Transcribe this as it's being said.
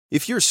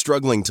If you're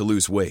struggling to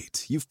lose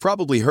weight, you've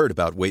probably heard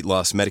about weight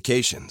loss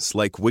medications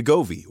like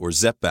Wegovy or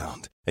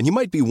Zepbound, and you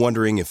might be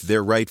wondering if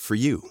they're right for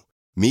you.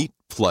 Meet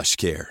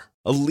PlushCare,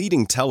 a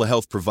leading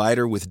telehealth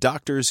provider with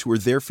doctors who are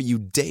there for you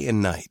day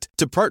and night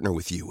to partner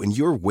with you in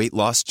your weight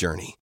loss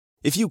journey.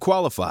 If you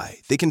qualify,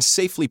 they can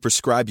safely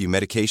prescribe you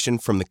medication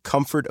from the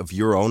comfort of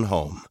your own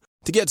home.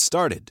 To get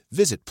started,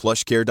 visit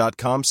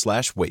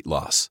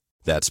plushcare.com/weightloss.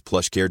 That's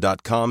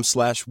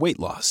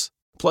plushcare.com/weightloss.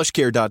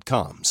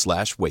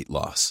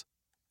 plushcare.com/weightloss.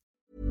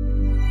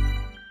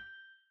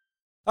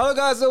 Hello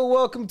guys and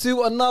welcome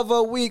to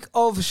another week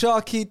of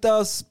Sharky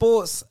Does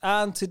Sports,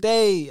 and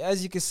today,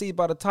 as you can see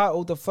by the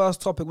title, the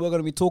first topic we're going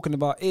to be talking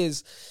about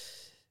is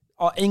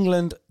our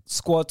England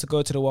squad to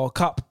go to the World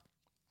Cup.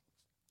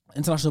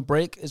 International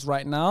break is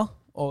right now,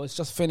 or it's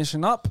just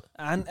finishing up,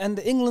 and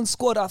the England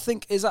squad, I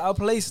think, is at a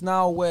place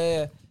now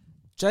where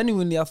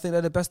genuinely I think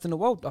they're the best in the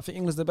world. I think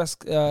England's the best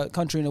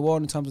country in the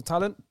world in terms of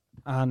talent.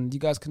 And you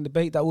guys can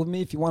debate that with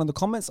me if you want in the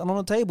comments and on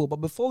the table. But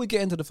before we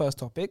get into the first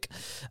topic,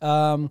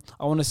 I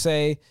want to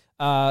say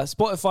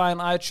Spotify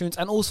and iTunes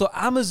and also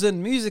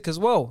Amazon Music as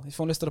well. If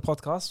you want to listen to the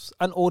podcasts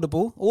and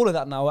Audible, all of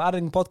that now. We're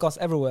adding podcasts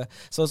everywhere.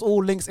 So it's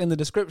all links in the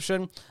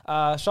description.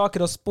 Sharky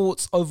Does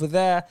Sports over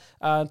there.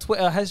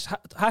 Twitter,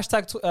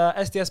 hashtag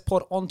SDS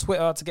Pod on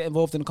Twitter to get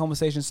involved in the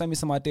conversation. Send me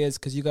some ideas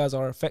because you guys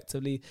are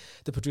effectively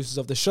the producers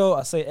of the show.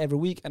 I say it every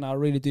week and I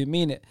really do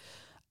mean it.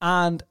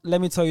 And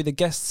let me tell you the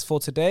guests for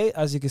today.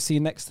 As you can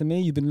see next to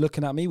me, you've been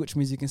looking at me, which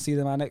means you can see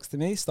the man next to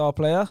me. Star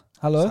player,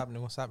 hello.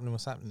 What's happening?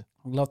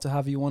 I'd love to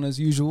have you on as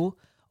usual.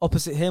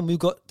 Opposite him, we've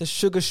got the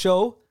Sugar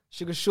Show,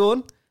 Sugar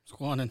Sean,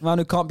 man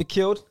who can't be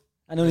killed.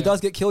 And when he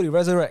does get killed, he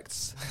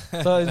resurrects.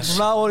 So from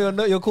now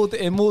on, you're called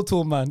the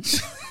immortal man.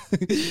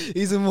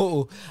 He's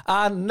immortal.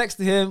 And next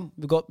to him,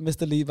 we've got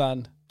Mr. Lee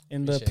Van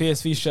in the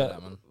PSV shirt.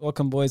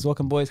 Welcome, boys.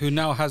 Who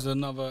now has a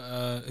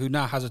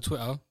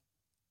Twitter.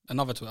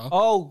 Another Twitter.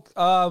 Oh,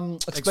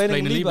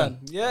 explaining Liban.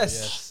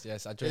 Yes.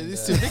 I joined.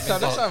 It's too big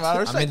time.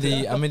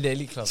 I'm in the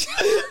elite club.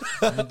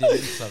 I'm in the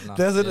elite club now.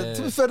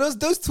 To be fair,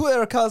 those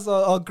Twitter accounts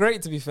are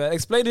great. To be fair,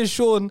 explaining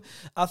Sean,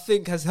 I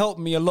think, has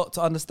helped me a lot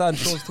to understand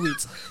Sean's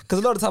tweets because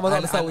a lot of the time I don't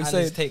understand what he's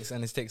saying.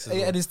 And his takes. I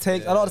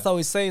don't understand what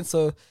he's saying.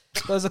 So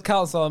those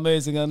accounts are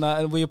amazing,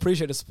 and we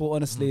appreciate the support,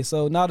 honestly.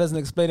 So now there's an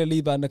Explaining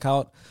Liban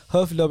account.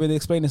 Hopefully there'll be the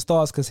Explaining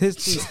Stars because his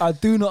tweets I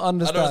do not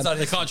understand. I don't understand.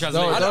 They can't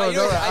translate. They're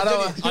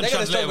going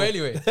to struggle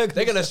anyway. They're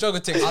going to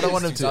struggle to. I don't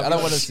want them to.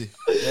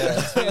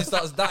 Yeah. It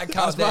starts that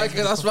account.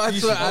 That's my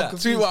Twitter. I can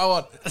tweet what I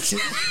want. It's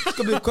going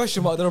to be a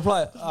question mark. The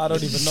reply, I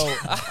don't even know.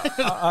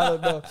 I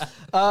don't know.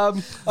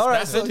 All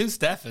right. Who's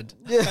Stafford?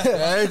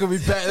 Yeah.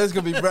 There's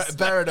going to be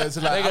Barrow.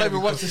 So I don't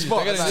even watch the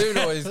spot. They're going to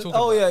know what he's talking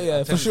about. Oh,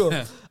 yeah, for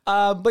sure.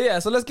 But yeah,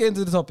 so let's get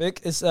into the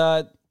topic. It's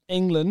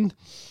England.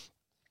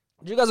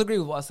 Do you guys agree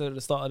with what I said at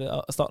the start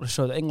of the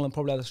show, that England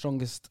probably has the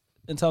strongest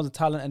in terms of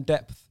talent and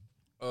depth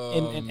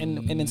in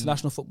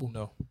international football?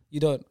 No. You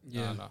don't?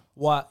 Yeah. No.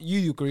 Why?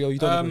 You agree or you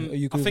don't agree? Or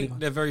you agree I think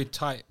they're very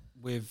tight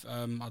with,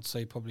 I'd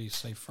say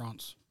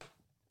France.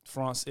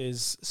 France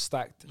is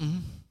stacked. Mm-hmm.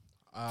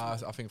 I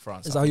think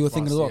France. Is that how you were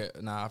thinking as well?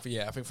 I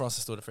think France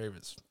is still the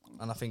favourites.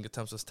 And I think in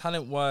terms of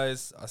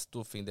talent-wise, I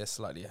still think they're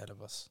slightly ahead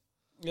of us.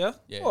 Yeah?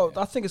 Well,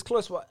 I think it's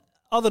close, but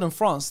other than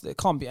France, there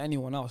can't be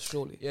anyone else,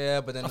 surely.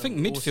 Yeah, but then I think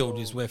midfield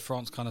is where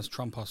France kind of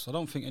trump us. I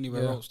don't think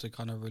anywhere else they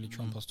kind of really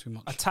trump us too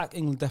much. Attack,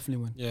 England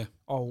definitely win. Yeah.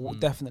 Oh,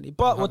 definitely.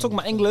 But we're talking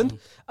about England,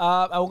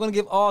 and we're going to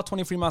give our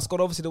 23-man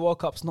squad. Obviously, the World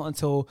Cup's not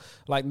until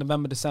like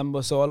November,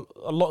 December, so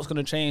a lot's going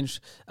to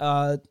change.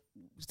 The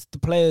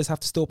players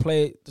have to still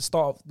play the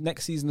start of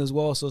next season as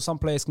well. So some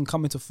players can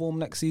come into form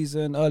next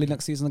season, early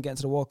next season, and get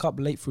into the World Cup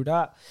late through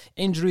that.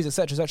 Injuries,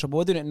 etc., etc. But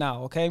we're doing it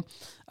now, okay?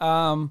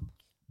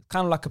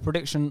 Kind of like a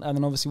prediction, and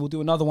then obviously we'll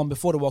do another one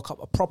before the World Cup,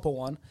 a proper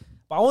one.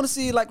 But I want to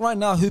see, like, right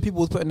now, who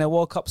people would put in their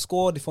World Cup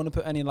squad. If you want to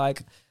put any,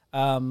 like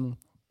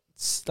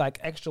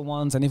extra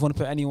ones, and if you want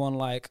to put anyone,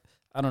 like,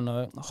 I don't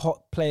know,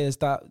 hot players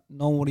that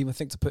no one would even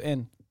think to put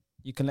in,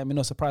 you can let me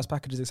know, surprise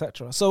packages,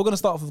 etc. So we're going to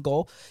start off with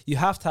goal. You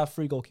have to have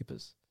 3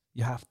 goalkeepers.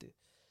 You have to.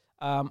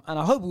 And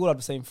I hope we all have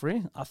the same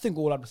 3. I think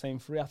we all have the same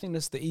 3. I think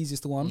this is the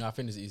easiest one. No, I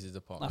think it's the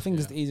easiest part. I think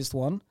it's the easiest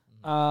one.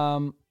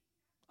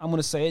 I'm going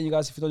to say it. You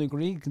guys, if you don't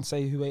agree, you can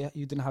say who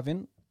you didn't have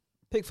in.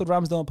 Pickford,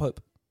 Ramsdale, and Pope.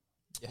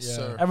 Yes,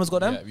 sir. Everyone's got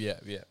them? Yeah.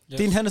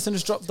 Dean Henderson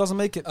just dropped, doesn't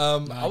make it. I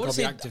wouldn't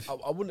say.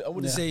 I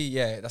wouldn't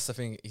say. That's the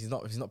thing. He's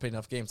not playing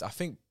enough games. I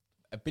think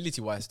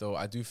ability-wise, though,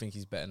 I do think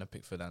he's better than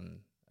Pickford than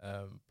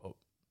Pope.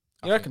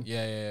 You reckon?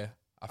 Yeah.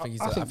 I think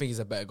he's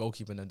a better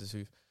goalkeeper than the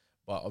two.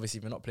 But obviously,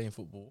 if you're not playing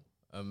football,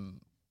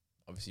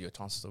 obviously your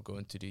chances of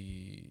going to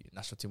the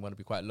national team want to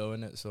be quite low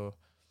in it. So,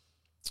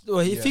 well,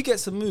 if he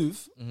gets a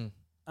move. Mm-hmm.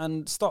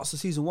 And starts the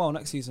season well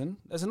next season.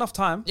 There's enough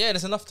time. Yeah,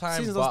 there's enough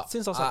time.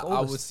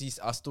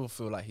 I still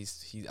feel like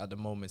he's at the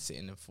moment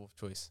sitting in 4th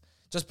choice,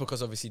 just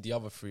because obviously the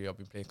other 3 have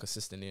been playing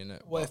consistently in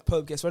it. What if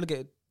Pope gets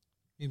relegated?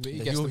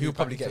 He'll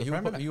probably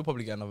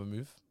get another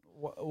move.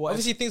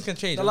 Obviously things can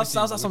change. That's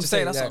what I'm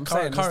saying.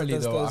 Currently,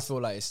 though, I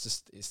feel like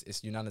it's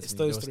unanimous.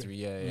 Those 3.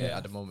 Yeah,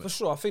 at the moment for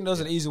sure. I think those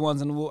are the easy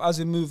ones, and as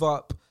we move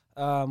up,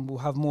 We'll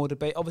have more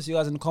debate. Obviously, you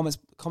guys in the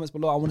comments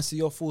below, I want to see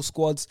your full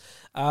squads.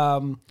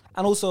 And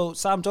also,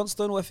 Sam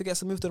Johnston, if he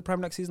gets a move to the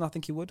Prem next season, I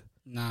think he would.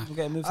 Nah. We'll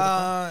get a move to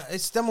the Prem.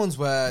 It's them ones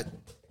where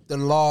the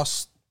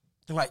last,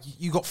 like,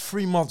 you got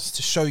 3 months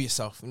to show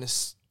yourself, and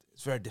it's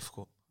very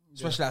difficult.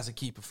 Especially as a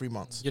keeper, 3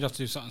 months. You'd have to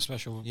do something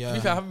special. Yeah. To be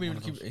fair, I haven't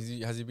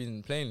been has he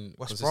been playing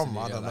West Brom? consistently?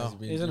 I don't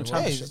know. He's in the Yeah,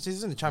 championship.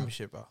 he's in the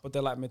championship, bro. But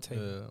they're like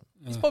mid-table.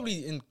 He's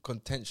probably in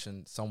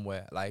contention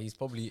somewhere. Like he's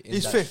probably in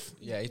He's that, fifth.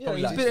 Yeah, he's Yeah,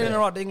 probably he's like been in and fifth.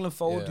 around England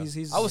for old. Yeah.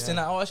 He's I was saying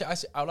that.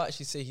 I would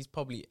actually say he's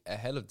probably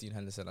ahead of Dean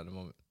Henderson at the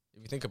moment.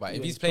 If you think about it, if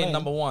Yeah, he's he's playing playing.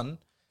 number one,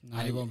 Nah,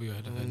 he won't be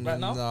ahead of him. Right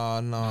now?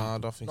 No, I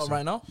don't think not so.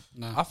 right now,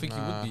 Nah. I think he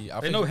would be. I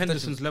They think know potentially-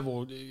 Henderson's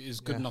level is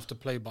good Yeah. enough to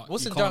play, but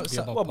What's he the can't down- be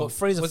above well, but both.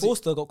 Fraser Was he-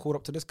 Forster got called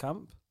up to this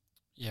camp.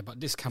 Yeah,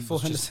 but this camp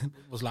Before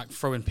was like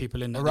throwing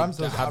people in that Ramsdale's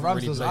they haven't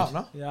really Ramsdale's played. out,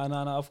 no? Yeah, no.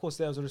 Of course,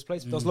 there was a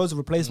replacement. There was loads of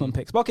replacement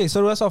picks. But okay,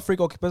 so that's our 3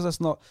 goalkeepers. Let's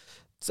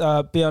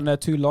not be on there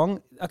too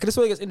long. Okay, this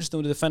way it gets interesting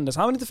with the defenders.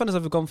 How many defenders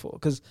have we gone for?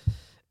 Because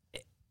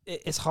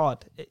it's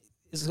hard.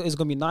 It's going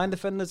to be 9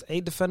 defenders,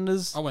 8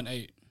 defenders. I went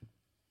 8.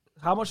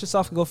 How much does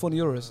Southgate go for in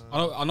the Euros?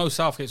 I know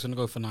Southgate's going to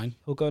go for 9.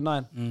 He'll go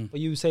 9. But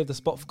you save the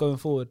spot for going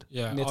forward.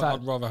 Yeah, in the attack.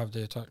 I'd rather have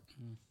the attack.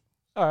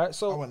 All right, I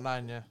so went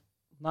 9, yeah.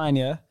 9,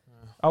 yeah.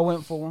 I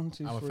went for 1,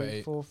 2, I went for 3,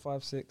 8. 4,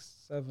 5, 6,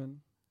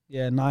 7.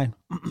 Yeah, 9.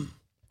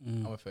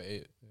 Mm. I went for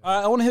 8.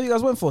 I want to hear what you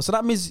guys went for. So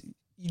that means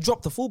you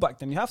dropped the fullback.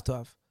 Then you have to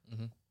have.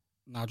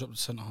 Nah, I dropped the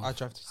centre half. I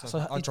dropped to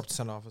So I dropped to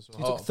centre half as You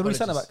well. took 3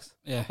 centre backs.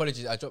 Yeah.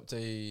 Apologies, I dropped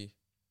a.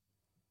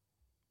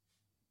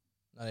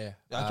 No, yeah.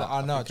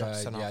 I know I think, dropped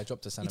centre Yeah, I half.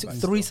 dropped a You centre took back.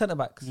 3 centre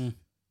backs. Mm.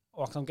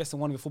 Oh, I'm guessing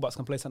one of your fullbacks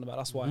can play centre back.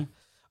 That's why.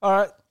 All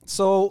right.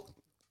 So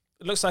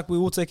it looks like we're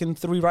all taking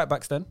 3 right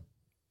backs then.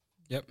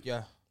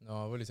 Yeah.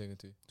 No, I've only taken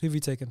 2. Who have you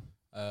taken?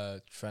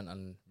 Trent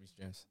and Reece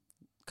James.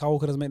 Kyle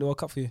Walker doesn't make the World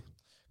Cup for you.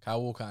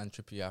 Kyle Walker and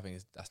Trippier, I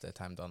think that's their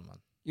time done, man.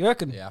 You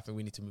reckon? Yeah, I think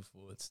we need to move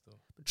forward still.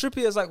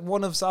 Trippier is like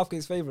one of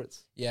Southgate's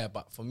favourites. Yeah,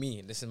 but for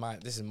me, this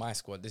is my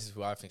squad. This is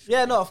who I think. should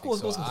Yeah, be no, the of pick.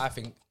 course, So of course.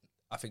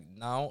 I think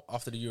now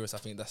after the Euros, I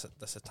think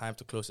that's a time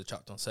to close the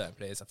chapter on certain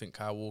players. I think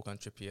Kyle Walker and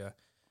Trippier.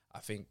 I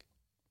think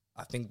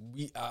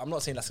we. I'm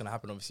not saying that's gonna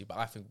happen, obviously, but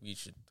I think we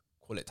should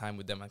call it time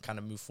with them and kind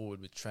of move forward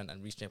with Trent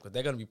and Reece James because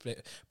they're gonna be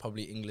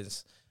probably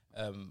England's.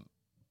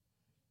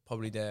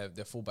 Probably their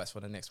fullbacks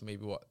for the next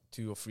maybe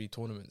 2 or 3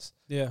 tournaments.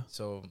 Yeah.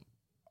 So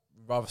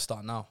rather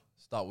start now.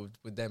 Start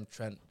with them,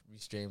 Trent,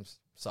 Reece James.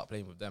 Start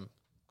playing with them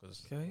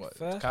because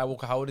fair. Kyle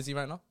Walker, how old is he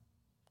right now?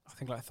 I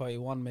think like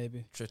 31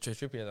 maybe.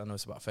 Trippier, I know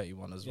it's about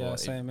 31 as Yeah, well.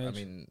 same I age.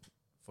 mean,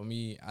 for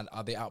me, and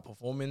are they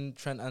outperforming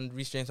Trent and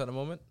Reece James at the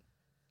moment?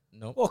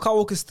 No. Well, Kyle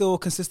Walker's still a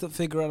consistent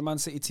figure at a Man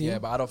City team. Yeah,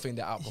 but I don't think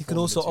they're outperforming. he can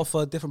also the team.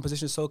 offer different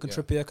positions. So can Yeah.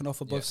 Trippier can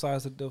offer Yeah. both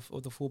sides of the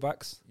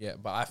fullbacks. Yeah,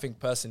 but I think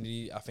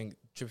personally,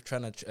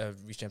 Trent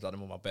and Reece James at the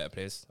moment are better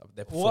players.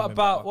 They're What performing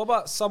about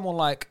better. someone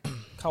like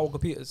Kyle Walker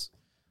Peters?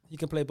 He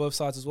can play both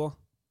sides as well.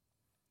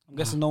 I'm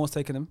guessing no one's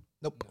taking him.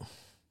 Nope.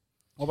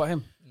 What about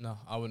him? No,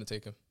 I wouldn't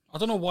take him. I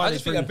don't know why I they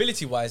just think bring.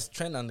 ability-wise,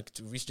 Trent and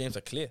Reece James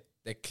are clear.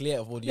 They're clear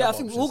of all the Yeah, I other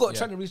think we options. all got Yeah.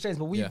 Trent and Reece James,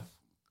 but we Yeah.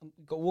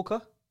 got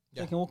Walker.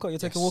 Yeah. Taking Walker. You're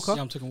taking Yes. Walker.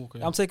 Yeah, I'm taking Walker.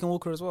 Yeah. I'm taking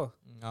Walker as well.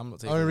 I'm not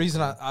The taking only him.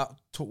 reason I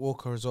took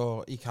Walker as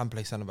well, he can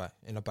play centre back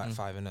in a back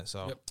 5 in it,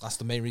 so Yep. that's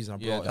the main reason I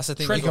brought Yeah, it. that's the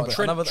thing. Trent- as well.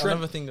 Trent- another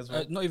Trent- thing as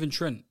well. Not even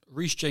Trent.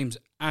 Reece James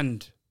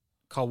and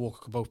Kyle Walker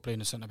could both play in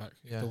the centre back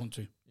if Yeah. they want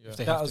to. Yeah. If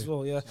they That have as to.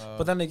 well, yeah.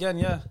 But then again,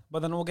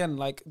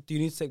 like, do you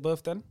need to take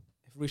both then?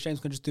 If Reece James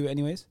can just do it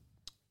anyways?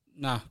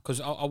 Nah, because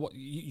the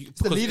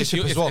because leadership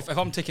if as well. If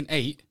I'm taking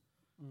 8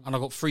 and I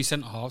got 3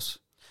 centre halves,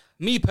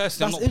 me personally,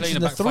 That's I'm not playing interesting. a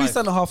The back 3 five.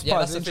 centre half Yeah,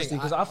 part that's is the interesting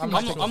thing. because I think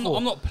I'm that's not-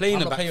 I'm not playing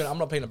I'm a not back. playing. I'm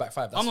not playing a back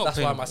 5. I'm not That's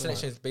why playing- my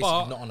selection is basically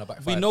But not on a back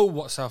 5. we know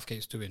what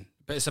Southgate's doing,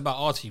 but it's about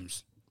our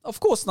teams. Of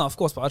course, but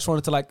I just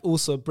wanted to like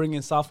also bring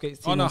in Southgate's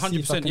team. Oh no, and see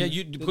if I 100%.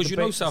 Yeah, can because you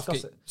know discuss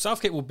Southgate. it.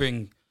 Southgate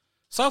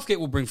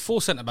will bring 4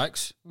 centre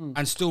backs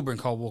and still bring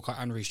Kyle Walker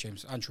and Reece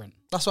James and Trent.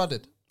 That's what I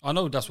did. I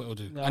know that's what he'll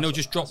do, Yeah, and he'll that's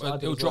just what- drop. that's what I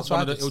did He'll as drop well.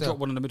 one of the. That's He'll what I drop did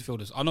one of the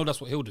midfielders. I know that's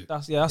what he'll do.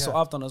 That's what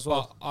I've done as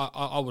well. But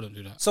I wouldn't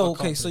do that. So I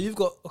can't so do you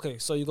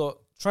got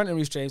Trent and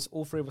Reece James.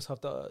 All 3 of us have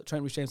the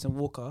Trent, Reece James, and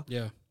Walker. that.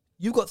 Yeah.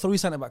 You've got 3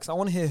 centre backs. I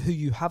want to hear who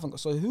you haven't got.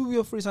 So who are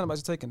your 3 centre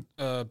backs you're taking?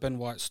 Ben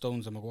White,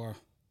 Stones, and Maguire.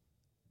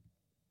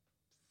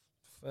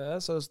 Fair.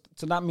 So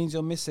that means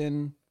you're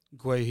missing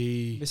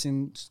Guehi.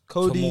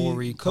 Cody,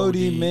 Tomori,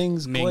 Cody,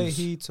 Mings, Mings.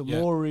 Guehi,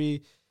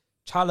 Tomori,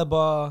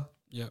 Chalobah.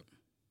 Yeah.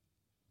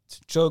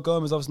 Joe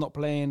Gomez obviously not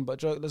playing, but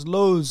there's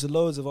loads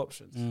of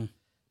options. Mm.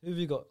 Who have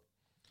you got?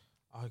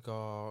 I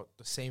got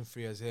the same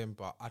 3 as him,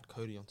 but add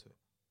Cody onto it.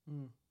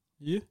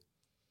 You?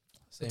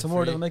 Same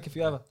Tomorrow three. doesn't make it for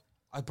you either.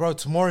 Bro,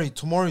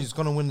 Tomori's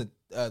going to win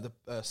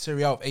the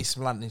Serie A of AC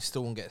Milan and he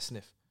still won't get a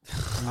sniff.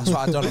 That's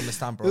what I don't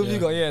understand, bro. Who have you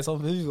got? Yeah, so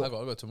who have you I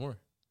got? got Tomori.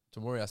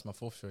 Tomori, that's my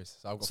 4th choice.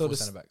 So I've got So 4 this-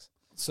 centre backs.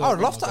 So, I would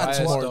love to add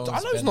Maguire, Tomori. Stones, I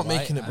know he's Ben not White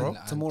making it, bro. and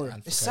Tomori.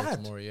 and It's Fikayo sad.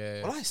 Tomori,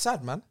 yeah. Well, that's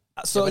sad, man.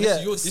 So but yeah, this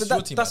is your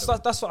so team, that's by the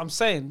way. that's what I'm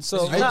saying.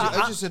 So I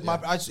nah, just said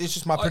it's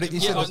just my prediction.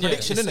 You said yeah, the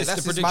prediction, it's innit? the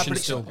That's prediction my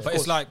still, prediction. but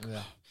it's like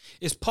Yeah.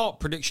 it's part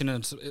prediction,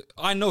 and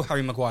I know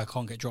Harry Maguire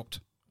can't get dropped.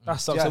 That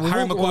sucks. Yeah, So we've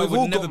Harry all Maguire we've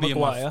all would never got be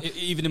Maguire. in my,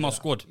 even in my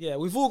squad. Yeah,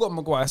 we've all got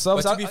Maguire. So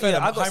But to be fair, I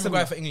Harry got Maguire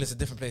similar. for England is a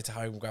different player to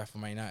Harry Maguire for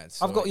Man United.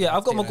 I've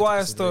got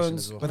Maguire,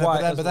 Stones, But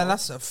White then, as but then well.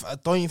 that's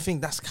don't you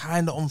think that's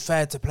kind of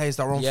unfair to players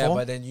that are on Yeah, form?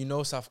 but then you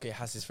know Southgate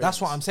has his. That's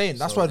what I'm saying.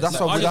 That's So why. it's That's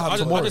like- why we don't have I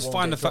tomorrow. just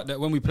find the fact that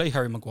when we play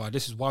Harry Maguire,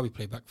 this is why we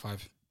play back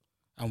five,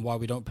 and why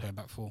we don't play a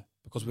back four,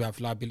 because we have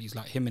liabilities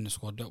like him in the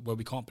squad where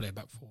we can't play a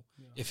back four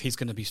if he's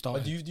going to be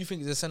starting. But do you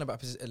think the centre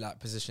back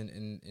position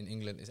in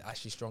England is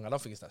actually strong? I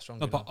don't think it's that strong.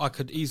 No, but I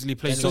could easily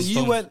play. So Stones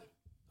you went.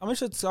 I'm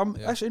interested. I'm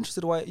Yeah. actually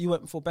interested why you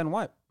went for Ben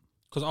White.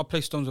 because I'll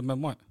play Stones and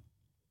Ben White.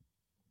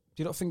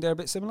 Do you not think they're a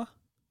bit similar?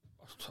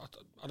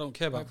 I don't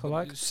care about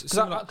Because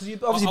similar- obviously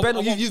I- Ben, I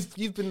want-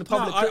 you've been the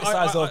public No,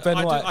 criticizer of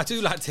Ben White. I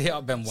do like to hit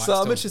up Ben White. So I'm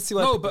still. interested to see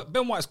what No, people- but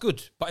Ben White's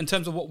good. But in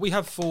terms of what we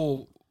have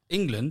for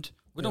England,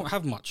 we don't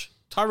have much.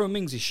 Tyrone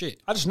Mings is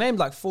shit. I just named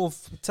like 4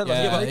 10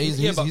 Yeah, of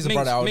he's- but a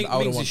brother I would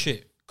Mings want. is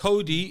shit.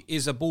 Cody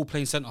is a ball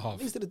playing centre half.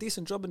 He's did a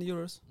decent job in the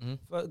Euros.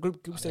 Mm-hmm.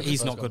 Group stage.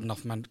 He's not good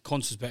enough, man.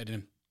 Const's better than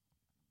him.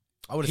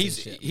 I would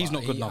he's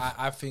not good enough.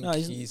 I think No,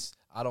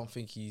 I don't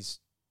think he's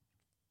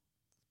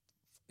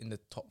in the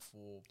top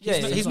 4.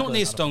 Yeah, He's not good.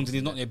 near Stones and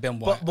he's not near Ben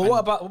White. But what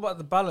about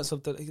the balance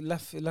of the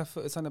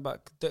left-footed centre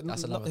back?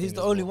 That's another He's thing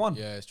the as only well. one.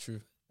 Yeah, it's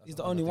true. He's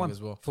the only one.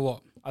 as well. For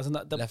what? As in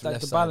that the Left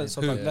balance of sided.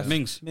 like Who? left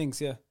Mings.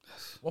 Yeah.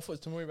 What foot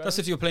is Tamori? That's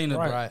if you're playing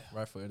Right.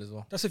 right footed as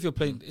well. That's if you're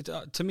playing.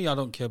 To me, I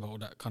don't care about all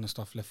that kind of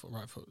stuff. Left foot,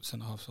 right foot,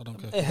 centre half. So I don't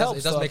care. It helps.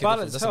 It does though. make a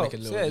Balance difference. helps. Make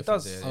a little Yeah, it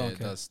difference. does. Yeah, Oh, it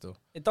okay. does still.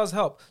 It does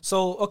help.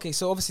 So okay,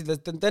 so obviously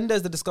then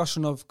there's the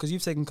discussion of, because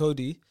you've taken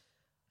Cody,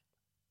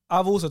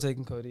 I've also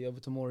taken Cody over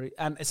Tomori,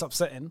 and it's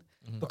upsetting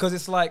because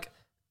it's like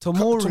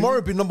Tomori Tomorrow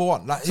would be number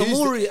one. Like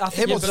Tomori, I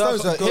think him and yeah,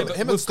 Stones. but- Him but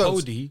and with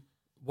Stones. Cody,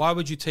 why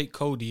would you take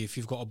Cody if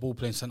you've got a ball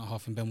playing centre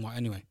half in Ben White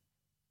anyway?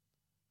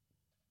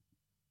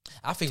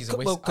 I think it's a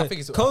waste. Okay. I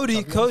think it's Cody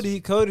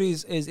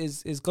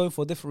is going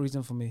for a different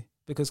reason for me,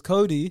 because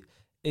Cody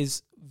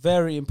is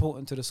very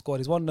important to the squad.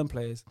 He's one of them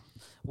players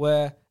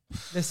where,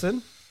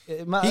 listen,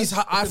 it matters.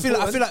 I feel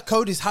like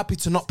Cody's happy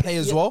to not play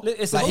as Yeah, well.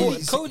 it's Like, important.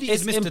 he's- Cody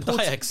it's is Mr. important-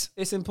 Diax.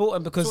 It's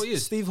important because That's what he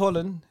is. Steve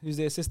Holland, who's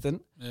the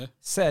assistant, Yeah.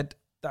 said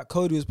that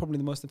Cody was probably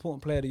the most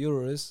important player at the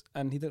Euros,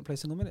 and he didn't play a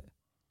single minute.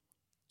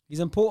 He's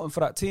important for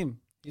that team.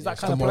 He's that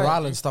kind the of player.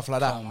 morale and stuff like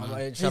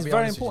that. He's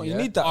very important.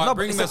 You need that. Alright, No,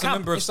 bring but him it's as a camp.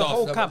 member of It's the staff.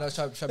 whole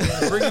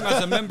camp. Bring him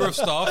as a member of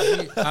staff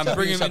and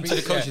bring him into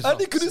the coaching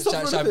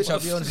staff. Shall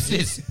be honest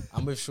with you?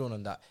 I'm with Sean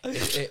on that.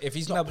 If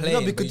he's No, not but playing,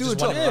 he but could you do a just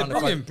job. want Yeah, around the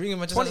bring front, him. bring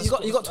him. As 20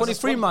 you got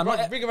 23 man.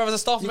 Bring him as a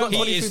staff member.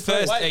 He is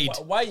first aid.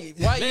 Why?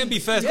 Let him be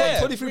first aid.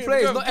 23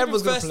 players, not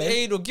everyone's gonna first play.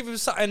 aid or give him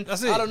something.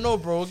 That's it. I don't know,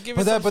 bro. Give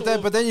him.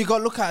 But then you got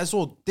to look at it as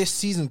well. This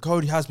season,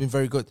 Cody has been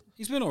very good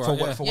He's been for, alright.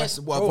 Yeah. for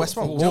West Bro, West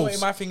Ham. do you know what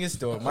Wolves. my thing is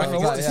though? My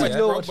thing what is is yeah.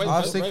 it? I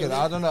was thinking,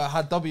 I don't know, I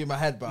had W in my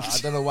head, but I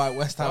don't know why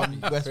West Ham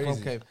West Ham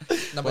Crazy. came.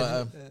 No,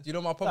 but do you know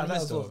what my problem that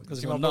is was though? all, because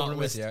See, you're my not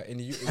problem is West. in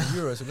the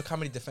Euros. Look how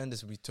many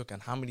defenders we took and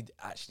how many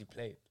actually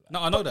played. No,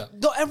 I know that.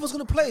 Not everyone's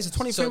going to play. It's a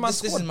 23 man This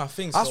squad. is my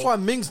thing. That's so why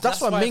Mings.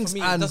 That's why for Mings me,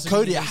 it and doesn't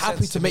Cody really are make happy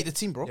sense to make the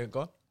team, bro. Yeah, go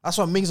on. That's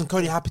why Mings and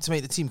Cody are happy to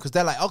make the team, because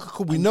they're like, okay,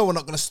 cool. We know we're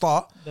not going to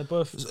start. They're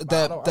both.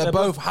 They're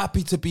both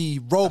happy to be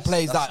role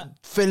players that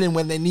fill in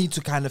when they need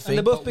to, kind of thing.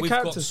 they're both But big we've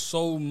got characters.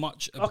 so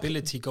much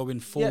ability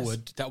going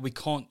forward that we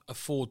can't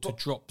afford to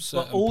drop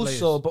certain But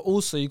players.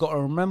 also, you got to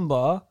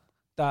remember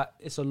that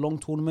it's a long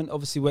tournament.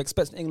 Obviously, we're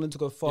expecting England to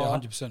go far. Yeah,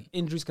 100%.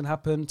 Injuries can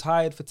happen.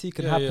 Tired, fatigue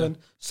can Yeah, yeah. happen.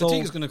 So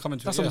Fatigue is going to come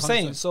into that's it. what I'm Yeah,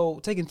 saying. 100%. So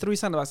taking 3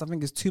 centre backs, I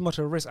think, is too much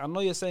of a risk. I know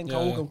you're saying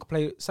Kyle Yeah, Walker can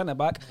play centre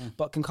back,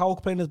 but can Kyle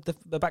Walker play in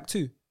the back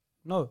two?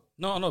 No.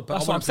 No, but That's I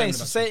what I'm want him saying.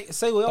 So playing in the back.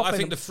 say we are But I playing.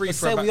 think the free let's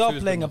for a say back we two are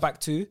is playing good a back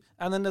two,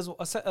 and then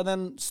and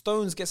then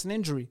Stones gets an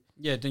injury.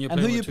 Yeah, then you're And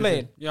playing who you with two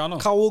playing? things. Yeah, I know.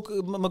 Kyle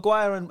Walker,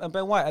 Maguire, and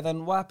Ben White. And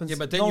then what happens? Yeah,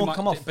 but then no you one might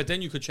come off. But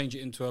then you could change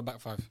it into a back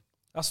five.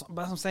 That's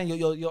what I'm saying.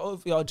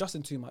 You're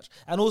adjusting too much.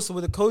 And also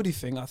with the Cody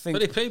thing, I think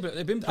But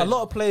they've been a playing.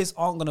 lot of players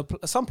aren't going to play.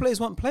 Some players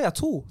won't play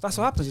at all. That's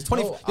what happens. It's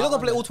 20. No, you're not going to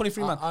play all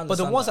 23 I man. But the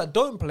understand ones that. that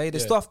don't play, they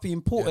still have to be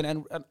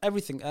important and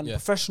everything and Yeah.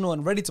 professional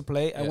and ready to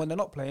play. And Yeah. when they're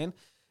not playing,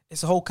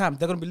 it's a whole camp.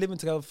 They're going to be living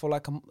together for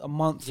like a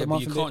month. Yeah, a but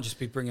month you and can't bit. just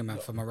be bringing man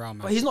from around,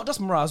 man. But he's not just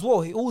Morale as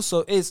well. He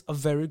also is a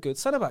very good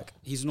centre back.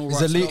 He's an all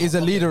He's right. he's a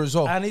leader as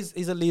well. And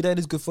he's a leader and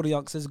he's good for the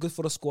youngsters, good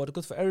for the squad,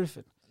 good for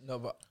everything. No,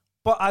 but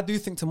But I do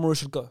think Tomori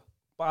should go.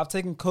 But I've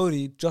taken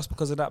Cody just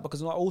because of that.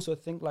 Because I also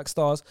think, like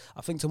Stars, I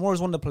think Tomori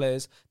is one of the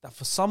players that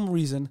for some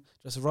reason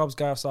just rubs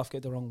Gareth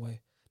Southgate the wrong way.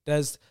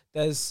 There's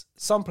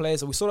some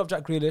players, and we saw that with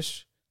Jack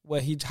Grealish,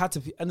 where he had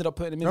to ended up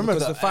putting him in Remember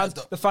because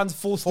the- the fans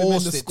forced him in the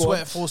Forced it. squad.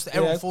 Twitter forced it.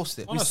 Everyone Yeah. forced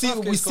it. Oh, We no, see Southgate's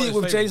got it his with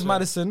favourites, James yeah.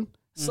 Maddison.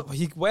 So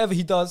whatever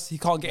he does, he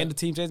can't get in the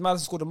team. James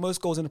Maddison scored the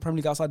most goals in the Premier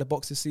League outside the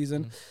box this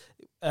season,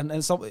 and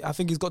I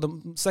think he's got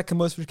the second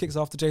most free kicks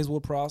after James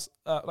Ward-Prowse.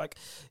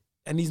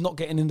 And he's not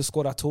getting in the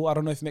squad at all. I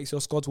don't know if it makes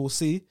your squads. We'll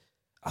see.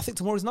 I think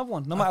tomorrow's another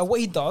one. No matter what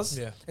he does,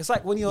 it's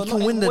like when you're He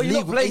can win the when you're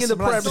league not with playing in AC the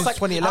Milan Prem. It's since like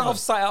 2011. out of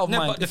sight, out of No,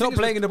 mind. but the If you're thing not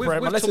playing is in the with-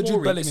 Prem, with unless you're Jude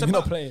Tomori, Bellingham, it's you're not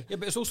about- playing. Yeah,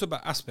 but it's also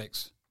about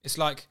aspects. It's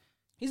like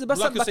He's the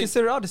best Like centre you're back in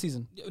saying- Serie A this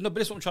season. no, but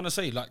that's what I'm trying to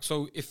say. Like,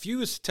 so if you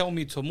was to tell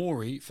me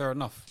Tomori, fair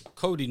enough.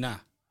 Cody, nah.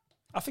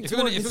 I think If you're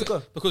Tomori gonna, needs to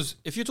go. because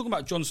if you're talking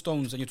about John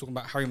Stones and you're talking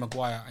about Harry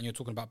Maguire and you're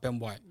talking about Ben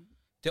White,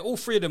 they're all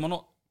three of them are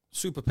not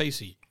super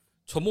pacey.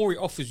 Tomori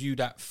offers you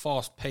that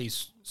fast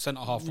pace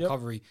centre half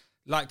recovery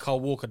like Kyle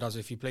Walker does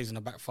if he plays in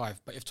the back five.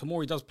 But if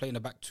Tomori does play in the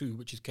back two,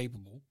 which is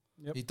capable,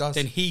 He does.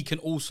 then he can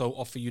also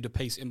offer you the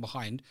pace in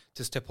behind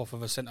to step off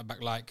of a centre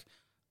back like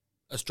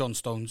as John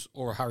Stones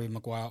or a Harry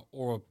Maguire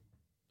or a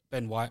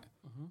Ben White.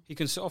 He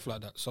can sit off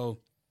like that. So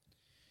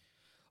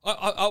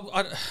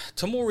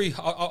Tomori,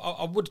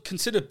 I would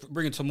consider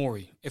bringing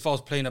Tomori if I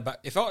was playing a back.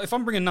 If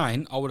I'm bringing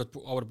 9, I would have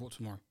brought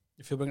Tomori.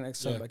 If you're bringing an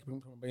extra centre back,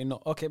 but you're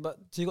not. Okay, but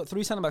so you got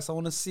 3 centre backs. I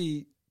want to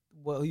see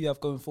who you have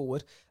going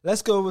forward.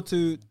 Let's go over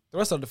to the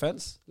rest of the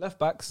defence. Left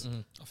backs.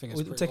 I think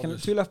it's We're taking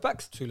obvious. 2 left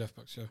backs. 2 left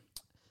backs, yeah.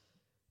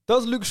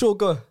 Does Luke Shaw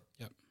go?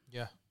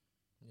 Yeah.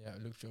 Yeah,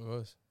 Luke Shaw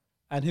goes.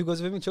 And who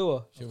goes with him?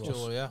 Chilwell.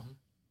 Sure, yeah.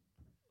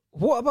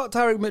 What about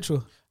Tyreek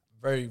Mitchell?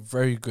 Very,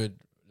 very good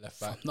left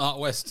back. Not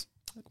West.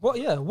 What?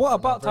 Yeah. What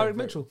about Very, Tyreek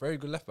very- Mitchell? Very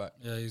good left back.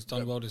 Yeah, he's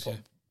done well this year.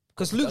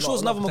 Because A Luke lot-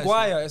 Shaw's a lot another of potential.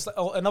 Maguire. It's like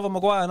another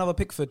Maguire, another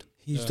Pickford.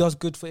 He does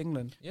good for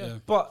England. Yeah.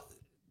 But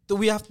do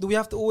we have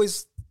to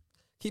always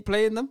keep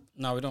playing them?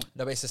 No, we don't.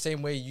 No, but it's the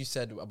same way you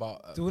said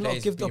about. Do we not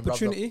players give the being rubbed up-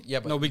 opportunity? Yeah,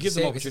 but No, we give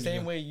them It's opportunity, the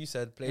same yeah. way you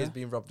said players Yeah.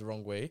 being rubbed the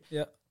wrong way.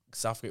 Yeah.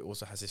 Southgate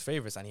also has his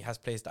favourites, and he has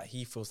players that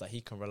he feels that he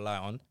can rely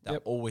on that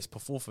Yep. always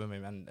perform for him.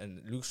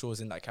 And Luke Shaw's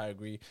in that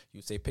category.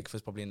 You'd say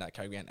Pickford's probably in that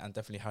category, and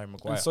definitely Harry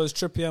Maguire. And so is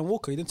Trippier and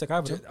Walker. You didn't take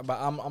either of them. But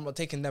I'm not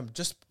taking them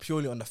just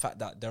purely on the fact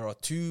that there are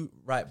 2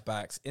 right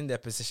backs in their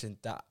position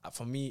that,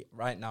 for me,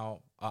 right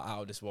now are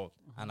out of this world.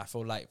 And I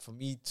feel like for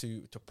me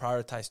to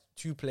prioritize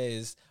 2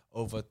 players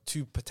over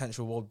 2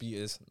 potential world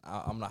beaters,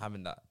 I'm not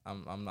having that.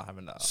 I'm not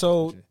having that.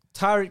 So opportunity.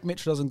 Tyreek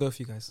Mitchell doesn't go for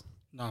you guys.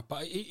 No,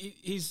 but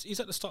he's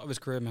at the start of his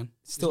career, man.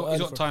 Still he's early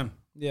got for time.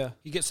 Yeah.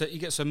 He gets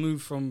a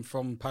move from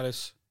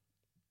Palace,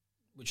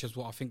 which is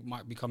what I think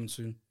might be coming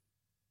soon.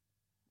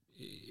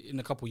 In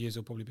a couple of years,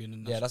 he'll probably be in the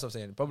national. Yeah, that's what I'm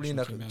saying. Probably in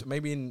national team, yeah.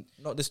 maybe in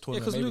not this Yeah,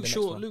 tournament. because maybe Luke the Shaw,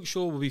 next one. Luke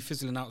Shaw will be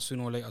fizzling out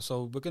sooner or later,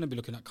 so we're going to be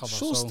looking at cover.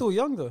 Shaw's so. still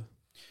young though.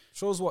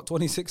 Shaw's what,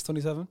 26,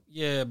 27?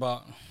 Yeah,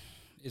 but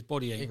his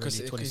body ain't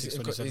really 26,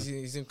 He's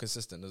 27. he's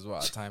inconsistent as well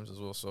at times as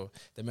well. So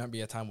there might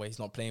be a time where he's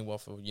not playing well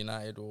for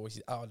United, or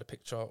he's out of the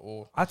picture,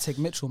 or I'd take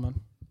Mitchell, man.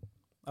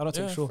 I don't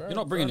take Shaw. fair You're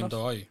not bringing him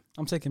though, are you?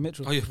 I'm taking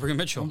Mitchell. Oh, you're bringing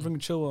Mitchell. I'm bringing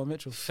Chilwell and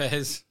Mitchell.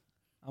 Fairs.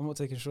 I'm not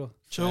taking Shaw.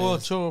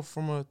 Chilwell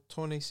from a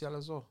torn ACL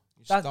as well.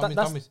 That's That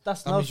another means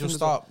thing you'll as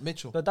start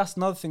Mitchell. But that's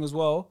another thing as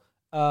well.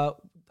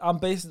 I'm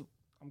guessing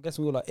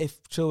we're like,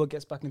 if Chilwell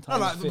gets back in time,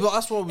 No, he's fit. but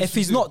that's what we If should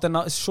he's do. not, then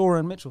it's Shaw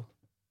and Mitchell.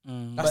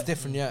 That's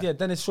different, yeah. Yeah,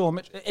 then it's Shaw and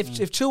Mitchell.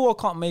 If Chilwell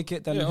can't make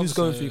it, then Yeah, who's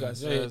going obviously, for you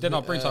guys? Yeah, then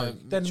I'll bring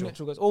Tyreek. Then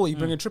Mitchell goes. Oh, you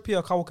bring in Trippier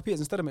or Kyle Walker-Peters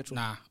instead of Mitchell?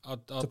 Nah, I'll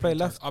To play bring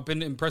left? Tyreek. I've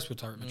been impressed with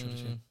Tyreek Mitchell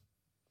this year.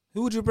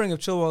 Who would you bring if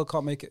Chilwell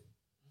can't make it?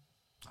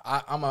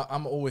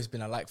 I'm always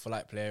been a like for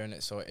like player in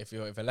it. So if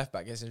a left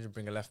back gets injured,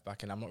 bring a left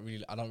back, and I don't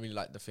really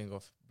like the thing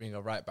of bringing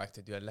a right back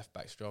to do a left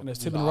back's job. And there's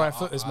too many right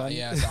footers, man.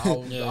 Yeah, so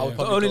I'll Yeah, I'll yeah. The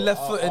probably only go-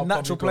 left-footed I'll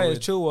natural probably player go is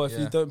Chilwell if yeah.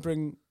 you don't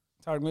bring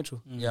Tyreek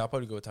Mitchell. Yeah, I'll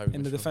probably go with Tyreek In the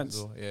Mitchell defence.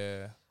 as well.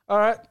 Yeah. All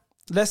right,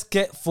 let's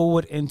get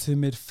forward into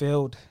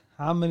midfield.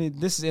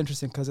 This is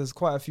interesting because there's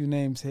quite a few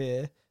names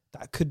here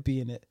that could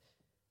be in it.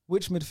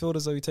 Which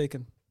midfielders are you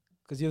taking?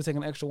 Because you're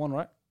taking an extra one,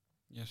 right?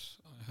 Yes,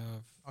 I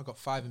have I got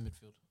 5 in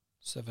midfield.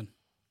 7.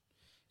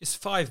 It's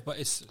 5, but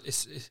it's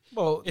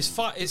Well,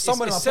 5. It's some of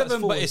them it's are 7, but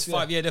forwards, it's yeah.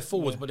 5. Yeah, they're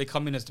forwards, Yeah. but they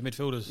come in as the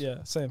midfielders.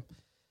 yeah, same.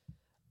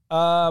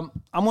 I'm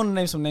going to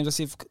name some names. Let's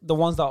see if the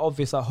ones that are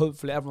obvious that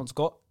hopefully everyone's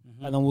got,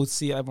 and then we'll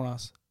see everyone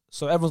else.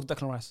 So everyone's got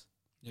Declan Rice.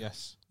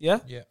 Yes. Yeah?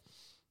 Yeah.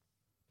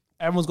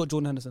 Everyone's got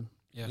Jordan Henderson.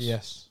 Yes.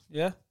 Yes.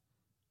 Yeah?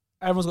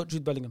 Everyone's got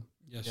Jude Bellingham.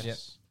 Yes.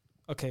 Yes.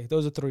 Okay,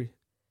 those are 3.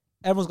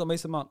 Everyone's got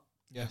Mason Mount.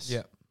 Yes.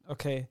 Yeah.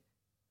 Okay.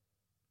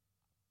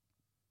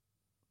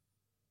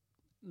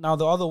 Now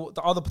the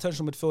other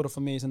potential midfielder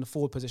for me is in the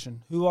forward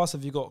position. Who else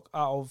have you got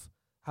out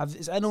of?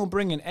 Is anyone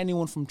bringing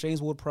anyone from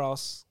James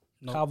Ward-Prowse,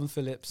 No. Calvin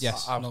Phillips?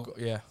 Yes. I've No. got,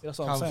 yeah. That's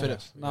what Calvin I'm saying.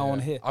 Phillips. Now on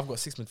here. I've got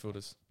 6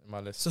 midfielders in my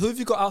list. So who have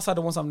you got outside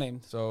the ones I've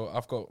named? So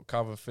I've got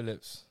Calvin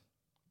Phillips,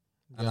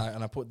 and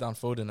I put down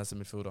Foden as a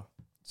midfielder.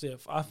 So yeah,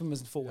 I think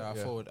it's forward. Yeah,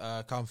 Yeah. forward.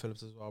 Calvin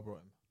Phillips as well. I brought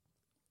him.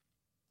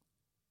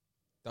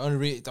 The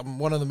only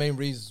one of the main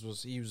reasons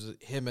was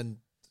him and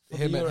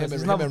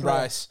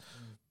Rice,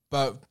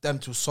 but them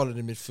two solid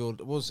in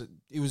midfield. Was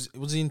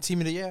he in team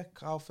of the year?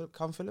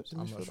 Calvin Phillips in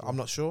midfield? I'm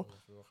not sure.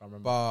 I can't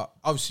remember. But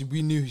obviously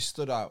we knew he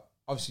stood out.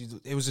 Obviously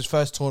it was his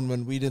first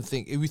tournament. We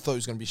thought he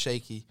was going to be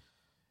shaky.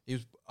 He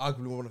was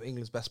arguably one of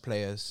England's best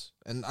players.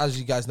 And as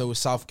you guys know with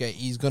Southgate,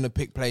 he's going to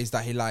pick players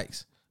that he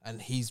likes.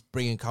 And he's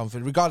bringing Calvin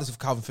Phillips. Regardless if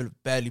Calvin Phillips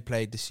barely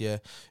played this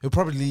year, he'll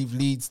probably leave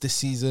Leeds this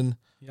season,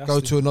 go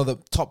to another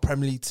top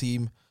Premier League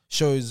team,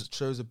 shows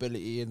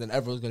ability, and then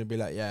everyone's going to be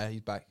like, yeah,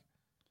 he's back.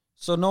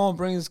 So no one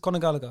brings Conor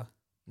Gallagher.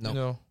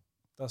 No.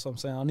 That's what I'm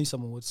saying. I knew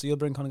someone would. So you'll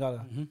bring Conor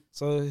Gallagher. Mhm.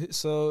 So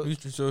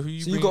Who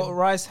you got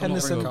Rice, I'm not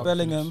Henderson, bringing Calvin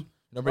Bellingham,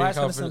 Phillips. Rice,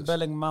 Henderson,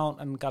 Bellingham,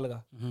 Mount, and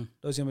Gallagher. Mhm.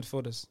 Those are your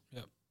midfielders.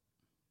 Yep.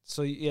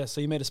 So yeah,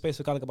 so you made a space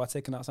for Gallagher by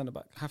taking out centre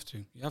back. Have to.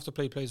 You have to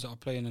play players that are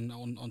playing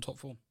on top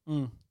form.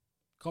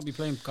 Can't be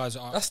playing guys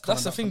that are. That's coming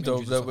the back thing from though.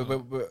 injuries and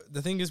stuff like that.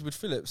 The thing is with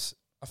Phillips,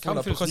 I feel Calvin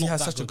like Phillips because he not has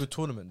that such a good. good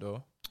tournament though,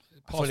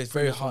 I Past feel it's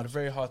previous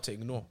very hard to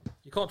ignore.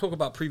 You can't talk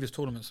about previous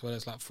tournaments where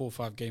it's like 4 or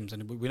 5 games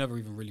and we never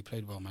even really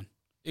played well, man.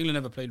 England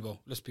never played well.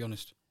 Let's be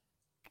honest.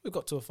 We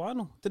got to a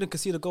final. Didn't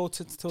concede a goal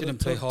till Didn't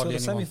play hardly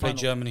the anyone. Played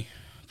Germany.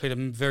 Played a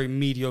very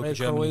mediocre Played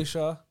Germany.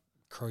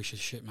 Croatia.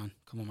 Shit, man.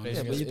 Come on, man. Yeah,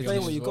 but Let's you be play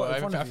honest. what you got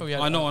in front of you.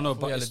 I know,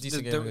 but we had a it's-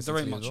 decent there game against ain't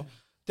Italy much. as well.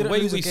 The Didn't way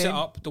lose a we set game,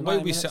 up,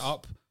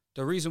 90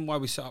 the reason why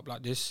we set up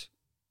like this,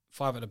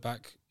 5 at the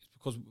back, is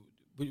because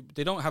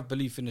they don't have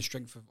belief in the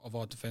strength of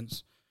our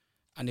defence,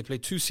 and they play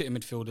 2 sitting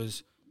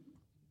midfielders.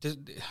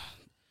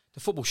 The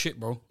football shit,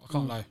 bro. I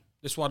can't lie.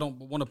 This is why I don't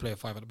want to play a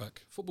 5 at the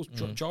back. Football's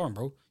jarring,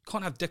 bro. You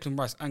can't have Declan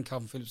Rice and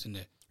Calvin Phillips in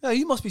there. Yeah,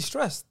 you must be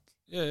stressed.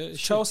 Yeah,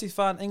 it's Chelsea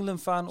fan,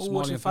 England fan, all Somalian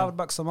watching 5 at the fan.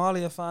 back.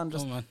 Somalia fan. shit.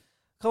 Just Come on, man.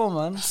 come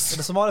on, man. The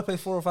Somalia play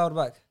 4 or 5 at the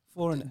back.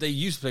 4 in it. They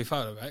used to play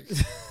 5 at the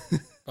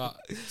back, but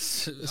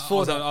it's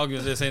 4 4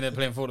 arguments. They're saying they're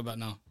playing 4 at the back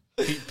now.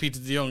 Peter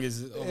De Jong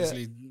is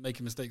obviously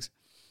making mistakes.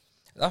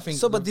 I think.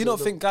 So, but do you not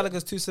think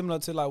Gallagher's too similar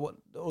to like what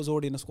was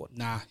already in the squad?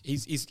 Nah,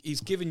 he's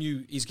given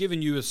you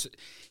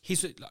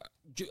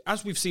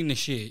as we've seen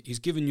this year, he's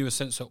given you a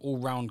sense of all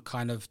round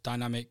kind of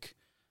dynamic,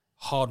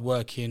 hard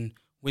working,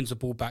 wins the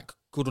ball back,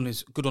 good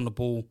on the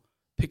ball,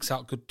 picks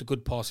out the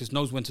good passes,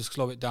 knows when to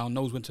slow it down,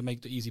 knows when to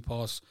make the easy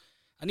pass,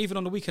 and even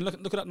on the weekend, look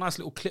at that nice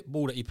little clip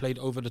ball that he played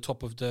over the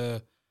top of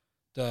the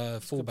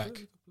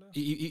fullback.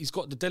 He's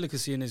got the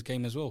delicacy in his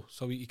game as well,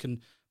 so he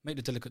can make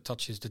the delicate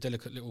touches, the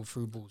delicate little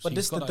through balls. But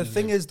the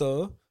thing is,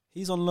 though,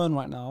 he's on loan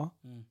right now.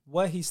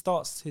 Where he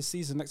starts his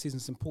season next season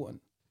is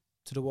important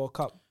to the World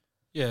Cup.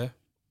 yeah,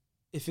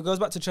 If he goes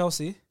back to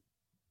Chelsea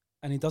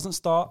and he doesn't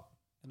start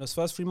in those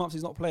first 3 months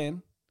he's not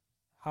playing,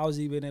 how is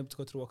he being able to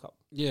go to the World Cup?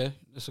 yeah,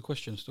 that's a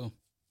question still.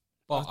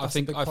 But That's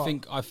a big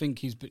part. I think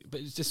he's. But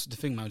it's just the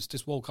thing, man. It's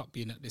this World Cup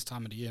being at this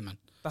time of the year, man.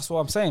 That's what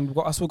I'm saying. That's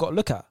what we've got to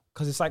look at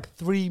because it's like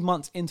 3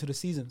 months into the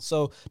season.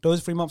 So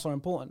those 3 months are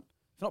important.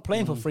 If you're not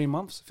playing for 3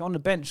 months, if you're on the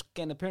bench,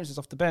 getting appearances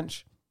off the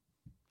bench,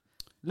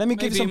 let me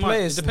give you Maybe some he might.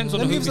 players. It depends on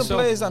let me who give we some sell.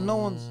 players that no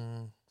one's.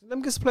 Let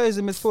me get some players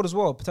in midfield as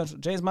well. Potential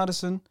James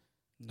Maddison.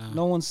 Nah,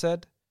 No one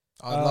said.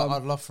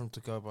 I'd love for him to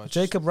go, but it's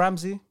Jacob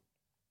Ramsey.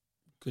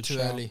 good too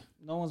shout. early.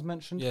 No one's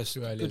mentioned. Yes,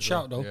 Too early good as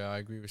shout well. though. Yeah, I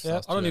agree with Yeah.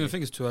 Stas, I don't too even early.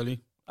 think it's too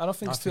early. I don't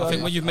think it's too I early.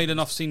 think when you've made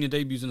enough senior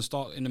debuts and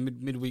start in the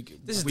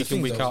midweek, This is week the in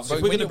thing, week though. out. So But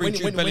if we're when- going to bring when-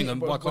 Jude when- Bellingham,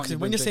 when- why can't you when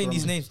bring you're saying Jacob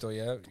these Ramsey? names though,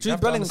 yeah, you have Jude to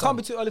Bellingham understand. can't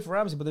be too early for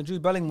Ramsey, but then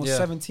Jude Bellingham was Yeah.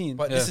 17.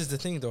 But Yeah. this is the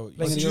thing though.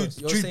 Like, Jude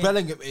saying-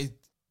 Bellingham is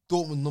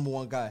Dortmund's number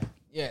 1 guy.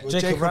 Yeah, Well,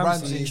 Jacob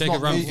Ramsey. he's Jacob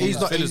not- Ramsey He's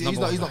is not. Villa's He's number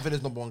not. one He's guy. not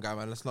Villa's number 1 guy,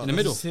 man. Let's not. In the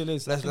middle. Still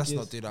is. I Let's think he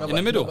not is. do that. In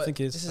the middle. I think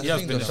he is. This is He the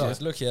has thing been though, there.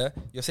 Stas. Look, yeah,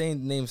 you're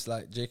saying names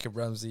like Jacob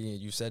Ramsey.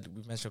 You said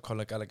we mentioned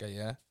Conor Gallagher.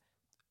 Yeah,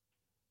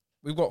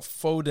 we've got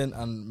Foden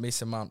and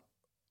Mason Mount.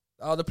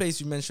 Are the players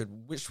you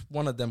mentioned? Which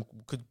one of them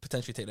could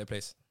potentially take their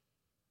place?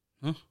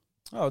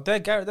 Oh, they're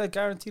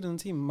guaranteed on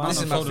the team. Mount This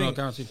and is my Foden are thing.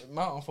 guaranteed.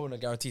 Mount and Foden are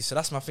guguaranteed. So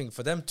that's my thing.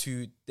 For them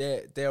to,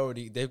 they've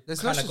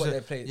There's kind no of got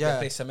such- their yeah.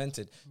 place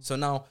cemented. So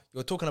now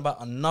you're talking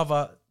about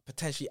another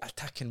potentially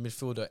attacking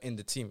midfielder in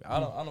the team. I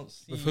don't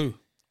see With who?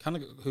 Conor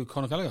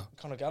Gallagher?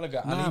 Conor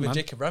Gallagher Nah, and even man.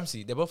 Jacob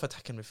Ramsey. They're both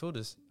attacking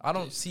midfielders. I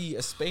don't see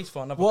a space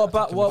for another. What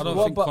about attacking what, I don't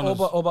what think about Connor's-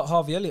 what about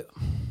Harvey Elliott?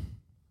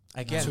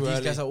 Again, Too these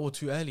early. guys are all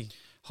too early.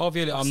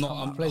 Harvey Elliott, That's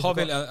how plays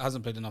Harvey we've got. Elliott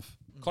hasn't played enough.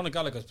 Conor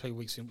Gallagher's played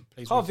weeks in.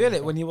 plays Harvey weeks in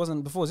Elliott the when he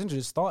wasn't before his injury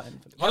is starting.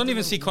 I don't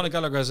even see Conor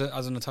Gallagher as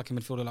an attacking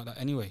midfielder like that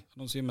anyway. I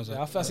don't see him as a.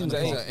 Yeah, I see him as an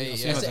an eight. eight. I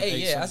see him As as an an eight, eight,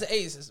 yeah, so- as an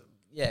eight, is-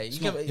 yeah. It's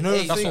You not- can, you know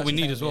the That's thing- what we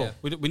need as well.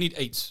 Yeah. We need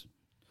eights.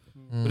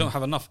 We don't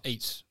have enough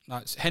eights.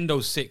 Like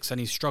Hendo's 6 and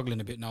he's struggling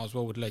a bit now as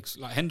well with legs.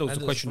 Like Hendo's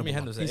the questionable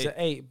one. He's an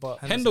 8, but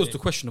Hendo's the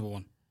questionable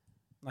one.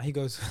 nah, he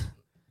goes.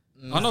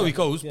 I know he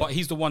goes, Yeah. but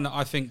he's the one that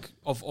I think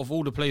of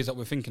all the players that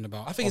we're thinking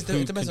about. I think of it's who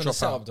it depends can on the drop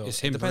setup out, though. It's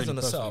him. It depends on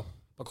the personally. setup.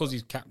 Because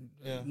he's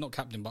not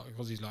captain, but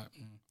because he's like.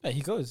 Yeah,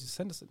 he goes. It's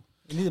Henderson.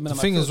 You need him in The that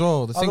thing midfield. as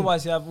well. The thing.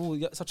 Otherwise, you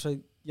have such a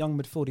young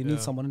midfield. You Yeah.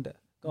 need someone in there.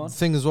 Go on. The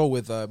thing as well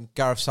with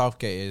Gareth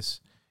Southgate is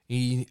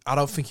I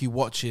don't think he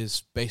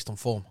watches based on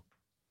form.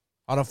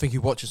 I don't think he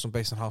watches them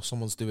based on how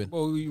someone's doing.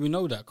 Well, we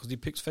know that because he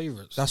picks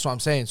favourites. That's what I'm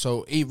saying.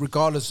 So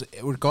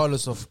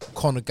regardless of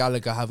Conor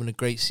Gallagher having a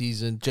great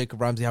season,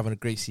 Jacob Ramsey having a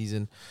great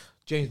season,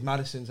 James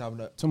Maddison's having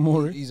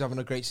Tomori. he's having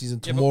a great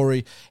season. Yeah,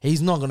 Tomori,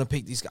 he's not gonna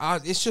pick these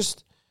guys. It's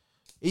just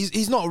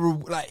he's not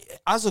like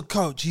as a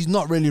coach, he's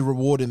not really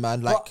rewarding,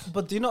 man. Like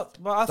but do you not?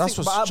 But I That's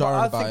think, what's but jarring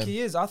I about think him. he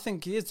is. I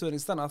think he is to an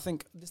extent. I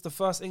think this is the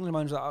first England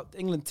manager,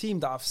 England team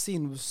that I've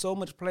seen with so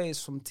much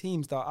players from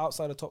teams that are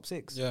outside the top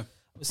 6. Yeah.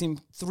 We've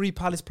seen 3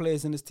 Palace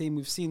players in this team.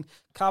 We've seen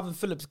Calvin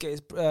Phillips get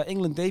his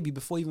England debut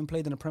before he even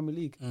played in the Premier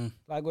League.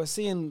 Like we're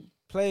seeing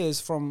players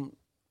from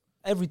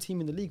every team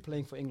in the league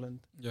playing for England.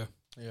 Yeah.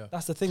 Yeah.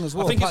 That's the thing as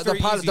well. think it's very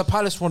easy. the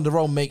Palace one, their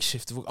own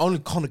makeshift. Only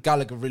Conor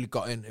Gallagher really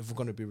got in. If we're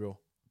gonna be real,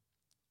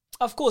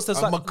 Of course,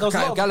 there's like there's a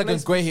lot of Gallagher and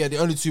players- Gray here, are the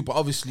only two, but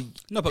obviously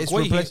No, but it's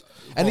Guehi- replaced.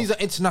 And well- these are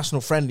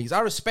international friendlies. I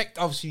respect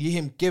obviously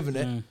him giving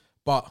it,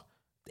 but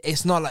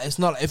it's not like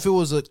if it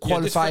was a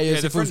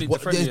qualifiers, if it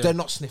was they're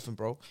not sniffing,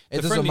 bro.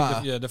 It doesn't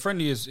matter. The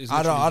friendly is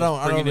I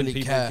don't really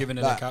people, care. giving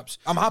it Like, their caps.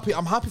 I'm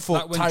happy for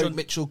Like when Tyreek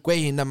Mitchell,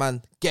 Guehin, that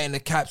man getting the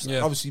caps.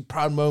 Yeah. Obviously,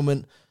 proud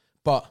moment,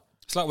 but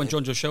It's like when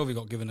John Joe Shelby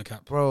got given a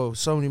cap. bro,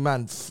 so many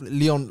man.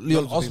 Leon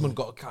of Osman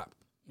people. got a cap.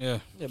 Yeah,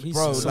 Yeah, but he's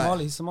Bro,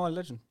 Somali. He's Somali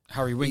legend.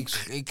 Harry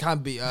Winks. It can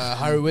be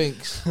Harry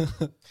Winks. You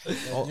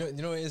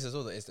know what it is as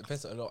well. It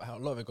depends a lot. How a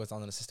lot of it goes down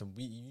in the system.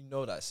 You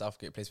know that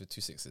Southgate plays with 2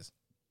 6s,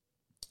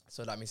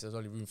 so that means there's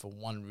only room for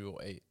 1 real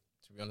 8.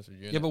 To be honest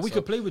with you, Yeah, but we So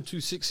could play with 2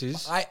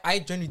 6s. I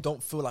generally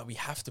don't feel like we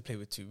have to play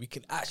with 2. We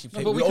can actually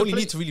play. but we we only could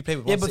need to really play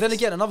with. Yeah, 1 but then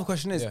 6. again, another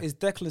question is: Yeah. Is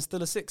Declan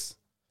still a 6?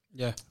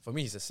 Yeah, For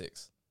me, he's a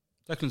 6.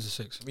 Declan's a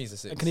 6. For me, he's a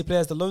 6. And can he play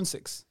as the lone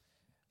 6?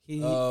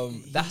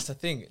 That's the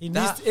thing. He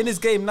needs in his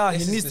game now. He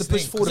This is needs to this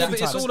push thing. forward. Yeah, every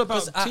but it's time. all about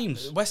 'Cause at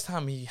teams. West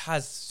Ham, he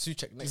has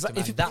Souček next to him.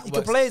 If he and that can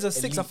works play as a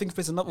 6, I elite. think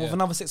with Yeah.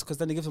 another 6 because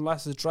then he gives him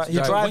license to drive. He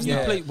Yeah, drives when you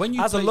now. play, when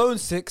you as play, a lone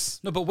 6.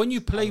 no, but when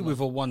you play with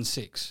a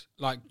 1-6,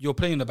 like you're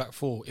playing the back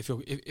 4.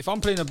 If I'm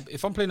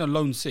playing a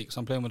lone 6,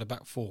 I'm playing with a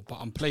back 4. But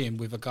I'm playing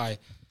with a guy.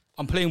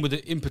 I'm playing with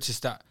the impetus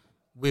that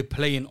we're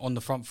playing on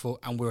the front foot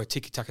and we're a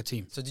tiki taka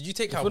team. So did you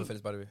take Calvin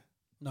Phillips, by the way?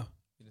 No.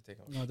 You didn't take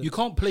him. No, I You didn't.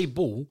 can't play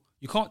ball.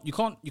 You can't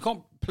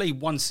play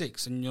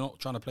 1-6 and you're not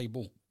trying to play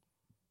ball.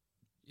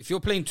 If you're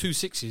playing 2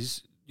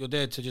 6s, you're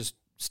there to just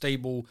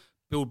stable,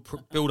 build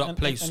up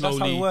play and slowly. that's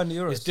how we were in the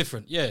Euros. It's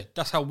different. Yeah,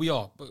 that's how we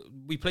are. But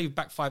we play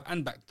back 5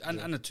 and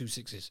the 2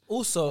 6s.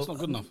 Also, That's not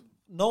good enough.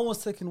 no one's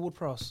taking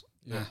Ward-Prowse.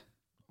 Yeah.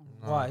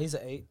 Why? He's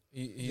at 8.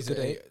 He's good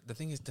a, 8. the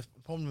thing is, the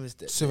problem is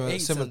that Similar- the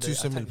eights similar- and the two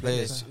similar attacking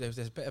players.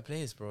 There's better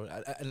players, bro.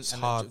 And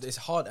hard. It's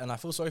hard, and I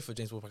feel sorry for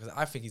James Ward because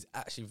I think he's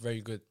actually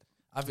very good.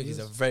 I think he's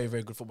a very,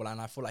 very good footballer, and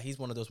I feel like he's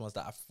one of those ones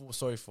that I feel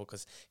sorry for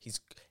because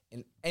he's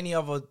in any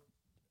other,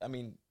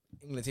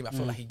 England team. I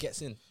feel like he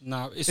gets in.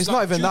 No, It's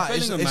not even Jude that.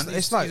 It's- Bellingham, it's- man.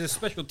 it's like- he's a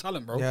special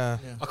talent, bro. Yeah.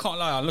 I can't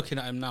lie. I'm looking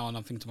at him now and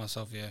I'm thinking to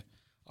myself, yeah,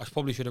 I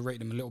probably should have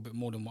rated him a little bit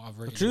more than what I've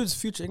rated. Jude's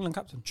future England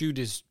captain. Jude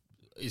is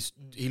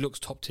he looks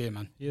top tier,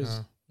 man. He is.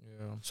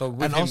 Yeah. So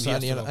with And him, also he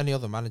has to- any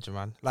other manager,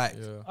 man. Like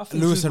Yeah. I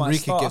think Luis Jude might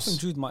Enrique start. gives. I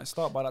think Jude might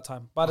start by that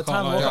time. By the I can't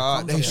time lie. World Yeah, Cup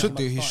comes, he I should think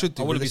do. He might should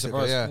do. I wouldn't be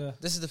realistically, surprised. Yeah.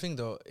 This is the thing,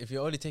 though. If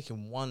you're only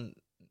taking one,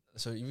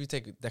 so if you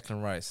take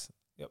Declan Rice,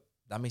 Yep.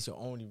 that means you're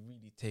only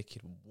really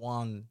taking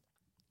one.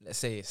 Let's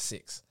say it's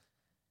 6,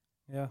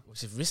 Yeah.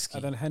 which is risky.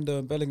 And then Hendo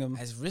and Bellingham.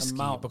 It's and risky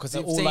Mount. because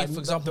They're if, all say, like- for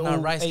example, they're now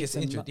all Rice eights gets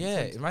and injured.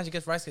 nines. Imagine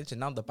gets Rice gets injured.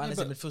 Now the balance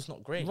in midfield's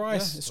not great. Rice,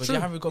 Yeah, it's it's true.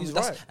 true. He's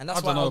That's, right. and that's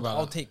I why don't know I'll, about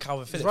I'll that. take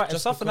Calvin He's Phillips. right. If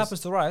just something because-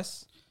 happens to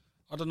Rice,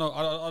 I don't know.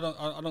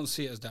 I don't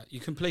see it as that. You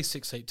can play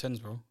 6, 8, 10s,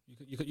 bro.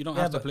 You don't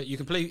Yeah, have to but- play. You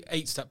can play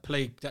 8s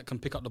that can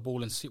pick up the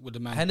ball and sit with the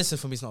man. Henderson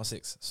for me is not a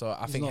 6, so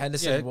I think not.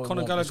 Henderson. Yeah, won't-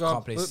 Conor won't- Gallagher,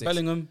 can't play 6.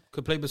 Bellingham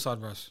could play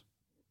beside Rice.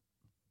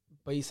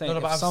 but he's saying No, no,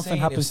 but if I'm something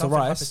saying happens if to something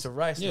Rice, happens to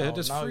Rice, Yeah, now,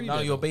 there's now, three now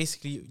there, you're though.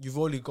 basically you've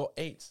only got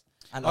 8,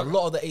 and a Okay.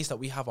 lot of the 8s that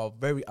we have are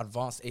very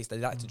advanced 8s that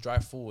like to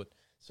drive forward.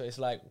 So it's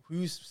like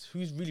who's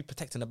really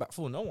protecting the back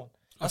four? No one.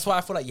 That's why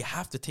I feel like you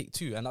have to take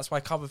 2, and that's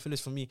why Calvin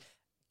Phillips for me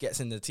gets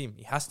in the team.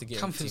 He has to get.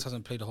 Cam in the Phillips team.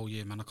 hasn't played the whole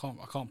year, man.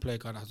 I can't play a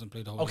guy that hasn't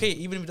played the whole Okay,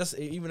 year.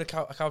 even if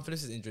Calvin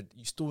Phillips is injured,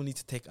 you still need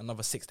to take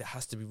another 6. There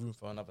has to be room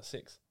for another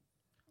 6.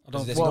 I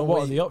don't there's think no what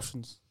way- are the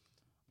options?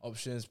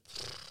 Options.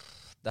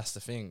 That's the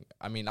thing.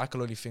 I mean, I can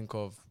only think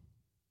of.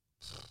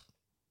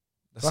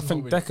 I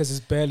think Deckers is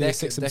barely a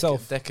 6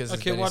 himself. Deckers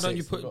Okay, why don't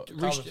you put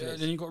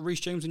then you got Reece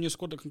James in your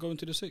squad that can go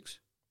into the 6?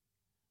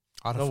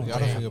 I don't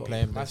think you'll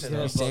play him.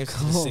 Yeah, but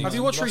come on. Have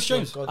you watched Reece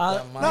James? No,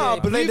 I I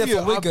believe played you. there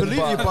for I Wigan, believe you,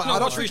 but- but No, I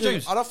don't watch think Reece he'll-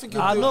 James. I don't think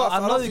he'll I do. know I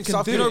don't you think can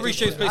Southgate do You know it. Reece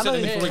James plays I know centre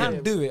you mid for can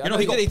Wigan. do it. You know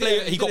he got He did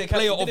player. it- He got he did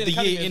player it of the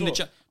academy year as in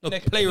the well.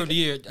 player of the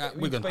year at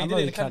Wigan. I He know played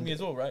in you the academy can.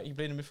 as well, right? He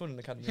played in midfield in the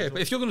academy. Yeah, as but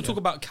well. if you're going to talk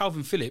about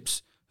Calvin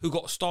Phillips, who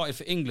got started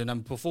for England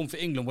and performed for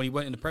England when he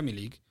went in the Premier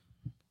League,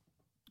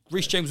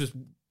 Reece James was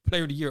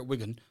player of the year at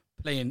Wigan,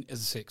 playing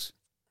as a 6.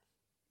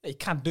 He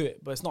can do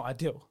it, but it's not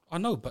ideal. I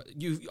know, but I'm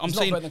not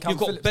saying better than you've Calvin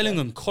got Phillips,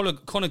 Bellingham,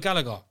 Conor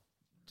Gallagher.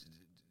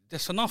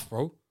 That's enough,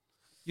 bro.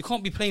 You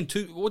can't be playing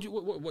 2. What do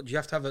you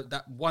have to have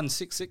that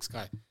 1-6-6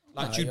 guy?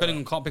 Like Jude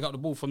Bellingham can't pick up the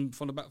ball from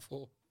the back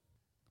 4.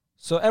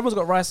 So everyone's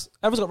got Rice.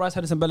 Everyone's got Rice,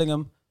 Henderson,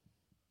 Bellingham.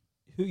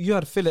 Who you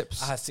had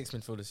Phillips? I had 6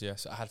 midfielders, yeah.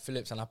 So I had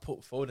Phillips and I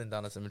put Foden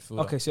down as a midfielder.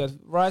 Okay, so you had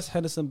Rice,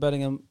 Henderson,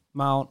 Bellingham,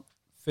 Mount,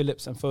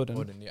 Phillips, and Foden.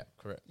 Foden, yeah,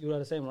 correct. You had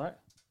the same, right?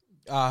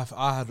 I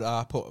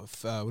put what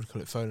do you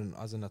call it, Foden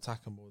as an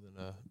attacker more than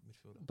a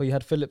midfielder. But you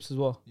had Phillips as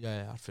well,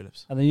 Yeah, I had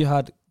Phillips. and then you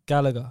had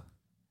Gallagher.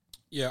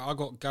 Yeah, I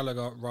got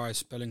Gallagher,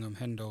 Rice, Bellingham,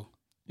 Hendo.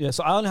 Yeah,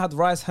 so I only had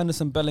Rice,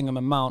 Henderson, Bellingham,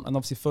 and Mount, and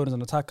obviously Foden's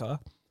an attacker.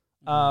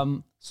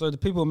 So the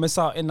people miss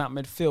out in that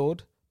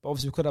midfield, but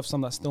obviously we could have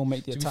some that still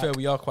make the To attack. be fair,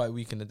 we are quite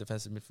weak in the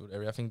defensive midfield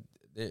area. I think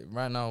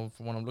right now,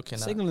 from what I'm looking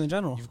It's at, England in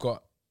general. you've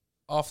got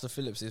after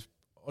Phillips is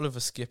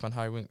Oliver Skip and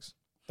Harry Winks.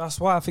 That's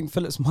why I think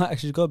Phillips might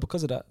actually go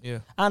because of that. Yeah,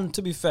 And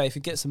to be fair, if he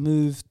gets a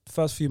move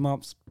first few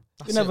months,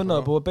 That's you never it, know.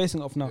 bro. But we're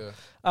basing it off now.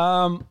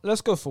 Yeah. Let's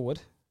go forward.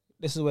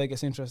 This is where it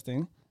gets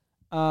interesting.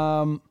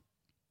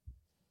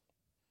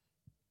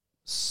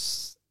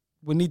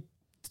 We need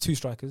 2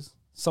 strikers.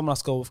 Someone has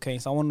to go with Kane.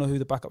 So I want to know who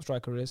the backup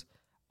striker is,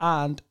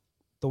 and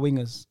the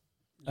wingers.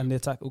 and the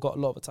attack. We've got a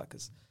lot of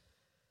attackers.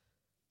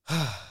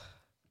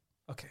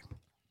 Okay.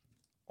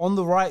 On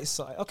the right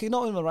side,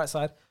 not on the right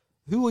side.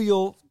 Who are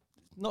your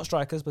not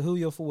strikers, but who are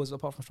your forwards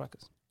apart from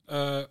strikers?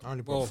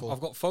 only brought four.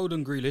 I've got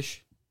Foden, Grealish.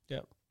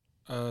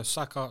 Yep.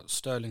 Saka,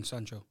 Sterling,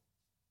 Sancho.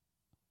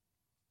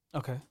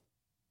 Okay,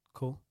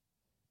 cool.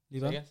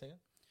 Leave Say on. again, say again.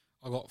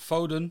 I got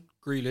Foden,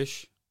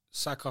 Grealish,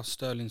 Saka,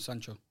 Sterling,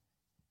 Sancho.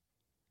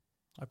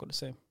 I got the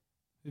same.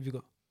 Who have you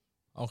got?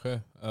 Okay.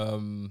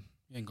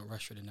 You ain't got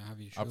Rashford in there, have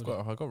you? I've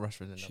got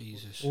Rashford in there.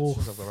 Jesus. Oh,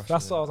 I've got Rashford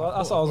that's in what there. I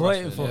was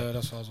waiting Rashford for. in there. Yeah,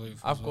 that's what I was waiting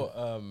for. I've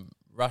got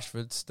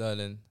Rashford,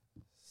 Sterling,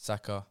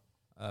 Saka,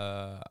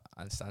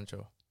 and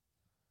Sancho.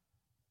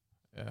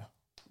 Yeah.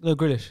 No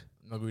Grealish.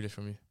 No Grealish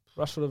from you.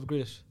 Rashford over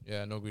Grealish.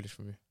 Yeah, no Grealish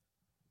from you.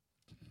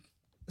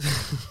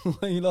 Why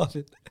are you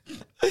laughing?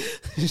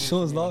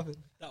 Sean's laughing.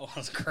 That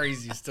one's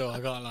crazy still, I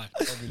can't lie.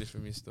 No Grealish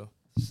from you still.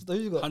 So who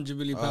you got? £100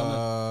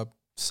 million.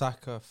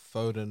 Saka,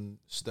 Foden,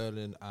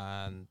 Sterling,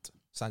 and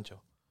Sancho.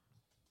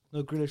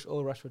 No Grealish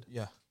or Rashford.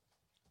 Yeah.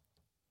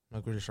 No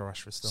Grealish or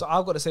Rashford still. So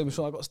I've got the same as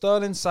Sean. I've got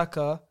Sterling,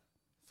 Saka,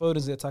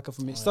 Foden's the attacker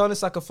for me. Sterling,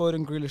 Saka,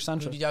 Foden, Grealish, Who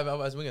Sancho. did you have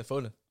as winger?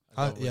 Foden.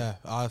 I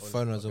have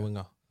Foden as a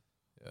winger.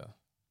 Yeah.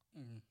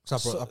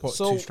 So I brought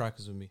so- two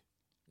strikers with me.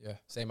 Yeah.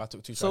 Same. I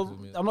took two So strikers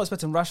with me. I'm not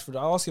expecting Rashford.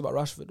 I'll ask you about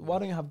Rashford. Why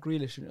don't you have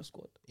Grealish in your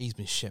squad? He's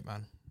been shit,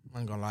 man. I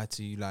ain't gonna lie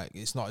to you. Like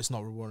it's not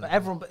rewarding. But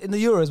everyone, but in the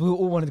Euros, we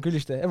all wanted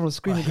Grealish there. Everyone was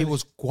But screaming. he Grealish.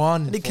 was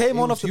guaning. And he came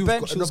on off the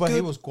bench, he was But he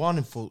good. was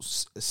guaning for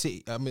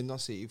City. I mean,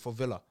 not City, for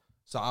Villa.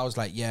 So I was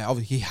like, yeah,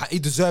 obviously he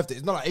deserved it.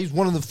 It's not like he's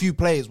one of the few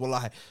players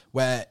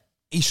where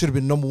he should have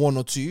been number 1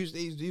 or 2.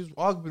 He's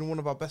arguably one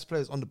of our best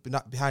players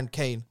behind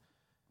Kane.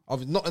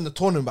 Obviously not in the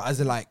tournament, but as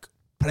in like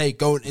play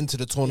going into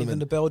the tournament. Even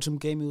the Belgium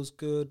game, he was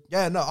good.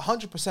 Yeah, no,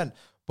 100%.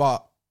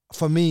 But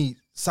for me,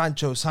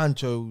 Sancho's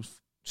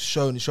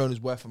shown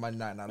his worth for Man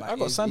United. Like, I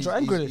got Sancho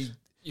and Grealish.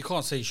 You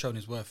can't say he's shown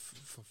his worth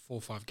for 4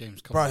 or 5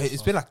 games. Bro,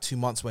 it's been like 2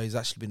 months where he's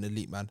actually been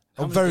elite, man.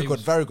 How Oh, many very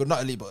games? good,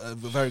 not elite, but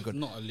very good.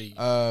 not elite.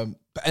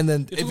 But and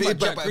then You're talking about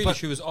Jack Grealish,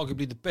 who was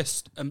arguably the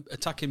best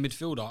attacking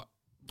midfielder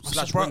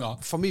 / winger.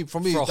 for me, for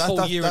a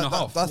whole year and a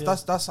half.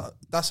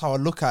 That's how I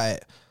look at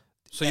it.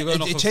 So you're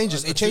going off It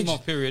changes. a It changes.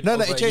 2-month period. No,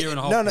 over it a year and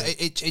a half.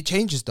 period. it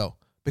changes though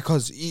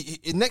because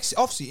next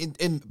obviously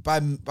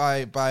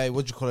by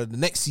what do you call it? The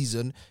next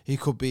season he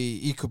could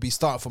be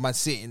starting for Man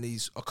City and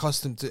he's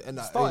accustomed to and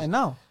Starting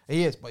now.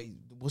 He is, but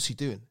what's he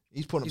doing?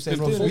 He's putting up He's same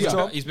been runs. doing his Yeah.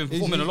 job. He's been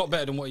performing a lot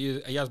better than what he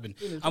has been.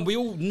 And we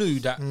all knew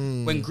that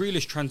Hmm. when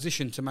Grealish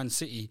transitioned to Man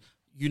City,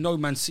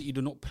 Man City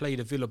do not play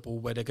the Villa ball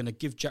where they're going to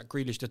give Jack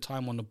Grealish the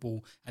time on the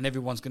ball and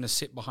everyone's going to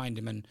sit behind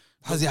him. And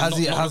Has not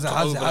he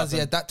overlap them.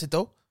 adapted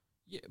though?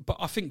 Yeah, but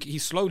I think he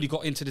slowly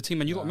got into the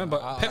team. And you got to remember,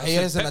 Pep he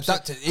said- hasn't Pep said-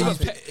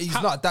 adapted. He's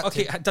how- not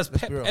adapted. Okay, does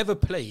Let's Pep be real. ever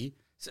play?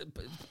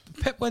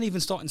 Pep weren't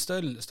even starting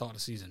Sterling at the start of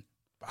the season.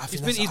 I He's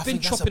think been that's- I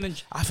think that's chopping a-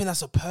 and- I think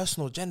that's a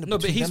personal agenda No,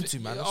 but between he's them two,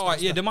 man. all right.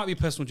 Yeah, there might be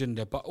personal agenda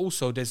there, but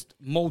also there's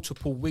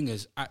multiple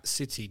wingers at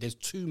City. There's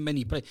too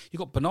many players. You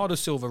got Bernardo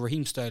Silva,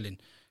 Raheem Sterling,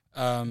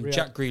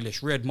 Jack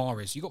Grealish, Riyad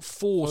Mahrez. You got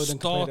 4 Foden,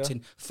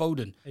 starting.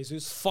 Foden,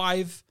 Jesus.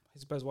 5.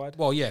 His best wide.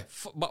 Well, yeah,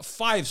 but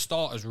 5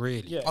 starters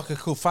really. Yeah. Okay,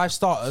 cool. 5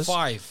 starters.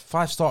 5.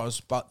 5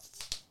 starters, but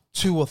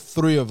 2 or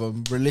 3 of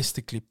them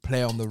realistically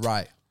play on the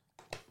right.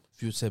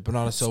 If you would say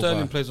Bernardo Silva,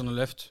 Sterling plays on the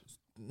left.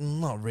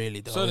 not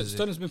really. Though, is it?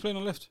 Sterling's been playing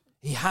on the left.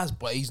 He has,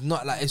 but he's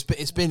not like it's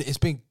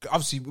been.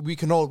 Obviously, we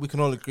can all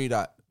agree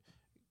that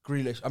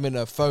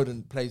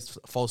Foden plays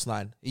false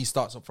 9. He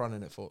starts up front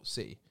in it for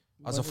City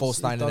as a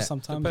false 9 in it.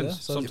 Sometimes, Depends.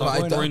 yeah. So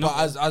Sometimes. De Bruyne-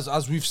 But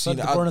as we've seen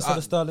De it, Bruyne instead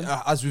of Sterling.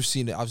 as we've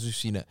seen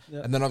it, Yeah.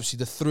 and then obviously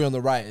the 3 on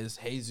the right is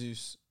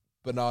Jesus,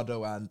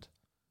 Bernardo, and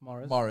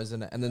Mahrez. Mahrez,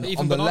 isn't it? And then But on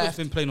even the Bernardo's left,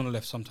 been playing on the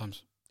left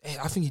sometimes.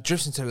 I think he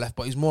drifts into the left,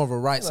 but he's more of a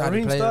right-sided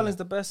Raheem player. Sterling's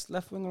the best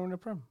left winger in the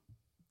Prem.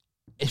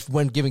 If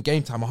when given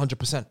game time,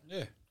 100%.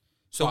 Yeah.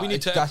 So But we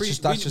need to that's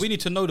just- we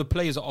need to know the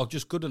players that are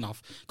just good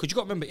enough. Because you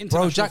got to remember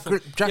Bro, international.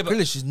 Jack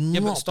Grealish is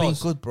not being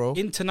good, bro.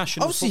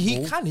 International. Obviously, he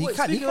football- can. He Wait,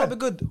 can. speaking of not been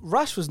good,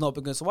 Rashford's not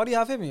been good. So why do you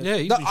have him here? Yeah,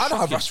 he's No, been I don't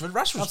have shocking. Rashford.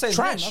 I'm Rashford's saying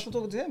trash. Him. I'm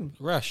talking to him.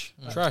 Trash.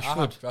 I Trash. have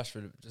Good.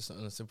 Rashford just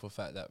on the simple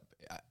fact that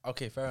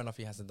okay, fair enough,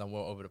 he hasn't done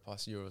well over the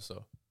past year or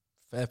so.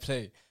 Fair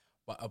play,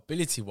 but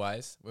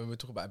ability-wise, when we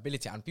talk about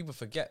ability, and people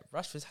forget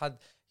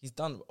he's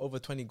done over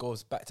 20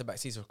 goals back-to-back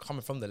seasons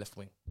coming from the left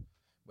wing.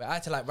 We're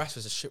acting like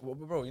Rashford's a shit,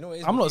 bro. You know what it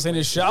is? I'm not saying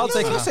this shit. I'll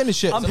take I'm it. not saying this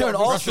shit. I'm hearing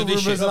Arsenal Rashford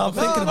is rumors shit. and I'm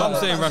No, thinking no, about I'm it.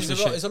 saying Rashford's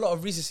shit. There's a lot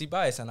of recency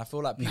bias, and I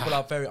feel like people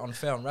are very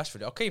unfair on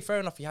Rashford. Okay, fair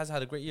enough, he has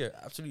had a great year,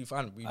 absolutely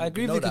fine. I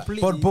agree know with you that.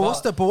 completely. But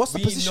what's the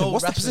We position? know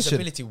What's the Rashford's position?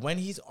 ability when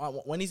he's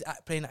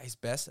playing at his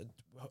best.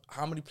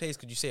 How many players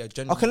could you say are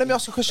genuinely? Okay, let me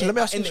ask you a question. Let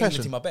me ask you in a the England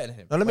question. team are better than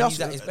him. No, let me When ask he's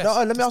you. at his best.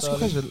 No, let me ask you a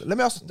question. Let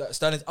me ask.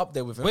 Sterling's up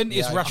there with him. When is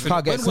Yeah, Rashford?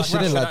 can't get When was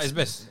question in, Rashford lads. at his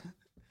best?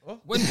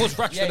 When was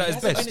Rashford at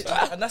his best?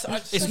 And that's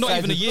actually, It's not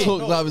even a year.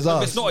 Talk about his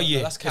ass. It's not a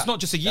year. that's cap. It's not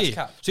just a That's year.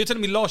 cap. So you're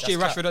telling me last year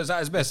That's cap. Rashford was at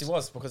his best? Yes, he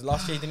was, because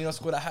last year he didn't even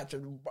score that hat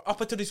trick.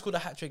 Up until he scored a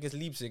hat trick against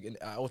Leipzig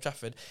at Old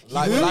Trafford.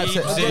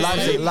 Leipzig,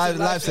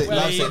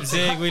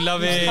 Leipzig, we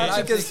love it.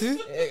 Against who?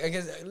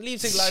 Against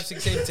Leipzig,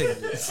 same thing.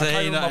 Say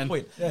I can't remember nothing.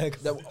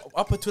 my point.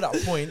 Up until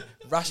that point,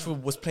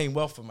 Rashford was playing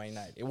well for Man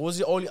United. It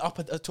was only up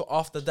until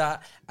after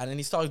that, and then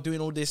he started doing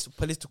all this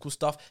political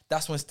stuff.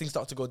 That's when things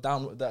started to go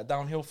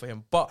downhill for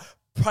him. But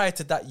prior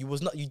to that,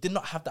 you did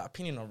not have that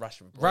opinion on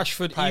Rashford. Bro.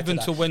 Rashford, Prior even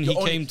that. to when he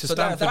You're came to so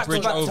that- Stamford that-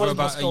 Bridge that- over that-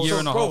 about a so, year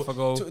and a bro, half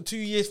ago. 2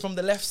 years from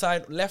the left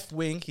side, left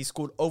wing, he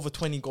scored over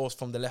 20 goals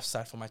from the left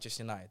side for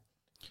Manchester United.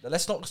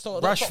 Let's not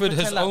Rashford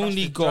has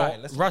only got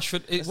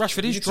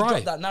Rashford is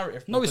dry. That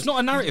narrative. No, it's not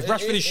a narrative.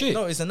 Rashford is shit.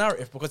 No, it's a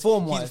narrative because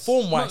Form-wise.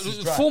 form-wise, he's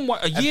dry.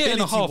 A year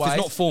and a half is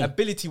not form.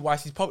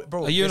 Ability-wise, he's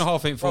probably A year and a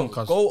half ain't form,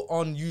 cuz. Go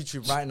on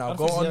YouTube right now.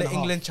 Go on the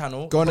England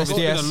channel. Go on Bro, it's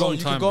been a long SDS. time,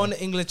 You can go bro. on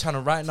the England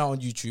channel right now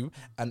on YouTube,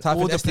 and Type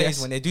all in the players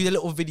SDS. when they do the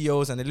little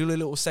videos and the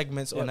little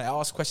segments on, they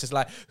ask questions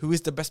like, "Who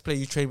is the best player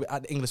you trained with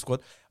at the England squad?"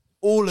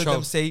 All of Cho.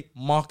 them say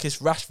Marcus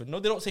Rashford. No,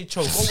 they don't say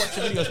Cho. Go watch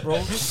the videos, bro.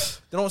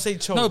 They don't say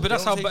Cho. No, but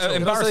that's how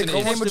embarrassing it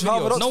is. Cambridge,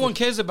 Harvard, No one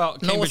cares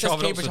about No one Cambridge, says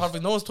Harvard, Cambridge, Oxford.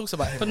 Harvard. No one talks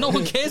about him. But no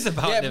one cares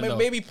about Yeah, them, though.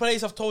 maybe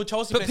players have told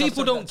Chelsea. But players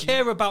people have don't said that to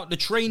you. care about the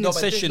training No,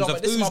 but this- sessions no, but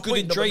of this is who's my good point.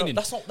 in No, but no, training.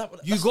 that's not-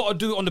 You got to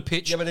do it on the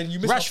pitch. Yeah, but then you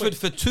missed my Rashford point.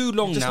 for too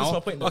long You just missed now. my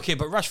point, though. Okay,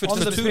 but Rashford On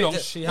for the too pitch, long.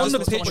 she On has the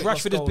missed pitch, goals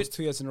Rashford has been.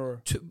 2 years in a row.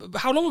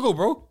 How long ago,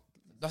 bro?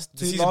 That's the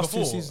Two season last two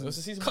before. seasons. It was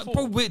the season Bro,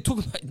 before. we're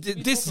talking about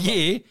this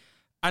year.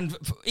 And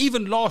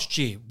even last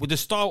year, with the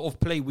style of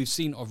play we've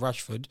seen of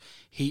Rashford,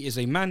 he is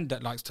a man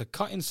that likes to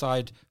cut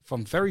inside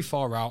from very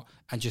far out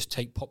and just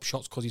take pop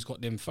shots because he's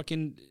got them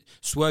fucking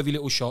swervy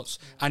little shots.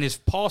 And his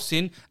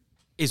passing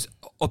is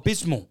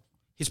abysmal.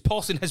 His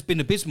passing has been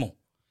abysmal.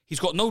 He's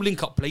got no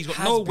link-up play. He's got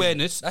Has no been.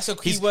 awareness. That's a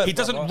key He's- word, He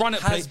doesn't brother. run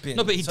at Has play. been.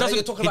 No, but he So you're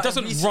doesn't. talking He about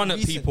doesn't recent- run at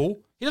recent. people.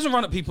 He doesn't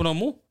run at people no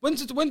more.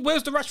 Where's the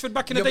Rashford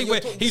back in the Yeah, but day where you're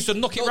talking- he used to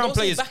knock it No, around don't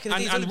say players back in the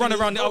days, and don't run do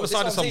around the this. other No, side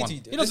of this is what I'm someone?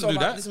 saying to you. He doesn't do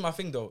that. This is my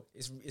thing though.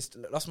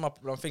 That's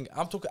my thing.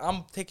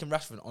 I'm taking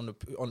Rashford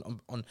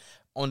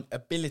on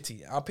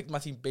ability. I'll pick my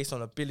team based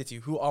on ability.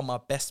 Who are my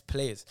best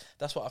players?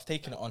 That's what I've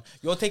taken it on.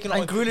 You're taking it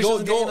And on. Grealish you're-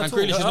 doesn't get in you're- at And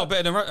Grealish is not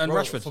better than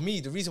Bro, Rashford. For me,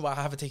 the reason why I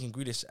haven't taken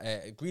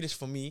Grealish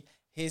for me,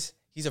 he's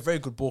a very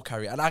good ball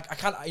carrier, and I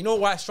can't. You know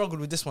why I struggled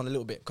with this one a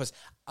little bit, because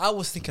I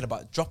was thinking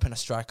about dropping a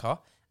striker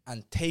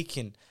and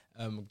taking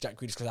Jack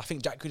Grealish, because I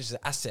think Jack Grealish is an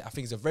asset. I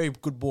think he's a very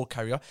good ball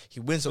carrier. He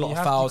wins a lot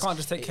of fouls. You can't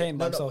just take Kane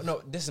by himself.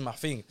 No, this is my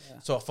thing.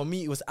 So for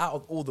me, it was out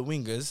of all the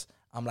wingers,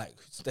 I'm like,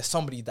 there's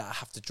somebody that I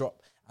have to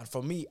drop. And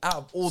for me, out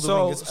of all the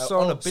wingers,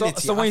 on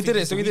ability, so I when you think did it,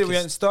 he's the we weakest.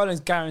 went Sterling's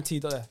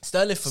guaranteed there.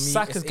 Sterling for me,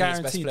 Saka's is England's best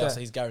guaranteed player, there. so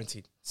he's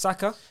guaranteed.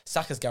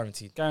 Saka's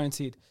guaranteed.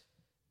 guaranteed.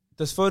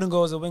 Does Foden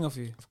go as a winger for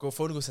you?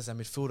 Foden goes as a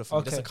midfielder for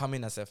me. Okay. Doesn't come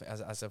in as a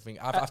thing.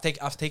 I've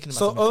taken him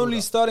So as a midfielder.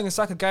 only Sterling and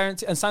Saka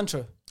guaranteed, and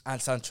Sancho.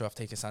 And Sancho, I've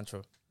taken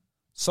Sancho.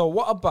 So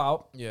what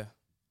about? Yeah.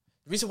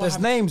 The reason why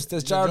There's names.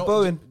 There's Jared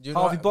Bowen,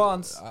 Harvey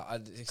Barnes,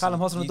 Callum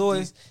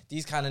Hudson-Odoi.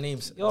 These kind of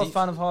names. You're a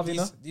fan of Harvey,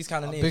 no? These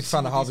kind of names. Big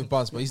fan of Harvey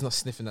Barnes, but he's not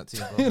sniffing that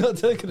team, bro. You're not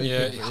taking it.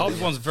 Yeah, Harvey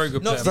Barnes is a very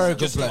good No, player. very good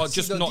Just player. not-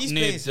 Just No, not these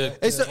near players- the.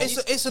 It's an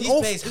These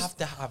awful. players have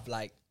to have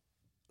like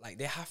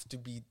they have to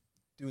be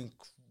doing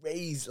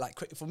crazy,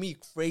 for me,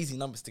 crazy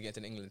numbers to get to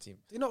the England team.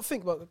 Do you not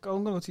think about? I'm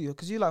going to go to you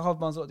because you like Harvey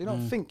Barnes a lot. Do you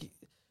not think?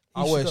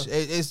 I wish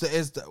it's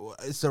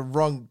the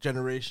wrong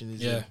generation.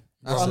 Yeah.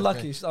 That's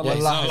Unlucky. it. It's Yeah, unlucky.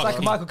 he's It's like a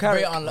unlucky. Michael Carrick.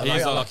 He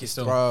is unlucky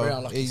still. Bro, Very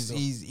unlucky still.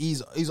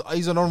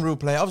 he's an unreal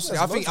player. Obviously,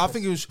 I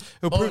think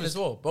he'll Bowen prove as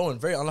well. Bowen,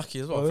 very unlucky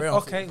as well. Very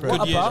Okay. unlucky. What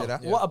Good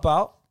about? year, What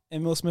about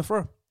Emil Smith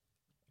Rowe?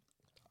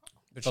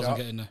 Good Doesn't shout.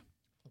 get in there.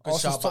 Good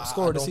Arsenal's shout, top but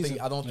scorer this I don't season.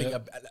 think. I don't think.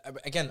 Yeah.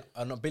 Again,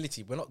 an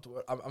ability.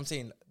 I'm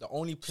saying the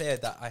only player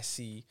that I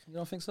see You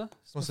don't think so?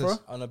 What's Smith Rowe? this?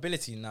 an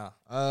ability now.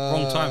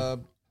 Wrong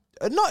time.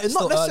 Not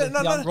Still necessarily.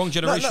 early, young. Wrong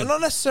generation.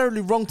 Not necessarily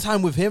wrong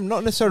time with him.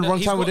 Not necessarily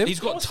wrong time with him. He's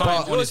got But time you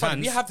know on what's his funny?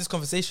 hands. We have this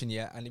conversation,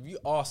 yeah, and if you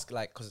ask,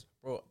 like, because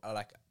bro,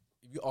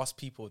 if you ask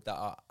people that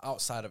are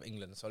outside of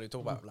England, so they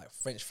talk about like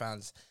French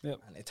fans Yep.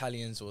 and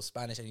Italians or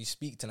Spanish, and you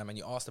speak to them and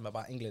you ask them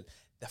about England,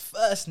 the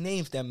first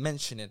names they're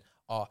mentioning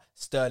are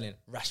Sterling,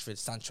 Rashford,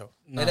 Sancho.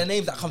 They're the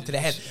names that come to their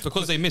head.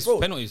 Because they miss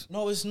Bro, penalties.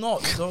 No, it's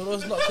not. No,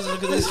 it's not because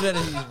of this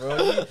penalties,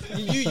 bro.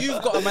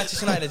 You've got a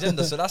Manchester United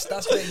agenda, so that's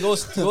where your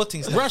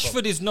thing stems from.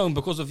 Rashford is known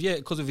because of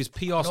his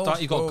PR start.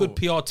 He's got a good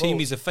PR team. bro.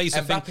 He's a face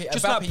of Mbappe- thing.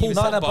 Just Mbappe like Paul even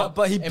No, said- no, Pogba.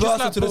 but he Just burst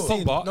like into the Paul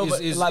scene. Pogba No,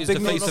 but is like the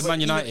big face names- of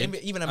Man United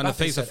Even and the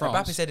face of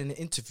France. Mbappe said in the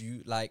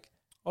interview, like,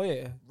 Oh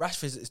yeah.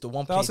 Rashford is the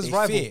one That player was his they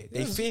rival. fear.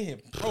 They fear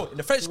him, bro. In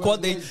the French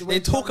squad, they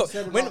talk up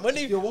when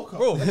they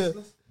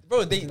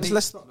bro they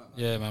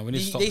Yeah, man, we need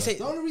to stop they that. say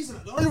The only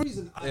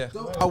reason, Yeah.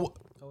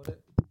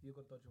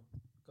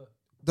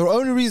 the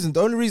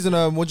only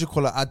reason, what do you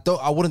call it?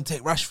 I wouldn't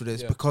take Rashford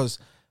is because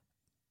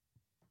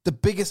the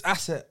biggest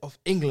asset of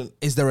England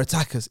is their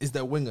attackers, is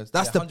their wingers.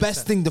 That's Yeah, the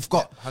best 100%. thing they've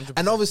got. Yeah, 100%.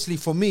 And obviously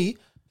for me,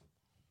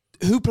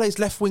 who plays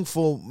left wing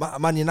for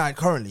Man United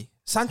currently?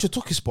 Sancho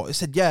took his spot. He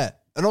said, yeah.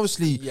 And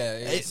obviously,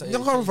 it's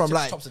not coming from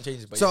like chops and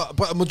changes, but so.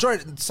 But a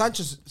majority,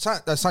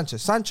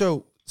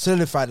 Sancho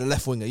solidified the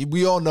left winger.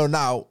 We all know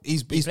now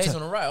he's He plays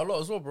on the right a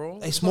lot as well, bro.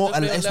 It's more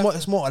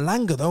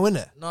Alanga though, isn't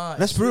it? Nah,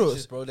 let's be real,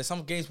 bro. There's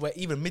some games where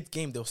even mid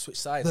game they'll switch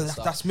sides.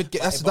 That's mid.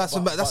 That's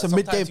a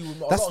mid game.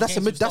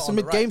 That's a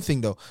mid game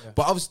thing though. Yeah.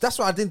 But obviously, that's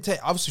why I didn't take.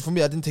 Obviously, for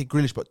me, I didn't take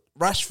Grealish. But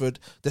Rashford,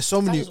 there's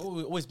so many. It's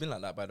always been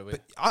like that, by the way.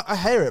 I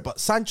hear it, but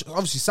Sancho.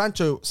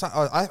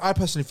 I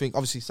personally think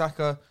obviously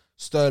Saka,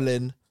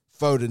 Sterling,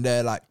 Foden,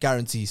 they're like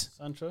guarantees.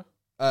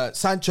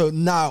 Sancho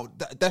now,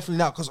 definitely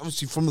now, because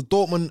obviously from the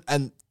Dortmund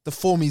and the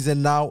form he's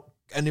in now,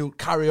 and he'll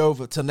carry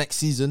over to next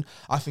season.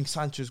 I think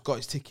Sancho's got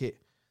his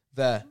ticket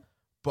there.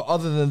 But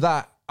other than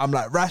that, I'm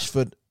like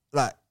Rashford.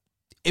 Like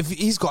if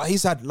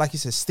he's had, like you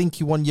said,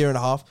 stinky 1 year and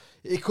a half.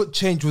 It could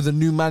change with a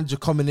new manager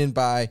coming in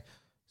by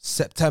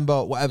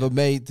September, whatever,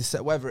 May,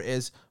 December, whatever it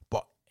is.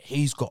 But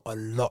he's got a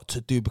lot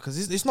to do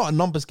because it's not a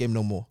numbers game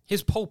no more.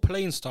 His whole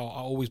playing style, I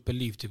always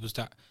believed it was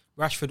that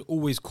Rashford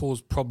always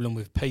caused problem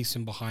with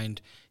pacing behind.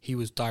 He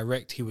was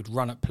direct. He would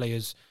run at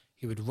players.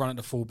 He would run at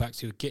the fullbacks.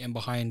 He would get in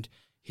behind.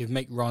 He would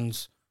make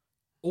runs.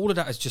 All of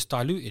that is just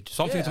diluted.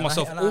 So I'm thinking to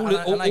myself,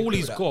 all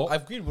he's got.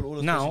 I've agreed with all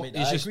of now is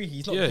just. I agree.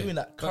 He's not doing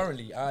that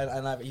currently, he's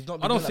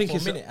not. I don't doing think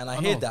that for a minute, and I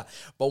hear that.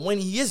 But when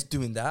he is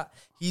doing that,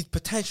 he's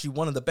potentially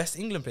one of the best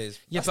England players.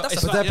 Yeah, but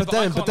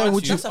then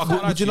would you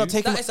not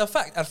take him? That is a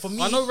fact, and for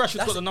me, I know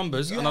Rashford's got the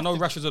numbers, and I know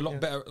Rashford's a lot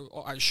better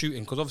at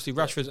shooting because obviously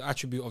Rashford's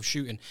attribute of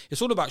shooting.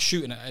 It's all about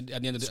shooting at the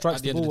end of the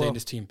day in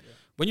this team.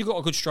 When you got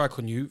a good strike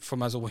on you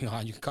from as a winger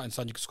and you can cut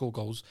inside, you can score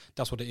goals.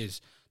 That's what it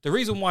is. The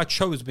reason why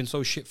Cho has been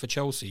so shit for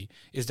Chelsea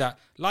is that,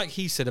 like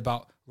he said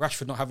about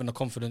Rashford not having the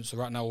confidence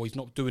right now, or he's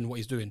not doing what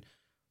he's doing.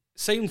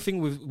 Same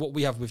thing with what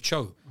we have with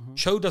Cho.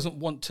 Cho doesn't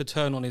want to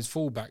turn on his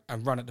fullback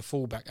and run at the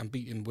fullback and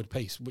beat him with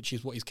pace, which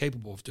is what he's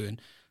capable of doing.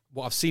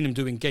 What I've seen him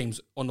do in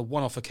games on a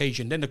one-off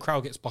occasion, then the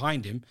crowd gets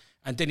behind him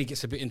and then he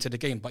gets a bit into the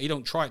game, but he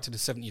don't try it to the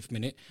 70th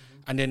minute,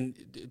 and then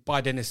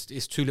by then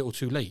it's too little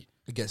too late.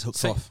 It gets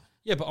hooked off.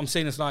 Yeah, but I'm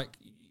saying it's like,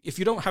 if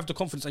you don't have the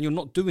confidence and you're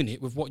not doing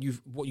it with what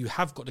you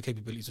have got the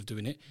capabilities of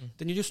doing it,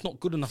 then you're just not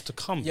good enough to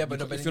come. Yeah, but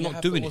if you're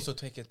not doing it, also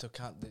take into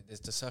account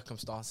the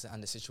circumstances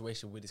and the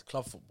situation with his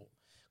club football.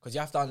 Because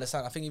you have to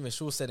understand. I think even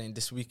Shaw said it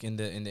this week in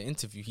the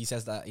interview. He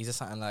says that he said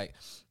something like,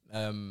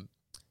 well,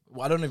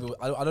 I don't know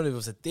if it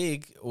was a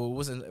dig or it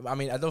wasn't. I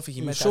mean, I don't think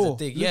he meant that as a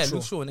dig.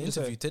 Luke Shaw in an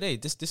interview today,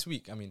 this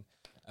week. I mean,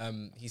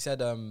 he said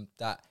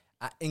that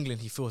at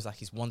England he feels like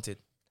he's wanted.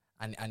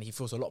 And he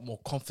feels a lot more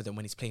confident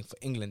when he's playing for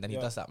England than he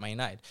does at Man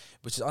United,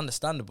 which is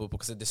understandable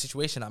because of the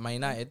situation at Man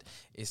United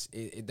is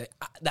the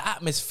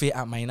atmosphere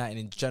at Man United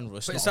in general.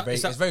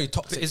 It's very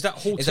toxic. Is that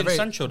halting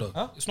Sancho though?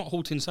 Huh? It's not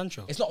halting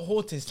Sancho. It's not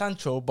halting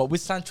Sancho, but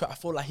with Sancho, I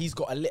feel like he's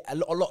got a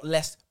lot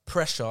less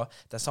pressure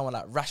than someone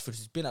like Rashford,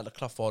 who's been at the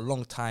club for a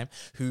long time,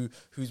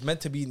 who's meant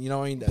to be, you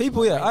know what I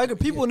mean?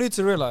 People need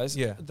to realise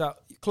that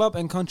club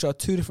and country are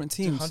two different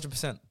teams.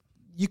 100%.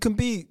 You can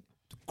be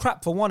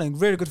crap for one and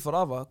very good for the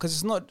other because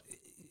it's not.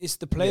 It's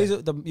the players.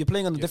 You're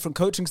playing on the different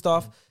coaching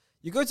staff.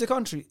 You go to the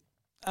country,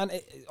 and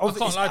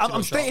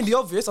I'm stating the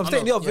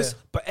obvious.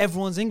 But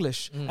everyone's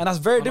English, and that's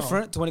very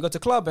different to when you go to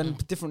club and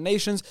different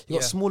nations. You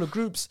got smaller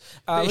groups.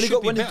 When you go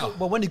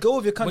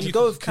with your country, you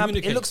go with camp.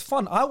 It looks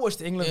fun. I watch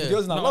the England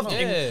videos and I love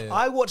it.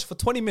 I watch for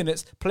 20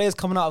 minutes players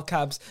coming out of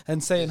cabs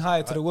and saying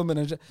hi to the women,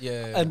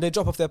 and they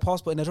drop off their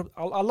passport and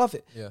I love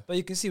it. But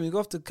you can see when you go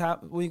off to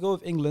camp, when you go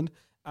with England.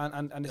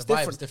 And it's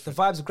different. The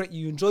vibes are great.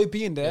 You enjoy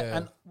being there,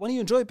 and when you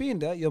enjoy being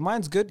there, your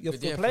mind's good. Your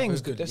playing is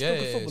good. They're still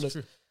good footballers.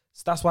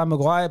 So that's why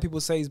Maguire, people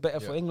say, is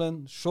better for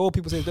England. Shaw,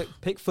 people say,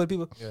 Pickford,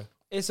 people.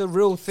 It's a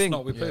real thing.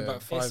 We play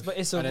about 5.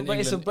 It's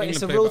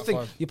a real thing.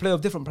 You play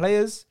with different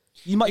players.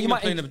 You might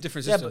play in a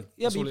different system.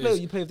 Yeah, but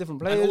you play with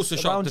different players. And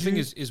also, the thing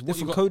is what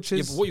you got, coaches.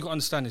 Yeah, but what you got to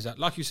understand is that,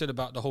 like you said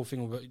about the whole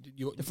thing,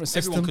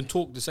 everyone can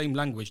talk the same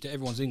language. That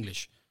everyone's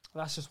English.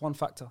 That's just one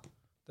factor.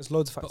 There's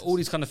loads of factors. But all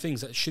these kind of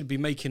things that should be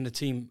making the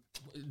team.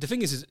 The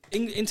thing is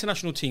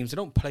international teams, they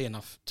don't play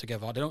enough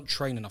together. They don't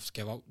train enough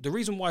together. The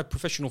reason why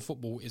professional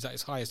football is at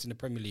its highest in the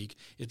Premier League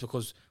is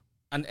because,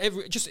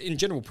 just in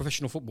general,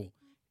 professional football,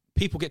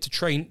 people get to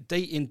train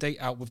day in, day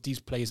out with these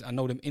players and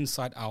know them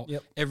inside out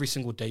every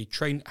single day.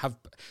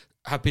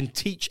 Have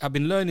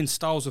been learning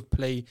styles of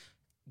play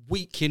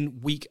week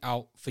in, week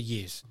out for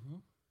years.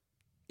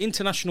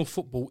 International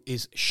football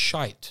is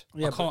shite.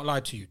 I can't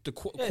lie to you. The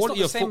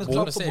quality of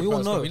football, we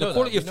all know. The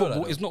quality of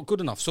football is not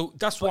good enough. So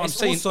that's why I'm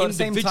saying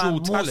individual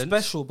talent. More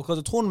special because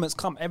the tournaments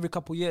come every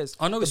couple of years.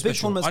 I know it's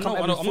special. I know.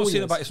 I'm not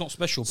saying about it's not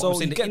special, but I'm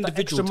saying the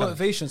individual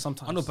motivation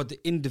sometimes. I know, but the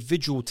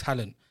individual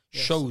talent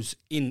shows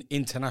in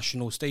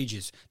international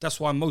stages. That's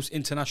why most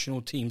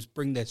international teams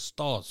bring their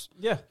stars.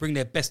 Bring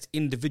their best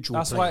individual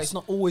players. That's why it's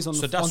not always on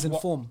the ones in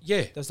form.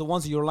 There's the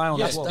ones that you rely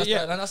on as well.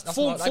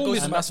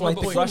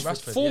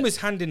 Form is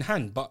hand in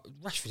hand, but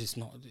Rashford is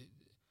not.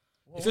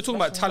 If you're talking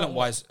about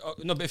talent-wise,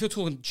 but if you're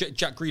talking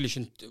Jack Grealish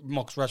and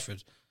Marcus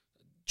Rashford,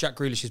 Jack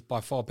Grealish is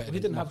by far better. He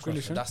didn't have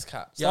Grealish. That's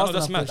cap. Yeah, no,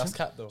 that's mad. That's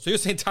cap though. So you're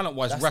saying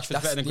talent-wise,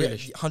 Rashford's better than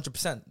Grealish?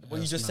 100%.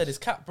 What you just said is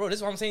cap, bro. This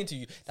is what I'm saying to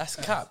you. That's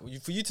cap.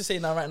 For you to say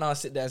right now,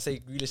 sit there and say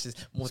Grealish is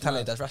more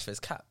talented than Rashford is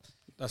cap.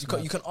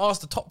 That's you can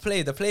ask the top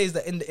players, the players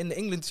that in the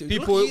England team.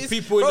 People in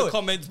the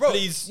comments,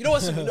 please. You know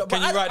what's? Can you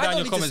write down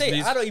your comments,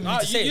 please? I don't even need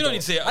to say it. You don't need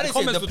to say it. I didn't say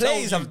it. The comments will tell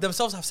players you.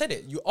 themselves have said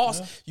it. You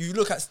ask. You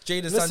look at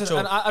Jadon Listen, Sancho.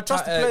 and I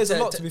trust the players a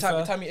lot, to be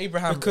fair. Tammy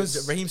Abraham,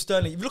 because Raheem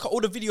Sterling. If you look at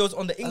all the videos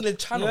on the England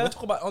channel, yeah. we're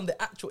talking about on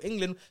the actual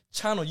England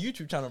channel,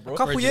 YouTube channel, bro. A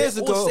couple They're years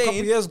all ago,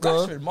 saying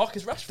Rashford,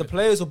 Marcus Rashford. the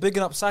players were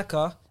bigging up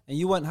Saka, and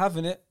you weren't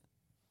having it.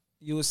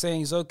 You were saying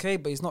he's okay,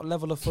 but he's not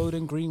level of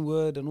Foden,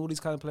 Greenwood, and all these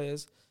kind of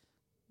players.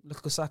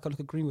 Look at Saka, look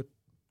at Greenwood.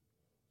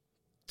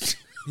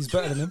 He's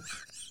better than him.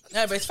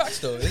 Yeah, but it's facts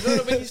though. It's not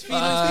about his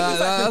feelings.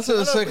 That's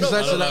a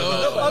circumstantial.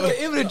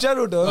 Okay, even in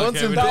general though,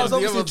 Okay, we that was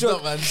don't- obviously the a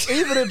other joke. stuff,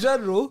 Even in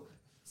general,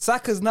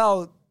 Saka's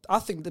now, I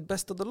think, the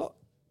best of the lot.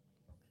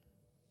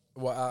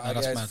 Well, I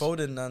that's guess mad.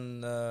 Foden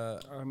and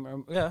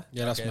Yeah.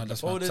 Yeah, that's okay, mad.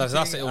 That's the mad. Foden So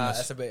that's the thing, illness.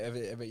 That's a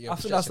bit. I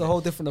think that's the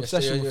whole different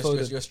obsession with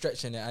Foden. You're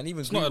stretching it, and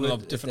even It's not a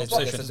Greenwood, different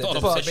there's- obsession. there's It's not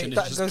an a obsession. debate-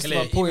 It's that just goes to clear.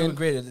 my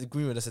point. Even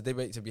Greenwood, there's a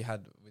debate to be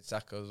had with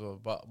Saka as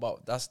well.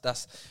 But that's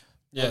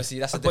Yeah. obviously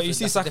that's a But you different-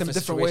 see that's Saka in a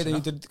different way than you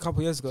situation, did a couple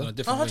of years It's on a ago. huh?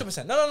 different way.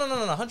 100%. No,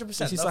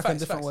 100%. You see No, Saka in a facts,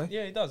 different facts. way?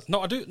 Yeah, he does.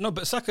 No, I do. No,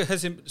 but Saka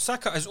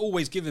has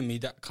always given me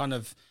that kind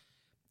of.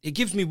 It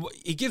gives me what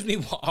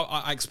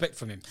I expect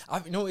from him.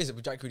 You know what it is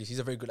with Jack Grealish? He's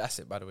a very good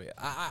asset, by the way.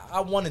 I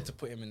wanted to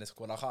put him in the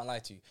squad. I can't lie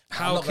to you. I'm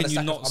How not can gonna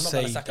you not I'm not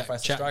say gonna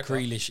sacrifice that a Jack striker.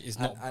 Grealish is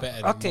not And-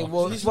 better than Okay, Marcus?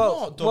 well, He's well,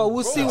 not, though, well,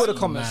 we'll bro. see what the That's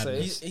comments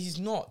mad. say. He's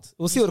not.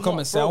 We'll see He's what the not,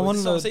 comments say. bro. I wanna This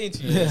is what I'm know- saying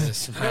to you. Yeah.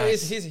 Yes, You know,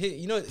 man.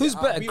 you know, Who's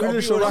better, I'll be Grealish or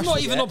honest, I'm not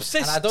Rashford? even yeah,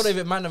 obsessed. And I don't know if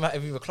it man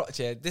have even clocked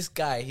here. This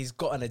guy, he's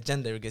got an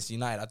agenda against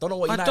United. I don't know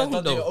what I United have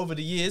don't done know. over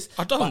the years.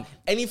 I don't.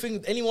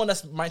 But anyone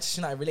that's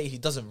Manchester United related, he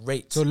doesn't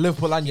rate. So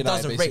Liverpool and He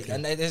United, doesn't basically.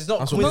 rate, and there's not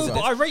That's what No, He but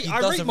does. I rate He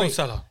doesn't Mo rate.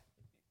 Salah.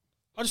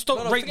 I just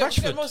don't rate forget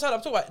Rashford. Mo Salah.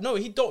 I'm talking about no.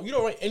 You don't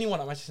rate anyone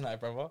at Manchester United,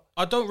 brother.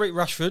 I don't rate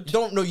Rashford. You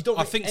don't I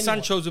rate think anyone.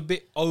 Sancho's a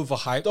bit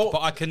overhyped, Don't-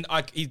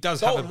 but he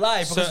does have Don't a lie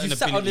because certain you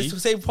sat on ability.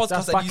 this same podcast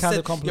That's and you backhanded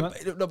said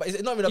compliment. no, but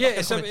it's not even a Yeah,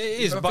 backhand compliment. it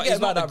is, Forget but it's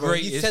not about the that, bro.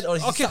 He greatest. said on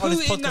Okay, sat on who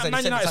this in podcast that and Man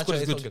he said United Sancho squad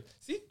is is not good?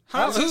 See?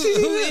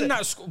 Who in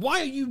that squad?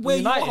 Why are you where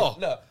United. you are?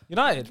 Look,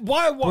 United.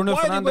 Why Bruno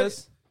are they where-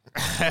 Fernandes.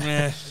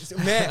 Meh.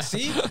 man,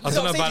 see? I don't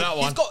know about that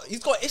one.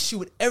 He's got issue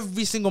with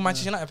every single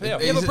Manchester United player.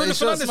 Yeah, but Bruno It's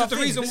just Fernandes my is the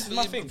thing. reason. This is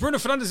my thing. Bruno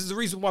Fernandes is the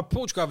reason why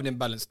Portugal have an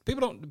imbalance.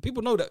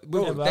 People know that.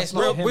 Bro, but there's that's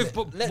not no him. with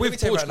with me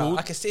tell you right now. Portugal,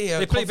 I can sit here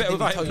they and play better confidently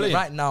without tell him you playing.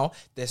 right now.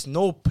 There's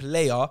no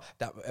player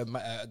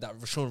that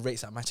Sean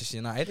rates at Manchester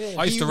United.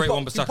 I used to rate He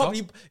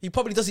Wan-Bissaka. He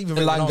probably doesn't even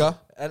rate Elanga. Ronaldo.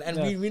 And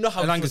Yeah. we know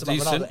how he Elanga's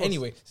feels about decent. Ronaldo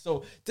anyway.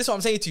 So this is what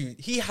I'm saying to you.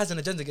 He has an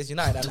agenda against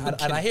United,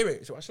 and I hear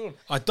it. Sean,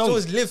 I don't,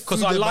 Sean's lived 'cause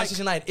through I the like-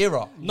 Manchester United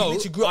era. No, he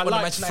literally grew up I on the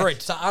like Manchester Fred.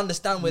 United. So I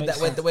understand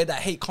where that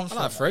hate comes I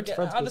from. like Fred.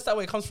 I understand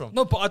where it comes from.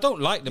 No, but I don't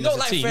like them You as don't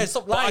a like team. Fred,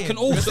 stop but I lying. can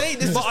You're also, saying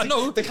this but I is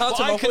know, the counter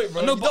but I my can, point,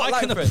 bro. no, You but don't I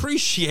like can Fred.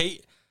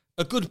 appreciate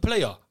a good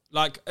player.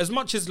 Like as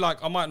much as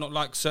like I might not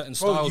like certain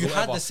styles. Bro, you or had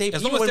whatever, the same.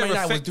 As Even long as when they're Man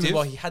United was doing effective.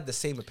 well, he had the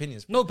same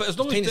opinions. Bro. No, but as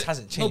long His as opinions they-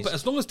 hasn't no, changed. but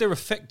as long as they're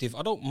effective,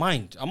 I don't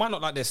mind. I might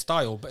not like their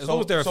style, but as long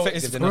as they're so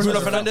effective, it's then Bruno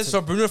that's Fernandes. effective.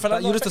 So Bruno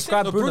Fernandes. You just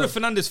described No, Bruno.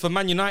 Bruno Fernandes for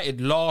Man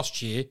United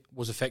last year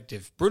was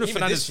effective. Bruno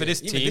Even Fernandes this for year,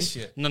 this even team. this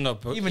year. No,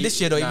 but Even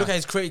this year though, you nah. look at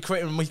his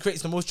he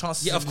creates the most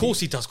chances. Yeah, in of the course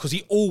league. he does, because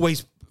he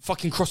always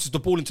fucking crosses the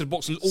ball into the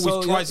box and always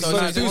So, tries yeah, to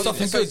so do he's-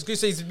 something So good.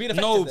 he's been effective.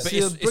 No, then. but See,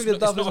 it's bring the not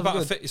Davies about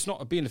on good. it's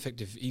not being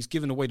effective. He's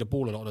giving away the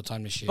ball a lot of the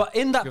time this year. But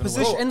in that Giving away-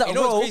 position, in that You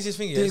know what's role, craziest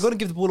thing you're is- going to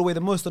give the ball away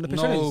the most on the pitch.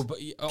 No, anyways.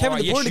 but Kevin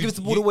De Bruyne gives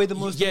the ball away the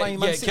most to Yeah, Man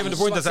yeah, City. Kevin De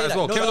That's Bruyne why does I that say as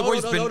well. No, Kevin De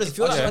Bruyne's been. If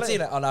you're saying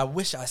that, and I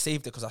wish I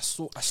saved it because I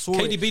saw it.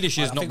 KDB this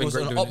year has I not think been it was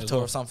great an doing it as Opta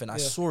well. or something. I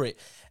saw it,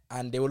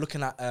 and they were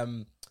looking at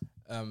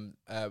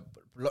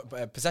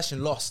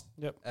possession lost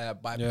by Yeah.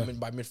 by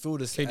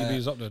midfielders. KDB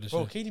is up there this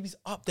Bro, year. KDB's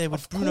up there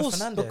with Of Bruno course,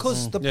 Fernandes.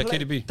 because the Yeah, play,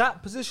 KDB.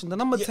 that position, the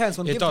number 10 is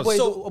going to it give does. away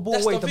So, the ball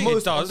that's away the the thing.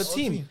 most It on does. the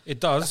team. It A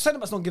does. centre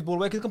back's not give ball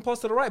away because he can pass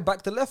to the right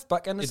back, the left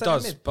back, and the It centre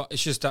does, mid. but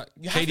it's just that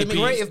You have to KDB. make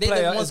creative they're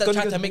player the ones is that gonna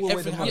try give to the make ball away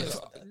everything the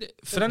happen.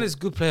 most. Fernandes is a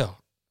good player,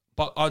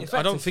 but I don't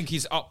Effective. think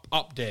he's up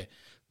there.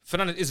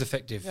 Fernandes is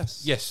effective.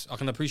 Yes. Yes, I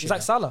can appreciate He's like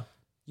that. Salah.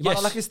 You might Yes.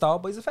 not like his style,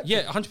 but he's effective.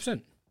 Yeah,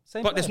 100%.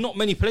 Same But there's player. not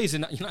many players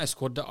in that United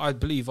squad that I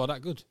believe are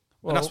that good.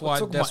 Well, and that's we're why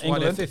talking that's about why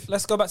they're England. fifth.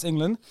 Let's go back to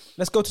England.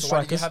 Let's go to So why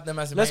do you strikers. have them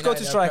as a Let's Man go to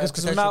United, strikers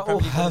because we potential now all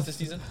Premier League winners have. this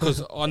season?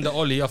 Because under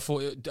Oli, I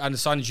thought, and the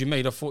signings you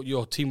made, I thought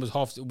your team was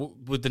half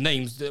with the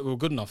names that were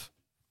good enough.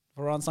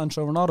 Varane,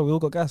 Sancho, Ronaldo, we all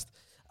got gassed.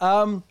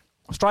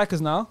 Strikers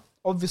now.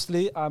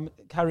 Obviously,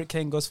 Harry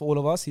Kane goes for all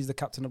of us. He's the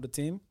captain of the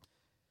team.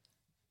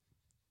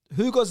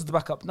 Who goes as the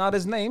backup? Now,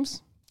 there's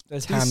names.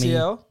 There's Tammy.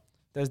 DCL.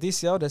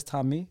 There's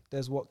Tammy.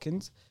 There's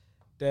Watkins.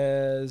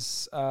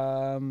 There's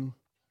Ivan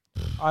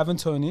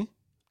Toney.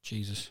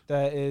 Jesus.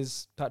 There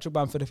is Patrick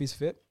Bamford if he's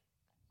fit.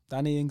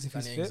 Danny Ings if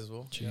Danny he's Ings fit. as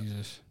well.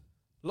 Jesus.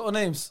 A lot of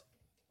names.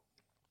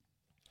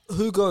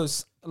 Who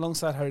goes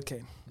alongside Harry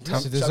Kane?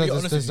 There's Shall I be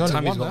honest with you? only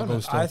Tammy's one. got there, to go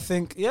isn't still. I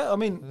think, I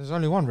mean, there? There's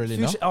only one really.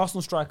 No? future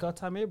Arsenal striker,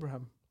 Tammy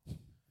Abraham.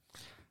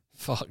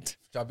 Fucked.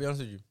 Shall I be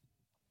honest with you?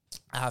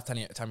 I have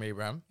Tammy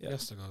Abraham, He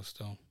has to go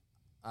still.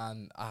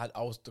 and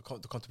the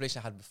contemplation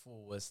I had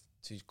before was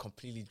to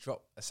completely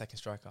drop a second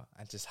striker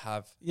and just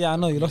have. Yeah, I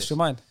know, you Grealish. lost your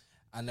mind.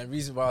 And the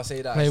reason why I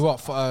say that Play is what?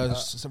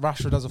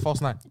 Rashford as a false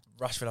 9.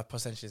 Rashford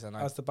potentially is a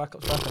 9. As the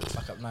backup striker.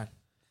 Backup 9.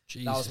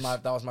 Jesus.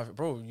 That was my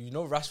bro. You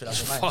know Rashford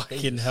as a 9.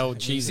 Fucking hell,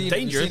 Jesus. We've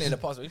Dangerous. seen it in the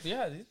past.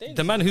 Yeah, it's dangerous.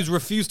 The man who's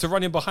refused to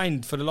run in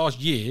behind for the last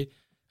year,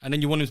 and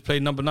then you want him to play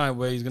number 9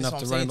 where he's going to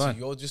That's have what to I'm run saying in to you. behind.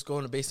 You're just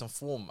going based on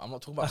form. I'm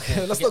not talking about Okay,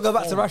 form. let's Forget not go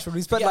back to form. Rashford.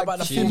 We spent Yeah, like about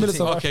the 15 form minutes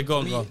thing. on Okay, go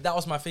on, Me, go on. that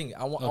was my thing.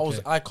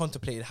 Okay. I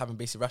contemplated having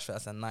basically Rashford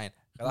as a 9.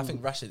 'Cause I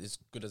think Rashford is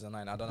good as a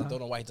 9. I don't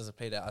know why he doesn't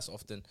play there as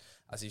often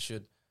as he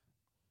should.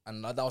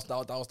 And that was the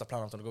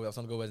plan I was going to go with. I was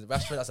going to go with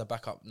Rashford as a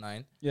backup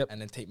 9. Yep. And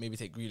then maybe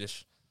take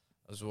Grealish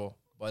as well.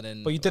 But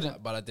then, But you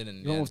didn't. But I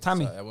didn't. You went with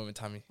Tammy. So I went with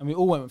Tammy. And we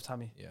all went with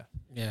Tammy. Yeah.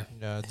 Yeah.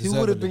 Yeah, Who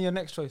would have been your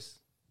next choice?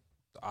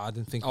 I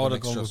didn't think I would have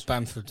of gone an with next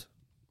Bamford.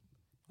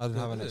 I didn't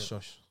have an Who next is it?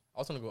 Josh. I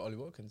was going to go with Ollie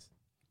Watkins.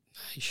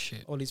 Hey,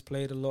 shit. Ollie's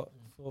played a lot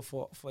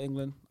for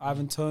England.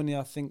 Ivan Toney,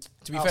 I think.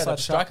 To be fair, the outside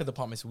striker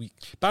department's weak.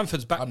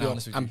 Bamford's back I'll be now.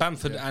 honest with And you.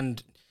 Bamford Yeah.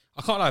 and...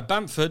 I can't lie,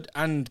 Bamford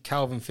and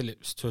Calvin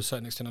Phillips, to a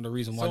certain extent, are the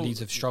reason why So, Leeds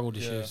have struggled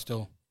this yeah. year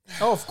still.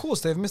 Oh, of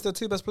course, they've missed their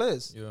 2 best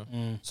players. Yeah.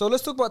 So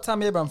let's talk about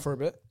Tammy Abraham for a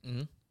bit.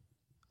 Mm-hmm.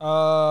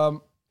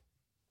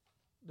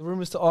 The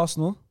rumours to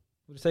Arsenal.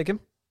 Would you take him?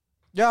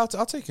 Yeah,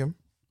 I'll take him.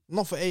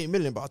 Not for 8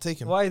 million, but I'll take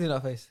him. Why are you doing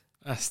that face?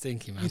 That's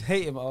stinky, man. You'd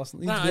hate him at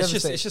Arsenal. Nah, You'd it's never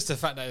say just the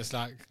fact that it's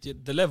like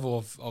the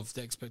level of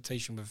the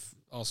expectation with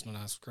Arsenal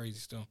now is crazy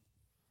still.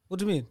 What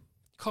do you mean?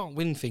 You can't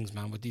win things,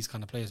 man, with these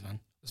kind of players, man.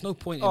 There's no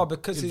point Oh, in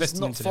because he's investing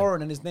not into them.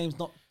 foreign and his name's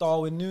not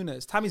Darwin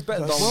Nunes. Tammy's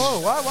better than Darwin Whoa,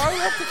 Nunes. why you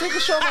have to take a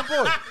shot at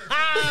my boy?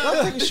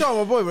 Don't take a shot at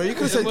my boy, bro. You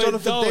could have said Wait,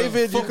 Jonathan Darwin,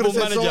 David. You could have football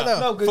said someone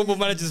manager. else. 'cause Football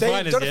manager's finest,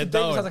 Jonathan yeah, David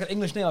Darwin. sounds like an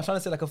English name. I was trying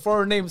to say like a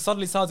foreign name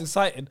suddenly sounds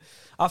exciting.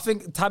 I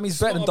think Tammy's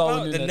better than It's not Darwin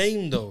about Nunes. the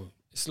name, though.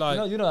 It's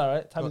like... You know that,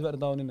 right? Tammy's better than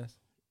Darwin Nunes.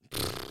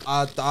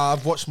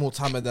 I've watched more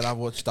Tammy than I've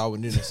watched Darwin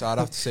Nunes, so I'd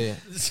have to say it.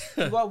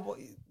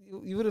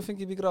 You wouldn't think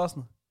he'd be good at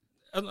Arsenal.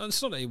 And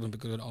it's not that he wouldn't be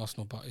good at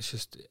Arsenal, but it's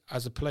just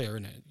as a player,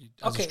 innit?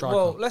 As a Okay, striker.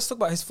 well, let's talk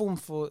about his form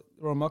for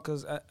Roma,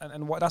 because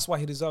and that's why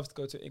he deserves to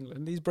go to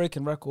England. He's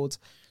breaking records.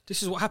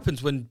 This is what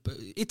happens when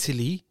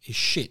Italy is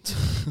shit,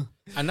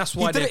 and that's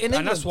why did it in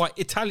and that's England.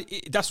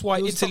 why That's why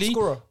He was top Italy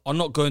scorer. are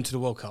not going to the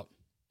World Cup.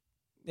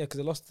 Yeah, because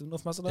they lost to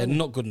North They're Macedonia.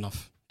 not good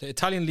enough. The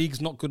Italian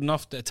league's not good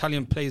enough. The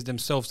Italian players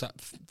themselves that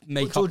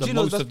make up the Jorginho's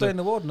most best of player in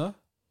the. the world, no?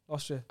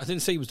 Last year. I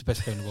didn't say he was the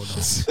best player in the world.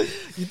 No.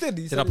 You did.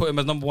 Did I put him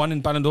as number 1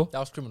 in Ballon d'Or? That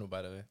was criminal,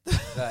 by the way.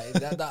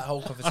 that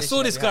whole conversation. I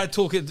saw this guy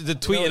talking, the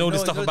tweeting all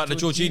this stuff about the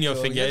Jorginho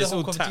thing. Yeah, it's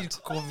all tapped.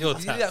 You're You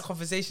see tapped. that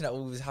conversation that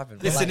always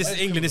happens. Listen, this is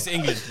England. This is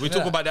England. We'll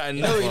talk about that in.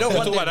 You know, We'll one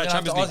talk day about that we're gonna have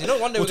Champions to ask- League. you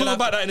know, one day We'll we're talk gonna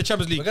about that in the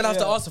Champions We're League. gonna have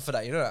to Yeah. ask him for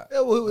that. You know that.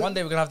 Yeah, One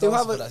day we're gonna have to we'll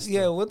ask him have for a- that.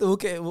 Yeah, still.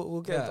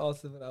 we'll get Yeah. to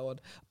ask him for that one.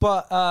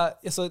 But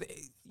so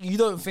you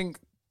don't think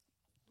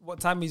what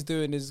Tammy's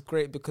doing is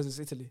great because it's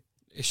Italy?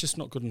 It's just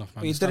not good enough,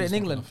 man. But he The did it in standard's not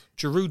England.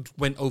 good enough. Giroud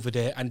went over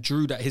there, and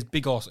Giroud at his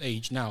big ass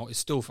age now is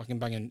still fucking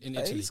banging in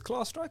Italy. He's a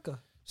class striker.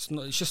 It's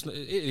just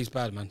Italy's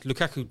bad, man.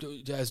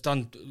 Lukaku has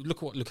done. Look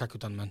at what Lukaku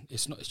done, man.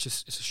 It's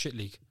a shit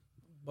league,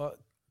 But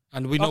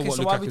and we know okay, what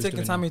so why are we Lukaku's taking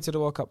doing. Tammy Now. to the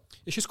World Cup?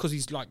 It's just because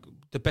he's like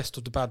the best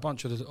of the bad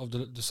bunch of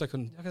the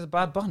second. Like it's a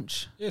bad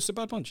bunch. Yeah, it's a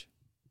bad bunch.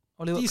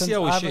 Ollie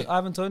DCL is shit.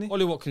 Ivan Toney.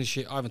 Ollie Watkins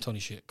shit. Ivan Toney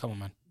shit. Come on,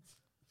 man.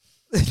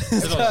 This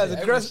guy's Everyone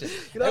aggressive.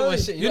 shit. You know what I Everyone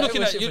mean? shit. You're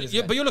looking Everyone at shit for this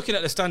you, guy. but you're looking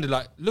at the standard.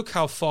 Like, look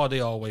how far they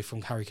are away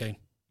from Harry Kane.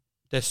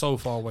 They're so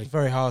far away.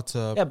 Very hard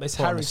to. Yeah, but it's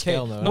put on Harry the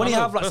scale Kane. now. When you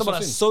No, have like that's someone what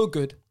I'm that's saying. so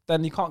good,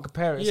 then you can't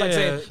compare it. It's like Yeah.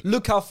 saying,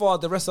 look how far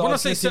the rest of When our I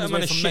say team is certain away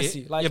man of from shit,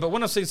 Messi. Like, yeah, but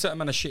when I say certain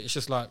man of shit, it's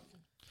just like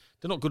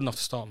they're not good enough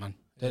to start, man.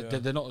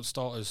 They're not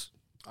starters.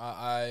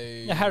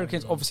 yeah, Harry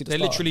Kane's obviously the They're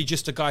starter. literally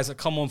just the guys that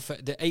come on for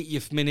the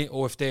 80th minute,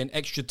 or if they're in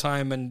extra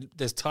time and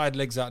there's tired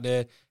legs out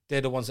there, they're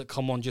the ones that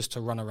come on just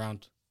to run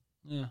around,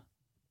 Yeah.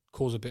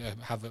 cause a bit of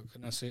havoc,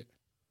 and that's it.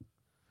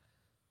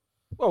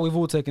 Well, we've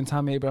all taken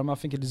Tammy Abraham. I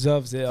think he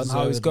deserves it on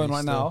how he's going right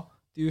Deservedly now.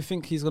 Do you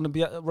think he's going to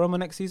be at Roma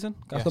next season?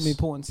 That's going to be Yes.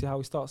 important to see how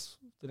he starts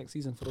the next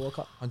season for the World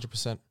Cup.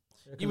 100%.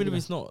 Even if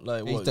it's not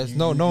like what, There's you-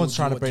 no you- one's you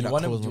trying to want- break you that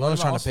want him- clause. you No want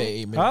one's him at trying to pay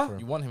Arsenal? 8 million Huh? for him.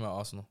 You want him at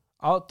Arsenal?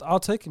 I'll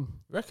take him.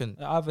 You reckon?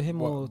 Either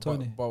him or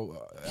Tony.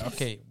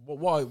 Okay.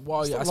 What are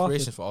your Stop aspirations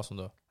laughing. for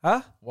Arsenal Huh?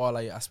 though? What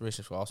are your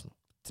aspirations for Arsenal?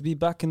 To be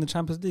back in the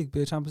Champions League,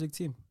 be a Champions League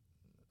team.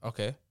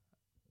 Okay.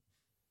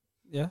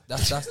 Yeah.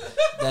 That's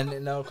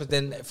then no, because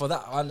then for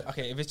that,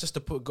 okay, if it's just to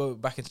go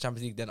back into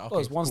Champions League, then okay, Well,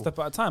 it's one cool. step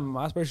at a time.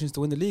 My aspiration is to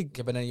win the league.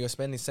 Okay, but then you're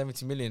spending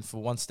 70 million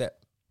for one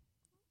step.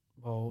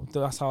 Well,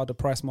 that's how the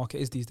price market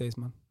is these days,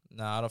 man.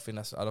 Nah, I don't think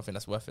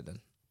that's worth it. Then,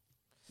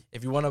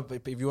 if you want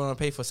to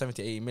pay for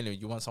 70, 80 million,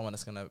 you want someone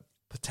that's gonna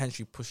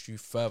potentially push you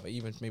further,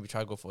 even maybe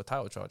try to go for a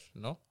title charge.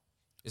 You know,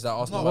 is that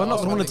Arsenal? We're not Arsenal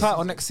going to win the next title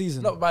season? next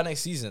season. Not by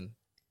next season.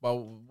 But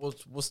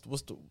what's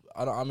the?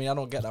 I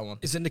don't get that one.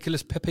 Isn't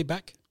Nicolas Pepe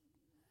back?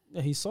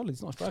 Yeah, he's solid.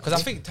 He's not a striker. Because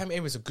I think Tammy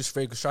Abraham is a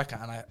very good striker,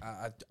 and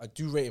I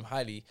do rate him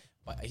highly.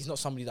 But he's not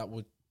somebody that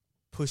would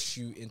push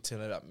you into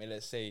like,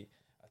 let's say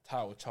a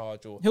title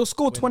charge or he'll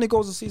score win. 20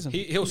 goals a season.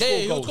 He'll yeah, score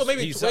he'll goals. score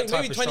maybe He's that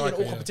type maybe of 20 in striker,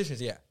 all yeah.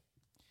 competitions. Yeah,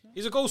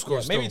 He's a goal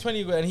scorer. yeah maybe still.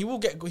 20, and he will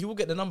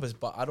get the numbers.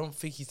 But I don't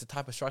think he's the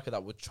type of striker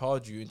that would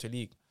charge you into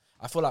league.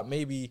 I feel like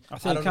maybe I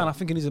think he don't can. know. I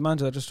think he needs a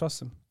manager that just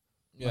trusts him.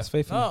 That's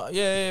faith in him. No,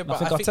 yeah.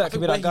 But I think Arteta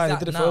could be that guy who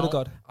did it for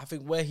Odegaard. I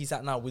think where he's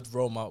at now with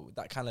Roma,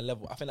 that kind of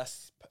level, I think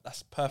that's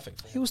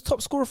perfect. For him. He was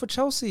top scorer for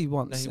Chelsea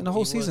once in the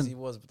whole season. He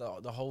was,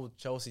 but the whole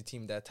Chelsea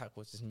team, their attack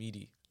was just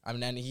meaty. I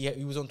mean, and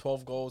he was on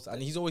 12 goals,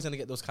 and he's always going to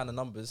get those kind of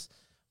numbers.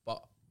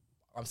 But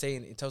I'm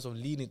saying in terms of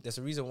leading, there's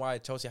a reason why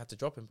Chelsea had to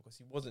drop him, because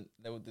he wasn't.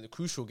 The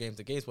crucial games,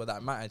 the games where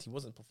that mattered, he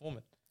wasn't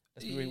performing.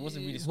 He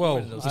wasn't really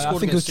scoring. Well, I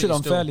think it was treated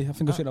unfairly.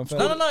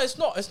 No, it's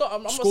not.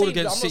 I'm not saying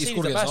he's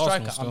a bad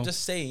striker. I'm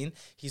just saying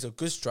he's a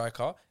good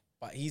striker,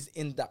 but he's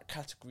in that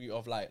category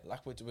of like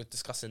we're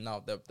discussing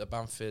now, the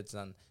Bamfords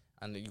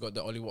and you got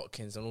the Ollie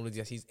Watkins and all of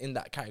these. He's in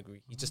that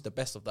category. He's just the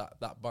best of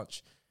that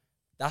bunch.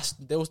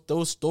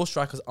 Those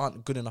strikers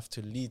aren't good enough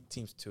to lead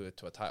teams to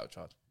a title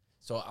charge.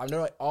 So I'm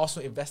not also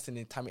investing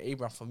in Tammy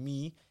Abraham for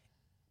me.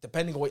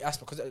 Depending on what you ask,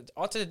 because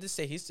Arteta did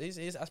say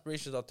his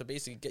aspirations are to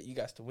basically get you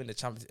guys to win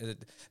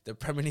the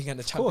Premier League and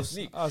the Champions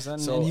League.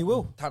 And he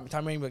will. I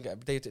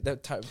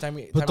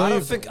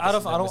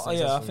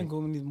think we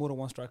need more than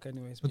one striker,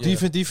 anyways. But do you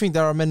think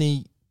there are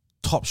many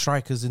top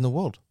strikers in the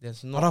world?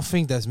 There's not. I don't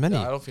think there's many.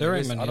 I don't think there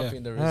is. I don't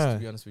think there is. To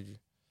be honest with you,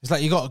 it's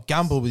like you got to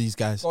gamble with these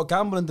guys. Got to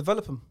gamble and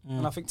develop him.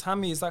 And I think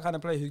Tammy is that kind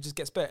of player who just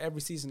gets better every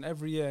season,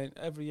 every year,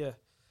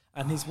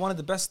 and he's one of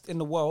the best in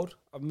the world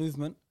of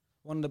movement.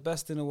 One of the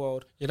best in the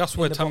world. Yeah, that's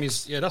where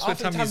Tammy's. Yeah, that's where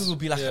Tammy's will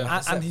be like,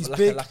 and he's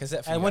big.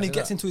 And when he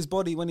gets into his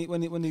body, when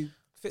he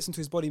fits into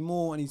his body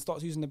more, and he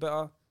starts using it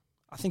better,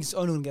 I think it's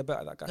only going to get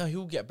better. That guy. No,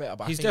 he'll get better.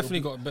 But he's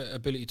definitely got a better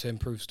ability to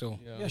improve still.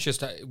 Yeah. It's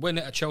just that when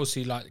at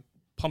Chelsea, like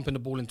pumping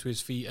the ball into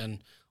his feet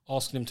and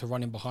asking him to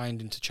run in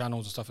behind into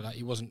channels and stuff like that,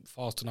 he wasn't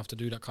fast enough to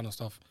do that kind of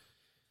stuff.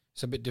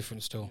 It's a bit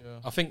different still. Yeah.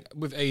 I think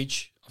with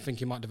age, I think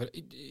he might develop.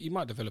 He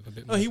might develop a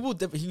bit more. No, he will.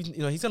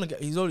 He's gonna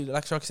get. He's only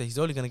like Sharky said. He's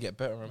only gonna get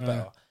better and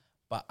better.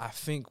 But I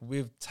think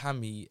with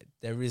Tammy,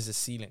 there is a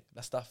ceiling.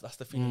 That's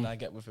the feeling that I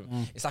get with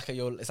him. It's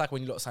like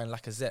when you lot signed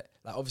Lacazette.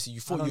 Like obviously you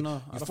thought you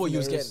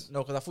was getting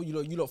because I thought you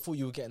lot thought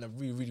you were getting a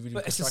really but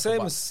good it's the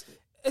striker,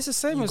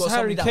 same as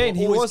Harry Kane.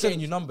 He wasn't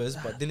getting you numbers,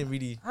 but didn't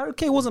really. Harry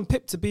Kane wasn't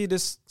picked to be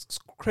this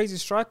crazy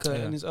striker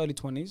in his early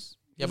 20s.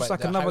 Yeah, but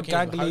like another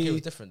Harry Kane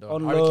was different though.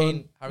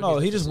 Harry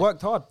Kane he just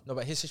worked hard. No,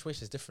 but his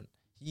situation is different.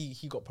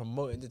 He got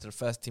promoted into the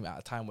first team at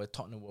a time where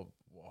Tottenham were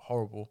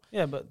horrible.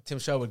 Yeah, but Tim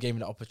Sherwood gave him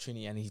the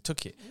opportunity and he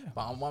took it. Yeah.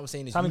 But what I'm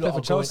saying is, Tammy played for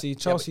Chelsea.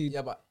 Chelsea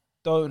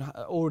don't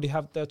already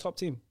have their top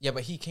team. Yeah,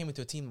 but he came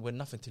into a team with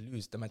nothing to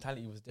lose. The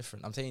mentality was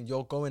different. I'm saying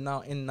you're going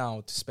now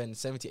to spend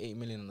 78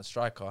 million on a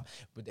striker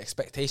with the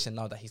expectation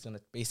now that he's going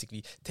to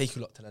basically take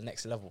you lot to the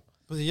next level.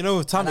 But you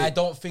know, Tammy, and I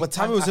don't think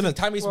Tammy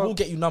was will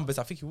get you numbers.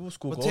 I think he will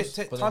score goals.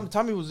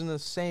 Tammy was in the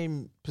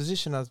same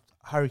position as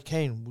Harry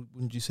Kane,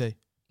 wouldn't you say?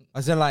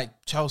 As in, like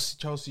Chelsea,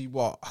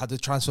 had the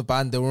transfer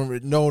ban? They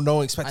weren't. No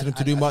one expected them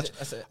to do much.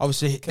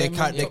 Obviously,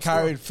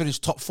 they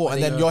finished top 4,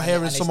 and then you're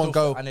hearing someone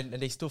go, and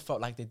they still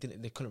felt like they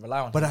couldn't rely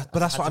on. But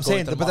that's what I'm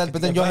saying. But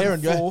then you're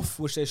hearing fourth,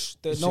 which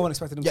no one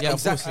expected them to. Yeah,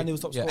 exactly. And he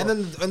was top scorer. And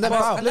then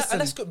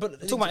that's good.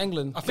 But talking about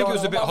England, I think it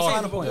was a bit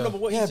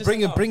hard.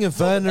 Bringing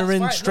Werner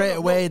in straight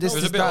away. This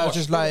is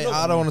just like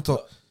I don't want to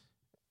talk.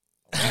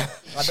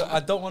 I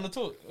don't want to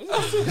talk.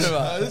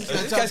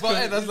 This guy's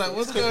I was like,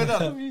 what's going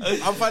on?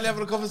 I'm finally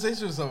having a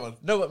conversation with someone.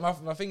 No,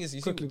 but my thing is,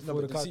 you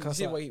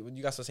see what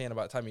you guys were saying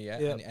about Tammy,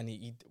 and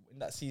he in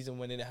that season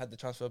when it had the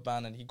transfer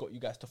ban and he got you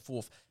guys to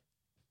 4th.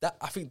 That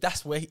I think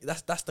that's where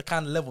that's the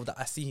kind of level that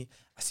I see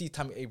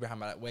Tammy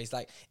Abraham at, where he's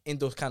like in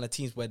those kind of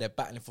teams where they're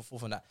battling for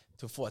 4th and that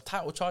for a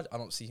title charge. I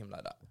don't see him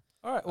like that.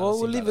 All right, well,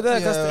 we'll leave it there.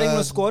 That's the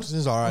England squad. This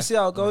is all right. We'll see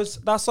how it goes.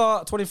 That's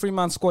our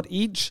 23-man squad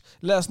each.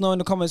 Let us know in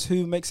the comments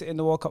who makes it in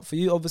the World Cup for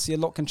you. Obviously, a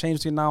lot can change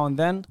between now and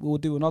then. We will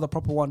do another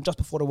proper one just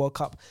before the World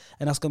Cup,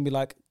 and that's going to be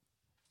like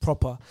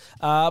proper.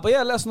 But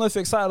yeah, let us know if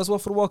you're excited as well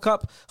for the World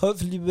Cup.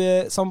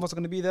 Hopefully, some of us are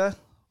going to be there.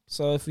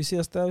 So if we see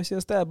us there, we see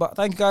us there. But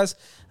thank you, guys,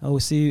 and we'll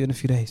see you in a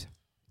few days.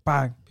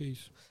 Bang.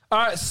 Peace. All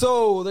right,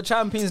 so the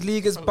Champions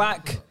League is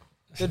back.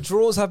 The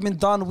draws have been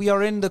done. We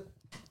are in the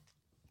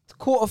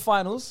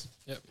quarterfinals.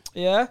 Yep.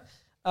 Yeah.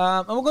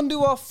 And we're going to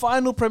do our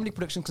final Premier League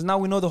prediction because now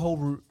we know the whole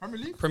route. Premier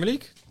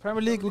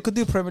League? We could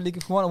do Premier League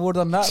if we want. We've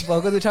done that, but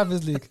we're going to do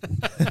Champions League.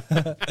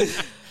 We're going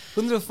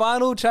to do the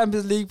final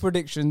Champions League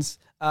predictions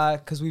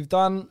because we've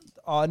done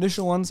our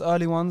initial ones,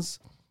 early ones.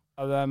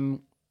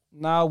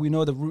 Now we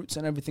know the routes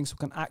and everything, so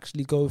we can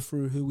actually go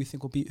through who we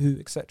think will beat who,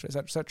 etc.,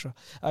 etc., etc.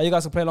 You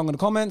guys can play along in the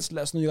comments.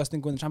 Let us know what you guys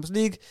think will win the Champions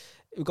League.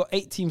 We've got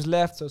 8 teams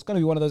left, so it's going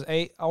to be one of those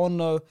 8. I want to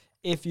know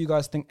if you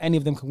guys think any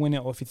of them can win it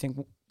or if you think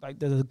like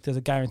there's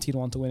a guaranteed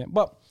one to win it.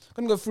 But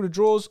I'm going to go through the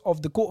draws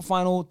of the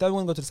quarterfinal, then we're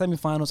going to go to the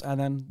semi-finals, and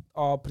then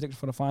our prediction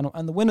for the final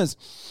and the winners.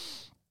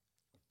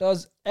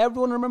 Does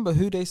everyone remember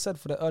who they said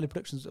for the early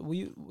predictions? Were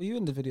you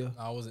in the video?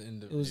 No, I wasn't in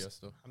the video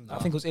still. I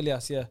think it was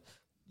Ilias, yeah.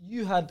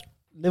 You had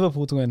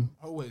Liverpool to win.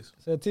 Always.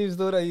 So teams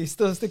know that you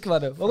still stick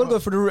about it. We're going to go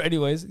for the route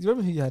anyways. You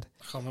remember who you had?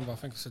 I can't remember. I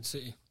think I said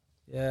City.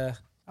 Yeah.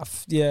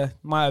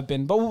 Might have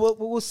been. But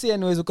we'll see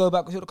anyways. We'll go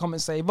back. We'll see what the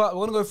comments say. But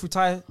we're going to go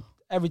through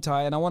every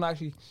tie, and I want to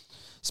actually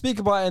speak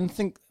about it and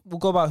think. We'll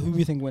go about who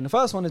we think win. The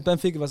first one is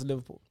Benfica versus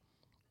Liverpool.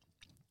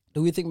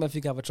 Do we think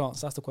Benfica have a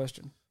chance? That's the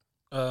question.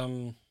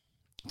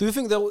 Do you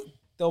think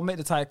they'll make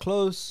the tie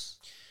close?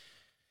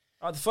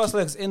 The first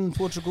leg's in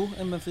Portugal,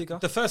 in Benfica.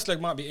 The first leg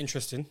might be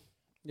interesting.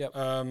 Yep.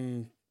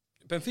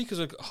 Benfica's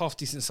a half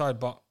decent side,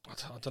 but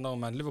I don't know,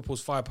 man.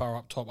 Liverpool's firepower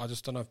up top. I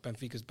just don't know if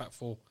Benfica's back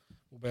four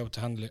will be able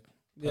to handle it.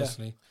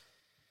 Personally,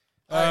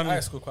 I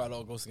scored quite a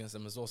lot of goals against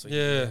them as well. So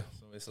yeah,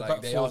 so it's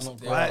like they are.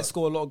 I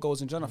score a lot of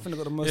goals in general. I think they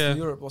got the most in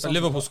Europe. Or but something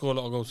Liverpool like score a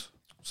lot of goals,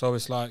 so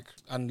it's like,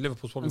 and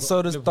Liverpool's probably. And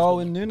so does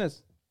Darwin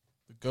Núñez.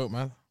 The GOAT,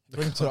 man.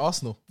 Bring him to the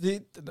Arsenal.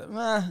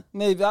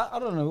 Maybe I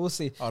don't know. We'll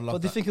see. I love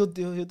but do you think he'll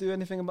do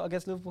anything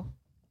against Liverpool?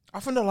 I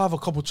think they'll have a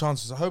couple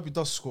chances. I hope he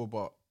does score,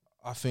 but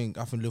I think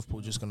Liverpool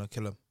are just gonna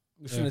kill him.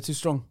 You think they're too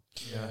strong?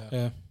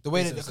 Yeah. The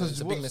way It's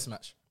a big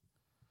mismatch.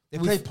 they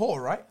play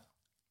Porto, right?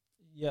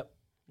 Yep.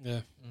 Yeah.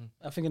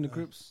 I think in the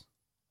groups.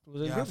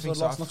 Was it Yeah, I groups think or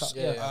so. last knockout?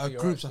 Yeah.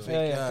 Groups, I think.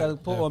 Yeah.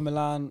 Porto,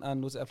 Milan,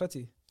 and was it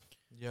Atleti?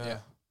 Yeah.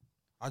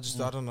 I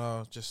don't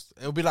know. Just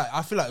it'll be like,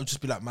 I feel like it'll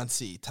just be like Man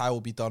City. Tie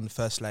will be done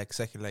first leg,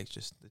 second leg,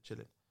 just they're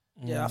chilling.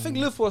 Yeah, I think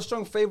Liverpool are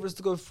strong favourites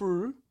to go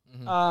through.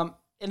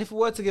 And if we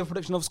were to give a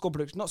prediction of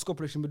not score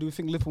prediction, but do we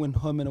think Liverpool win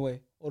home and away,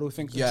 or do we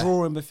think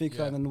draw in Benfica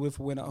and then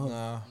Liverpool win at home?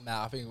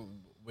 Nah, I think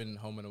win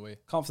home and away.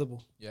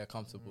 Comfortable. Yeah,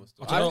 comfortable. It's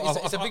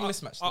a big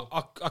mismatch.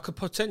 I could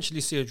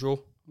potentially see a draw.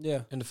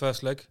 Yeah. In the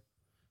first leg,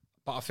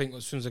 but I think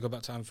as soon as they go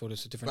back to Anfield,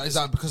 it's a different. But is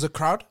that because of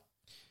crowd?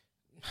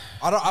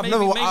 I've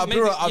never watched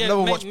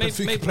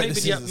Benfica play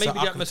this season. Maybe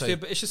the atmosphere,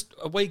 but it's just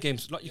away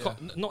games. Like you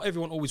can't. Not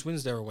everyone always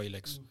wins their away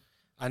legs,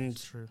 and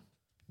True.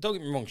 Don't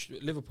get me wrong,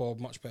 Liverpool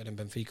are much better than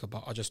Benfica,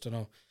 but I just don't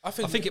know. I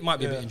think think it might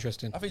be a bit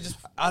interesting. I think just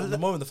the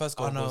moment the first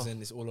goal goes in,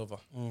 it's all over.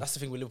 That's the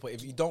thing with Liverpool.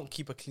 If you don't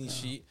keep a clean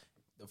sheet,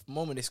 the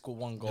moment they score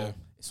one goal,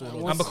 it's all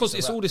over. And because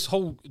it's all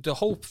the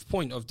whole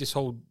point of this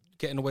whole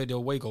getting away the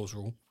away goals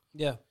rule.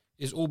 Yeah.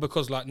 Is all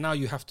because like now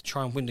you have to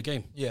try and win the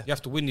game. Yeah, you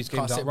have to win these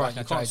games outright.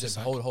 You can't just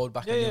hold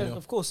back. Yeah,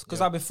 of course.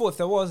 Because like before, if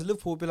there was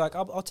Liverpool, would be like,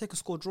 I'll take a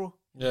score draw.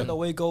 Yeah, the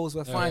away goals,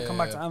 we're fine. Come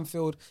back to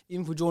Anfield,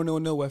 even if we draw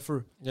 0-0, we're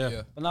through.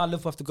 Yeah. But now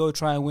Liverpool have to go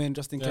try and win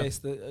just in case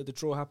the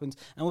draw happens.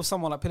 And with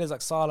someone like players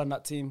like Salah and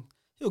that team,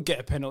 he'll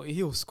get a penalty,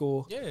 he'll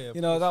score. Yeah,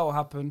 you know that will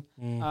happen.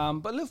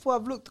 But Liverpool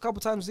have looked a couple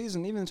of times this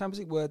season, even in the Champions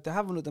League, where they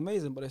haven't looked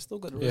amazing, but they still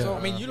got the result.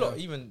 I mean, you lot,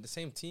 even the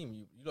same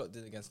team, you lot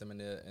did against them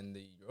in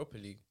the Europa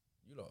League.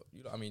 You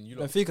lot. I mean, you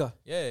lot. Benfica.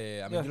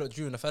 Yeah. I mean, you lot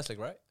drew in the first leg,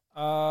 right?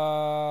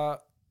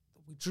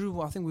 We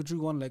drew. I think we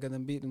drew one leg and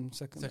then beat them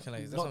second. Second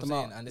leg. That's what I'm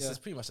saying. And this is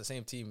pretty much the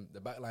same team. The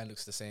back line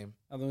looks the same.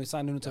 And then we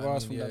signed Nuno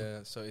Tavares from them. Yeah.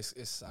 So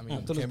it's. I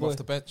mean, came off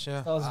the bench.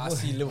 Yeah. I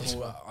see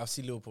Liverpool. I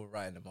see Liverpool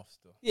writing them off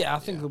still. Yeah, I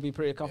think it'll be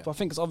pretty comfortable. I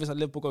think it's obvious that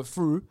Liverpool go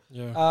through.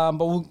 Yeah.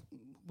 But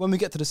when we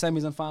get to the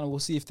semis and final, we'll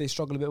see if they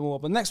struggle a bit more.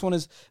 But next one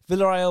is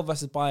Villarreal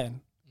versus Bayern.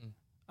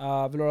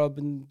 Villarreal have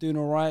been doing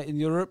all right in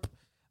Europe.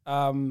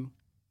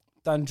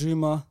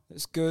 Danjuma,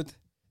 it's good.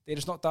 They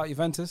just knocked out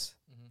Juventus.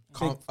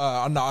 No,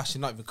 actually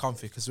not even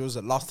comfy because it was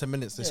at last 10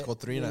 minutes they scored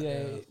 3 in it.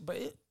 Yeah.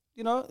 But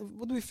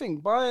what do we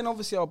think? Bayern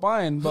obviously are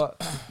Bayern, but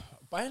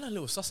Bayern are a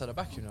little sus at the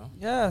back, you know.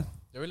 Yeah,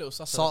 they're a little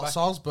sus at the back.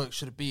 Salzburg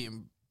should have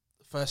beaten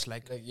first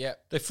leg.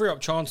 They free up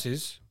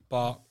chances,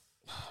 but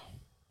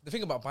the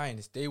thing about Bayern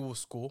is they will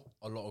score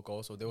a lot of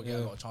goals, so they will get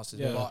a lot of chances.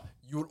 Yeah. But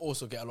you will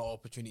also get a lot of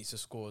opportunities to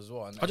score as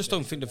well. And I just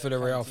don't think the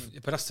Villarreal.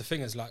 But that's the thing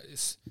is like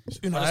it's.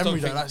 Unai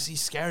Emery,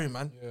 he's scary,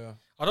 man. Yeah.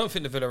 I don't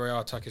think the Villarreal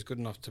attack is good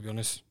enough, to be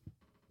honest.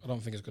 I don't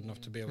think it's good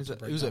enough to be able to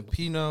break it was down.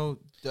 Pino,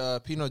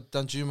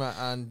 Danjuma,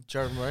 and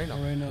Jared Moreno.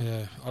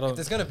 Yeah, I don't. If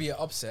there's gonna be an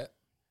upset,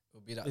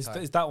 it'll be that tie.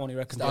 Is that one you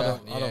reckon? I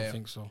don't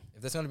think so.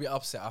 If there's gonna be an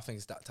upset, I think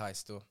it's that tie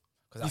still.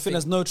 You think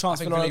there's no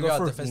chance Villarreal go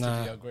through?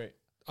 Defensively are great.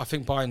 I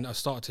think Bayern have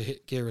started to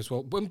hit gear as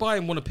well. When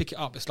Bayern want to pick it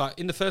up, it's like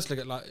in the first leg,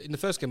 in the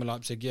first game of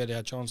Leipzig, they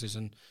had chances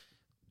and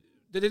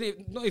they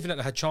didn't. Not even that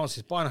they had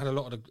chances. Bayern had a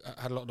lot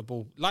of the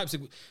ball.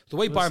 Leipzig, the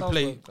way Bayern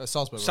play,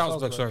 Salzburg,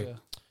 sorry,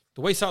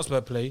 the way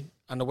Salzburg play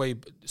and the way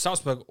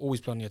Salzburg always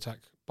play on the attack,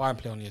 Bayern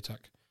play on the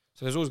attack.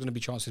 So there's always going to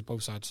be chances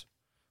both sides,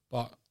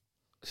 but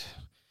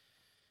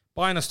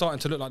Bayern are starting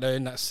to look like they're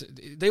in that.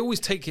 They always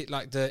take it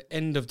like the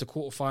end of the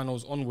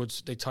quarterfinals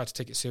onwards. They try to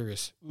take it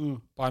serious.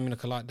 Bayern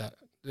Munich are like that.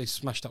 They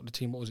smashed up the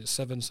team. What was it,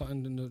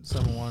 7-something?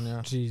 7-1,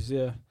 yeah. Jeez,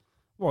 yeah.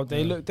 Well,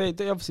 they look. They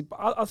obviously.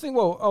 I think.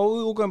 Well, are we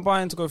all going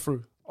Bayern to go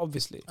through?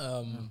 Obviously. We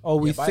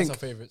Bayern's think our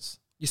favourites.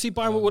 You see,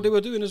 Bayern, what they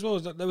were doing as well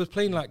is that they were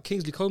playing like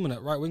Kingsley Coman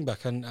at right wing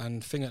back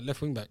and Thing at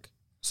left wing back,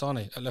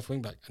 Sane at left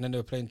wing back, and then they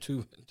were playing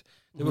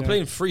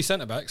playing 3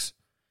 centre backs,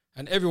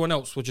 and everyone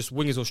else were just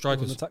wingers or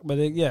strikers. But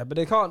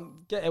they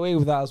can't get away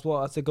with that as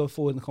well as they go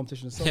forward in the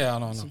competition. So, yeah, I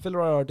know. So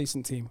Villarreal are a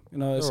decent team, you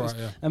know. Right,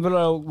 and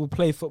Villarreal will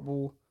play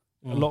football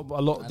a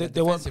lot.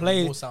 They won't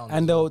play,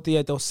 and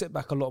they'll sit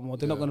back a lot more.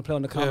 They're not going to play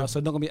on the counter, so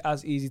it's not going to be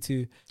as easy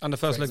to. And the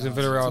first leg's in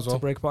Villarreal as well. To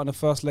break apart, and the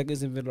first leg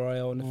is in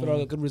Villarreal, and if Villarreal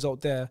get a good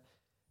result there,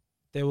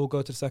 they will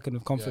go to the second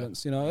with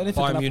confidence. You know,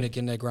 Bayern Munich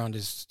in their ground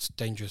is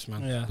dangerous,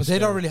 man. Yeah, but they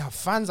don't really have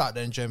fans out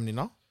there in Germany,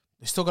 no?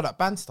 They still got that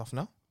band stuff,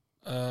 no?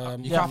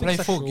 You can't play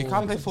full. You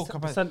can't play full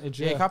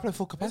capacity. You can't play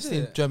full capacity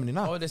in Germany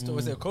now. Oh, they still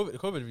was it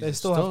COVID? They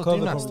still have COVID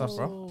doing that stuff,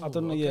 bro. I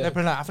don't know. Yeah, they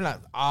bring like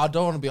I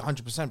don't want to be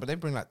 100%, but they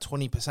bring like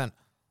 20%.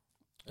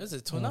 Is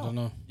it till I now? don't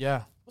know.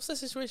 Yeah, What's the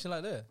situation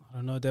like there? I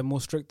don't know. They're more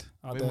strict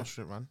out way there. more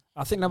strict, man.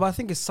 I think. No, but I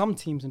think it's some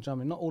teams in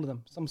Germany, not all of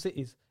them. Some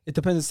cities. It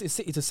depends. It's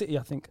city to city.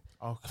 I think.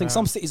 Okay. I think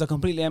some cities are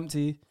completely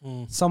empty.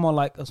 Some are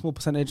like a small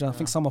percentage, and I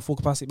think some are full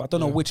capacity. But I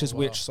don't know which is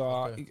which. So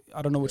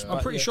I don't know which. Yeah. I'm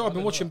but pretty yeah. sure I've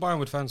been watching Bayern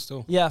with fans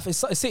still. Yeah, if it's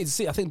city to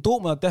city. I think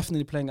Dortmund are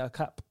definitely playing at a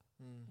cap.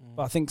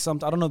 But I think I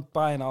don't know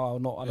Bayern are or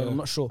not. I don't know, I'm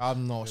not sure.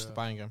 I'm not watched the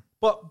Bayern game.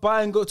 But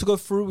Bayern got to go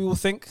through. We will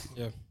think.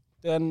 Yeah.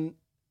 Then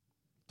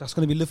that's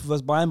going to be Liverpool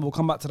versus Bayern. But we'll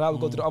come back to that. We'll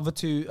go to the other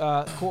two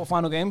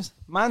quarterfinal games.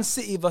 Man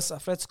City versus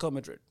Atletico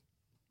Madrid.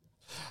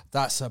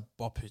 That's a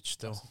boppage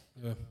still.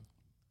 Yeah.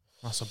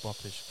 That's a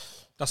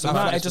boppage. That's The a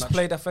man man I just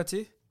played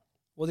Atleti.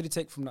 What did he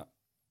take from that?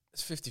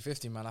 It's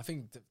 50-50, man. I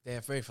think they're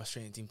a very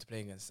frustrating team to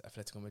play against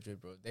Atletico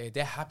Madrid, bro.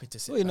 They're happy to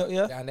sit. Well, you know,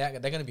 back. yeah. And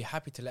they're going to be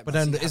happy to let. But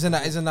Man then City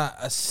have isn't that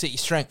a City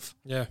strength?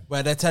 Yeah.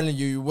 Where they're telling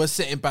you we're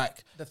sitting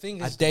back the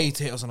thing a is, day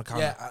to hit us on the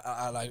counter.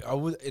 yeah, I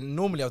would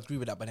normally I would agree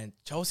with that, but then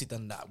Chelsea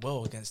done that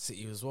well against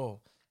City as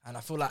well, and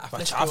I feel like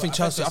But Atletico- I think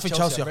Chelsea are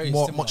are very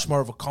much similar.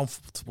 more of a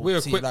comfortable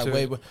We're team, equipped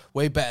like to-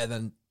 way better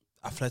than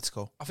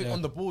Atletico. I think Yeah.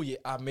 on the ball,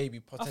 maybe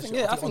I potentially.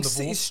 think, I on think the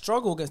City ball,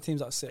 struggle against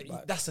teams that sit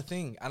back. that's the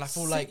thing, and I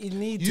feel like City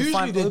need to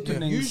find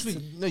openings.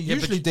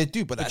 Usually they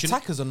do, but the but you-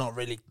 attackers are not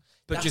really.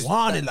 But That's just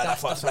wanted like that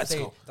that's for what I'm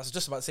saying. Atletico. That's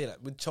just about to say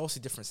that with Chelsea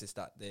difference is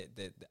that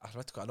the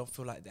Atletico, I don't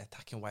feel like they're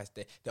attacking wise.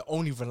 They're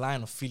only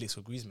relying on Felix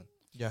or Griezmann.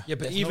 Yeah, Yeah,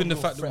 but There's even no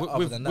the real fact threat that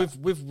other than that.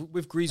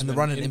 with Griezmann And the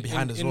running in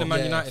behind as in well. the Man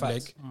Yeah, United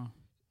facts. leg,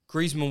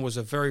 Griezmann was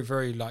a very,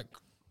 very like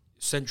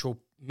central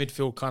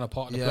midfield kind of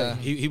part of the Yeah.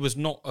 play. He was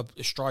not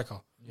a striker.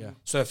 Yeah.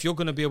 So if you're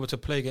going to be able to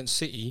play against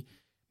City,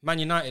 Man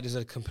United is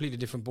a completely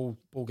different ball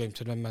game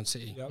to Man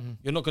City.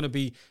 You're not going to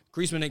be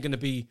Griezmann ain't going to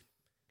be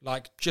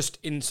like just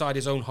inside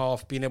his own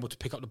half, being able to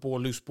pick up the ball,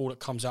 a loose ball that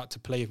comes out to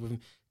play with him.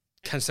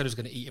 Cancelo's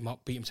going to eat him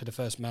up, beat him to the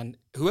first man.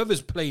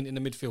 Whoever's playing in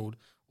the midfield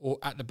or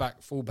at the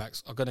back,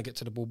 fullbacks are going to get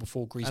to the ball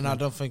before Griezmann and I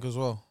don't think as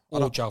well. or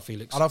João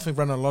Felix. I don't think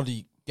Renan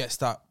Lodi gets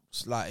that.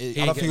 Like, I ain't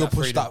don't think getting he'll that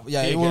push freedom. that.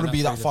 Yeah, He it ain't wouldn't getting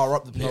be that that far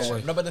up the No pitch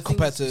way. No, but the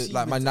compared thing is, to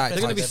like Man United.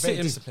 They're gonna be they're very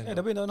sitting- disciplined. Yeah,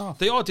 they'll be done half.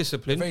 They are They're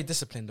disciplined. very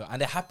disciplined though,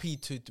 and they're happy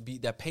to be.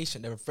 They're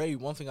patient. They're very.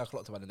 One thing I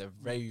clocked about them, they're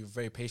very,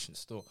 very patient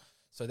still.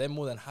 So they're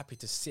more than happy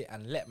to sit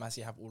and let Man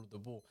City have all of the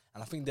ball.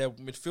 And I think their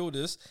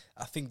midfielders,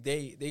 I think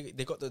they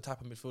got the type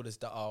of midfielders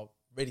that are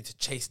ready to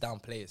chase down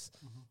players.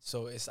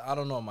 So it's, I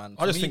don't know, man.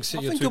 I just For me, think I City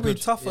are think too it'll be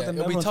good. tougher yeah, than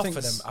it'll be everyone tough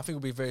for thinks. them. I think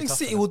it'll be I very think tough.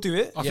 City for will them. do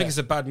it. I think it's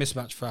a bad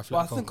mismatch for Atletico. But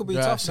I think it'll be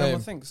Yeah, tough than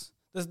everyone same. thinks.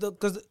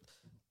 Because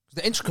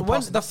The intricate when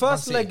pass, the that's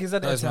first Man leg City. is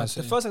at That is Man Etihad. The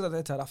City. first leg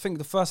at Etihad. I think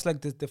the first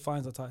leg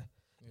defines the tie.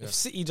 Yeah. If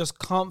City just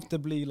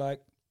comfortably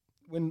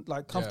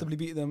comfortably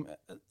beat them,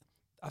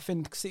 I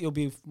think City will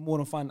be more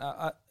than fine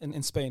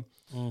in Spain.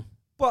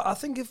 But I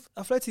think if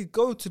Atleti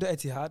go to the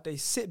Etihad, they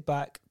sit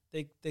back,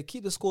 they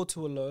keep the score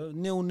to a low,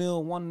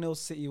 0-0, 1-0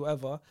 City,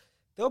 whatever,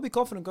 they'll be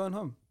confident going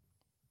home.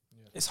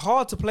 It's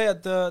hard to play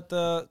at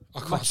the I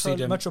can't see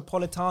them.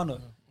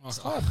 Metropolitano. It's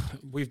hard.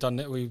 We've done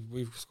it. We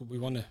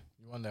won it.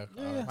 You won there.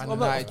 Yeah. Man Well,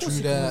 United of course drew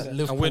you can their do that.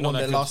 Liverpool And we're not won that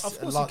their good. last Of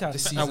course you can.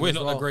 this And season. And we're as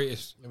not well. the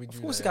greatest.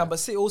 Of course you can, but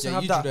City also Yeah,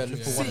 have you drew that. their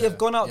Liverpool City one. have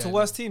gone out to Yeah,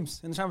 worse teams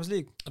in the Champions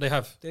League. They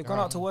have. They've gone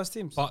out to worse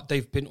teams. But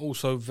they've been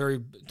also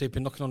they've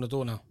been knocking on the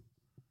door now.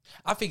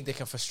 I think they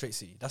can frustrate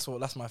City. That's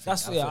my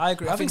thing. I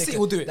agree. I think they City can-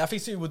 will do it. I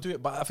think City will do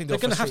it, but I think They're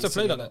going to have to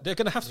frustrate play City. like that. They're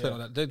going to have to play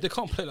like that. They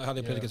can't play like how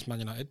they played Yeah. against Man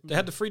United. They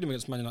had the freedom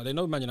against Man United. They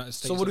know Man United.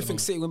 So what do you think?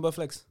 City win both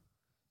legs?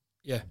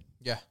 Yeah.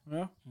 Yeah.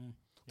 Yeah.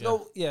 Yeah.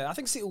 No, yeah, I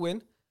think City will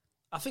win.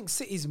 I think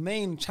City's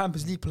main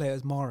Champions League player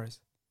is Mahrez.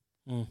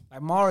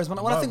 Like Mahrez, when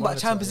I think about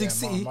Champions League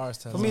City,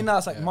 for me now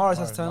it's like Mahrez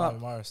has to turn up.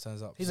 Mahrez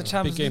turns up. He's a So-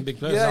 Champions game, League. big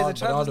player. Yeah, he's a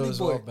Champions Bernardo League as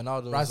boy. well.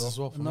 Bernardo Raz as as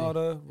well. well for me.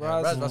 Ronaldo, Yeah,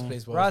 Raz, Raz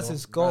plays well. Raz as well.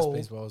 is goal. Raz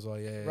plays well as well.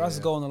 Yeah, Raz is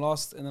goal in the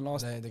last.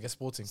 They get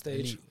Sporting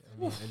stage.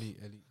 Elite.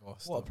 Oh, What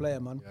a still. player,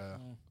 man. Yeah.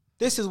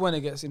 This is when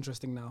it gets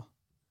interesting now.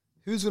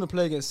 Who's going to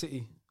play against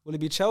City? Will it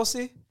be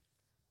Chelsea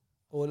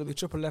or will it be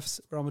Triple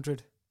F's Real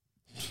Madrid?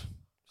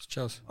 It's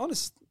Chelsea.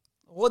 Honest,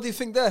 what do you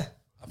think there?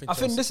 I think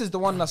Chelsea. this is the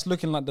one that's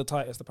looking like the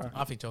tightest, apparently.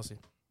 I think Chelsea.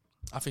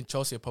 I think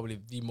Chelsea are probably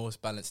the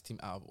most balanced team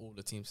out of all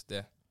the teams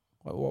there.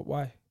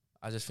 Why?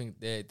 I just think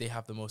they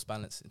have the most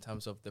balance in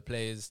terms of the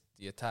players,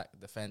 the attack,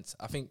 defense.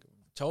 I think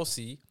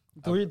Chelsea.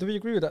 Do we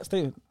agree with that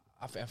statement?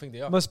 I think they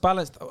are. Most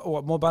balanced,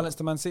 more balanced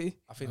than Man City?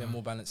 I think they're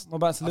more balanced. More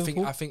balanced than I think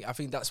Liverpool? I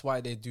think that's why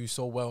they do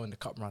so well in the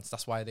cup runs.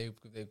 That's why they've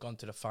gone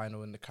to the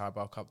final in the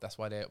Carabao Cup. That's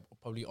why they're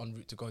probably en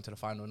route to going to the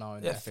final now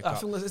in Yeah, the FA I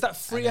Cup. think is that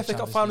three and the FA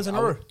Cup Champions finals League. in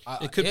a row?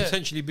 It could yeah,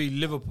 potentially be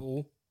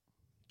Liverpool,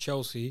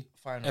 Chelsea,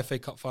 final. FA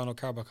Cup final,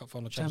 Carabao Cup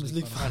final, Champions Champions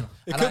League League final.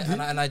 It And could I-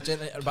 be. and I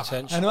genuinely- but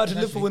Potential. And imagine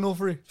Liverpool win all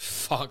three.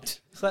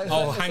 Fucked. It's like,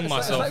 I'll it's hang like-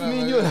 myself. It's like me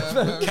and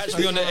you. Catch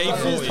me on the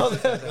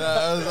A40.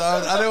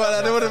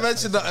 I don't want to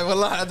mention that.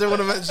 Wallahi, I don't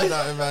want to mention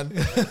that,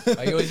 man.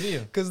 Are you always beat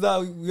him? Because now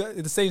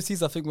in the same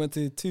season, I think we went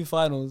to 2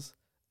 finals,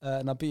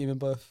 and I beat him in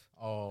both.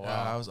 Oh, Yeah,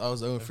 wow. I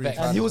was 0-3. And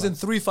And he was in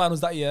 3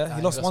 finals that year. Nah,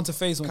 He he lost lost 1 to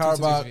FaZe, 1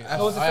 Carabao. to I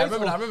No, was it I FaZe?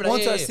 remember that. One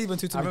Yeah, to yeah, Steve and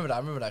 2 to I me.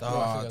 remember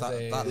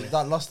that.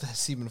 That loss to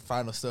Seaman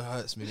final still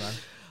hurts me, man.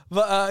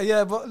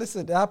 But but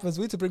listen, it happens.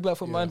 We need to bring back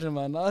foot manager,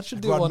 man. I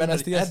should do Edouard one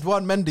Mendy, SDS.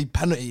 Edouard Mendy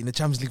penalty in the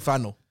Champions League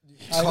final.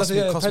 Cost me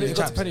the Got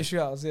Champions penny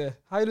shootouts. Yeah,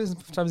 how you losing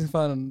Champions League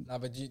final? Nah,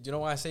 but do you know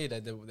why I say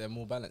that they're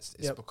more balanced?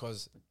 It's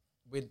because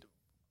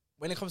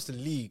when it comes to the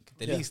league,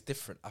 the league's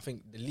different. I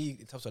think the league,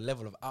 in terms of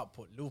level of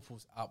output,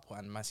 Liverpool's output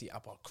and Man City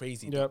output are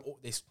crazy. Yep.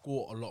 They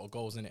score a lot of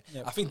goals in it.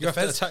 Yep. I think You have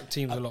to attack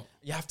teams a lot.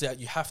 You have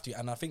to,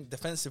 and I think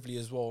defensively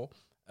as well.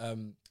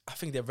 I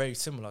think they're very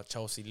similar.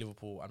 Chelsea,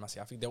 Liverpool, and Man City.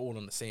 I think they're all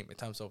on the same in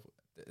terms of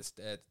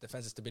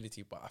defensive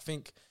stability. But I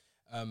think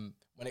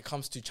when it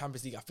comes to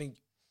Champions League, I think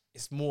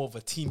it's more of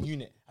a team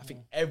unit. I think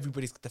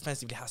everybody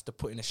defensively has to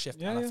put in a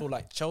shift, and I feel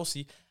like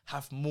Chelsea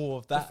have more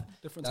of that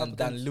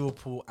than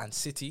Liverpool and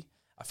City.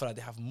 I feel like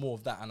they have more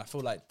of that, and I feel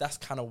like that's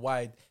kind of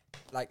why,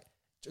 like,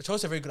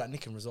 Chelsea are very good at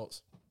nicking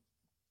results.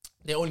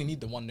 They only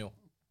need the 1-0,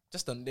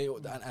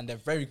 and they're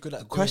very good at.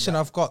 The question that.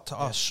 I've got to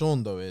ask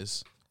Sean though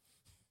is,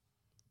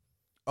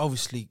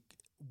 obviously,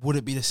 would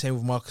it be the same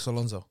with Marcus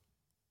Alonso?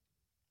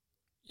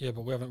 Yeah,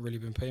 but we haven't really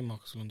been paying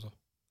Marcus Alonso.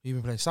 You've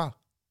been playing Sal.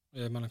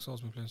 Yeah, Malik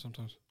Sal's been playing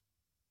sometimes.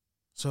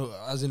 So,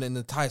 as in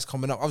the ties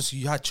coming up, obviously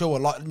you had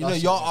Chilwell. Like, you know,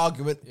 your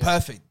argument,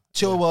 perfect.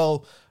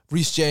 Chilwell,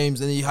 Reece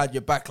James, and then you had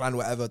your backline,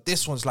 whatever.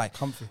 This one's like,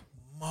 comfy.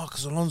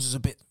 Marcus Alonso's a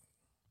bit.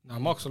 No,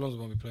 Marcus Alonso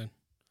won't be playing.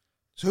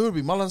 So who would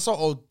be Malang Sarr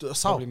or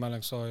Sal? Probably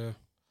Malik Sal, yeah.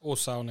 Or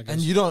Sal, I guess.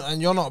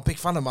 And you're not a big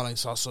fan of Malang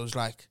Sarr, so it's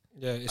like,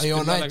 yeah,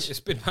 it's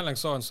been Malik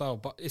Sal and Sal,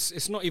 but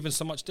it's not even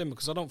so much them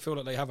because I don't feel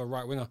that they have a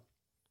right winger.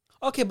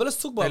 Okay, but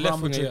let's talk about Real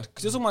Madrid winger,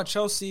 because you're talking about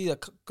Chelsea, a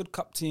good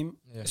cup team.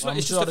 Yeah. It's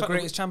just the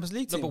greatest Champions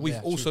League team.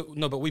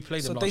 No, but we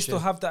played them. So last they still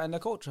year. have that in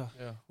their culture.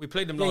 Yeah, we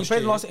played them you last played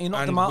year. Them last year, you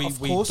knocked them out, of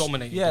course. We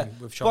dominated them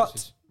with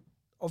chances.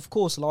 But of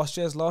course, last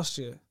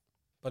year.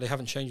 But they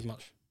haven't changed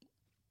much.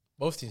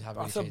 Both teams have.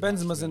 I thought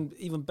Benzema's in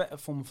even better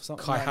form for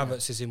something. Kai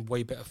Havertz is in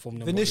way better form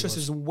than Vinicius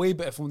is in way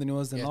better form than he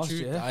was last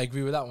year. I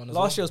agree with that one.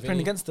 Last year I was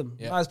playing against them.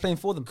 Now I was playing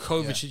for them.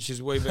 Kovacic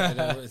is way better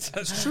than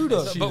That's true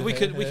though. But we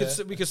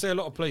could say a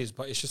lot of players,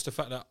 but it's just the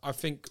fact that I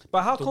think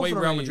but how the way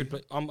confident Real Madrid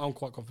play, I'm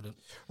quite confident.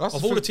 That's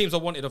of all the teams I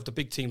wanted, of the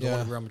big teams, I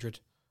wanted Real Madrid.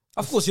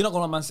 Of course, you're not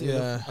going to Man City.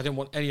 Yeah. I didn't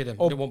want any of them.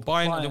 I didn't want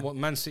Bayern. I didn't want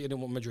Man City. I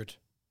didn't want Madrid.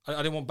 I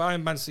didn't want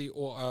Bayern, Man City,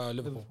 or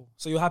Liverpool.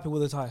 So you're happy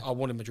with the tie? I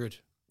wanted Madrid.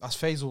 As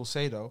Faisal will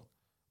say though,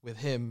 with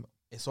him,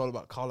 it's all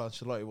about Carlo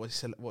Ancelotti,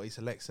 what he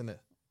selects, innit?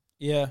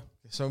 Yeah.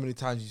 So many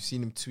times you've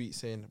seen him tweet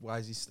saying, "Why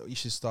is he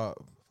should start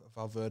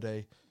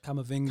Valverde,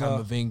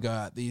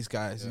 Camavinga, these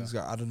guys."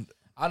 Yeah.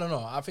 I don't know.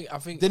 I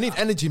think they need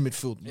energy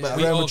midfield. Yeah.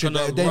 Real Madrid,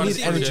 they need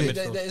energy.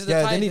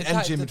 They need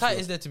energy midfield. The tie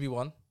is there to be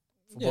won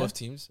for both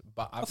teams,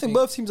 but I think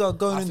both teams are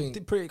going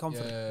in pretty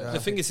confident. The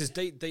thing is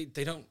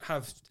they don't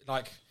have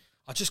like.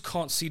 I just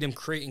can't see them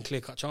creating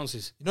clear cut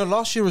chances. You know,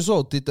 last year as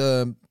well, did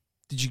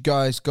you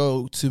guys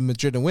go to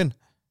Madrid and win?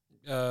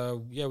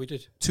 Yeah, we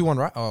did. 2-1,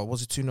 right? Or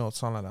was it 2-0 or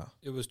something like that?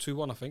 It was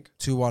 2-1, I think.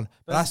 2-1.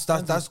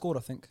 That's scored,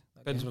 I think.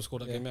 Benzema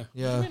scored that game, yeah.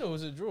 Yeah. Did you win or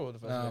was it a draw?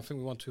 I think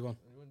we won 2-1.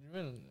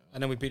 And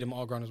then we beat them at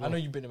our ground as well. I know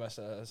you beat them at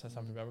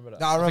Southampton. I remember that.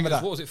 No, I remember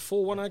that. What was it?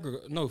 4-1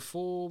 aggregate? No,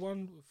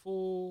 4-1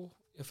 4.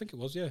 I think it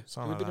was. Yeah.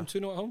 Something we beat them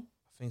 2-0 at home.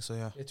 I think so.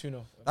 Yeah. Yeah,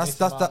 2-0. That's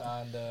that.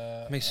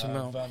 And Mason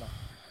Mount Werner.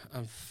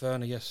 And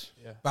Werner, yes.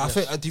 Yeah. But Yes.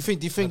 I think. Do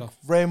you think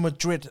Real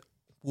Madrid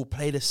will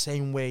play the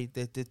same way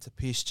they did to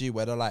PSG,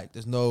 where they're like,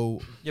 there's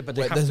no, but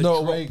they have there's to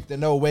no drop.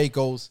 no away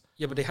goals.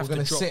 Yeah, but they have We're to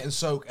gonna drop. sit and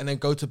soak and then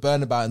go to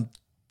Bernabeu and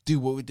do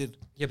what we did.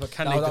 Yeah, but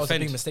can That they was a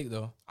defend? big mistake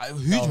though.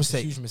 Huge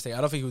mistake. Huge mistake. I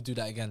don't think he would do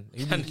that again.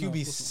 He'll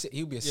be a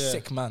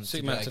sick man.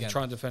 Sick to man do that to again.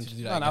 try and defend. To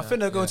do that No, I again.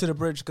 think they'll go to the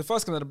bridge. Because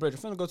first come to the bridge. I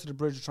think they'll go to the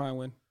bridge to try and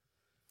win.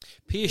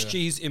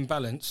 PSG's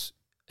imbalance.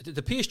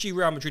 The PSG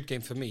Real Madrid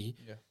game for me,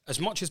 as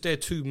much as they're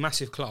two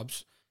massive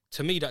clubs,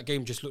 to me that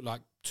game just looked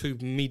like two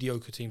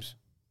mediocre teams.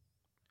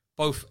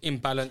 Both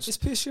imbalanced. Is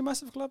PSG a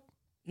massive club?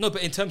 No,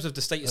 but in terms of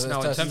the status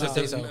now, in terms of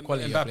the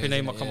Mbappe,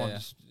 Neymar, come on,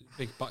 it's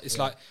big. But it's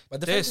like,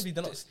 but defensively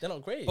they're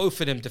not great. Both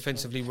of them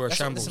defensively were a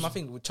shambles. Listen, I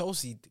think with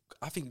Chelsea,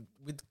 I think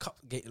with cup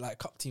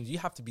teams, you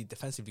have to be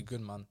defensively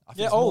good, man. I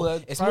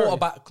think it's more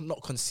about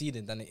not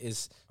conceding than it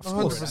is.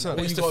 100%.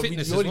 But it's the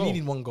fitness you as only well.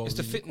 needing one goal. It's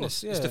the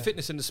fitness. It's the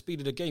fitness and the speed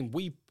of the game.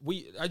 We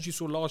as you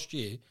saw last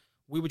year,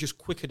 we were just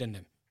quicker than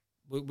them.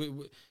 We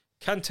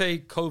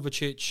Kante,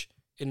 Kovacic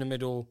in the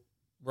middle,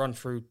 run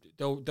through.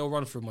 They'll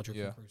run through Modric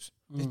and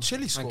Kroos.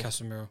 Chile and scored.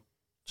 Casemiro.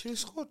 Chile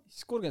scored. He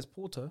scored against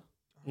Porto.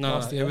 No,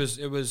 Last year. it was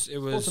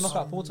Porto knocked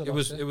out Porto it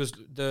was last year. it was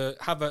the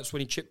Havertz when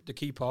he chipped the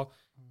keeper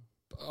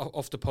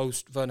off the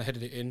post. Werner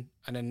headed it in,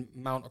 and then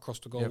Mount across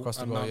the goal, across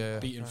the and goal,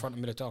 Mount beat in front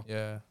of Militao.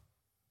 Yeah,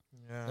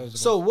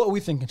 So what are we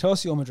thinking?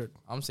 Chelsea or Madrid?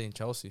 I'm saying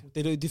Chelsea.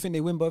 Do you think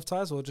they win both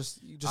ties or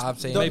just you just I'm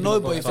saying don't maybe know?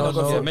 not But both if they're not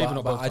ties. going Yeah, for maybe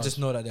not both I ties. just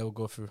know that they will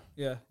go through.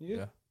 yeah.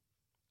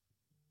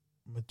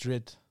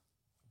 Madrid,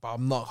 but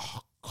I'm not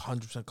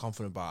 100%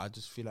 confident. But I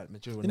just feel like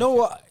Madrid. Will You know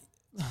nick what?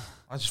 it.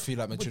 I just feel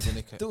like Madrid will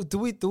nick it.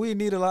 Do we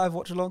need a live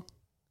watch along?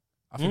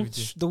 I think we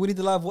do. Do we need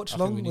a live watch I think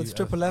along we with need-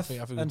 Triple I F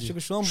think we and do. Sugar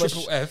Sean? But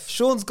Triple F.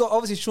 Sean's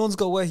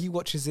got where he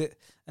watches it,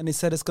 and he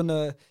said it's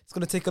gonna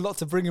take a lot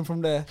to bring him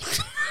from there.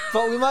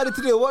 But we might need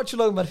to do a watch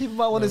along, man. People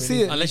might want to we see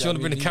need it. that. Unless you want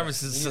to bring the We need cameras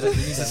to that.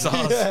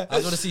 the Yeah. I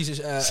just want to see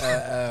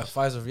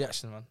Pfizer's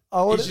reaction, man.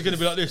 I want He's just going to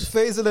be like this.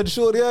 Faisal and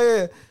Sean,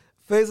 yeah.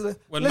 Faisal,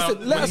 When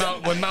listen,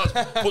 Mount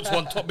puts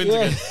one top bins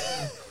again.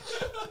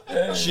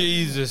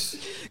 Jesus.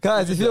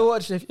 guys, if you're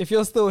watching, if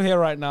you're still here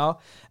right now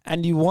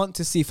and you want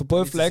to see for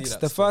both legs,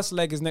 the first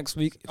leg is next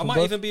week. I might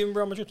even be in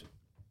Real Madrid.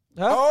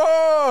 Huh?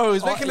 Oh,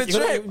 he's making a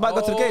trip. You might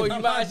go to the game. I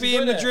might be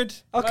in Madrid.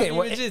 Okay,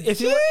 well,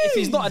 if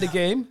he's not at the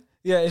game,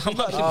 if he's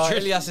not at the game,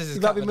 Elias is his he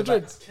might be in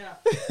Madrid.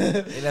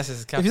 Elias is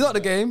his If he's not at the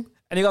game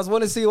and you guys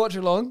want to see watch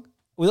along,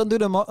 we don't do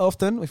them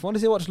often. If you want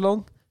to see watch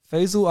along,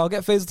 Faisal, I'll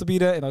get Faisal to be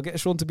there and I'll get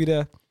Sean to be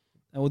there.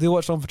 And we'll do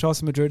watch along for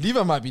Chelsea Madrid.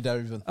 Lever might be there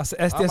even. That's the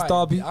SDS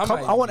derby.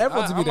 I want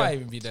everyone to be there. I might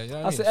even be there. You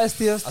know That's what the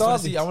I mean?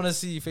 SDS derby. I want to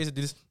see Faisal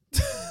do this.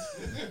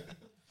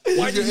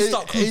 Why did you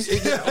start?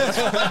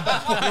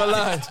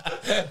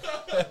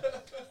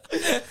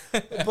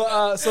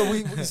 But so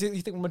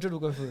you think Madrid will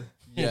go through?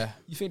 Yeah.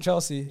 You think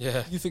Chelsea?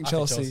 Yeah. You think I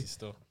think Chelsea?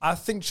 still. I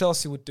think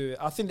Chelsea would do it.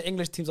 I think the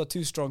English teams are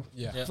too strong.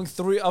 Yeah. I think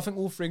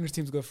all three English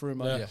teams go through,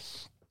 man. Yeah.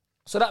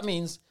 So that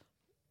means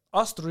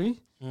us three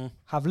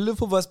have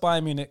Liverpool versus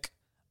Bayern Munich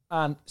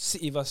and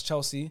City versus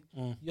Chelsea.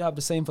 You have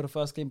the same for the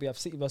first game, but you have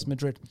City versus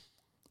Madrid.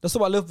 Let's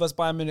talk about Liverpool versus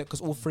Bayern Munich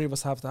because all three of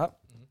us have that.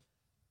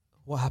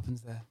 What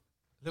happens there?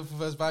 Liverpool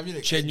versus Bayern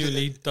Munich.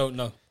 Genuinely don't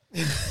know.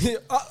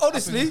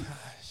 Honestly,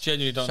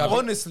 Genuinely don't know.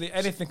 honestly,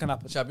 anything can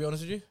happen. Shall I be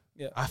honest with you?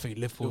 I think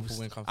Liverpool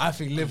win comfy. I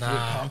think Liverpool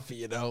comfy,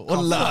 you know. I'm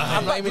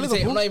Wallah.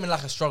 not even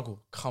like a struggle.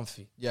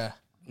 Comfy. Yeah.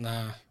 Nah. I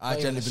Not even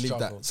genuinely a believe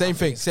struggle. that. Same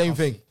thing. Same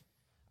thing.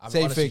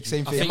 Same thing.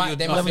 Same I thing. think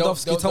They you'd-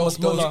 Lewandowski, Thomas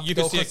Muller. You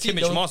can see a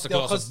Kimmich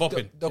masterclass of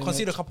bopping. They'll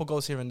concede a couple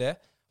goals here and there,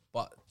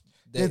 but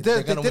They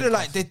did it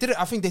like they did it.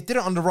 I think they did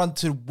it on the run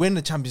to win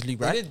the Champions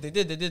League, right? They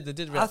did.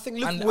 I think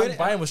and Liverpool win-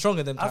 Bayern was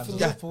stronger than I times. think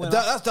Yeah, Liverpool win.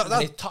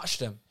 They touched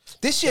them.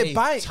 this year, They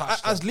Bayern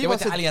touched as them. They Leva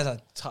went to said, Allianz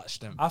and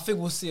touched them. I think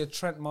we'll see a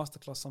Trent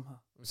masterclass somehow.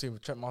 We see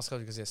with Trent Master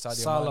because he has Sadio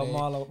Salah, Mane,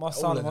 Salah all of them.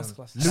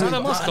 masterclass.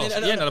 Salah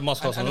masterclass. Yeah, the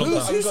masterclass. And on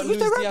Lose- lockdown. we've got who's Luis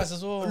their Diaz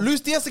as well.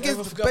 Luis Diaz Never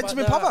against forget about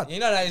Benjamin that. Pavard. You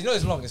know that it's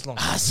long. It's long.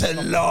 That's a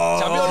long,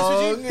 Shall I be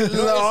honest with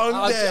you? long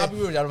I'll day. be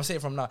real. I'm gonna say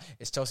it from now.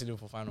 It's Chelsea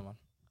Liverpool final, man.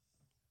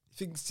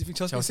 Do you think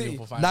Chelsea, Chelsea City?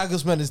 Liverpool final.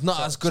 Nagelsmann is not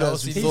as good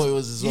as we Chelsea- thought it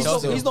was as well.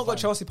 He's not got Fine.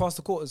 Chelsea past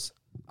the quarters.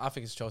 I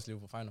think it's Chelsea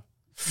Liverpool final.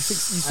 You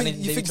think And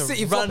you they think need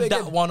City to flop run it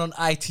that again? one on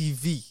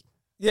ITV.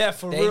 Yeah,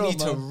 for They real, need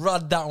to man.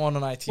 run that one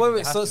on ITV. Wait,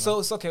 They have to, man.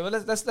 so okay. Well,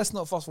 let's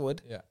not fast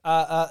forward. Yeah.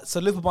 So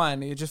Liverpool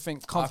Bayern, you just think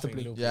I think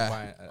comfortably. Liverpool Yeah.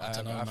 Bayern. I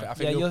don't know, man. think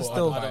Yeah, you're Liverpool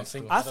still. are I Bayern don't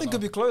think- I think it'll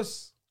be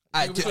close.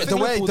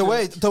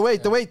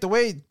 The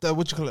way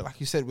what you call it, like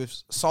you said with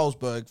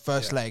Salzburg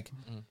first leg,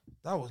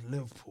 that was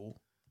Liverpool.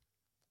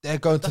 They're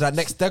going to that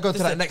next. They're going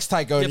to that next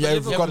tie. Going, Yeah, but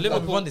we've Liverpool- got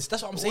Liverpool won this.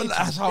 That's what I'm saying. Well,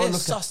 that's how I They're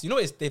look at- sus. You know,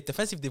 it's they've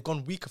defensive. They've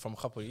gone weaker from a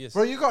couple of years.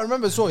 Bro, you got to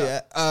remember as well,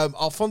 yeah.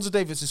 Alphonso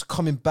Davies is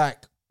coming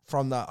back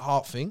from that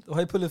heart thing. Why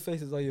you pulling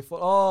faces? Are you?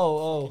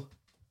 Oh.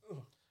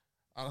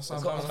 Friend of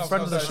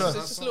the show.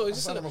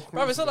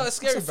 Bro, it's not that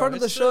scary. It's a friend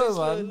of the show,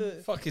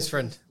 man. Fuck his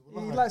friend. He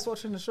likes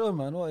watching the show,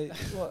 man. What? You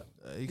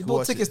You can bought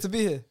watch tickets it. to be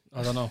here.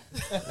 I don't know.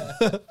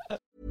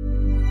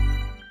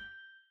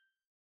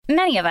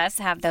 Many of us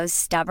have those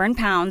stubborn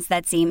pounds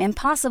that seem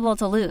impossible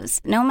to lose,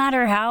 no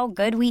matter how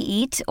good we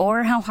eat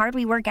or how hard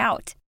we work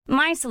out.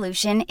 My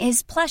solution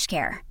is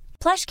PlushCare.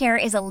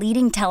 PlushCare is a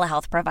leading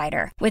telehealth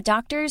provider with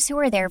doctors who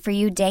are there for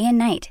you day and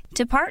night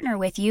to partner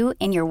with you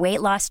in your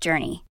weight loss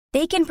journey.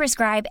 They can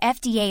prescribe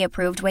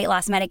FDA-approved weight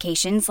loss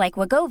medications like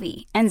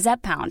Wegovy and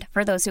Zepbound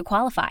for those who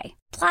qualify.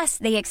 Plus,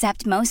 they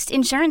accept most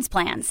insurance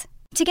plans.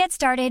 To get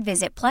started,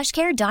 visit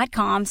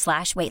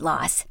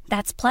plushcare.com/weightloss.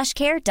 That's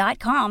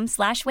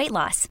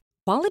plushcare.com/weightloss.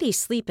 Quality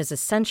sleep is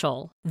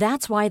essential.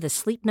 That's why the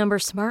Sleep Number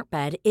Smart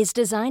Bed is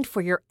designed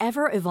for your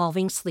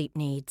ever-evolving sleep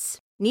needs.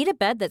 Need a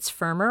bed that's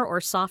firmer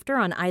or softer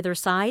on either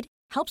side?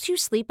 Helps you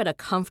sleep at a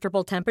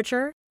comfortable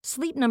temperature?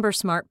 Sleep Number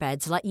Smart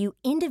Beds let you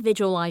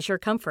individualize your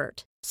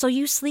comfort, so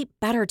you sleep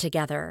better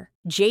together.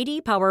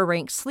 JD Power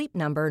ranks Sleep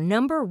Number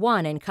number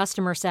 1 in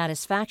customer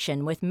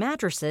satisfaction with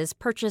mattresses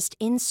purchased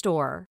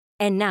in-store.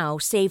 And now,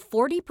 save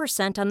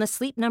 40% on the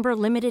Sleep Number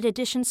Limited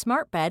Edition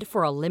Smart Bed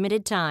for a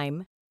limited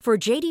time. For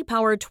JD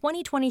Power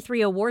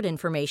 2023 award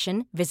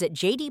information, visit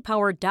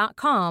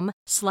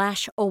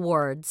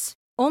jdpower.com/awards.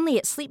 Only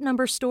at Sleep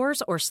Number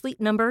stores or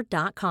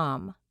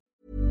sleepnumber.com.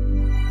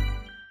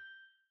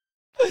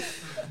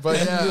 But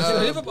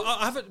Liverpool,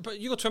 I haven't. But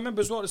you got to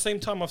remember as well. At the same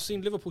time, I've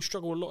seen Liverpool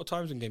struggle a lot of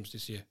times in games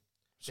this year.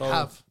 So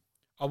have.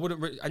 I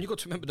wouldn't. And you got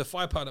to remember the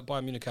firepower that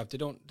Bayern Munich have. They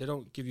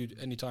don't give you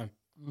any time.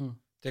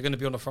 They're going to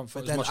be on the front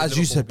foot. Then, much as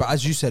you Liverpool. said, but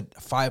as you said,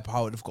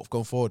 firepower they've got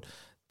going forward.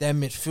 Their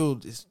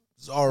midfield is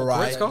all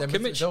right. Goretzka,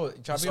 Kimmich.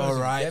 It's all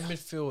right. Their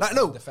midfield, Like,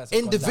 no, and defense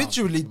have gone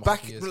individually, down from a back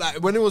couple years.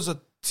 like when it was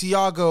a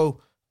Thiago,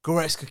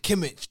 Goretzka,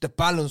 Kimmich, the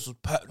balance was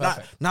perfect.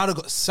 Now they've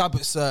got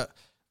Sabitzer,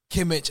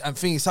 Kimmich, and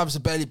thinking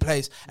Sabitzer barely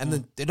plays, and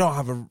then they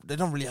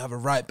don't really have a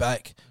right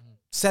back.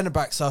 Centre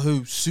backs are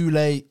who?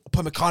 Sule,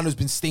 Upamecano's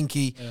been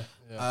stinky.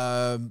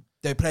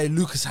 They play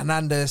Lucas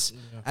Hernandez,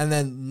 and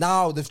then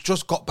now they've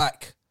just got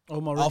back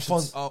Omar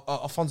Richards.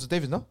 Alphonso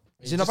Davies, no?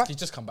 Is he not He back?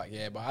 just come back,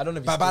 yeah, but I don't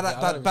know if he's By still there. I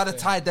don't know if the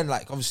he's tie, then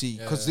like obviously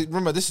because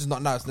remember this is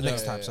not now; it's the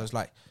next time. yeah. So it's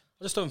like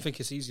I just don't think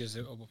it's easy as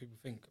what people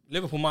think.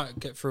 Liverpool might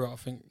get through it. I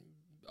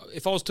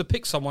if I was to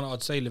pick someone,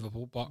 I'd say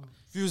Liverpool. But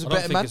If you was a I don't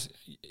betting man, think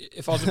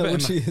if I was a betting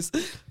Which man, is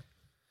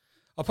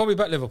I'd probably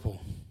bet Liverpool.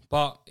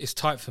 But it's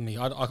tight for me.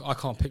 I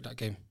can't pick that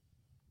game.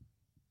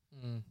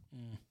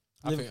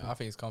 I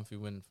think it's comfy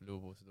win for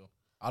Liverpool still.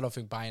 I don't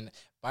think Bayern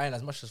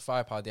as much as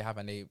firepower they have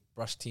and they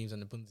brush teams in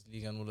the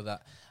Bundesliga and all of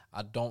that,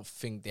 I don't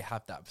think they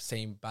have that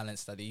same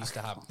balance that they used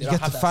to have. They you don't get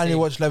to have that finally same-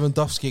 watch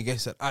Lewandowski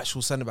against an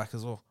actual centre back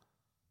as well.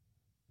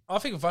 I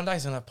think Van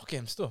Dijk's gonna pocket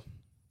him still.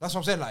 That's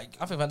what I'm saying. Like,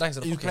 I think Van Dijk's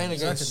gonna You're pocket playing him.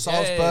 against Yeah,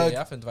 yeah, Salzburg.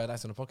 Yeah, I think Van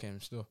Dijk's gonna pocket him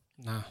still.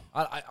 Nah.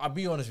 I'll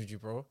be honest with you,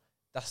 bro.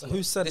 That's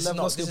Who said this is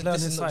not- Lewandowski this will play on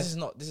is his not-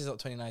 side? This is not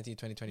 2019,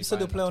 2020. You said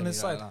they'll play on his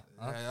side.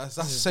 that's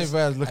the same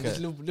way I look And at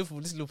this it.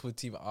 This Liverpool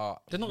team are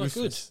They're not that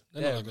good. ruthless.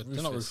 They're not that good.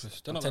 They're not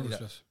ruthless. They're not that telling you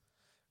that.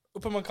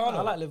 ruthless. Upamecano.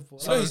 I like Liverpool.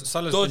 Salah's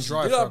been dodgy.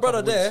 dry You for know a our brother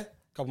couple there. weeks,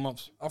 couple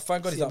months. Oh,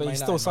 thank God he's Yeah, at but Man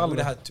he's United, still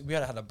man. Salah. We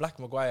had had a black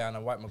Maguire and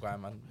a white Maguire,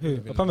 man. Who? It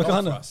would've been Upamecano?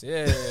 long for us.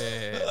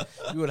 Yeah.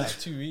 We would have had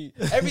two.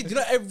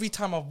 Every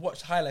time I've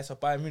watched highlights of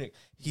Bayern Munich,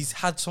 he's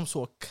had some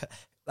sort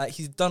of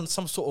he's done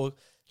some sort of.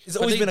 It's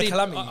But always been a they-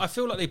 calamity. I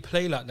feel like they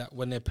play like that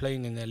when they're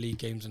playing in their league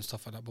games and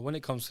stuff like that. But when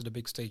it comes to the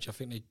big stage, I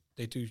think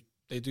they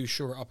do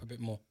shore it up a bit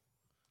more.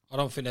 I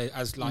don't think they're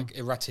as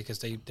erratic as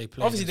they play.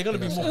 Obviously, they're going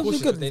to be more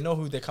cautious because they know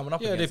who they're coming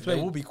up Yeah, against. they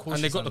will be cautious.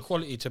 and they got the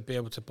quality to be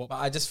able to pop. But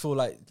I just feel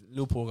like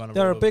Liverpool are going to.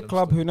 They're a big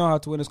club who know how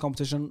to win this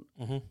competition.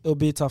 Mm-hmm. It'll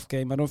be a tough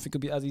game. I don't think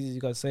it'll be as easy as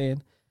you guys are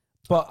saying.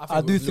 But I think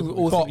I do think we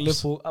Liverpool all think bops.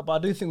 Liverpool. But I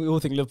do think we all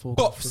think Liverpool.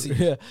 Go Bops. through.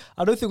 Yeah,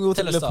 I don't think we all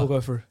Tell think us Liverpool that.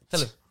 go through.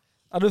 Tell him.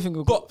 I don't think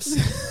we'll go.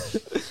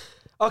 Bops.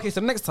 Okay,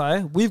 so next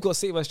time we've got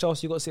City vs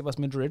Chelsea. You got City vs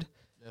Madrid.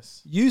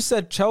 Yes. You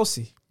said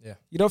Chelsea. Yeah.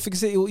 You don't think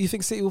City? You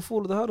think City will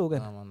fall at the hurdle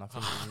again? Nah, man, I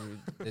think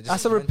they're just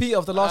That's a repeat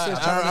of the last year's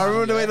I Champions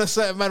remember the way a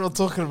certain man were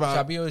talking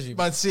about Shabioji.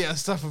 Man City and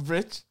Stamford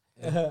Bridge.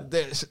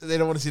 They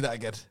don't want to see that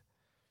again.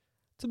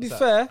 To be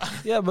fair,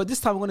 yeah, but this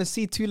time we're going to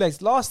see two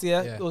legs. Last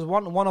year Yeah. it was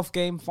one-off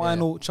game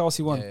final.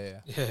 Chelsea won. Yeah.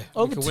 Yeah,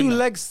 Over we could two win that.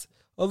 legs.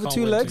 Over Can't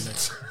two win legs. 2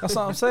 legs. That's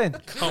what I'm saying.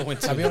 Can't win.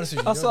 I'll be honest with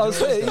you. That's what I'm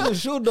saying. Even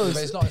should knows.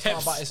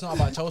 But it's not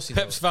about Chelsea.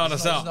 Pep's though. found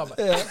It's us not- out.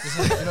 it's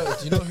not about-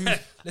 Do you know who?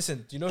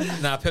 Listen, do you know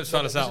who? Nah, Pep's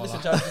found us out. Listen,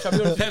 man.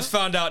 Shabioji. Pep's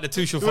found out the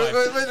Tuchel When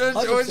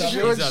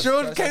fight.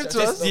 Sean came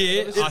to us, This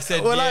year, I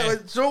said, yeah.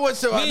 when Sean went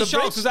to Me at and the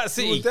Sharks was bridge, at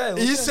City. you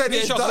said Me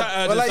and it's Sharks done.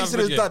 at Well, the you said Stamford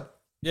it's Bridge, done.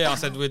 Yeah, I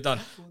said we're done.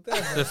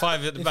 The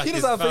five at the If back he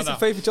is doesn't have found out.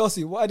 faith in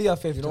Chelsea, why do you have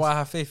faith You in know why Chelsea? I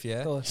have faith?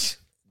 Yeah. Go on.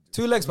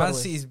 Two legs, by Man the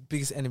way. City's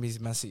biggest enemy is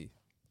Man City.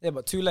 Yeah,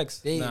 but two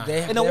legs. Nah.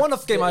 In a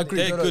one-off game, I agree.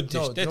 They're No, good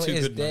no, dish. They're you know too what it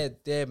is? good, man.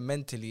 They're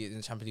mentally in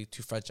the Champions League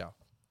too fragile.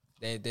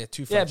 They're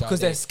too Yeah, fragile. because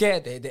they're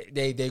scared. They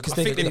Because I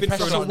think they've been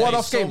pressure through on a them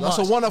one-off so game. That's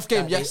a much one-off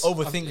game, that yes. They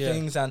overthink Yeah.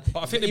 things and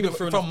But I think they've been even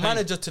through from enough pain.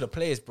 manager to the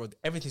players, bro.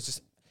 Everything's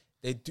just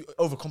they do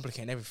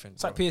overcomplicate everything.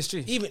 It's like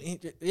PSG.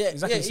 Yeah,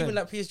 Exactly the even same.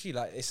 like PSG,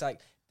 like it's like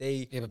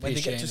they Yeah, but when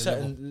they PSG get ain't to the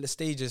certain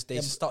stages, they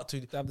Yeah, but start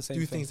to they have the same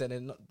do thing. things that they're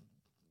not.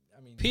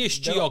 I mean,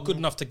 PSG are good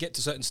enough to get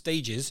to certain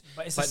stages,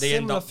 But it's but a they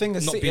end similar up thing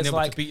as not City. being It's able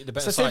like- to beat the so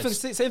better same sides.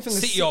 thing- same thing as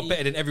City are City.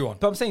 better than everyone.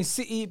 But I'm saying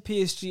City,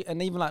 PSG,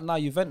 and even like now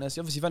Juventus.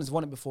 Obviously, Juventus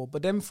won it before,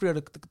 but them three are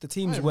the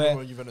teams where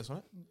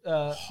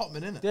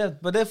Hotman, innit? yeah,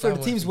 but they're three of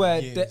the That teams won where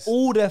for years.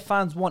 all their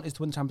fans want is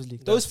to win the Champions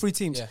League. Those three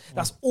teams, Yeah.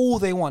 that's all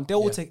they want. They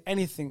will Yeah. take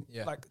anything.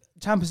 Yeah. Like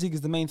Champions League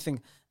is the main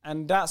thing,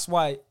 and that's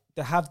why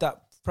they have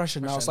that pressure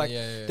now. It's Pressure, like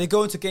yeah. they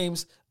go into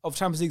games of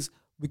Champions Leagues.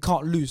 We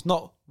can't lose.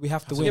 Not we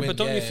have to to win. Yeah, win. but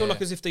don't Yeah, you feel yeah,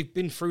 like as if they've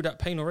been through that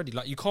pain already?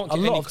 Like you can't A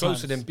get lot any of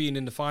closer times. than being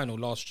in the final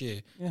last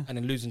year Yeah. and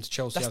then losing to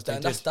Chelsea as they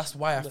did. That's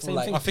why I The feel same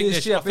like thing. I think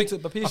PSG, there's- I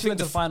think, but PSG went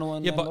to the final.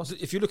 And Yeah, then but lost.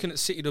 if you're looking at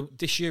City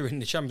this year in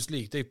the Champions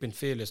League, they've been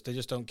fearless. They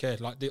just don't care.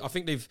 Like I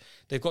think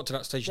they've got to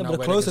that stage yeah, now. but the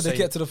where closer they they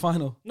can get to the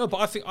final, no,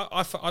 but I think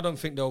I don't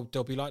think they'll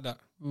be like that.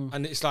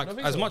 And it's like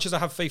as much as I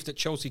have faith that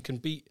Chelsea can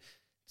beat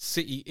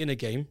City in a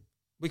game,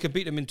 we could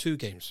beat them in 2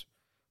 games.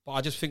 But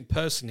I just think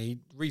personally,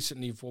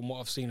 recently from what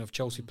I've seen of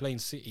Chelsea playing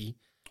City,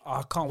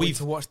 I can't wait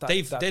to watch that.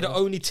 They're the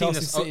only team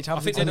Chelsea that's. City I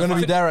Champions think League. they're I'm the-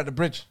 going to be there at the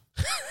bridge.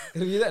 I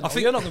think-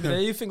 think you're not going to be there.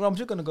 You think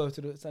Ramsey going to go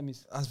to the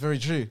semis? That's very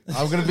true.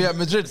 I'm going to be at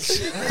Madrid.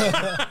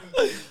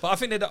 But I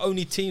think they're the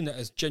only team that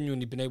has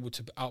genuinely been able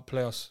to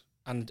outplay us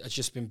and has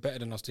just been better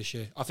than us this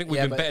year. I think we've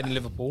Yeah, been but better than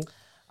Liverpool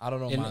I don't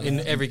know, in, man. in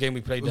every game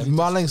we played With them.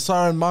 Marling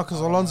Sarr and Marcus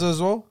Alonso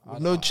as well.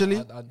 No Chile.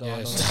 I don't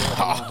Yes.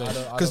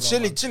 know. Because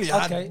Chile Okay.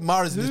 had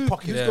Mahrez in his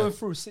pocket. Who's Yeah. going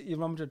through City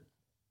and Real Madrid?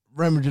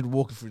 Real Madrid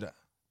walking through that.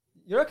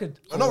 You reckon?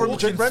 Not Real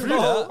Madrid. Real Madrid.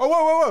 that? Oh,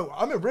 whoa.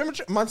 I mean, Real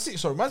Madrid. Man City.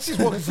 Sorry, Man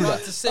City's walking through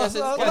that.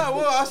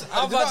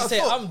 I'm about to say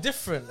I'm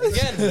different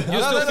again.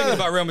 You're still thinking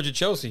about Real Madrid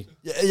Chelsea.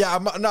 Yeah.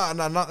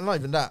 Not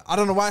even that. I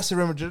don't know why I say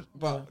Real Madrid,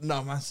 but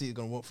no, Man City's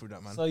gonna walk through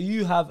that, man. So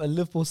you have a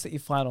Liverpool City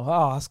final.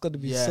 Ah, it's going to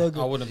be Yeah. so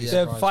good. I wouldn't be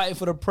They're surprised. fighting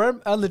for the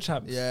Prem and the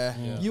Champs. Yeah.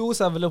 You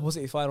also have a Liverpool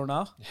City final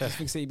now. I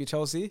think City beat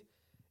Chelsea.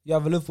 You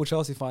have a Liverpool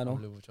Chelsea final,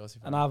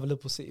 and I have a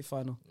Liverpool City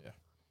final. Yeah.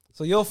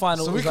 So your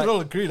final. So we is can like,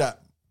 all agree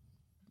that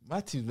my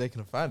team's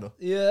making a final.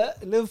 yeah,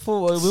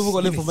 Liverpool. We've all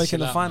got Liverpool making chill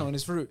the out, final man. in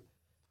its route.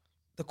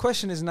 The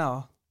question is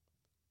now,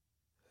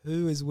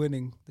 who is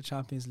winning the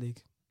Champions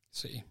League?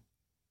 City.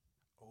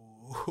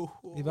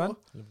 Ivan?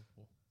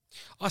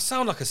 I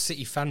sound like a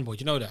City fanboy.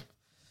 Do you know that?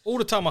 all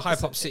the time I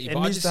hype up City, It but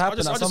I needs just, to happen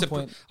I at just, some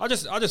point. I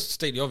just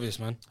state the obvious,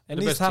 man. It The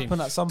needs best to happen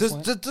team. at some Does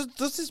point.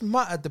 this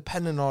matter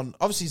depending on,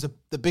 obviously it's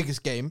the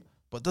biggest game,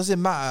 but does it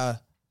matter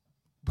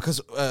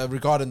because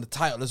regarding the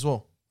title as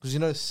well? Because you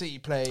know City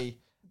play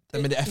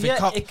them in the FA yeah,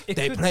 Cup, it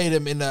they could. play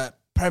them in the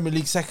Premier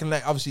League second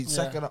leg, obviously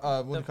second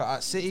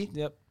at City.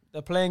 Yep,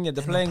 they're playing it.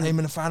 They're Play playing. them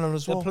in the final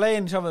as They're well.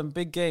 playing each other in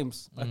big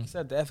games. Like you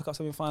said, the FA Cup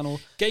semi-final,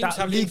 Games that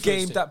have league game,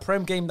 influenced it. that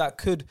Prem game that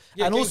could,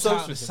 Yeah, and games also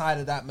have- Side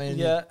of that, man.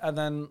 yeah, and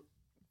then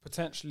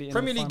potentially in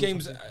Premier the League final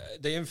games, something.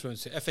 they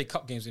influence it. FA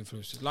Cup games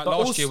influence it. Like But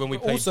last also, year when we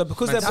played. also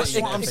because Man they're,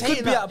 City, what I'm it saying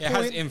could be at a it has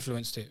point.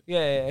 influenced it. Yeah,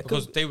 it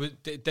Because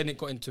could. then it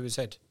got into his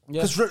head.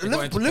 Yeah. Because into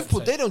Liverpool,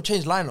 concept. they don't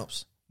change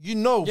lineups. You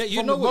know, Yeah, you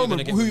from know the what you're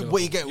moment gonna get with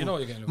what you Liverpool. get. You know what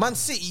you're getting with Man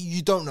Liverpool. City,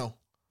 you don't know.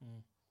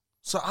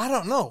 So I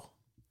don't know.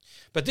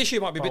 But this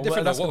year might be a bit Well,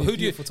 different. that's though. gonna be Who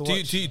do you beautiful to do?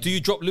 You, watch. do, you, do you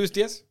drop Luis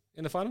Diaz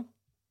in the final?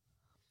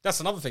 That's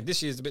another thing.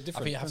 This year is a bit I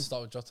different. think you have to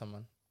start with Jota,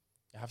 man.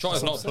 You have to Jota's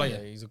start not with a player.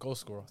 Jota. He's a goal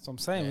scorer. That's what I'm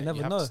saying. Yeah, We never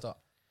you have to know. start.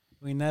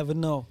 We never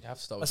know. You have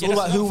to start That's with all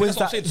Jota. about who wins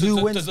That's what I'm that. saying. Who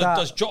So wins does, that?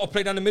 Does Jota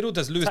play down the middle?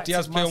 Does Luis Tactics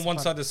Diaz play on must one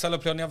plan. side? Does Salah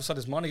play on the other side?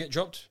 Does Mane get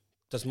dropped?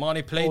 Does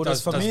Mane play? Or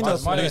does Firmino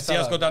play? Luis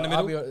Diaz go down the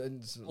middle?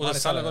 Or Or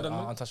does Salah go down the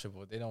middle?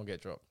 untouchable. They don't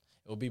get dropped.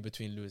 It will be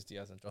between Luis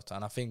Diaz and Jota.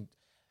 And I think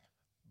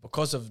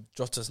because of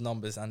Jota's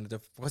numbers and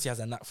because he has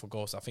a knack for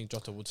goals, I think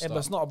Jota would Yeah, start. but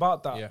it's not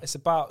about that. Yeah. It's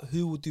about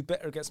who will do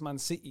better against Man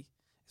City.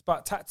 It's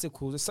about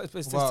tactical. It's Even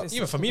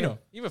Firmino.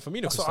 Even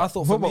Firmino. That's could what I start.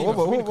 thought. What about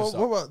Firmino.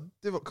 what about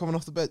Divock coming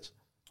off the bench?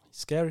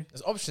 Scary.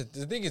 There's options.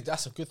 The thing is,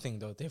 that's a good thing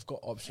though. They've got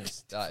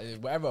options.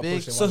 Whatever Big.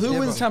 approach they So want to who do,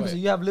 wins they've Champions got League?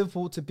 it. You have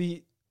Liverpool to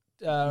beat.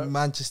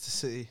 Manchester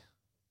City.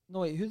 No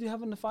wait, who do you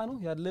have in the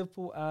final? You had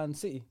Liverpool and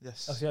City.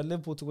 Yes. Oh, so you had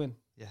Liverpool to win.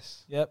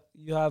 Yes. Yep.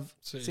 You have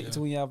City, City yeah.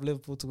 to win. You have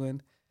Liverpool to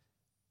win.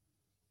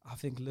 I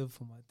think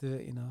Liverpool might do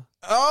it. You know.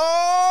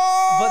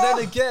 Oh! But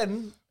then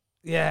again,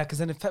 yeah, because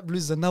then if Pep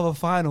loses another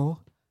final,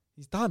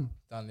 he's done.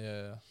 Done,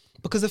 yeah.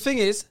 Because the thing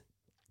is,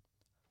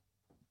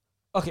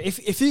 okay,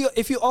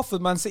 if you offer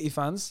Man City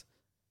fans,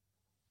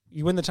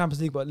 you win the Champions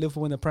League, but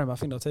Liverpool win the Prem, I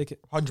think they'll take it.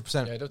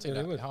 100%. Yeah, they'll take Yeah,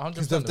 that. they would. 100%.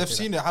 Because they'll they've take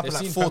seen that. it happen They've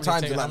like seen 4 Premier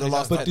times League in like take the that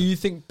last many But 10. do you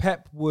think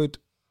Pep would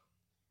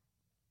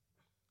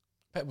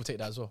take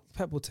that as well.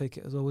 Pep will take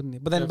it as well, wouldn't he?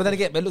 But then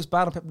again, it looks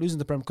bad on Pep losing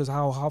the Prem because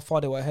how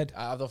far they were ahead.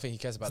 I don't think he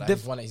cares about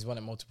It's that. He's won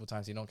it multiple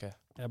times. He don't care.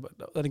 Yeah,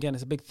 but then again,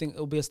 it's a big thing.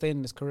 It'll be a stain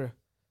in his career.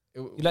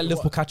 You You let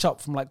Liverpool catch up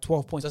from like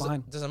 12 points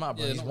behind. Doesn't matter,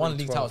 bro. Yeah, He's not won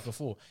really league 12. titles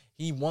before.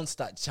 He wants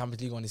that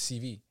Champions League on his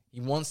CV. He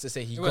wants to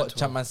say he went got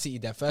 12. Man City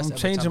their first. I'm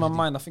ever changing my Champions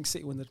mind. I think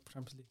City win the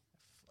Champions League.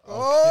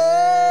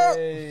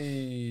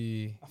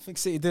 League. I think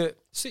City do it.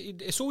 City,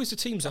 it's always the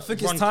teams that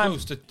think it's run time.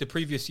 close to the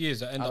previous years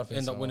that end I don't up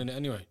think so. winning it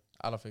anyway.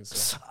 I don't think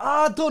so.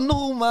 I don't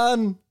know,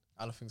 man.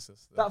 I don't think so.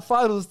 That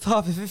final's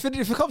tough. If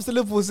it comes to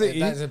Liverpool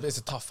City, It's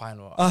a tough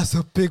final. that's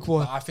a big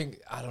one. But I think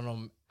I don't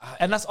know.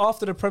 And that's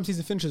after the Prem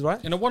season finishes,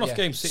 right? In a one-off Yeah.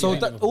 game, City. So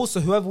ain't that Liverpool. also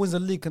whoever wins the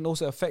league can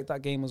also affect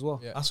that game as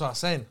well. Yeah. That's what I'm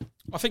saying.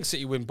 I think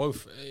City win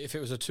both. If it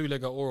was a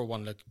two-legger or a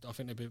one-leg, I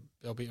think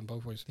they'll beat them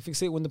both ways. You think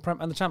City win the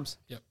Prem and the champs?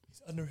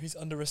 He's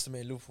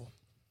underestimated Liverpool.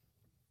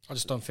 I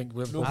just don't think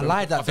we're. I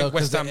like that I think though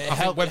because West Ham. it, I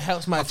think it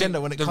helps my I think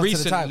agenda when it the comes to the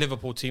recent time.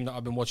 Liverpool team that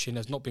I've been watching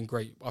has not been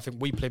great. I think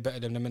we play better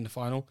than them in the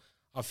final.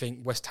 I think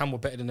West Ham were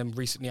better than them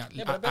recently at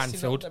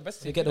Anfield.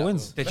 They get the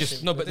wins. They're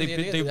just no, but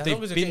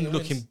they've been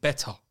looking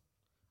better.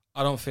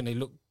 I don't think they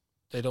look.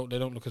 They don't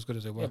look as good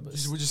as they were. Would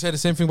you say the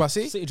same thing about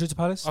City? City Crystal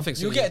Palace. I think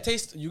You City- get a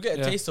taste. You get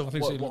a Yeah, taste I of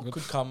think City look what good.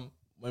 could come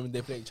when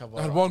they play each other.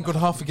 I had one good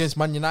half against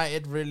Man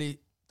United. Really,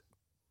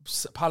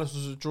 Palace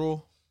was a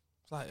draw.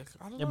 It's like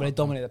I don't Yeah, know. but they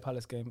dominated the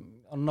Palace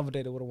game. On another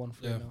day, they would have won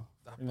 3 Yeah. now.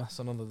 That's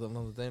another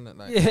day.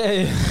 Like, Yeah,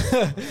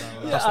 yeah.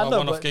 That's I why know,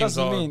 one-off but games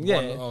doesn't are mean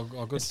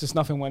are good. It's just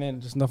nothing went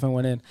in. Just nothing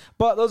went in.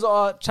 But those are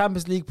our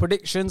Champions League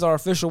predictions, our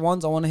official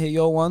ones. I want to hear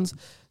your ones.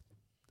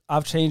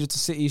 I've changed it to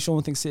City.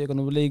 Sean thinks City are going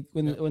to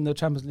win the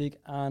Champions League.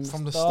 And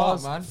From the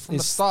Stars start, man. From the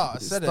is- start, I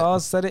said it.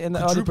 Stars said it in the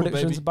early Quadruple,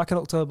 predictions baby. back in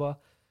October.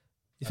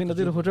 You think they'll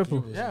do the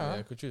quadruple?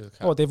 Yeah. Quadruple's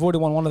cap. Oh, they've already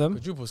won one of them.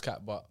 Quadruple's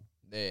cap, but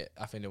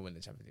I think they'll win the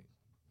Champions League.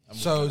 I'm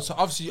So with that.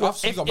 obviously you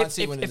got Man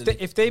City winning the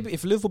league.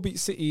 If Liverpool beat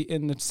City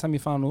in the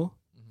semi-final,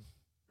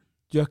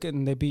 do you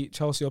reckon they beat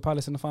Chelsea or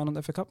Palace in the final in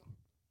the FA Cup?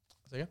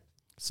 Say again?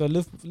 So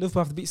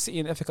Liverpool have to beat City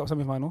in the FA Cup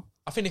semi-final.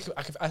 I think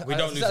We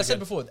don't lose I said again.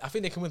 before. I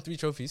think they can win 3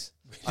 trophies.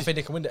 I think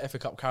they can win the FA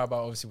Cup,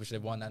 Carabao, obviously, which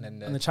they've won, and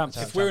then And the champs.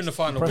 If we're in the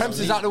final, Prem Prems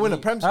is out the winner.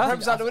 Prems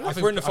is out the winner.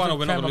 If we're in the final,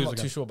 we're not I'm going to not lose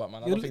too again. sure about,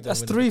 man. I don't think they'll That's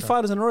win 3 the Prem.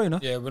 finals in a row, you know?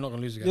 Yeah, we're not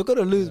going to lose again. You're going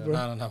to lose,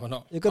 bro. No, we're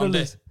not. You're going I'm to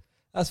there. lose.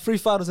 That's 3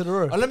 finals in a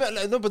row.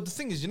 No, but the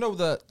thing is, you know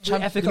the FA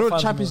Cup you know the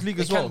finals, Champions bro. League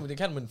They as well. can, they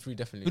can win 3,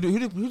 definitely.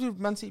 Who did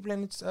Man City play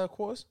in its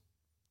quarters?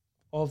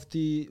 Of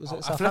the, was it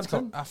Atletico.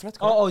 Southampton? Atletico.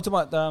 Oh, you're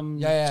talking about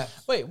Yeah.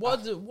 Wait,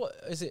 what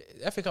is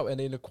it? FA Cup and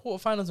in the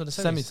quarterfinals or the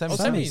semis? Semis. Oh,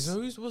 Semis.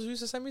 semis. Who's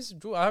the semis?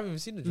 Draw? I haven't even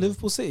seen the draw.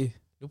 Liverpool City.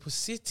 Liverpool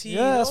City.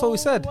 Yeah, that's what we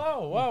said.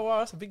 Wow,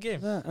 that's a big game.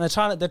 Yeah, and they're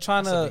trying That's a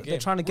to big game.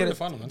 get We're in it. the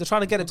final, man. They're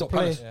trying to get it to We've got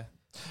play. Palace. Yeah.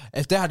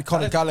 If they had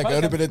Conor Gallagher, it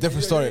would have been a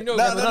different story. No.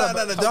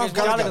 They don't have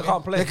Gallagher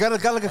can't play.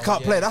 Gallagher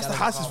can't play. That's the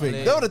Hass's thing.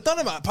 They would have done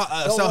him at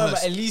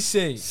Selhurst.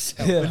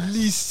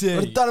 Elise.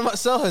 Would have done him at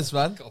Selhurst,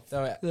 man.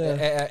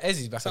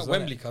 Ezzy's back. It's at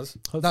Wembley, cuz.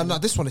 No,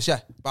 this one is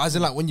but as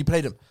in like when you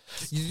played him.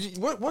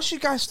 What's your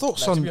guys'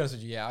 thoughts on? To be honest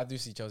with you, I do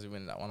see Chelsea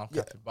winning that one. I'm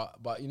captain,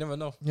 but you never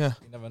know. Yeah,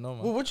 you never know,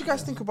 man. Well, what do you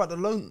guys think about the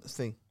loan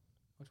thing?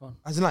 Which one?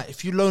 As in, like,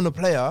 if you loan a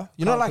player,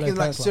 you know, like in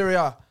like Serie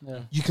A,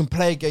 you can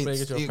play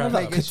against.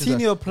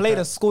 Coutinho played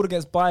and scored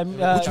against Bayern.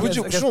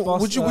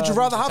 Would you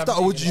rather have that,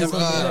 or would you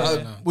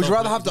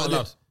rather have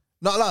that?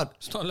 Not allowed.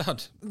 It's not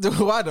allowed.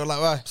 Why though?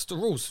 Like why? It's the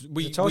rules.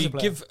 We player.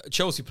 give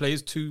Chelsea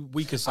players to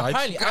weaker sides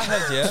Apparently, I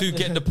heard, to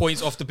get the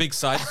points off the big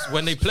sides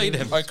when they play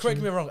them. Correct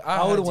me wrong.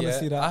 I wouldn't want to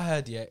see that. I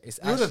heard, it's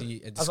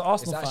actually as an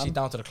Arsenal it's actually fan.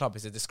 down to the club.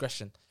 It's a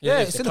discretion. Yeah,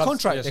 it's in the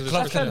contract. Yeah,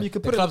 The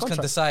The clubs can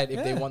decide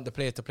if they want the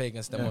player to play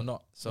against them or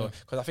not. So,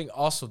 because I think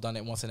Arsenal done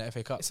it once in the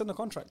FA Cup. It's in the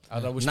contract. I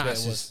don't know which player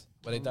it was,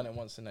 but they done it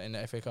once in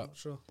the FA Cup.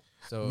 Sure.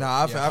 So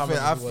Nah, I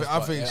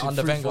think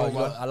under Wenger,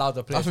 you allowed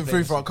the players. I think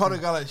free for Conor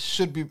Gallagher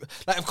should be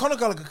like if Conor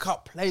Gallagher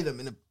can't play them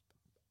in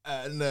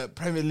the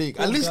Premier League,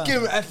 at least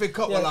give him an FA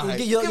Cup.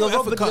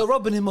 You're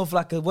robbing him of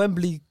like a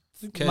Wembley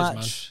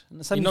match.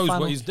 He knows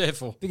what he's there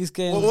for. Biggest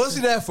game. What's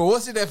he there for?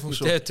 He's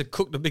there to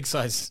cook the big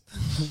size.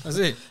 That's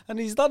it. And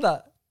he's done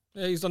that.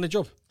 Yeah, he's done the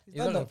job. He's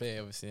not gonna play,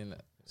 obviously,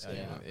 innit?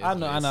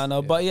 I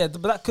know.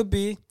 But that could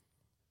be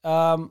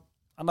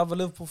another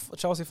Liverpool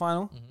Chelsea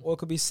final, or it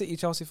could be City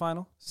Chelsea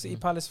final, City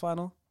Palace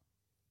final,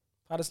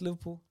 Palace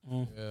Liverpool.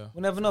 Yeah.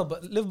 We never know,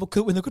 but Liverpool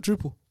could win the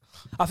quadruple.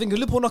 I think if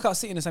Liverpool knock out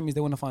City in the semis,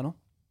 they win the final.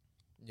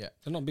 Yeah,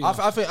 they're not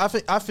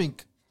beating. I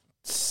think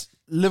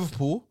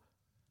Liverpool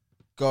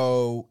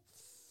go.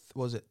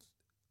 What was it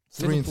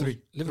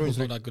 3-3? Liverpool's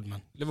not that good,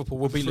 man. Liverpool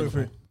will beat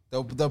Liverpool.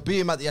 They'll beat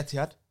him at the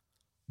Etihad.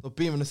 They'll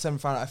beat him in the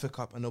semi-final FA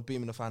Cup, and they'll beat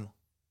him in the final.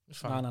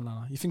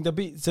 No. You think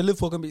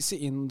Liverpool can beat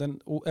City and then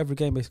every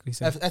game basically?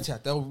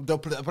 Etihad. They'll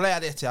play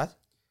at the Etihad.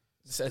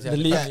 The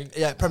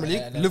league, Premier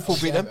League. Liverpool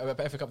beat them.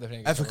 FA Cup,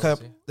 FA Cup,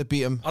 they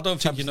beat them. I don't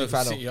think you know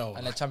the City.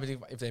 And the Champions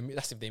League, if they meet,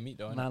 that's if they meet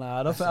though. No,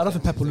 I don't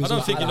think Pep will lose. I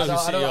don't think you know the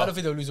City. I don't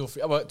think they'll lose all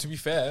three. But to be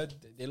fair,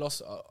 they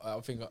lost. I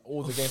think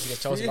all the games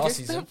against Chelsea last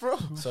season.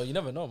 So you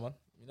never know, man.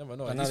 You never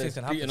know. And now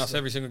they're beating us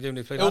every single game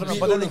they play. But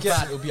then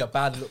again, it'll be a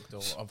bad look though.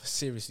 A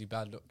seriously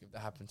bad look if that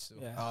happens still.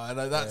 Yeah. I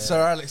know that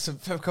Sir Alex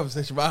and Pep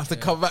conversation, but I have to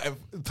come back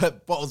and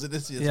Pep bottles it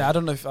this year. Yeah, I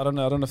don't know if that'll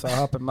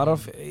happen.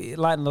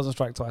 Lightning doesn't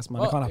strike twice,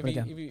 man. It can't happen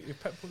again.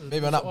 If Pep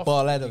maybe on that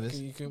ball head of this.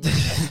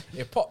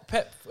 If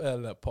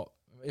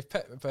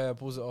Pep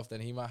pulls it off,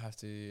 then he might have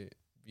to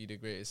be the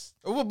greatest.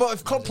 But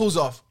if Klopp pulls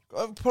off,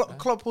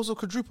 Klopp pulls a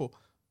quadruple.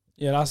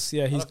 Yeah,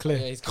 he's clear.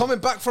 Yeah, he's coming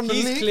back from the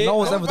league. Clear. No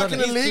one's ever done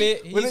it.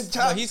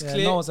 He's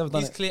clear. No one's ever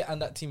done He's it. clear,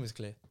 and that team is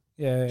clear.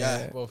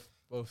 Yeah. Both.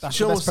 That's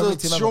Sean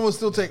will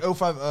still take 04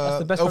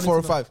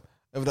 05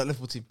 over that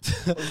Liverpool team.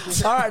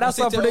 All right, that's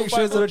our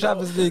predictions of the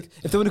Champions League.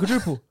 If they win the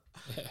quadruple.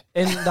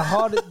 In the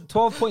hard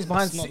 12 points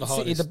behind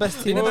City, the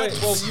best team. 12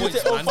 points,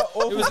 man.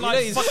 It was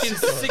like fucking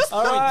 6 points.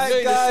 All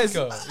right,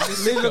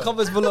 guys. Leave your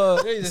comments below.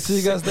 See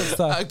you guys next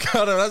time.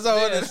 That's how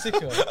I want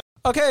it.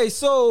 Okay,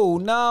 so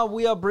now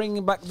we are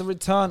bringing back the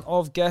return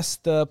of Guess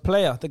the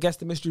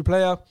Mystery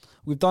Player.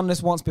 We've done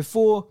this once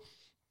before.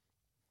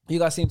 You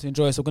guys seem to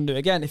enjoy it, so we're going to do it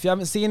again. If you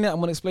haven't seen it, I'm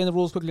going to explain the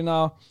rules quickly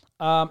now.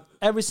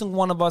 Every single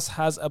one of us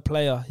has a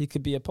player. He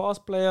could be a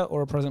past player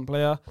or a present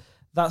player.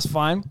 That's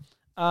fine.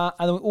 And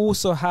then we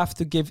also have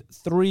to give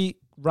 3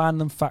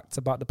 random facts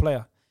about the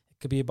player. It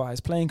could be about his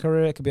playing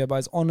career. It could be about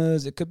his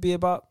honours. It could be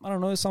about, I don't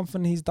know,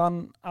 something he's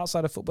done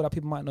outside of football that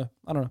people might know.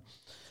 I don't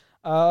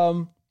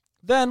know.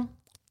 Then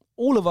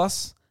all of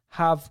us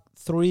have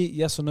 3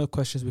 yes or no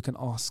questions we can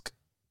ask.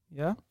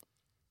 Yeah?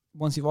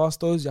 Once you've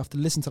asked those, you have to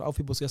listen to the other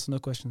people's yes or no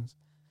questions.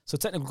 So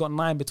technically we've got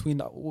 9 between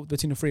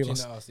the 3 of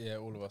us. Yeah,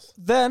 all of us.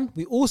 Then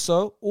we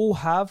also all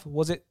have,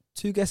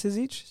 2 guesses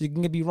each? So you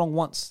can be wrong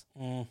once.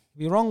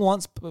 Be wrong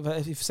once, but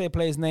if you say a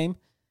player's name,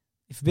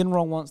 if you've been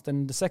wrong once,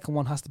 then the second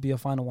one has to be your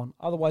final one.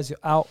 Otherwise, you're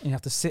out and you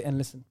have to sit and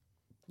listen.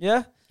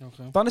 Yeah?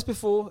 Okay. Done this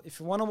before. If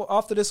you want to,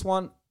 after this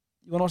one,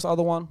 you want to watch the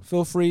other one,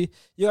 feel free.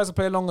 You guys can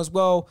play along as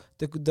well.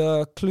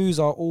 The clues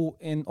are all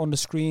on the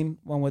screen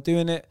when we're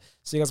doing it.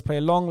 So you guys play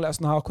along. Let us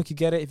know how quick you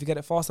get it. If you get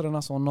it faster than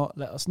us or not,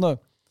 let us know.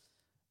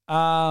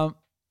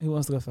 Who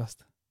wants to go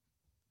first?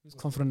 Who's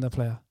confident in the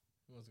player?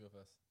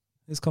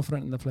 Who's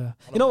confident in the player?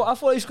 You know what? I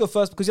thought you should go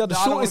first because you had the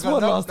shortest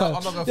one last time.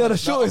 You had the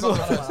shortest one.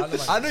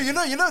 I know,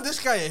 you know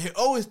this guy, he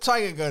always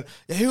trying and going,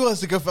 yeah, who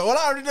wants to go first? Well,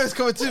 I already know it's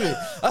coming to me.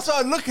 That's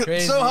why I'm looking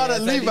so hard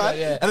at Levi.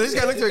 And this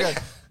guy looked at me and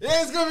goes,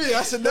 yeah, it's going to be.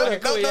 I said, no,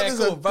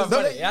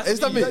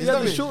 it's not me. You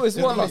had the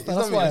shortest one last time.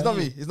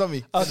 It's not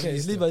me. Okay,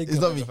 it's Levi. It's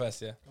not me.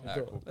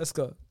 Let's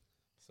go.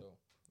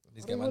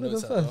 Please get my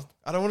notes out.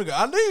 I don't want to go.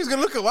 I knew he was going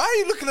to look at. Why are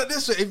you looking at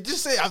this way? If you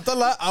just say I've done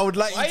that, I would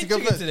like you to go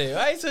first. Why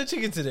are you so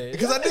chicken today?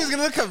 Because I knew he was going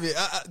to look at me.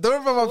 Don't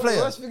remember my player.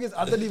 The worst thing is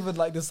I didn't even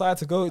decide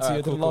to go to you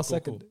until the last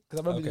second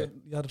because I remember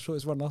you had the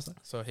shortest run last time.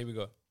 So here we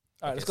go. All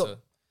right, let's go.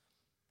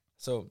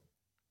 So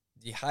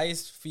the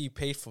highest fee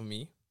paid for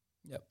me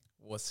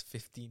was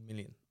 15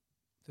 million.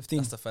 15.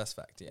 That's the first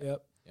fact. Yeah.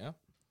 Yep. Yeah.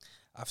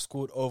 I've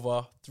scored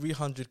over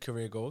 300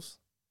 career goals.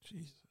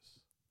 Jesus.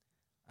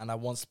 And I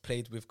once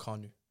played with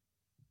Kanu.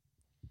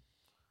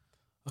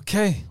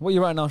 Okay, what are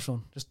you writing now,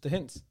 Sean? Just the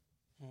hints,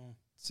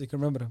 so you can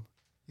remember them.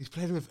 He's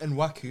played with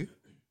Nwaku.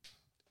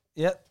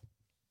 Yep.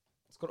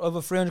 He's got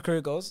over 300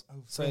 career goals,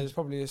 so he's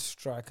probably a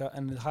striker,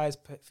 and the highest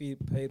fee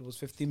paid was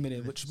 15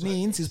 million, which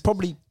means he's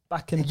probably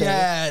back in the day.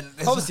 Yeah.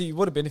 Obviously, he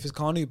would have been if it's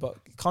Kanu, but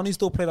Kanu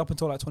still played up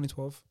until like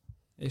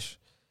 2012-ish,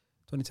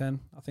 2010,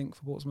 I think,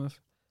 for Portsmouth.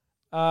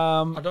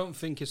 I don't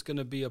think it's going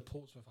to be a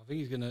Portsmouth. I think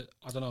he's going to,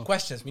 I don't know.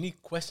 Questions. We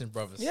need questions,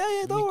 brothers.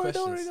 Yeah, don't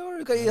worry.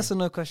 We got yes or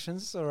no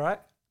questions. It's all right.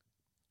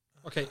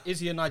 Okay, is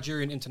he a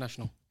Nigerian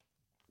international?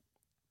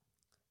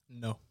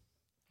 No.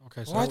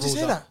 Okay, so Why'd you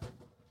say that?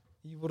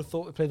 You would have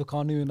thought we played for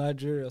Kanu in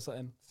Nigeria or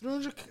something.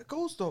 300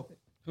 goals, though.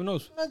 Who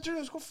knows?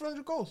 Nigerians got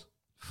 300 goals.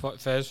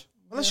 Fairs.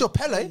 Unless you're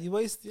Pele. You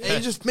wasted. Yeah,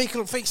 you're just making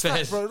up fake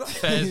stats, bro.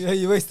 Yeah,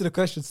 you wasted the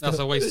question. That's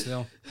a waste, you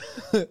know.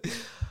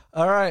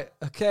 All right.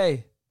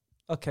 Okay.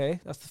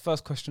 That's the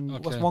first question.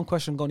 Okay. What's one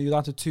question gone? You're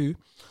down to two.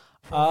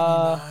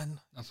 Man.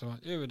 That's all right.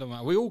 Yeah, it don't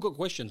matter. We all got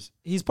questions.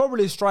 He's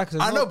probably a striker.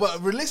 I know,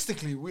 but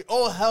realistically, we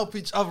all help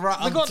each other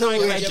out We got until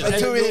nine we questions.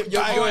 until we You're a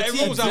die.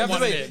 team. Rules out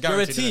one, innit? You're a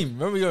Guaranteed, team. innit?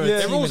 Remember, you're a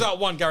It team. rules innit? out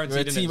one guaranteed.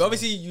 You're a team. innit?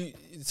 Obviously,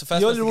 it's the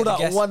first You person only ruled to out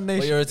guess, one nation.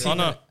 but you're a team. I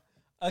know.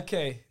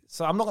 Okay.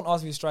 So I'm not going to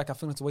ask you a striker. I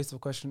think it's a waste of a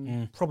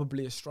question.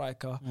 Probably a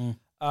striker.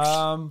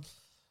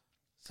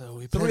 So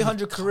we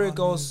 300 career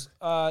goals.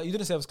 You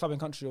didn't say it was club and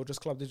country or just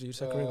club, did you? You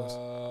said career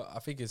goals. I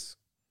think it's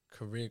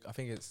career. I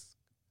think it's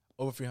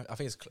over 300. I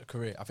think it's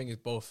career. I think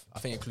it's both. I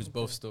think it includes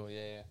both still.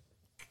 Yeah.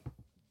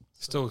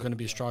 Still going to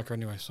be a striker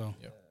anyway, so.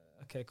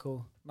 Okay,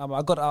 cool. No, but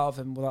I got it out of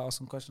him without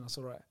asking questions. That's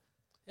all right.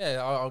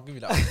 Yeah, I'll give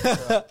you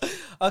that.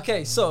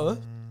 Okay, so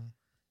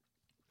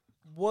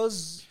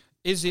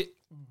Is it?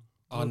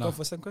 Oh, go no.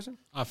 for a second question?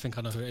 I think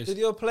I know who it Did is.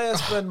 your player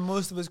spend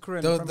most of his career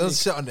in the Premier Don't League?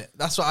 shit on it.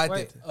 That's what I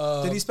Wait,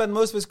 did. did he spend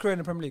most of his career in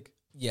the Premier League?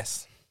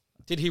 Yes.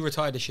 Did he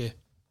retire this year?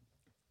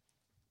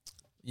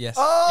 Yes.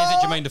 Is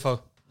it Jermaine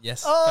Defoe?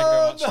 Yes.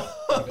 Thank you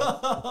very much.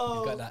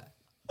 You got that.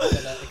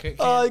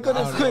 Oh, he got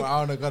it quick.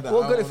 I don't got that.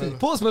 What got it for you?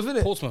 Portsmouth,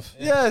 innit? Portsmouth.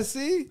 Yeah,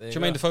 see?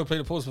 Jermaine Defoe played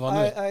at Portsmouth. I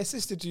knew it. I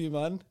assisted you,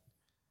 man.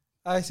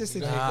 I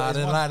assisted you. Nah, I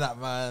didn't like that,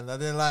 man. I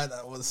didn't like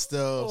that one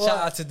still. Shout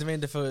out to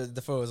Jermaine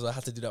Defoe as well. I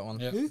had to do that one.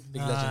 Yeah.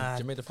 Big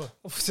legend. Jermaine Defoe.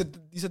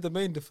 You said the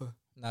main Defoe.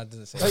 Nah, I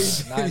didn't say No, you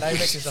that. Nah, now you're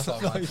making stuff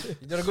up, man. you did.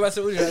 You don't go back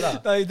to audio like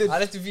that. No, you did. I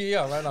left the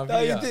VAR right now. No,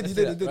 you VAR. did. Let's You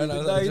do did. that. Right now,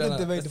 No, let's you do did that.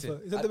 Jermaine Let's do Defoe.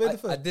 it. Is that Jermaine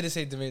Defoe? I didn't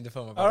say Jermaine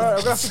Defoe, my All right, I'm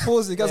going to have to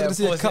pause it. You guys are going to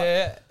see a pause, cut.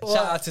 yeah.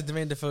 Shout out to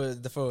Jermaine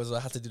Defoe as well. I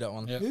had to do that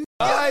one. Yeah.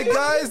 All right,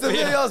 guys, the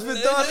video's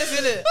been done.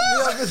 Listen it.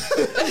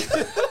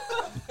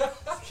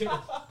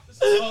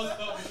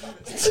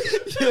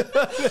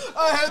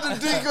 I had to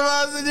think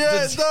about it.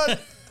 Yeah, it's done.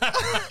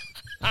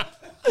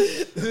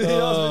 The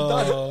video's been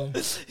done.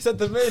 He said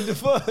the main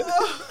Defoe.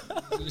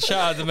 Shout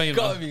out to me,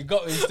 Got me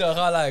still. I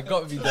can't lie.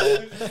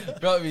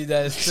 Got me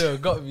there still.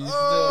 Got me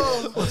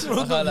still. What's wrong?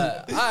 I can't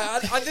lie.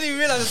 I didn't even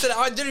realize I said it.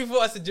 I genuinely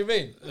thought I said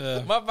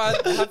Jermaine. My bad.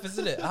 It happens,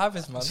 innit? It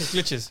happens, man. Just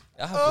glitches.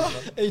 It happens,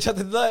 man. And you tried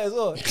to lie as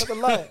well. You tried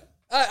to lie.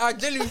 I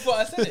genuinely thought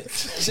I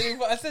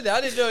said it.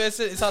 I didn't know it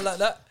sounded like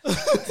that.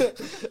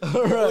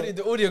 All right.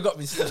 The audio got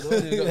me still. The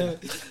audio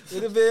got me. We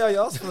did VAR.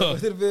 You asked for it. We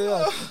did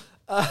VAR.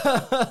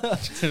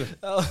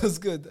 That was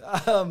good.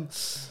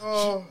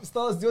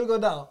 Stars, do you want to go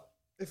now?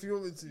 If you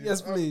want me to.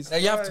 Yes, please. Yeah,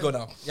 you have to go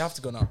now. You have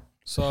to go now.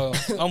 So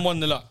I'm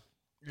 1-0 up.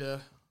 Yeah.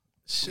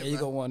 Shit, Yeah, you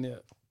man. got one, yeah.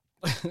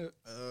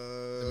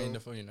 Jermaine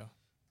Defoe, you know.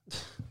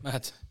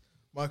 Mad.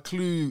 My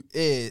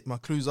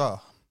clues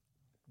are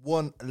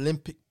 1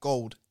 Olympic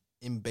gold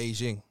in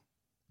Beijing.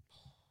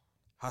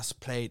 Has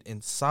played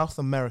in South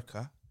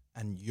America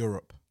and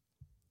Europe.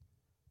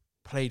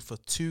 Played for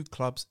 2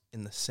 clubs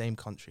in the same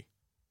country.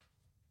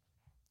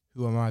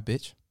 Who am I,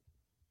 bitch?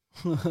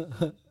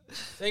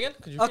 Say again?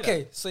 Could you repeat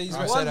Okay, so he's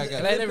Alright, won. say that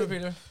again. that? Let me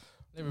repeat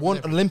it.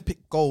 1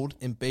 Olympic gold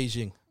in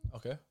Beijing.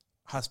 Okay.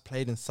 Has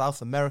played in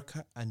South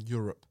America and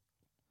Europe.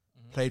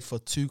 Played for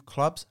 2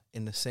 clubs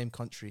in the same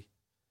country.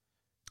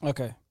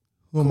 Okay.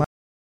 Who am I?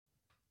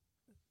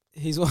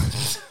 He's won.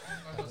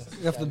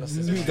 You have to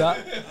mute that.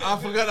 I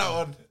forgot that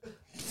one.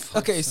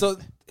 Okay, so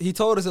he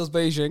told us it was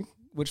Beijing,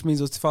 which means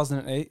it was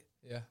 2008.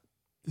 Yeah.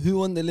 Who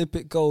won the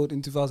Olympic gold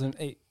in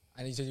 2008?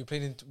 And you said you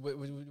played in.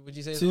 Would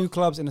you say? 2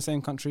 clubs in the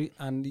same country,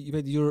 and you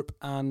played Europe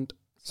and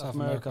South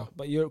America.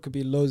 But Europe could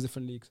be loads of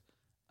different leagues.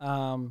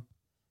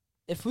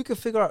 If we could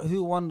figure out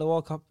who won the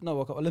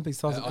Olympics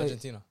 2008.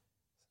 Argentina.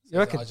 You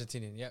reckon?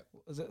 Argentinian, yep.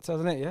 Was it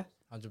 2008, yeah?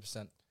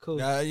 100%. Cool.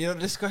 Yeah, you know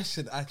this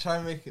question. I try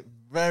and make it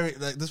very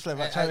like this flame.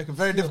 I try and make it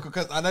very difficult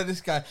because I know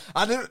this guy.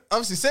 I didn't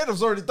obviously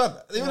Seydov's already done.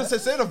 They would have said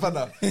Seydov by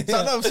now, so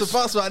I know I'm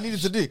surpassed what I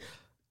needed to do.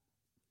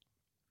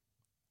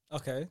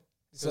 Okay.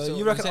 So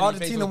you reckon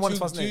Argentina won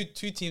 2008?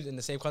 Two teams in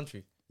the same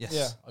country. Yes.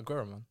 Yeah.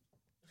 Aguero, man.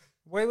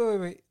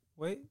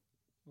 Wait.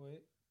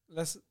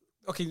 Let's.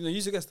 Okay, no,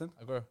 use your guess then.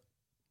 Aguero.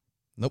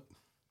 Nope.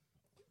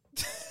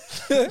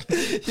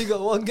 You got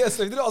one guess.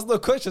 So you didn't ask no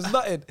questions,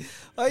 nothing.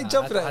 I ain't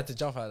jumping I at had to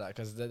jump at that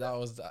because that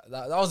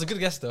was a good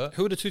guess though.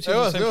 Who are the 2 teams in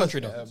the same country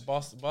though?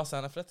 Barca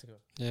and Atletico.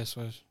 Yeah, I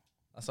suppose.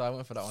 That's why I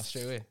went for that one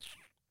straight away.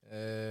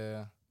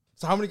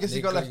 So how many guesses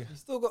you got left? You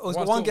still got,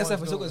 one guess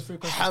left. We still got 3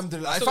 questions.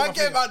 Alhamdulillah. If I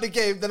get out the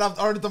game, then I've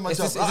already done my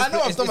job. I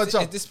know I've done my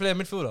job. Is this player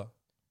midfielder?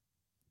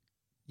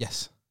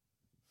 Yes.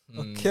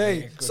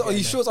 Okay. So are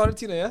you sure it's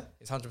Argentina? Yeah.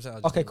 It's 100%.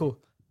 Argentina. Okay, cool.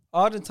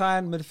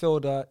 Argentine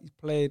midfielder. He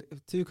played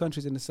 2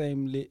 countries in the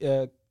same league.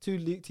 2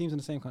 league teams in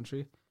the same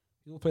country.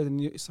 He all played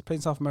in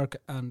South America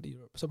and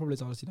Europe. So probably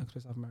it's Argentina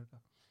because South America.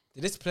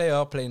 Did this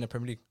player play in the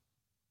Premier League?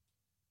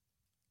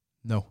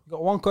 No. You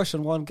got 1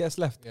 question, 1 guess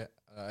left. Yeah.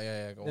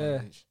 Got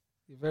one each.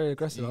 You're very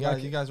aggressive.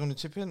 You guys want to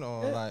chip in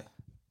or like?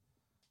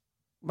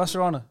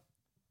 Mascherano.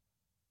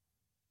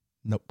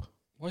 Nope.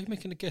 Why are you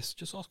making a guess?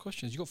 Just ask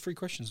questions. You got 3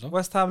 questions, no?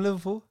 West Ham,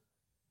 Liverpool.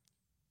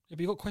 Yeah,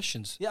 but you got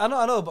questions. Yeah, I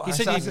know. But He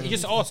said he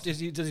just asked, does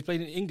he play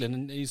in England?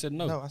 And he said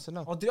no. No, I said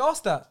no. Oh, did you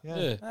ask that?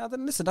 Yeah. I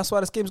didn't listen. That's why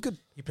this game's good.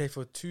 He played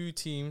for 2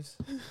 teams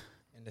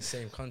in the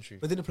same country.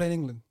 But didn't play in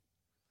England.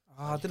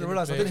 I didn't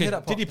realize. I play- didn't hear Okay,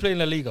 that part. did he play in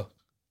La Liga?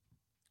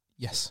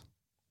 Yes.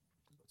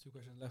 2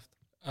 questions left.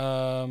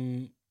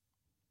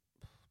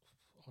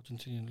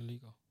 Argentinian La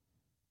Liga.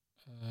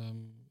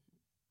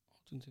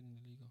 Argentinian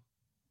La Liga.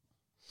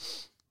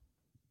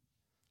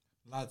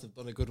 Lads, I've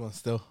done a good one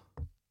still.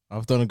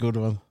 I've done a good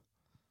one.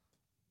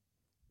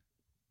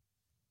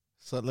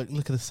 So look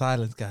at the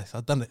silence, guys.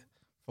 I've done it.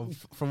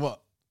 From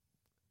what?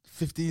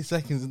 15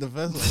 seconds in the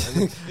first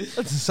one. That's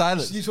the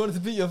silence. You just wanted to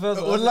beat your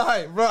first one.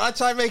 Wallahi, bro, I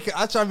try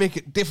and make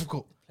it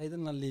difficult. Played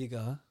in La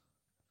Liga.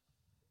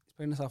 He's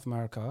played in South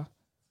America.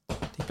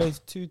 He played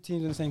 2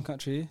 teams in the same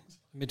country.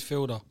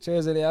 Midfielder.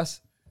 Cheers,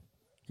 Elias.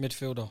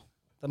 Midfielder.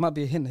 That might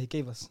be a hint that he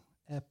gave us.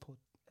 Airport.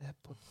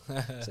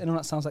 So anyone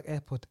that sounds like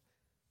airport.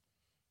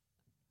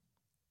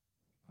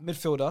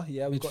 Midfielder.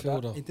 Yeah, we got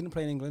that. Midfielder. He didn't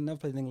play in England. Never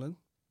played in England.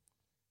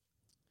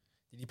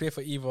 Did he play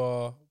for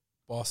either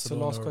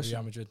Barcelona last or question.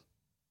 Real Madrid?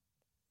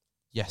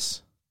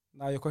 Yes.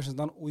 Now your question's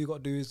done. All you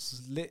got to do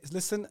is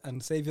listen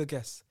and save your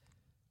guess.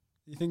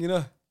 You think you know?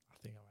 I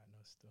think I might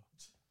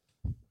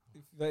know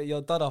still.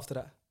 You're done after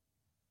that.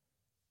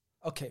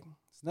 Okay.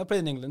 He's never played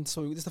in England.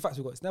 So this is the facts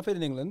we got. He's never played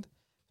in England.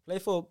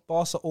 Played for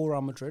Barca or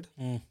Real Madrid.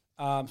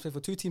 Played for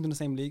 2 teams in the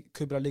same league.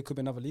 Could be a league, could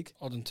be another league.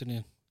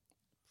 Argentinian.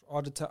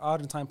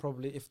 Argentine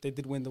probably, if they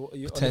did win the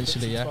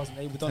Potentially, Olympics in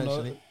 2008. We don't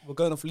know. We're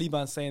going off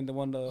Liban saying they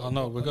won the. I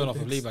know, we're going off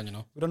of Olympics. Liban, you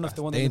know. We don't know if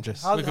they won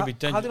dangerous. the Olympics. We could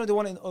be How do you know they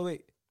won it in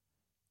 08?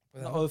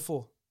 But Not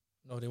 04.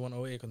 No, they won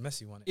 08 because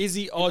Messi won it. Is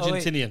he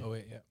Argentinian?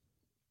 08, yeah.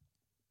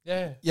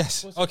 Yeah.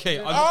 Yes. Okay.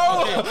 This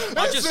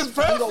I is just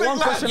perfect. got 1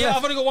 question yeah, left.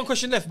 I've only got 1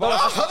 question left,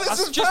 but This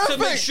is just to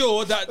make perfect.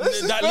 sure that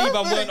This is that Liban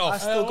perfect. weren't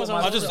off.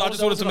 I just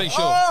wanted to make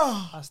sure.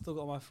 Oh, I still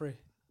got my 3. I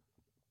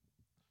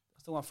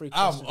still got 3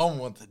 I'm questions. on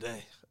one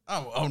today.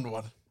 I'm on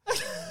one.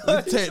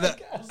 You take that.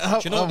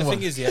 Do you know what the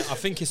thing is? Yeah, I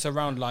think it's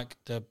around like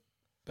the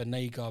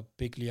Banega,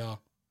 Biglia,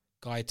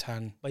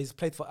 Gaetan. But he's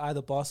played for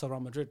either Barca or Real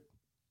Madrid.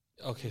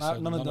 Okay, None,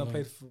 so none of them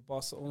played for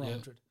Barca or Real Yeah.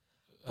 Madrid.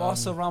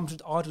 Barca, Real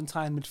Madrid,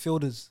 Argentine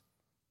midfielders.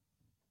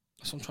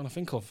 That's what I'm trying to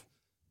think of.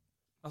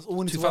 That's all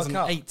we need to work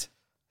out. 2008.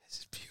 This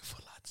is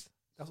beautiful, lads.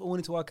 That's all we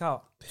need to work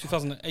out.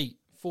 2008.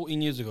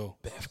 14 years ago.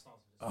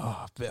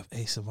 Oh, a bit of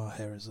ASMR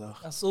here as well.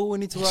 That's all we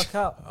need to work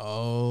out.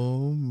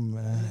 Oh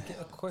man,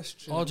 Get a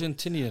question.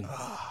 Argentinian.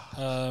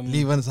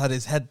 Levan's had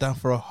his head down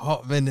for a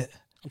hot minute.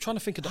 I'm trying to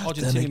think of the I've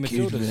done Argentinian it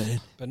good, midfielders.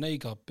 man.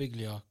 Banega,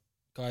 Biglia,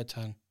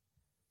 Gaetan.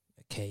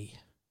 Okay,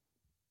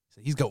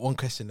 so he's got 1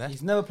 question left.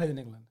 He's never played in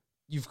England.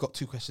 You've got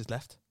 2 questions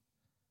left.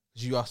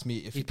 'Cause you asked me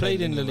if He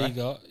played in La England,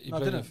 right? Liga. He No, I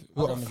played didn't. in I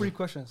got Real 3 Madrid.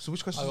 questions. So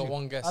which I questions? got you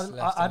 1 guess I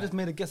left. I just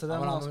made a guess. I don't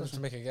know. I'm last to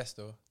question. make a guess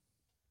though.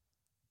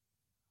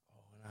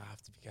 Oh, now I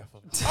have to be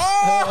careful.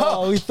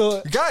 Oh, we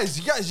thought.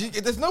 Guys,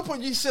 there's no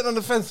point you sitting on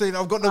the fence saying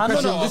I've got no I know,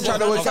 questions. no, Just trying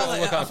to work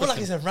out. I feel like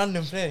it's a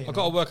random play. I've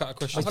got to work out a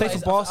question. I played for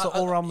Barca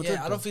or Real Madrid. Yeah,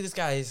 I though. don't think this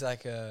guy is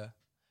like a.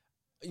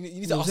 You need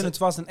He to was ask in the him-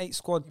 2008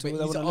 squad. but you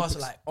need to ask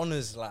like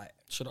honors, like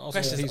Should I ask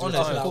questions, him if he's honors.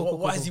 retired? Like, Cool, what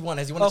cool, has he cool. won?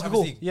 Has he won the Okay,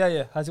 Champions cool. League?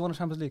 Yeah. Has he won the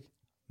Champions League?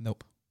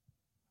 Nope.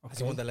 Has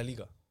he won the La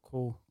Liga?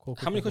 Cool.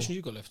 How many questions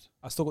you got left?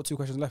 I still got 2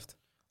 questions left.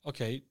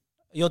 Okay.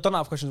 You're done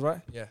out of questions, right?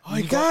 Yeah. Hi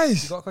You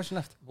guys. got a question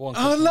left. One Oh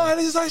question. no,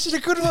 this is actually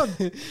a good one.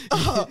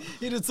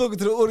 You're just talking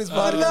to the audience. Oh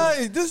behind him.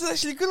 no, this is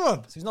actually a good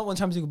one. So he's not won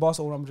Champions League with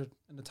Barca or Real Madrid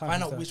in the time.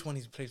 Find he's out there. which one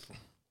he's played for.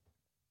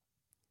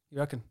 You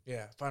reckon?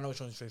 Yeah, find out which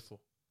one he's played for.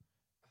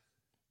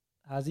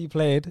 Has he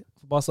played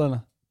for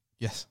Barcelona?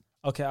 Yes.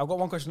 Okay, I've got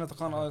 1 question left. I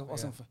can't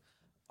ask yeah. him for.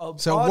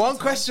 So Argentine- one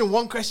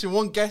question,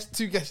 1 guess,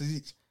 2 guesses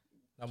each.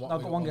 I've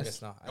got one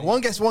guess. now. And 1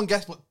 guess,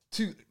 but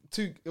two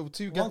One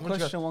guess.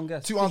 question, 1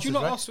 guess. 2 Did answers, you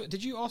not right? ask?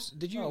 Did you ask?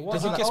 Did you? Oh,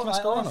 Did you what? guess I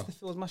asked Mascherano? if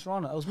it was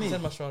Mascherano. It was me.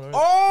 Said Mascherano.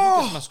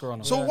 Oh, Guess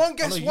Mascherano. so Yeah. 1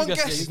 guess, Oh, no, you 1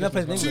 guessed, guess. yeah, you never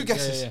played guessed in 2 England.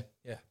 guesses.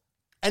 Yeah.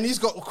 And he's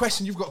got a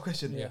question, you've got a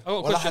question. Yeah. I got a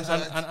Well, question,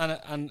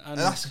 that's- and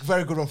That's a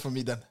very good one from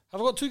me then. have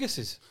I got 2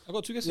 guesses? I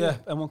got 2 guesses. Yeah,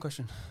 and 1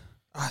 question.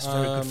 That's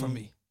very good from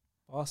me.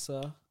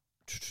 Barca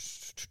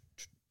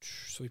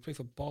So he played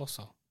for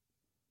Barca.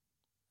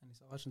 and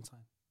he's Argentine.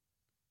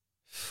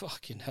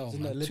 Fucking hell, He's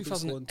in the man. Olympic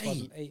squad in 2008.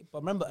 2008. But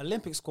remember,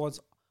 Olympic squads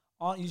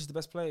aren't usually the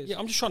best players. Yeah,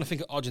 I'm just trying to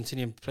think of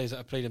Argentinian players that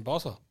have played in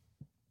Barca.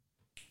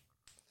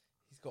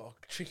 He's got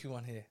a tricky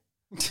one here.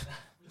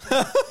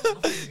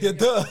 Yeah,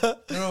 duh.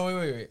 No,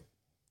 wait.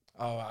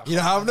 Oh, You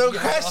don't have no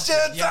question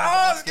to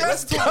ask.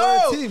 Let's We're a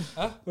go. team.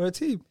 Huh? We're a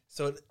team.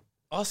 So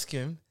ask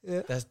him.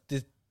 Yeah.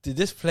 Did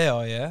this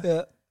player?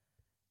 Yeah.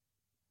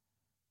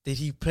 Did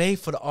he play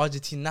for the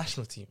Argentine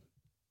national team?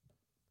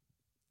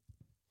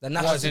 The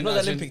national as team, in- not the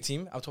as in- Olympic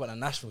team. I'm talking about the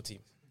national team.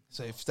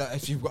 So if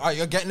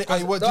you're getting it, do you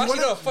No, want actually,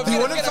 no,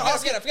 him to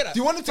ask it? Do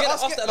you want him to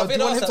ask it? Or do you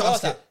want him to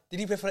ask it? Did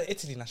he play for the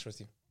Italy national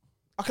team?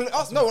 I can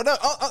ask. No.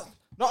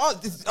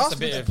 That's Ask a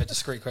bit me. of a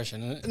discreet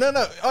question, isn't it?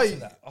 No.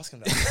 Ask him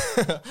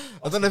that.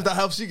 I don't know if that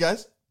helps you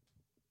guys.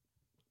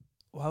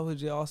 Why would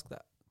you ask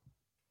that?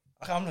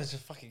 Okay, I'm not just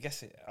fucking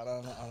guess it. I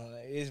don't know.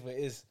 It is what it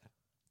is.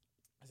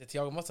 Is it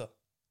Thiago Motta?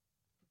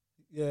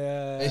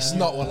 Yeah. It's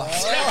not one like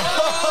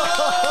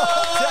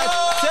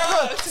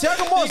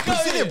Thiago Motta's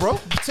Brazilian, bro.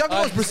 Thiago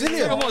Motta's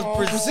Brazilian.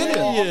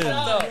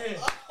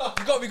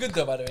 You gotta be good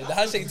though, by the way. The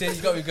handshake thing,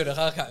 you gotta be good. I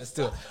can't count it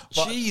still.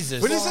 But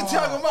Jesus. When you said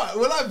Thiago Motta,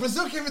 well, like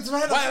Brazil came into my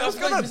head. why? I What's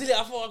was going on? Brazilian.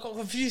 I thought I got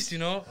confused. You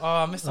know. Oh,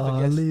 I messed up Oh,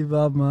 again. leave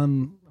that,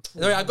 man.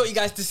 Sorry, I got you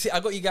guys to see. I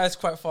got you guys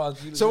quite far.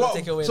 So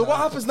what? So what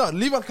happens now?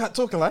 Levi can't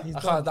talk, like.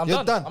 I'm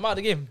You're done. I'm out of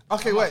the game.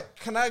 Okay, wait.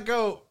 Can I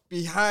go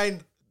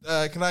behind?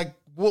 Can I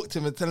walk to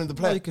him and tell him to No,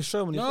 play? you can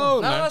show me.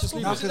 No, man, just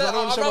leave No, it. because I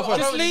don't want to show my phone.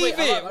 Just leave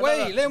it.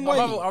 Wait, let him wait.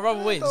 I'd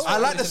rather wait. I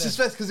like the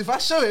suspense because if I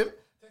show him,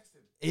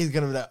 he's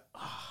gonna be like,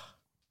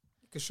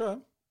 You can show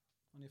him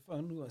on your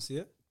phone. We won't see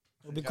it.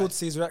 It'll be good to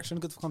see his reaction.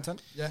 Good for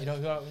content. yeah. You know,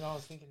 I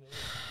was thinking.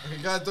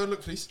 Okay, guys, don't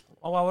look, please.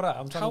 Oh, why would I?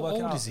 I'm trying How to work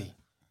it old out. is he? He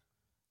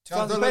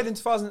Guys, don't played look. in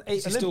 2008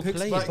 Is he still Olympics.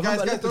 playing? But Right, remember,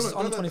 guys, Olympics is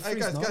don't under look. Hey, 23s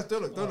guys, now.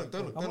 don't look. I'm not looking.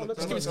 Don't look.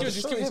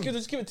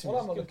 Just give it to me.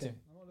 Well, I'm not looking.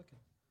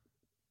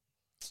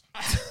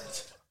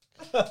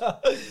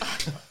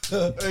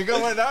 You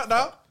go right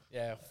now.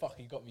 Yeah, fuck,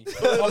 you got me.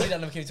 Obviously, that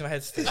never came to my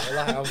head still.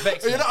 Wallahi, I'm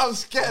vexed. You know, I'm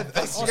scared.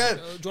 I'm scared.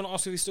 Do you want to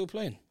ask if he's still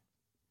playing?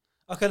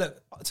 Okay,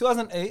 look.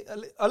 2008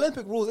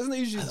 Olympic rules isn't it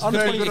usually That's under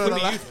very 20? good He could on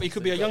be that. youth, he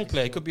could be a young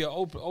player. He could be an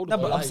older No, but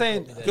player. I'm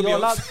saying Could be you're a-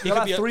 allowed, he you're could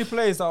allowed be a- 3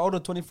 players that are over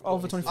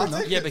 23 I'll now.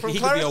 take Yeah, it. but From he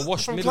could be a Clarence-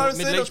 washed from middle- Clarence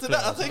Taylor mid-aged to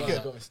that, I'll player. take You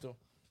it. got me still.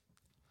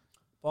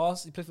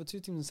 Boss, he played for 2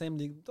 teams in the same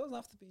league. Doesn't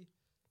have to be.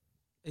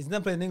 He's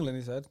never played in England,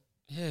 he said.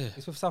 Yeah.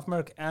 He's with South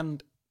America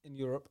and in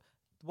Europe.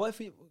 What if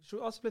he should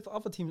we also play for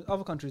other teams,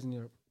 other countries in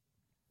Europe?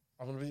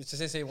 I'm gonna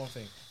just say one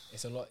thing.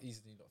 It's a lot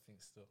easier than you lot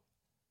think still.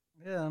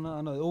 Yeah,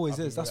 I know. It always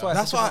I'll is. be That's real. why.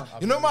 That's why.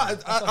 You know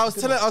what? I was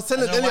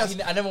telling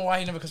Ilyas. I don't know why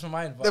he never crossed my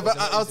mind. Yeah, but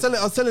I was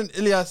telling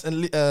Ilyas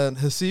and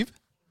Hasib,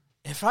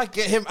 if I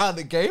get him out of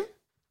the game,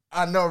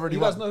 I know already.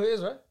 You guys won. know who it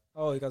is, right?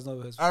 Oh, you guys know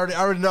who it is. I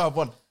already know I've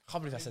won. I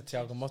can't believe I said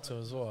Thiago Motta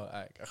as well.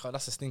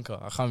 That's a stinker.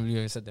 I can't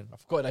believe I said that. I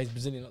forgot that he's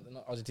Brazilian,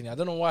 not Argentinian. I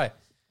don't know why.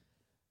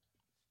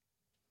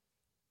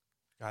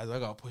 Guys, I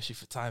gotta push you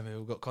for time here.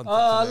 We've got content.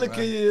 Ah, today, look man.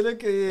 at you,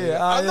 look at you.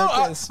 I know.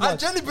 I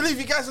genuinely believe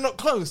you guys are not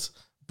close,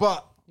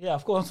 but Yeah,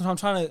 of course. I'm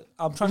trying to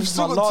we've use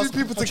still my got last. two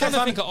people I'm to trying get.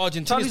 to think of trying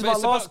Argentina. to use It's my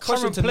about last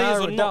question current to players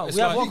narrow or it not. down. It's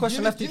We have like- one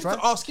question left You each, need right?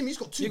 to ask him. He's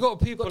got two. You got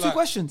people. Got two like-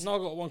 questions. No, I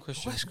got one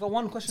question. We've got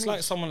one question It's like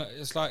each. someone.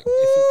 It's like if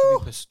it could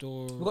be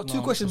Pastore. We've got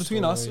 2 questions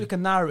between us. We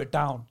can narrow it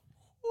down.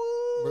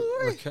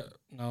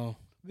 No.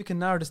 We can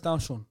narrow this down,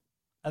 Sean,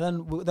 and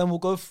then we'll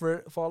go for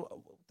it.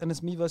 Then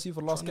it's me versus you for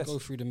the last Trying to guess. go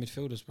through the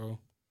midfielders, bro.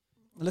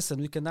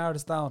 Listen, we can narrow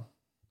this down.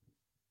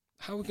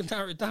 How we can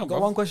narrow it down, We've got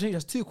bro? one question each.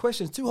 There's 2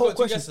 questions, 2 whole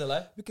questions.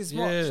 Alive. We can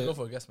smart. Yeah. Just go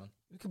for a guess, man.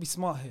 We could be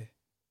smart here.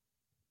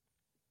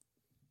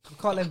 We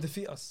can't let him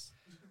defeat us.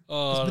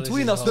 Oh, It's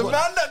between us. The man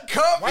that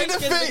can't be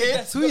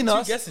defeated. Between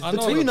us, I know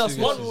between I got us,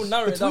 two one guesses. will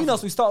narrow it between down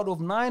us, we started with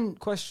 9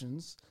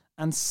 questions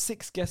and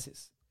 6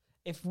 guesses.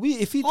 If he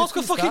Ask a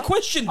defeats fucking that,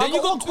 question. Then I've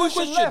you got got one 2 question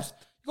questions.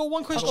 left. You got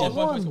one I question. got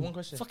one. one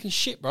question. Fucking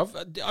shit, bro. I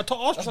asked That's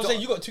what I'm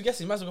saying. You got 2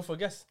 guesses. You might as well go for a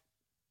guess.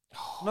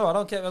 No, I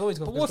don't care. I always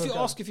go. But what if you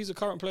ask if he's a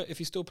current player, if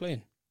he's still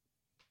playing?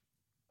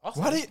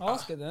 Why did?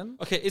 Ask it then.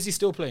 Okay, is he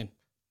still playing?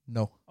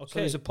 No. So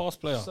Okay, he's a past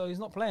player. so he's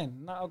not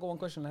playing. Now I've got one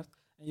question left,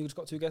 and you just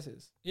got 2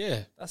 guesses. Yeah.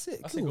 That's it.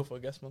 I say Cool. go for a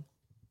guess, man.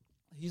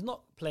 He's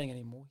not playing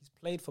anymore. He's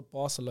played for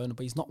Barcelona,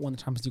 but he's not won the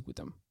Champions League with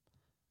them.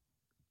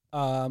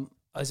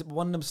 Is it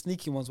one of them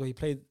sneaky ones where he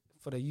played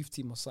for the youth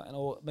team or something,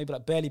 or maybe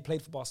like barely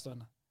played for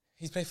Barcelona?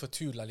 He's played for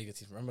 2 La Liga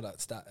teams. Remember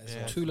that stat? As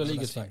well. 2 La Liga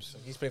That's fact. teams. So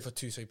he's played for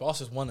 2. So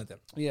Barca's one of them.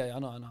 Yeah, I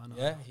know.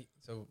 Yeah.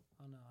 So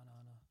I know.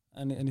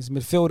 And he's a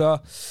midfielder.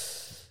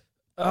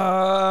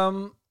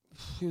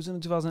 He was in the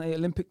 2008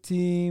 Olympic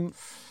team.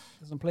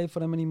 Doesn't play for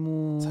them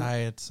anymore.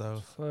 Tired,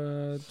 so.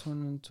 For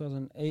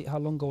 2008, how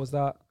long ago was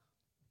that?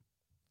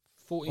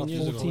 14 About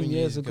years ago. 14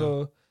 years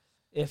ago.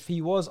 If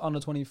he was under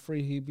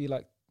 23, he'd be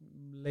like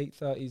late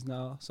 30s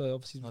now. So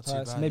obviously he's Not too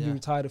retired. So bad, maybe yeah.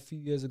 retired a few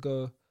years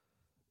ago.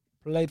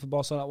 Played for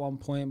Barcelona at one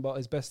point, but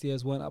his best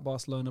years weren't at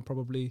Barcelona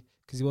probably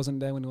because he wasn't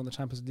there when he won the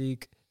Champions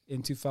League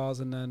in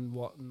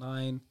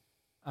 2009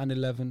 and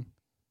 11.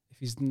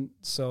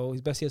 So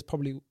his best years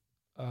probably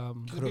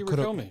Could it be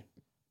Riquelme?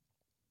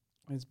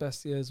 his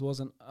best years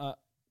wasn't at.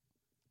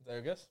 is that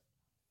your guess?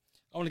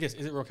 I want to guess.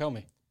 Is it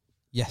Riquelme?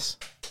 Yes.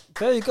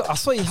 There you go. I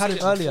saw you had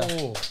it earlier.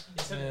 Yeah.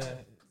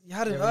 You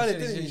had it Yeah, earlier,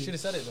 you didn't should you? have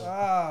said it though.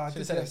 Ah, Should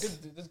have said it.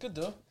 Good, that's good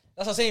though.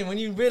 That's what I'm saying. When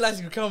you realize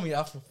you can kill me,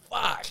 I feel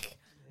fuck.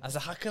 I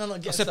said, how can I not I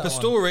get said that one?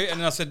 Pastore, and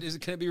then I said,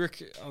 can it be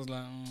Ricky? I was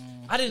like,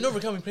 I didn't know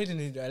Riquelme played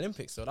in the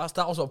Olympics, so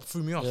that was what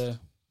threw me off. yeah.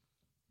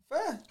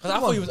 Fair.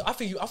 Because I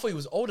thought he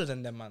was older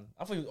than them, man.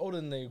 I thought he was older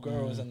than the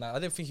Agueros and that. I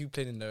didn't think he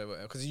played in the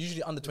because he's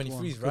usually under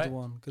 23s, right?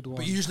 Good one.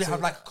 But you usually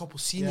have like a couple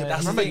senior. Yeah,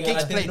 That's that's remember the thing,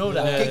 Giggs I didn't played. know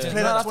that. Giggs Yeah.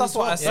 played No, at that's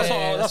what I 21.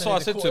 said. That's what I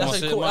said to him. I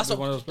said, it might be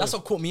one of those That's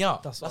what caught me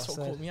out. That's That's what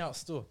what I caught said. me out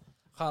still.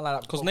 Can't like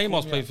that. Because Caught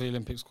Neymar's me played out. for the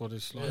Olympic squad.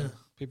 It's like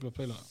people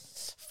play like that.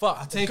 Fuck,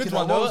 I take good it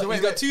one on. though. What was it? He's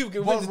Wait, got two.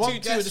 wait. One One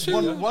with guess, the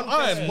one- one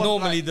I guess, am one,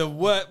 normally like- the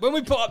worst. When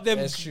we put up them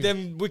That's true.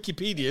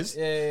 Wikipedias,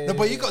 Yeah. No,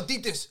 but you got to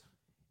deep this.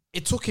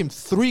 It took him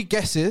 3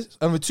 guesses,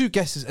 two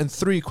guesses and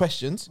 3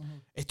 questions.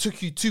 It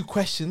took you 2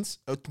 questions,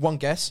 1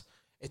 guess.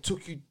 It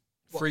took you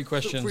 3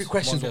 questions, 3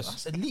 questions. 1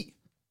 guess. That's elite.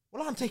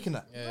 Well, I'm taking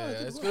that. Yeah,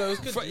 it's good.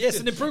 It was good. Yes,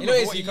 an improvement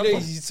from what you come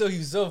from. He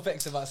was so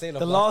vexed about Seedorf.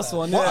 The last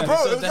one, Well, yeah. bro,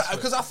 so desperate.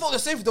 because I thought the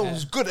safety though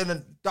was good, and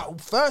then that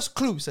first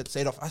clue said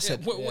Seedorf. I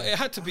said, It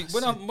had to be.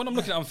 When I'm looking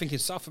at it, I'm thinking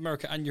South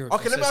America and Europe.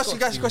 okay, let me ask you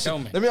guys a question.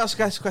 Riquelme. Let me ask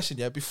you guys a question.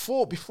 Yeah,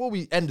 before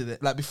we ended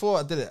it, like before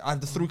I did it, I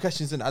had the 3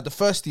 questions in. I had the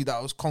first 2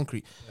 that was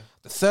concrete.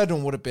 The third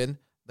one would have been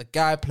the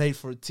guy played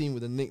for a team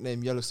with a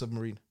nickname Yellow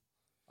Submarine.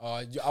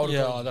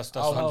 Yeah, that's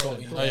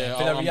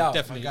Villarreal.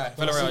 Definitely. guy.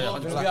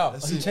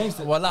 Villarreal. He changed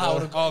it.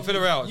 Oh,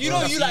 Villarreal. You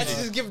know, you like That's to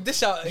easy. just give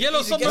this out. Yellow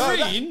Easy guess.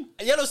 Submarine?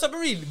 Yellow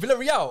Submarine.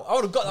 Villarreal. I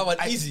would have got that one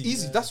easy.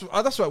 Easy. That's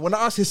right. When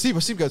I asked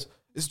Hasib goes,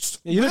 it's just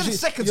You're within literally,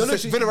 seconds. you're I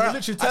said, literally, Villarreal. you're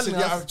literally I said, telling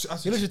yeah, us. I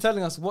said, You're literally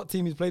telling us what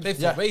team he's played Played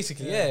for. for,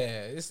 basically,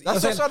 yeah.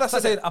 That's what I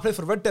said. I played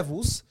for the Red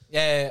Devils.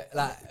 Yeah,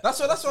 like. That's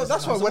why.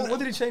 So When what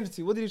did he change it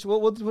to? What did he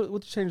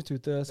change it to?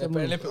 The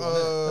Olympic one.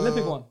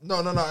 Olympic one. No.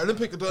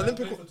 Olympic. The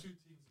Olympic.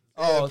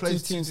 Oh,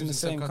 plays 2 teams in the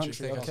same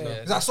country. Okay.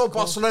 Because I saw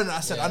Barcelona.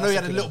 I said, I know he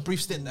had a little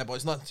brief stint there, but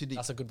it's not too deep.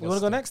 That's a good You one. want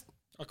to go next?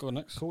 I'll go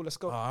next. Cool, let's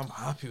go. Oh, I'm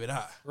happy with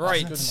that.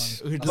 Right. But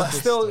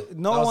still,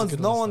 no was a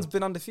good one, one's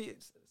been undefeated.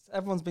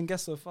 Everyone's been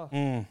guessed so far.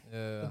 Mm.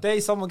 The day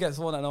someone gets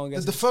one that no one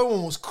gets. The phone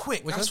one was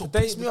quick. That's The what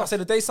day, pissed me I off.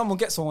 said the day someone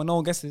gets one, no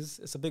one guesses,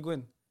 it's a big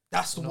win.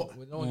 That's the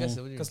one. No one gets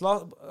it, would you? Because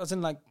last, as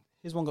in like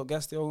his one got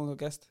guessed, the other one got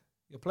guessed.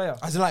 Your player.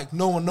 As in, like,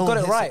 no one Got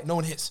it hits right. No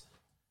one hits.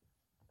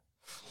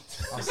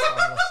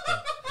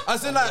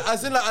 As in,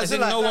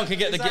 no one can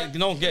get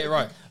no one can get it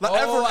right.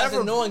 Like,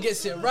 everyone, no one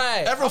gets it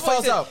right. everyone I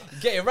thought you fouls said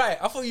out. Get it right.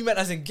 I thought you meant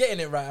as in getting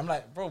it right. I'm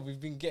like, bro, we've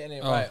been getting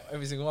it right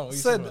every single one. What are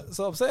you talking about?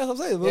 So I'm saying.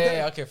 We'll Yeah, get-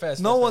 yeah, okay, fair.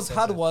 No one's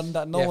had one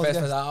that no one's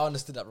fair, guessed. I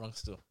understood that wrong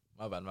still.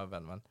 My bad,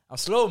 man. I'm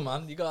slow,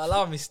 man. You gotta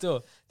allow me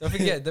still. Don't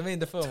forget, Domain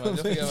Defoe, man. Don't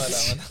forget about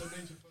that,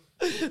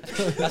 man.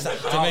 That's a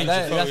howler.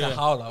 That's a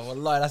howler.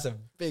 Wallahi, that's a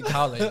big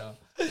howler, you know.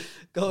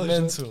 Go on,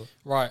 Mental.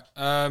 Right.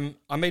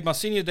 I made my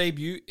senior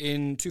debut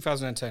in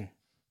 2010.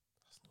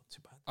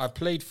 I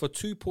played for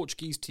 2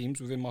 Portuguese teams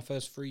within my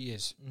first 3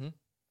 years. Mm-hmm.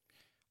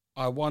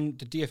 I won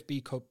the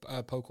DFB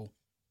Pokal.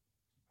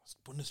 That's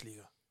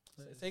Bundesliga.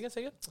 Say again.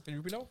 Can you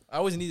repeat now? I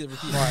always need to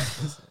repeat. Right.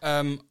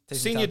 Take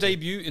Senior some time.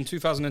 debut in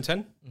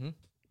 2010. Mm-hmm.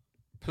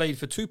 Played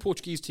for 2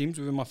 Portuguese teams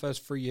within my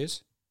first 3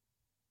 years.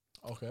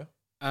 Okay.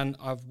 And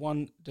I've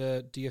won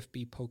the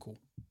DFB Pokal.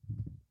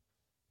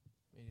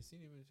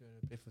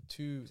 Play for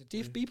 2.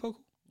 DFB Pokal?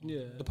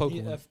 Yeah. The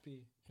Pokal.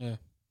 DFB. Yeah.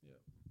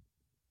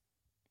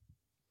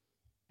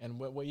 And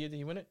what year did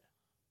he win it?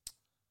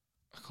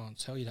 I can't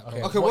tell you that.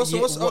 Okay. Okay, What what's the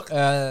year- what's what-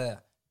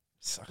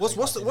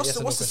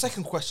 what's the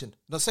second question?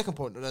 The second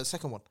point. The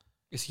second one.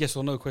 It's yes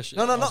or no question.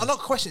 No, not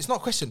question. It's not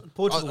a question.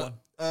 Portugal one.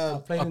 I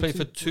in played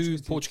for 2 Portuguese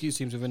teams. Portuguese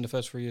teams within the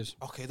first 3 years.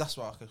 Okay, that's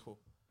right. Okay, cool.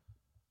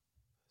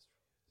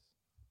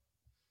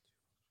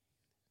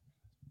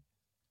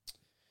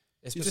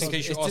 It's Just in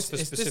case you ask for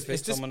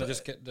specifics, I'm going to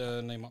just get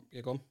the name up.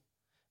 Yeah, go on.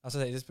 I was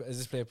saying, is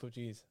this player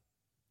Portuguese?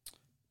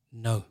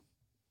 No.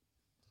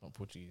 Not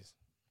Portuguese.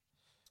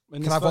 In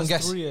Can his I have one first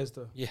guess? 3 years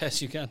though.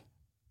 Yes, you can.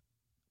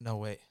 No,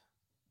 wait.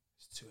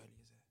 It's too early,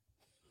 is it?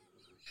 Way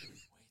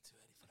too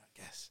early for that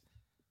guess.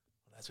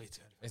 Well, that's way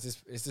too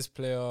early. Is this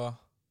player?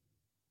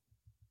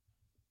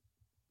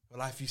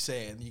 Well, if you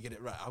say it and you get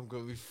it right, I'm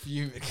going to be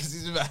fuming because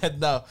he's in my head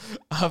now.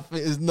 I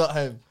think it's not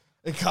him.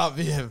 It can't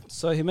be him.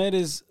 So he made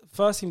his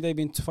first team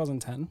debut in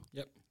 2010.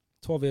 Yep.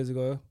 12 years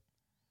ago.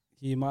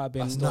 He might have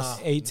been That's not-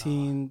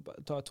 18,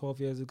 but 12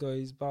 years ago.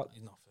 He's about,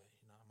 He's not 30.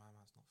 No, my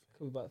man's not 30.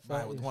 could be about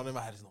Nah, 30. the one in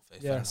my head is not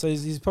 30. Yeah, so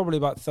he's probably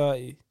about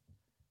 30.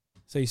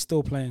 So he's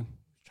still playing.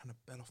 Trying to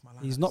bell off my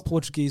line. He's not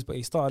Portuguese, but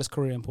he started his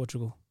career in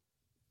Portugal.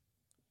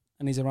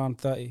 And he's around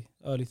 30,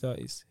 early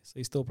 30s. So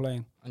he's still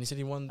playing. And he said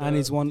he won. And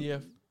he's won-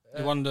 DF,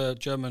 He won the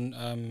German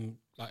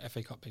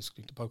FA Cup,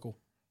 basically, the Pokal.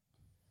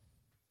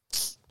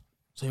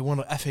 So he won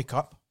an FA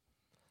Cup.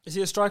 Is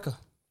he a striker?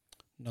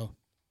 No.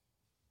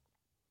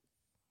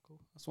 Cool.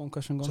 That's one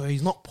question gone. So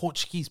he's not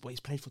Portuguese, but he's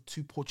played for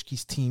 2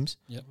 Portuguese teams.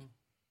 Yep.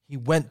 He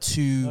went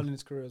to. Early in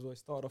his career as well. He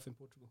started off in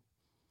Portugal.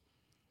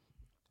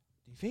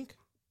 Do you think?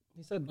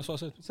 He said That's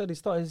what I said.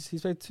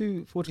 he's played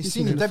 2 Portuguese He's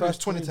teams. seen in him the debut in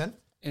first 3 years.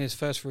 2010. In his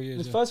first 3 years.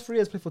 His yeah. first 3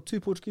 years played for 2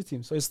 Portuguese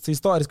teams. So he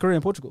started his career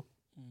in Portugal.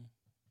 Mm.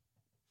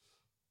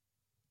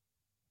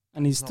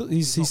 And he's Not- still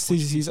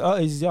he's not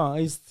he's young.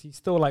 He's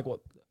still like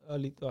what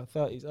early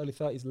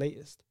 30s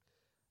latest,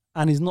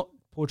 and he's not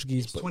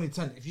Portuguese. It's But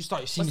 2010. If you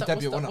start your senior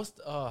debut, Oh, nah,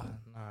 I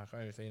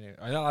can't even say names.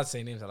 I'm not allowed to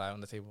say names like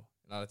on the table.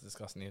 I'm not allowed to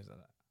discuss names like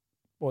that.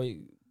 boy,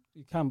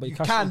 you can, but you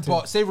cash can. it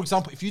But say for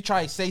example, if you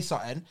try to say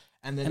something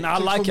and then And I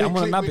clicks like for it, me, I'm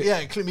gonna click nab me- it.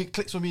 Yeah,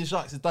 clicks for me and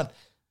Sharks. It's done.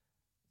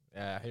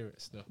 Yeah, I hear it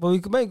still. Well, we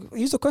can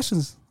use the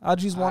questions. I'd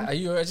use one. I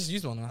just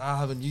used one. Huh? I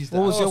haven't used that.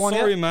 What was your one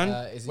Sorry, yet? man.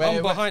 Is it- Wait, I'm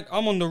wait. behind.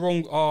 I'm on the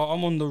wrong.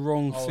 I'm on the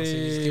wrong Oh, so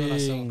he's giving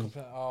us some thing.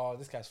 compl- oh,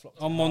 this guy's flopped.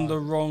 I'm on the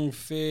wrong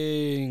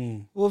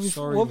thing. What have you,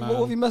 Sorry, what, man. what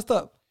have you messed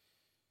up?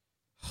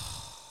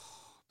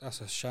 That's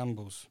a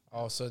shambles.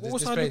 Oh, so What this,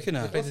 was this I play, looking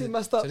at? this play What's he didn't-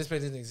 messed up? So this play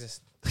didn't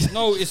exist.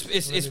 No, it's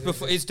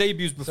before. It's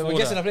debuts So before we're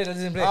guessing a that. player that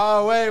doesn't play.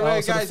 Oh wait, Oh,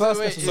 wait, so the guys. first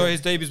wait, question- Sorry,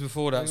 his debuts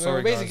before that. We're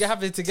Sorry, basically guys.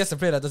 having to guess a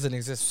player that doesn't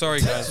exist. Sorry,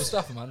 That's guys. your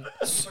stuff, man.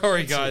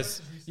 Sorry,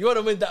 guys. You want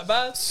to win that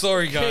bad?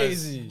 Sorry, guys.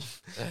 Crazy.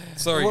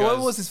 Sorry, When guys.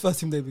 was his first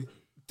team debut?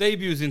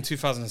 Debuts in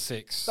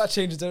 2006. That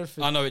changes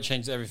everything. I know it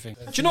changed everything.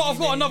 Do you know I've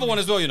got another one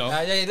as well? You know,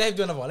 Yeah, let him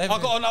do another one. I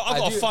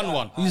got a fun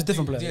one. He's a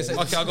different player.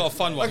 Okay, I got a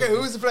fun one. Okay,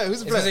 who's the player? Who's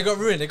the Because player? they got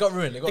ruined. It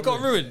got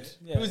ruined.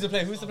 Who's the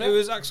player? Who's the It player?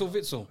 was Axel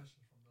Witsel.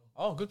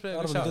 Oh, good player.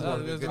 That Good was a shout. good That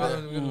one. was a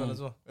good one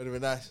as well. Would have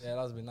been nice. Yeah,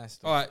 that would be nice.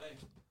 All right,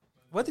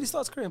 Where did he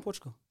start his career in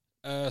Portugal?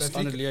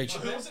 Standard Liège.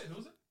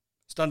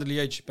 Standard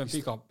Liège,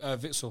 Benfica,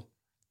 Witsel.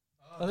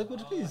 I think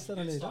Portuguese. I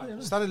don't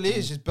know. Standard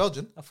Liège is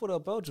Belgian. I thought they were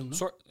Belgium. No?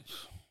 Sorry.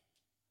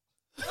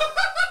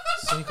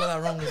 So you got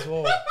that wrong as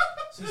well.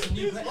 So it's a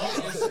new player. You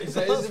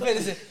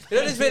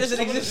know this player doesn't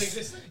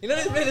exist. You know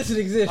this player doesn't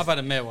exist. I've had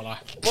a mare, wallah.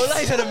 Well,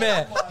 he's had a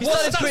mare. He What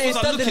started stats putting was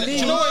I standard looking at? Do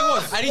league. you know what it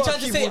was? And he tried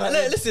to say,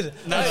 listen.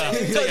 No. I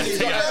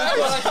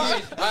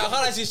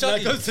can't actually shock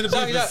you. go to the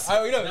Shock you, business.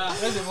 shock you.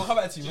 Listen, we'll come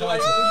back to you. You've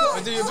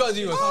got to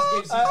do yours.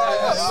 I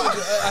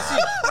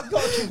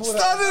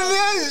Standard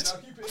Liège.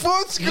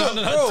 Portugal.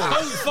 No, Bro,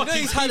 don't see. fucking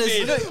He's had a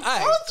keep it.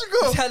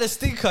 he's had a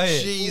stinker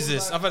here.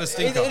 Jesus, I've had a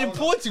stinker. In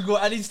Portugal,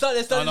 and he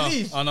started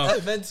league. I know.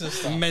 That's mental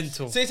stuff.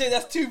 Mental. So you say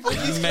that's 2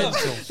 Portuguese Mental.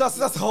 clubs.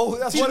 That's whole.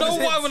 That's Do you one of know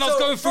his why hits. when I was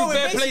going through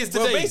bare players We're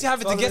today? basically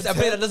having to guess a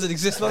player that doesn't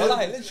exist.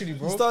 Literally, He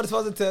bro. started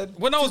 2010.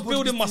 When I was Two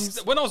building my Portuguese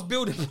teams. when I was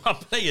building my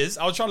players,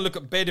 I was trying to look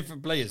at bare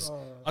different players.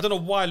 I don't know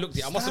why I looked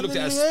at it. I must have looked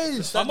at it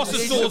as I must have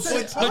saw.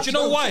 No, do you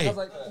know why?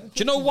 Do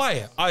you know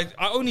why? I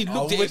only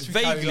looked at it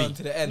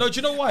vaguely. No, do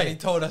you know And he why?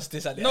 told us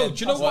this at the No, end.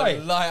 do you know why?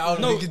 Wallahi, I would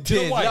No, have been do you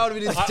know tears. why? That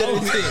would have been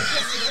genuine tears.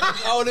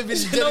 I would have been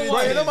Do you know genuine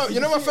why? tears. You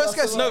know my first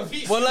guess. No,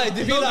 Wallahi,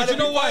 the No, but you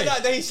know why?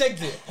 That he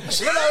shagged it.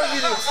 You know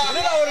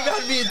that would have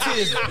had me in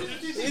tears.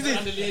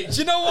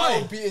 do you know I why?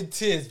 would be in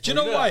tears. Do you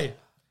know why?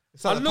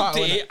 I like looked at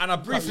title, it innit? and I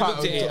briefly Like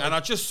looked at title, it and I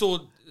just saw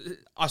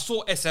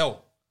SL.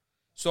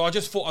 So I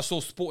just thought I saw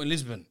Sporting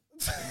Lisbon.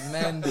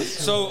 Man,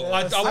 So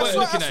I weren't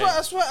looking at it.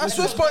 I swear,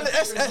 Sporting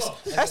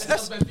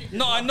SS.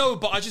 No, I know,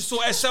 but I just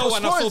saw SL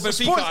and I saw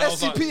Benfica. And I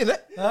was like, SCP, innit?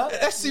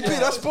 SCP,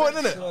 that's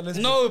Sporting, innit?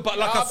 no, but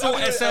like I saw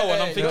SL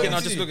and I'm thinking, I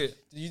just look at it.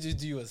 You do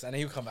yours, and then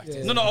he'll come back to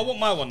it. No, I want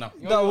my one now.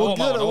 No,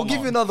 we'll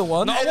give you another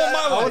one. No, I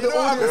want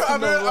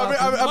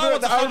my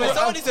one.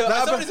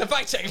 Someone needs to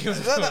fact check him.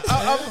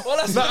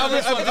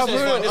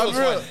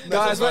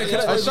 Guys, wait,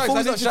 before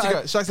we start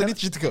chatting, Sharks, I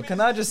need you to go. Can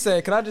I just say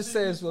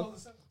as well?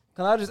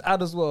 Can I just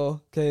add as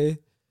well? Okay,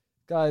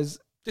 guys,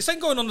 This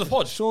ain't going on the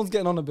pod. Sean's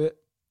getting on a bit.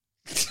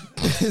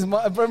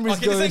 My memory's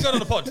Okay, this going. ain't going on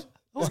the pod.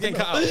 It's getting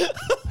cut out.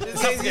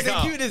 This has to get cut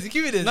out. Keep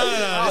this. No.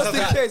 Just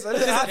in case. I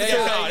just had to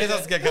say- This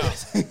has to get cut out.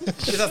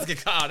 This has to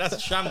get cut out. That's a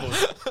shambles.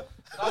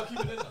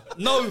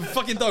 No,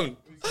 fucking don't.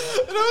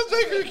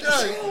 Everything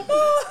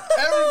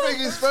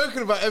is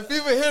spoken about. If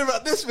people hear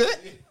about this bit,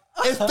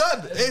 it's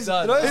done. It's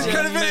done. His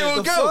credibility will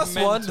The go. first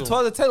one, the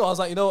 2010 one, I was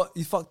like, you know what?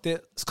 You fucked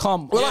it. It's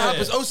calm. Well, Yeah. that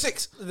happens.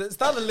 06. It's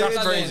down the That's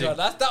list. crazy.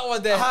 That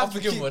one there, I have to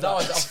unforgivable. keep That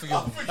was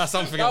unforgivable. That's That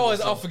unforgivable.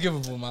 was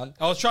unforgivable, man.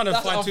 I was trying to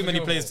That's find too many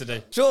unforgivable. players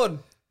today. Sean,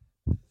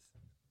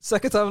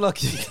 second time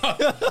lucky.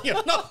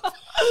 You're not.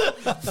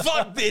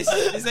 Fuck this.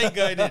 This ain't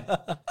going in.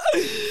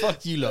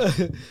 Fuck you, lot.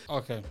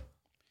 Okay.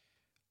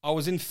 I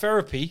was in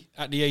therapy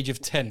at the age of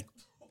 10.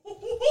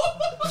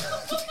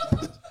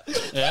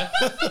 Yeah?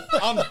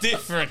 I'm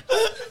different.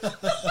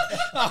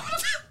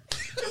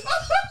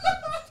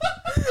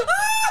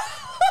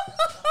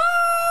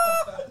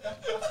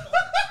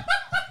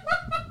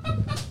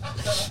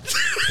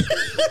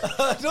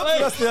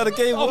 That's the other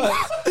game.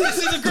 Works. This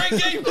is a great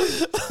game.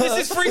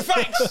 This is free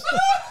facts.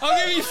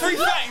 I'll give you free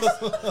facts.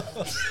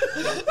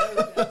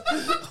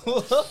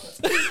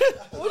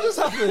 What just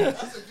happened?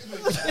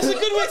 It's a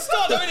good way to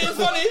start, though, isn't it?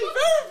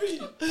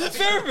 It's funny.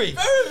 Therapy.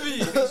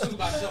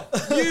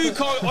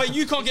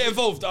 You can't get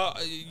involved.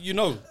 You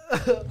know.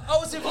 I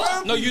was in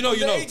therapy. No, you know.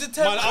 The age of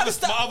 10. My other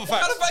What kind of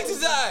facts. fact is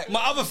that?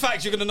 My other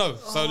facts you're gonna know.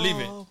 So leave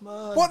it.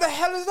 What the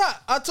hell is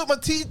that? I took my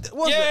teeth.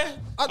 Yeah.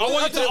 I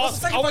want you to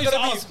ask. I want you to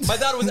ask. My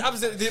dad was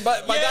absent.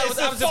 My dad was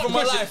absent from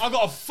my life. I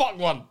got a fuck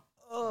one.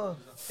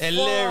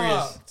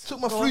 Hilarious. Took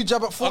my flu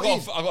jab at I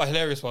 14. got a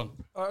hilarious one.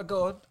 All right,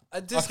 go on.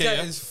 This Okay, guy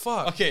yeah. is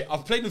fucked. Okay,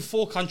 I've played in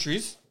 4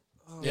 countries.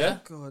 Yeah.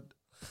 God.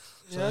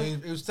 So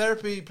it was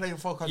therapy playing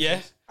 4 countries.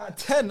 Yeah. At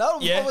 10, that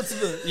was Yeah. what to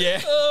do.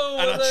 Yeah. Oh,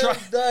 and I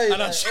what a day,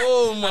 man.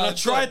 Oh my and I God.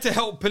 tried to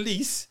help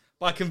police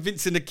by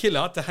convincing the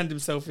killer to hand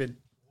himself in.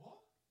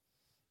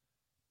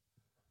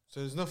 So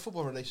there's no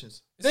football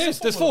relations. There's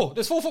four.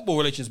 There's 4 football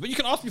relations, but you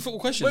can ask me football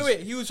questions. Wait.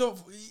 He was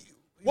off.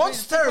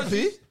 Once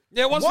therapy.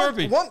 Yeah, once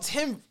therapy. Once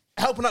him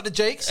helping out the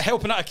Jakes.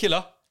 Helping out a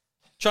killer,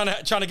 trying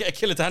to get a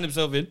killer to hand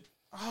himself in,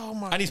 Oh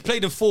my. and he's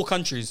played in 4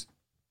 countries.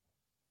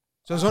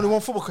 So there's only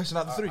one football question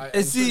out of the 3.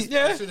 Is he?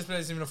 Yeah. Soonest player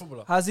is even a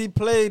footballer. Has he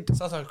played?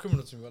 Sounds like a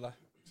criminal to me. But like,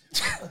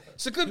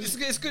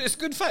 It's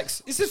good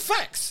facts. It's just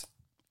facts.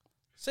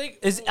 say,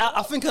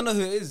 I think I know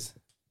who it is.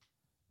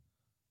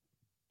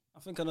 I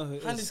think I know who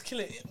it hand is. is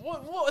killing.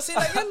 What? Say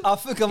that again. I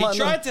think I He might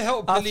know. tried to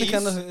help I police think I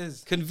know who it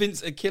is.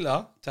 convince a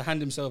killer to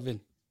hand himself in.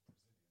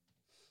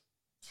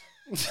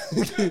 He's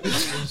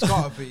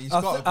gotta be. He's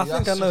gotta be. I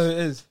think I know who it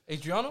is.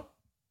 Adriano.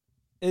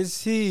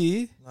 Is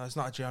he? No, it's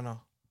not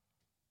Adriano.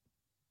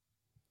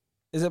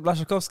 Is it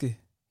Blaszczykowski?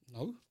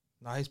 No.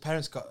 No, his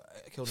parents got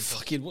killed.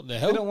 Fucking what the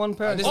Didn't hell? one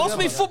parent? Ask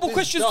me football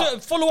questions to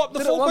follow up the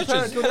Didn't 4 one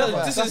questions. parent kill the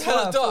other? This That's is what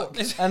hella I dark. thought.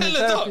 It's And the hella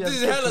therapy dark. has This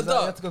is good, hella 'cause I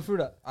dark. had to go through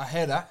that. I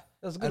hear that.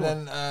 That's a good And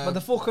one. then, But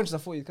the 4 countries, I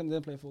thought you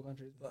couldn't play 4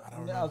 countries. But I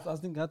was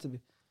thinking it had to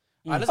be.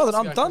 Alright, let's Oh, then ask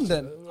I'm you a done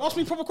question. then. Ask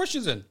me proper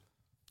questions then.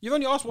 You've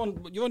only asked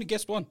one. You only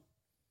guessed one.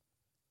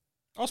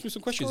 Ask me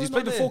some questions. What's He's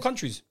going played in on 4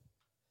 countries.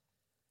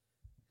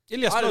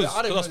 Ilyas I don't knows even because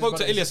I know spoke this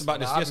to brother Ilyas about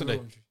this exists.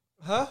 yesterday.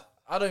 Huh?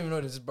 I don't even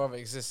know this brother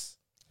exists.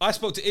 I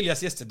spoke to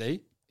Ilyas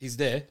yesterday. He's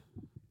there.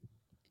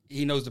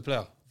 He knows the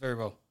player very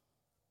well.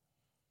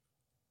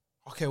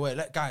 Okay, wait.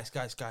 Guys.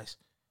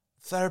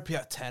 Therapy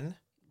at 10.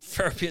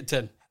 Therapy at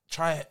 10.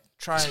 Try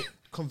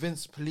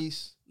convince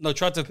police. No,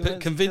 tried to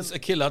convince a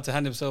killer to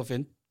hand himself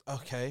in.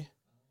 Okay.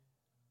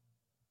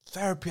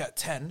 Therapy at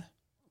 10.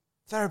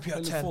 Therapy at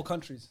In 10. 4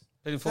 countries.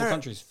 Played in 4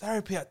 countries.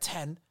 Therapy at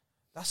 10.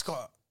 That's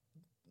got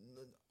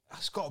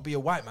to be a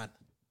white man.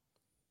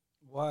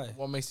 Why?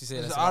 What makes you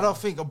say that? I don't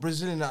think a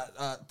Brazilian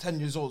at 10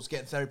 years old is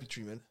getting therapy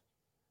treatment.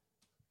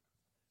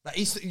 Like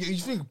you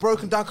think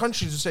broken down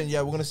countries are saying,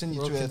 yeah, we're gonna send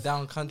you to broken a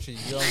down country.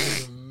 You know what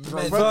I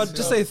mean? Third,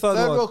 just say third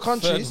world world.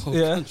 countries.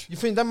 Yeah. You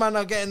think that man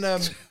are getting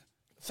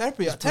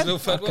therapy at 10? Brazil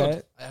third Okay.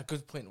 world. Yeah,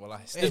 good point. Well,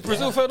 I Is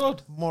Brazil third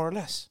world? More or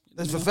less.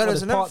 There's Well, favelas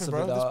there's and parts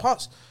everything, of bro. it There's that-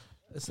 parts.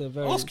 It's a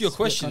very Ask your split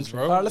questions, country.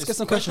 bro. All right, let's It's get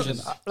some questions.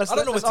 questions. I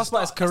don't know where Let's to ask about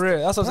his start. career.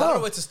 That's what I don't know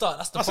I'm where to start.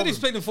 That's the I said problem. he's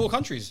played in 4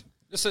 countries.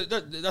 That's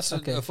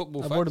Okay. a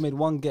football I've fact. already made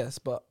one guess,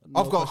 but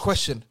I've got a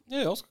question.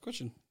 Yeah, ask a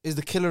question. Is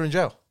the killer in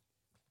jail?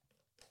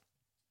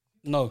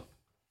 No.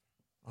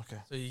 Okay.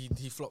 So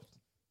he flopped.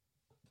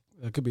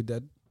 It could be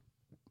dead.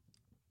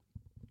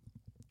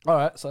 All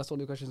right, so that's all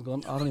the questions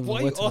gone. I don't even Why know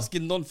are where you to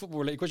asking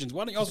non-football related questions?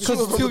 Why don't you ask me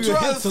Because two of your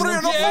hints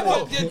are not Yeah,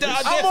 football. but they're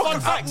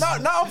fun facts.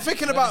 Now I'm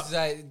thinking about.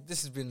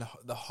 This has been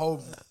the whole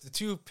the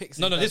 2 picks.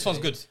 No, this one's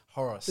today. good.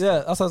 Horror.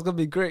 Yeah, that's why it's gonna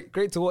be great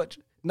to watch.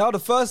 Now the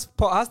first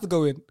part has to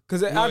go in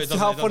because it No, adds it to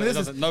how doesn't, funny it this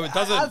is. doesn't. No, it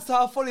doesn't. Adds to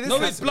how funny this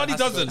No, is. it bloody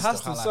doesn't. It has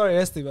to. highlight. Sorry, it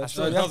has to, man. Has to.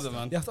 Sorry, No, it you have doesn't,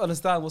 man. You have to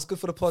understand what's good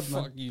for the pod,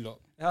 man. Fuck you lot.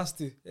 It has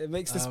to. It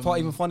makes this part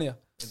even funnier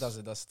It does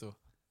still.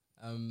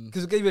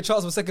 because it gave you a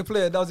chance for second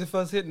player. That was your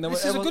first hit. And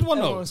This is a good one,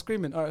 though. Everyone was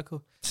screaming. All right,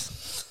 cool.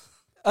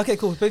 Okay,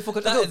 cool. Play for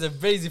That is a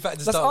crazy fact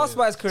to Let's start ask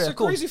about his career. It's a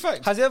Cool. crazy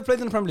fact. Has he ever played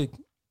in the Premier League?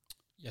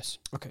 Yes.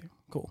 Okay,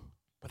 cool.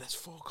 But there's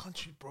 4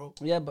 countries, bro.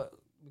 Yeah, but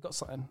we got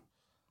something.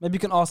 Maybe you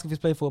can ask if he's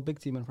played for a big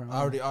team in the Premier I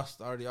League.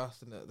 already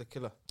asked the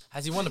killer.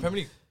 Has he won the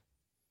Premier League?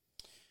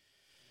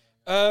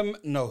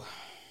 No.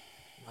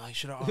 Nah, you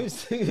should have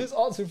asked. Who's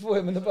answering for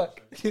him in the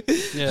back?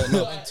 Yeah,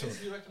 no.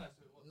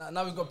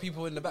 Now we've got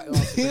people in the back.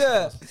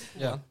 Yeah.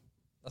 Yeah.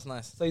 That's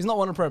nice. So he's not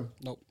won a Prem.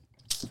 Nope.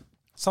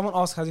 Someone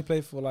asked, has he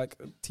played for like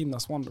a team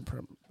that's won the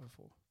Prem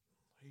before?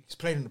 He's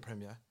played in the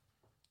Premier.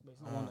 But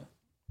he's not won it.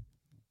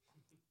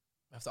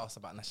 We have to ask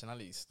about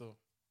nationalities still.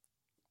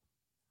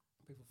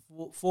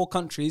 Four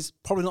countries,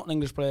 probably not an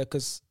English player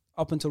because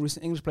up until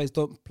recent, English players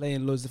don't play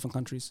in loads of different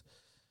countries.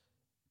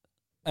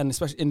 And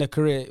especially in their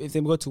career, if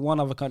they go to one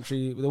other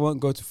country, they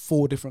won't go to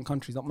 4 different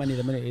countries, not many of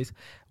them anyways.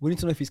 We need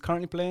to know if he's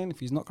currently playing, if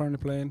he's not currently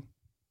playing.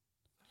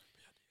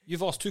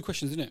 You've asked 2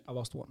 questions, isn't it? I've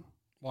asked one.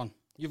 One.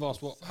 You've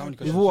asked what? How many We've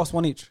questions? all asked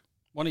one each.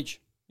 One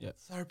each.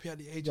 Therapy at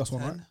the age Just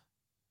of one, 10.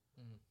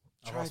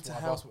 right? Tried to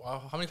help.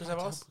 How many questions have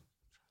I asked?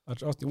 I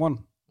just asked you one.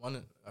 One.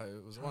 It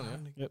was one, yeah.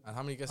 Yep. And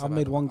how many guesses? I've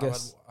made one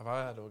guess. Have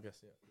I had a guess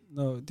yet?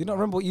 No, do you not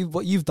remember what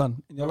you've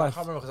done in your I life?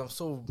 can't remember because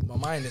my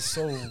mind is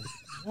so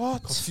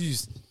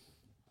confused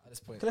at this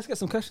point. Okay, let's get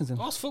some questions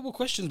in. Ask football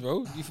questions,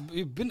 bro.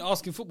 You've been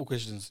asking football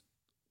questions.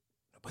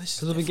 But this is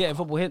Because we've been getting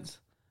football hints.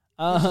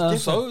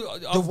 So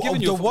I've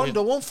given you a football hint.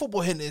 the one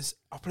football hint is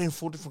I play in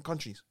 4 different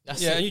countries.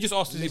 That's Yeah, it. and you just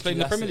asked, is he played in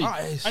the Premier League?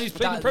 Literally, that's it. And he's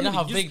played in the That- Premier you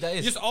know how League. big that You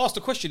is? just asked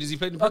the question, is he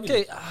played in the Premier Okay,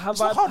 League?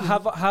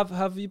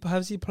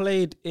 has he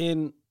played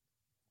in?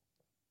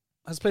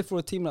 Has played for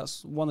a team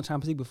that's won the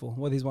Champions League before,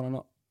 whether he's won or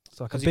not?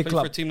 So like Has a he big played for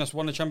a club. team that's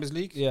won the Champions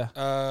League? Yeah.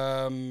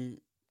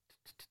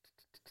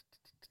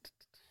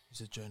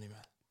 He's a journeyman.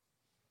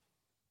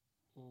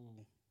 He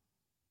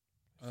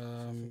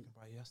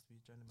has to be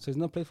a journeyman. So he's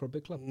not played for a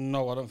big club.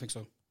 No, I don't think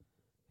so.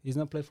 He's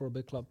not played for a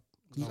big club.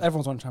 No.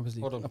 Everyone's won Champions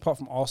League, Hold on. apart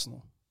from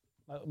Arsenal.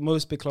 Like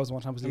most big clubs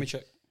won Champions Let me League,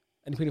 check.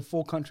 and he played in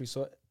 4 countries.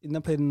 So he's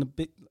not played in a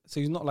big. So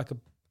he's not like a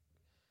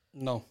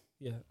No.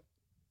 yeah.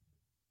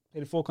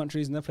 Played in 4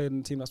 countries and then played in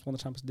a team that's won the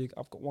Champions League.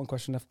 I've got one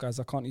question left, guys.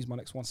 I can't use my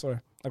next one. Sorry.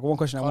 I got one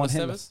question. I Carlos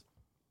want him. Tevez?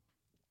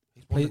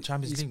 He's won the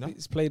Champions League, no?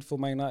 He's played for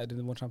Man United in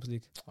the World Champions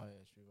League. Oh, yeah,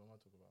 true. What am I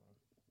talking about?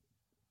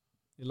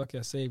 You're lucky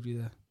I saved you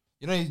there.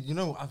 You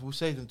know, I will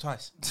save him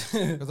twice.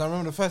 Because I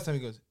remember the first time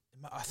he goes,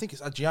 I think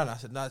it's Adriana. I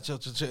said, nah, chill.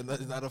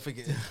 I don't think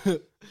it is.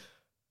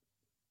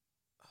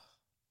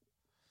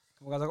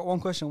 Well, guys, I got one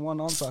question, one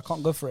answer. I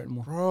can't go for it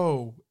anymore.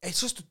 Bro,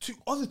 it's just the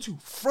other two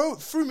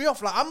threw me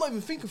off. Like, I'm not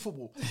even thinking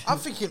football. I'm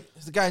thinking,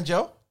 is the guy in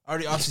jail? I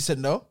already asked, he said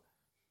no.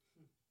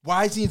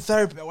 Why is he in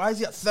therapy? Why is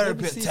he at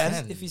therapy at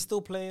 10? If he's still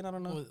playing, I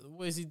don't know.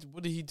 What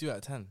did he do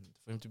at 10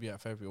 for him to be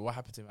at therapy? What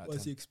happened to him at 10?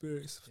 What's the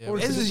experience? Yeah,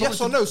 Is this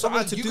yes or no? So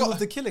Something to you do got with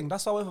the killing.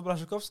 That's why I went for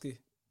Blaszczykowski.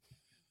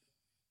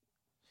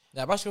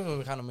 Yeah, Blaszczykowski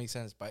would kind of make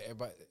sense, but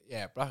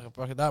yeah, that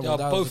They was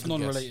are a both good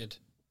non-related.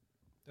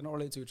 They're not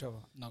related to each other.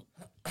 No.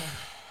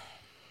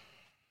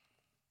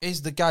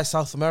 Is the guy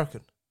South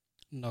American?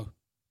 No.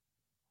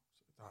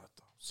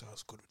 So I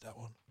was good with that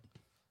one.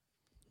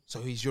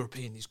 So he's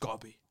European. He's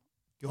got to be.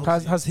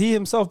 Has he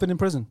himself been in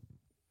prison?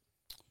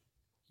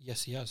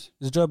 Yes, he has.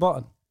 Is it Joe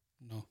Barton?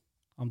 No.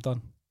 I'm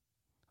done.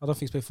 I don't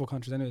think he's played 4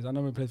 countries anyways. I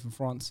know he played from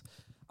France.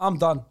 I'm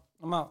done.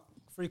 I'm out.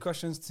 3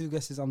 questions, 2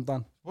 guesses. I'm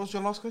done. What's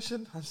your last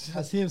question?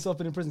 Has he himself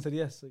been in prison? Said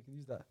yes, so you can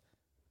use that.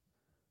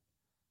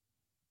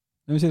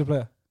 Let me see the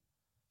player.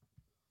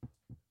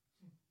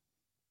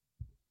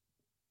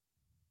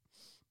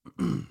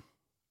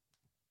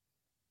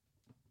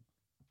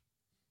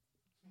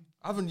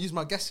 I haven't used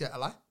my guess yet,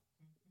 have I?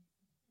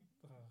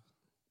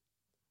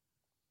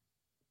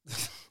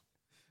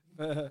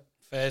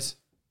 Fairs.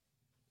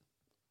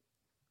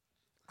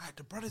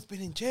 The brother's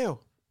been in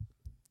jail.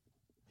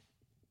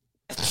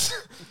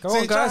 Go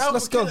on, guys.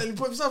 Let's go. He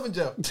put himself in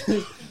jail.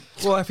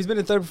 Well, if he's been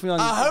in therapy for I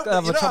hope,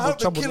 have you know, I hope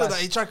the trouble killer life.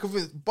 that he tried to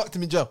convince bucked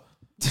him in jail.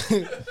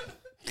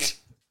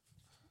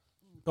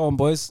 Go on,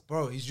 boys.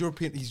 Bro, he's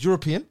European. He's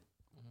European.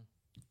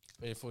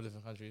 Played 4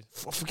 different countries.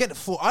 Forget the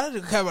 4. I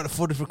don't care about the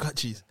 4 different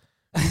countries.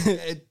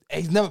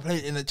 He's never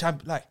played in a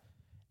champion. Like,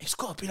 it's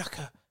got to be like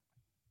a.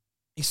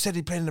 He said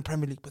he played in the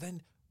Premier League, but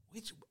then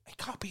it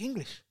can't be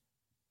English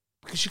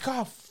because you can't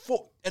have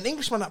an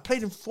Englishman that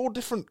played in 4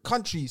 different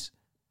countries,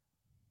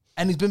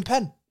 and he's been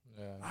pen.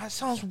 Yeah. That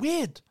sounds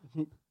weird.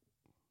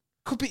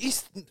 Could be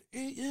East. An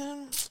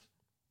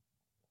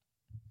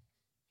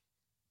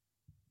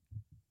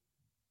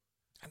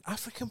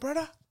African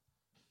brother.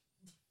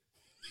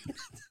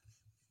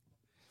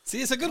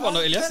 See, it's a good one,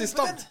 though, Elias. It's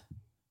stumped.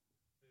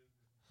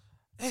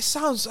 It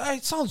sounds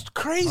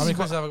crazy. How many but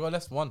questions have I got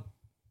left? 1.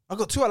 I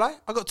got 2. I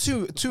got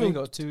two. We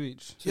got 2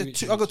 each.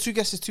 Yeah, I got 2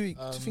 guesses. 2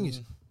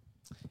 thingies.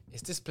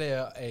 Is this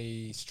player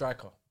a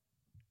striker?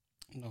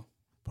 No.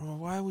 Bro,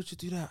 why would you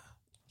do that?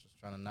 Just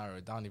trying to narrow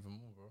it down even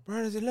more, bro.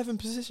 Bro, there's 11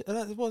 positions.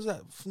 What was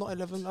that? Not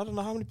 11. I don't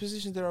know how many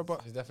positions there are,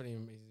 but He's definitely.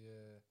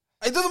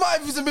 it doesn't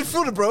matter if he's a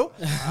midfielder, bro.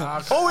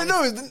 All we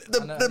know is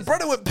the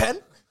brother went pen.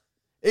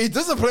 He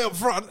doesn't play up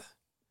front.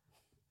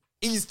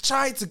 He's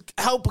trying to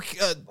help.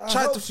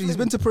 He's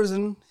been to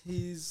prison.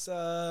 He's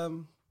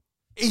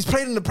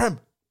played in the Prem,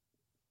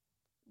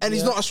 and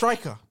he's Yeah. not a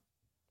striker.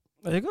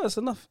 There you go. That's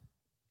enough.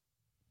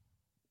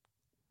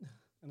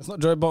 And it's not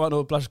Joe Barton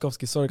or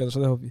Blaszczykowski. Sorry, guys. I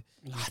should help you.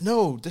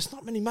 No, there's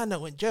not many men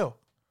that went jail.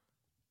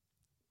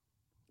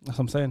 That's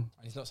what I'm saying.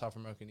 And he's not South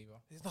American either.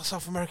 He's not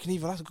South American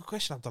either. That's a good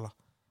question, Abdullah.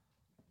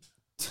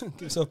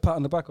 Give yourself a pat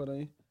on the back, why don't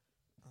you?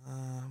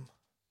 You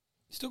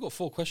still got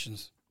 4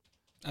 questions.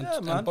 And, Yeah,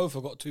 man. and both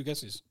have got 2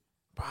 guesses.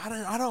 But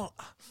I don't.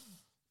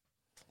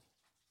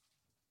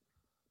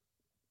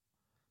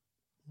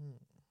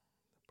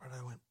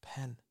 Brother went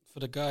pen. For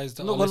the guys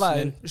that I'm are not gonna lie.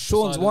 listening,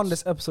 Sean's won silence.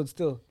 this episode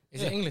still.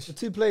 Is it English? The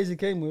 2 players he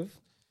came with,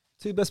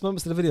 2 best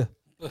moments of the video.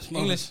 First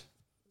English.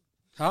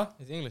 Huh?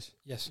 Is it English?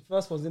 Yes.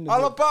 First one's in the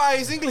Alaba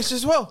is English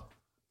as well.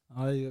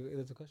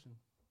 there's a question.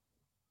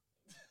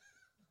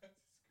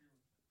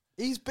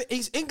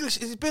 He's English.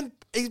 He's been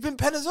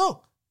pen as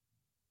well.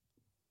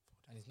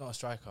 And he's not a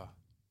striker.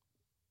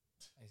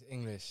 He's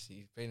English.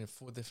 He's played in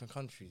 4 different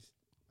countries.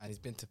 And he's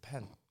been to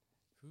Penn.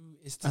 Who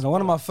is this? And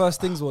one of my first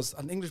things was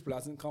an English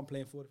player can't play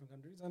in 4 different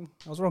countries, and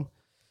I was wrong.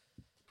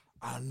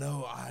 I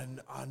know.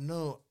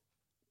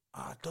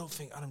 I don't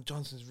think Adam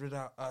Johnson's rid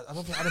out. I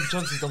don't think Adam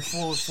Johnson's done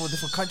 4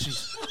 different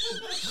countries.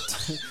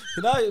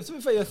 You know, to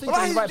be fair, you're thinking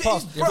Well, the right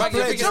path. he's- bro, Players-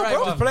 thinking the right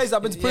bro, one. players that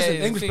have been to prison,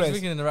 Yeah, English players.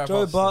 thinking in the right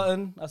Joe path.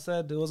 Barton, I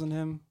said it wasn't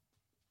him.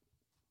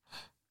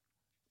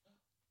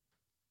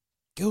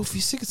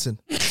 Gylfi Sigurdsson.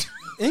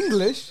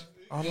 English?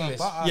 English.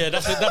 Yeah,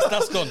 that's it.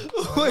 That's gone.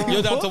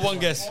 You're down to 1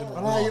 guess. You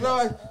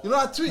know,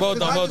 I tweet. Well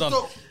done, well done.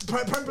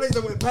 Pen plays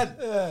that with pen.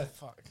 Yeah.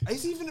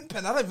 Is he even in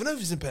pen? I don't even know if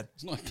he's in pen.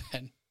 It's not a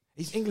pen.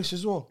 He's English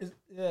as well.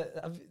 Yeah,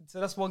 so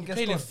that's one guess.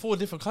 Played in gone. 4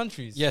 different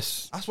countries.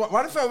 Yes. That's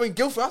why the fact I went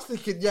Gylfi, I was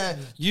thinking, yeah,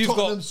 You've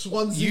Tottenham, got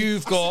Swansea.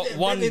 you've I got said it,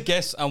 1 Reading.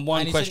 guess and 1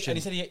 And he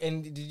question. Said,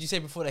 and did you say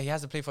before that he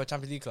hasn't played for a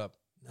Champions League club?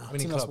 Winning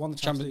Team that's club. won the Champions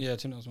Champions, League. yeah,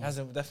 team that was He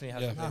one. definitely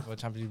hasn't Yeah. played for a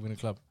Champions League winning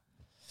club.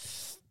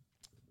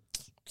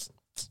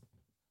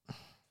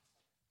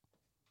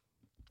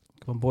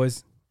 Come on,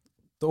 boys.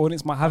 The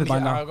audience might have it by I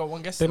now. got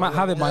one guess. They might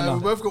have it by We now.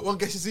 both got one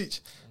guesses each.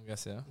 One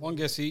guess, yeah. One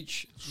guess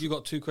each. You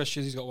got 2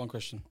 questions. He's got 1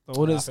 question. The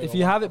audience, I think if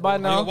you have it by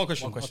You now, got 1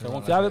 question. One question, Okay,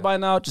 one if you have it by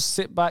now, just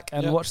sit back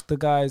and Yeah. watch the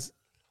guys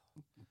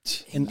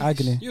in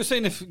agony. You were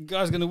saying if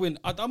guys gonna win,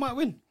 I might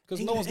win because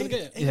no one's gonna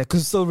get it. Yeah,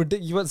 because it's so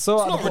ridiculous. You went so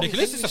It's out not of the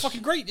ridiculous. It's a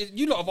fucking great.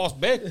 You lot have asked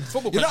bare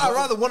football You know, questions.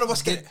 I'd rather one of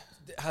us get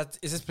it.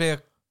 Is this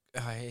player?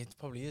 It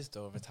probably is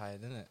though.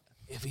 Retired, isn't it?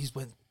 If he's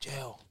went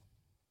jail.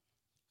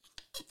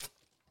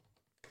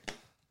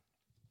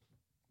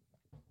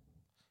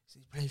 He's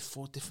played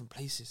 4 different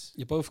places.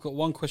 You both got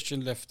 1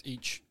 question left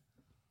each.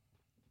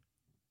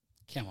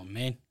 Come on,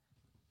 man.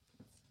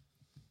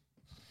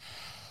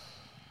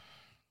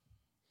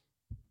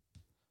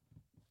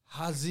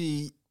 Has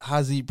he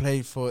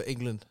played for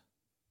England?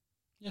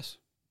 Yes.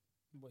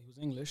 Well, he was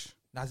English.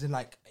 As in,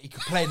 like, he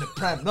could play in the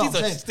Prem. No, These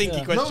I'm are saying, stinky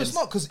no, questions. it's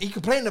not, because he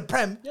could play in the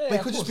Prem, but he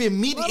could just be a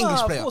media No, English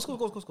of player.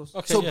 course.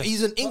 Okay, So yeah.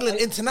 he's an England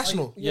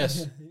international.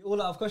 Yes.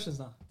 All out of questions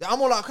now.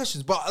 I'm all out of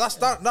questions, but that's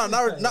that. Now,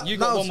 You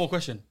got 1 more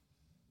question.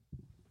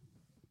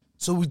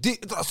 So we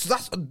did.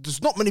 That's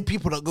there's not many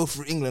people that go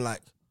through England.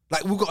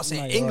 Like we've got to say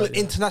No, you're England right,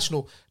 yeah.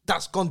 international.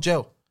 That's gone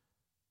jail.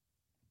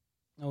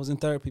 I was in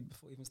therapy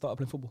before I even started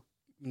playing football.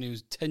 When he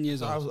was 10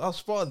 years I old. was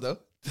spot on though.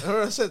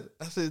 I said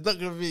it's not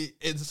gonna be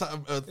in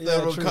some third Yeah,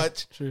 world true,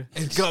 country. true.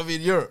 It's gotta be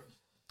in Europe.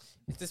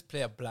 Is this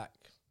player black?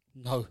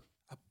 No.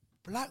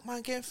 Black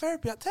man getting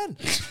therapy at 10.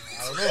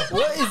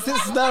 What is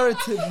this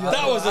narrative?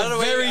 That was a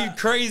very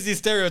crazy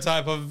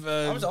stereotype of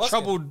just asking.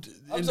 troubled.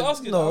 I'm just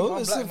asking. No,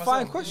 I'm it's black a myself.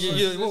 fine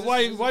question. Why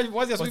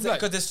is he asking me black?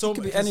 Because there's so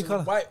could many. be any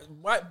colour.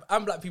 White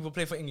and black people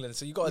play for England,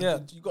 so you got. Yeah.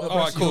 You got. All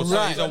right, cool. So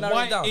he's a narrow it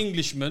white down.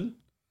 Englishman.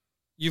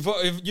 You've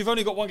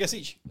only got 1 guess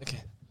each.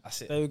 Okay,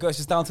 that's it. There we go. It's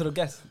just down to the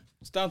guess.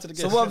 It's down to the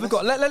guess. So what have we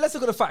got? Let's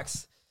look at the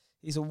facts.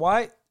 He's a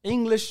white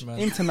English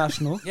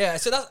international. Yeah,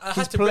 so that's I He's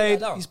had to break played.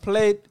 that down. He's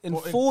played in in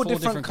 4 4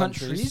 different different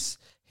countries.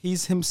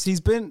 He's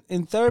been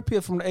in therapy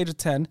from the age of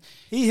 10.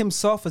 He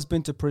himself has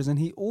been to prison.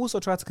 He also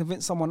tried to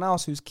convince someone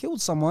else who's killed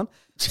someone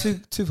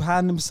to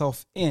hand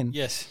himself in.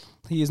 Yes.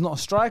 He is not a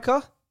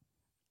striker.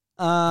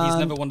 He's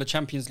never won the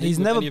Champions League. He's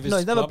with never. any of his No,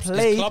 he's never clubs.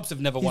 played. His clubs have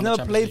never He's won never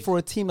the Champions played League. for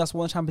a team that's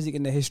won Champions League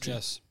in the history.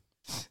 Yes.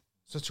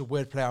 Such a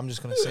weird player. I'm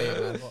just gonna say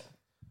it, man.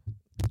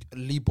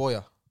 Lee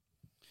Boyer.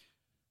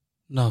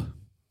 No.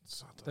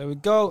 There we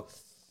go.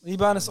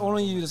 Liban, it's all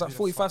on you. There's like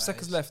 45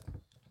 seconds left.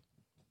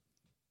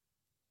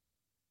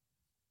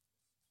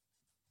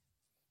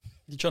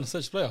 You trying to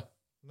search the player?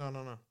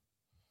 No.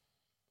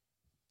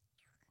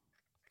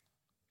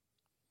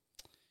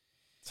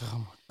 Oh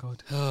my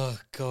god. Oh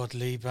God,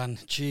 Liban.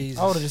 Jesus.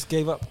 I would have just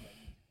gave up.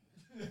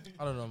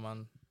 I don't know,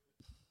 man.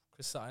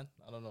 Chris Sutton.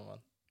 I don't know, man.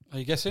 Are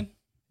you guessing?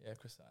 Yeah,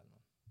 Chris Sutton. Man.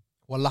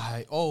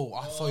 Wallahi. Oh,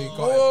 I thought you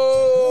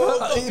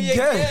got it.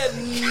 Again.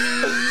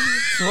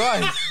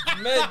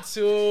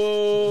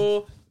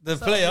 Mental. The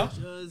player.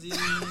 Jersey.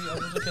 I'm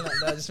just looking at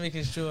that, just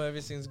making sure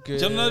everything's good.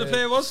 Do you know who the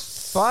player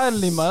was?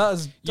 Finally, man.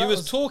 You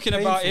was talking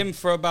about painful. him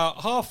for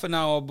about half an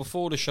hour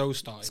before the show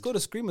started. Scored a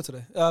screamer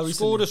today. Scored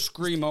Recently. a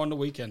screamer on the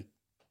weekend.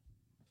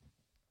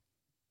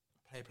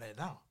 Play it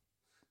now.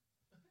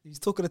 He's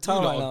talking the You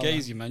town lot right now. are man.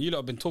 gazy, man. You lot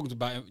have been talking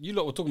about him. You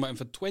lot were talking about him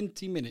for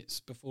 20 minutes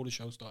before the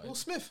show started. Will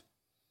Smith.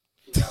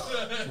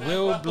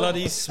 Will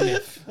bloody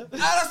Smith.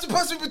 That's the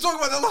person we've been talking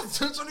about the last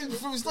 20 minutes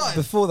before we started.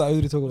 Before that, who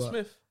did he talk about?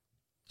 Smith.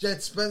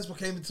 Jed Spence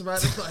came into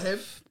mind. That's not him.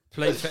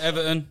 Played for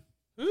Everton.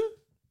 Who?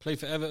 Played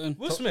for Everton.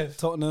 Will Smith.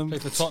 Tottenham.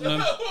 Played for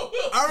Tottenham.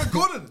 Aaron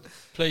Gordon.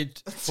 Played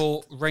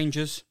for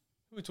Rangers.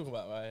 Who are we talking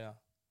about right now?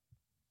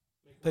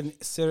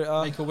 Played Serie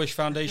A. Make-A-Wish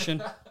Foundation.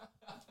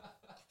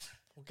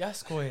 Paul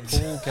Gascoigne.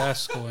 Paul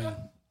Gascoigne.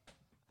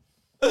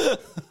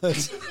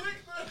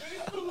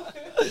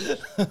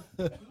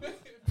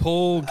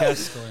 Paul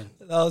Gascoigne.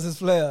 That was his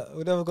player.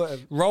 We never got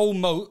him. Roll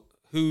Moat,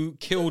 who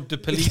killed the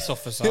police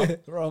officer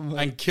Wrong.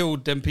 and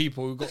killed them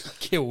people who got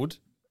killed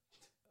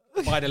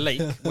by the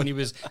lake when he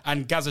was,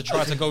 and Gaza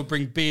tried to go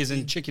bring beers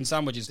and chicken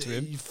sandwiches to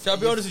him. I'll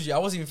be honest with you, I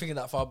wasn't even thinking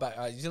that far back.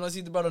 You not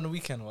see the brother on the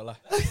weekend, wallah.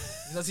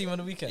 You not see him on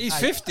the weekend. He's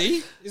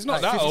 50. He's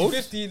not that 50, old.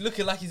 50,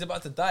 looking like he's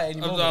about to die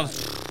anymore. Um,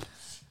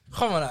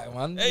 Come on,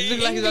 man. You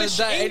look like he's about to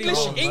die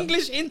anymore, man.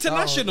 English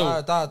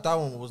international. That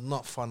one was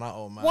not fun at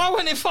all, man. Why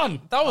wasn't it fun?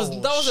 That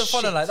wasn't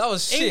fun. Like that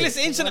was shit. English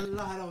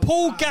international.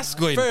 Paul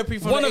Gascoigne, Therapy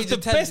from one the of age the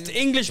of 10, best dude.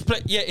 English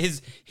players. Yeah,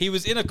 he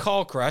was in a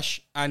car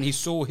crash and he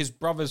saw his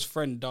brother's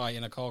friend die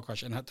in a car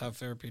crash and had to have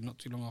therapy not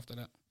too long after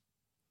that.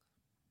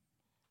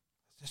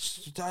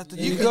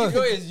 You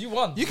You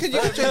won. You can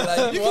Like,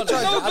 try. you won.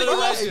 try. No, I don't know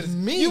why It's it's good.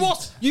 me. You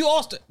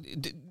asked.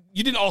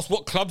 You didn't ask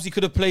what clubs he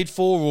could have played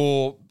for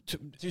or.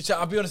 Dude,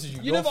 I'll be honest with you.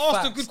 You your never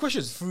asked the facts good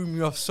questions. Threw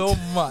me off so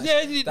much.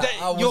 Yeah, that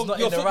I was your not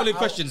in the footballing right-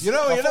 questions. You know,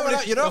 footballing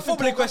footballing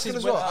questions questions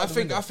as went well. out the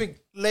window. I think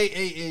late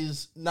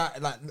 80s,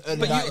 like early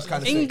But 90s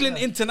kind of England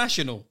thing.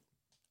 international,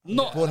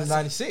 not Born in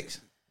 96.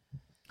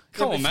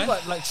 Come but on, if you man.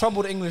 like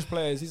troubled English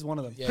players, he's one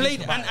of them.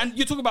 Played and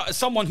you're talking about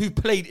someone who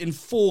played in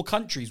 4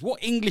 countries.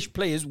 What English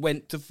players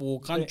went to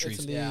 4 countries?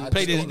 Italy, Yeah, I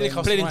Played just in don't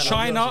know. played in Right now,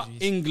 China, to be honest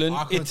with England,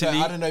 I couldn't tell-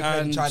 Italy, I don't know if he played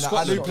in and China. I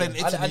Scotland. knew he played in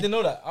Italy. I didn't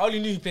know that. I only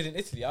knew he played in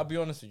Italy. I'll be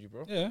honest with you,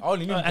 bro. Yeah. I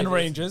only knew he played And in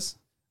Rangers.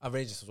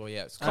 Rangers as well,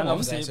 yeah. And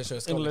obviously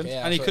England.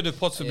 And he could have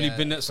possibly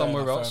been at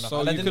somewhere else. So I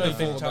you didn't could know he have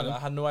played in thought China. about I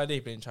him. had no idea he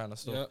played in China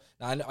still.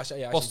 Yeah. Nah,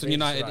 actually, Boston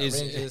United Rangers,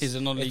 is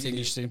a non-league Italy.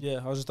 English team. Yeah,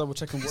 I was just double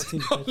checking what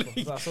team. he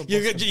played for. I saw You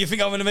Boston.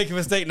 think I'm going to make a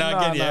mistake now No,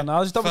 again? Yeah, no, I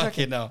was just double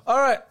checking. now.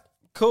 All right,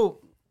 cool.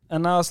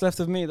 And now it's left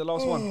with me, the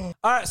last one.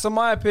 All right, so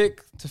my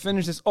pick to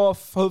finish this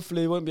off.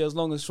 Hopefully, it won't be as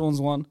long as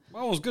Sean's one.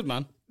 Mine was good,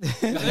 man.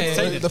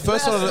 The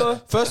first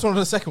one or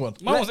the second one?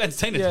 Mine was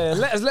entertaining. Yeah,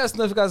 let us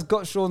know if you guys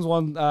got Sean's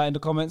one in the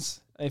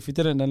comments. If you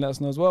didn't, then let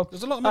us know as well.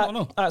 There's a lot of men I don't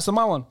know. All right, so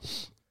my one.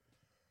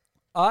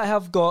 I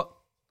have got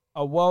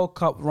a World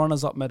Cup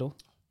runners-up medal.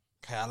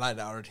 Okay, I like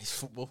that already. It's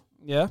football.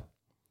 Yeah.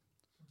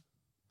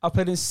 I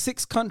played in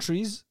 6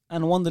 countries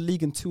and won the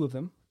league in 2 of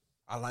them.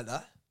 I like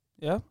that.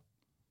 Yeah.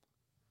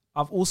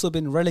 I've also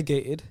been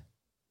relegated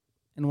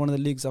in one of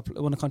the leagues, one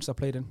of the countries I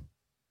played in.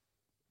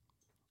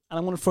 And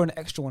I'm going to throw an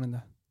extra one in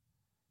there.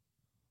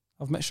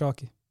 I've met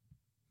Sharky.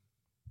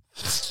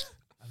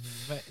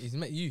 He's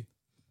met you.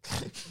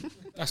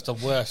 That's the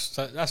worst.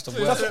 That's the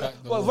worst. fact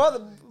of Well, all.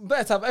 rather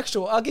better to have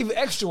extra one. I'll give you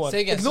extra one.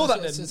 Say again. Ignore So-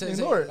 that then. so- so-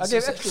 Ignore it. I'll so-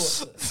 give so-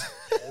 extra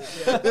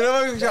one. You know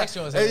what makes me cry?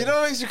 Extra ones, Hey, you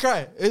know what makes me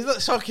cry? It's not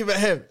Sharky, but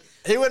him.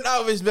 He went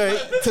out of his way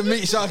to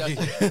meet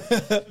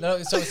Sharky.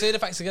 No, so say the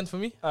facts again for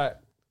me. All right.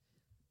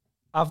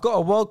 I've got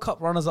a World Cup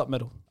runners-up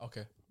medal.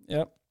 Okay.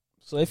 Yep.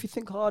 So if you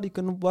think hard, you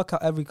can work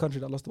out every country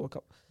that lost the World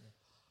Cup.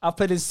 I've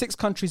played in 6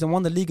 countries and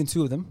won the league in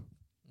 2 of them.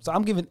 So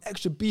I'm giving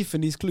extra beef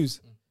in these clues.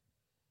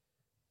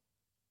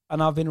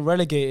 And I've been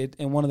relegated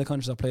in one of the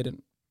countries I played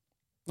in.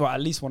 Well,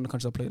 at least one of the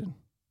countries I played in.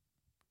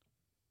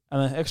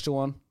 And an extra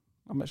one,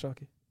 I met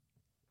Sharky.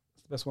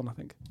 It's the best one, I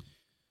think.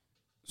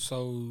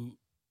 So,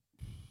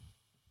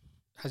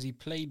 has he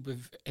played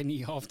with any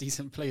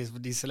half-decent players for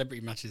these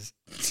celebrity matches?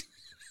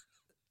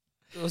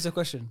 What's the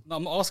question? No,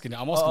 I'm not asking it.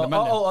 I'm asking the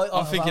man.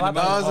 I'm thinking the man.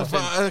 That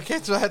was a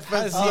kid to head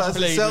Has fence. he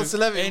played Sell with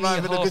celebrity any might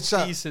have been a good shot.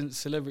 half-decent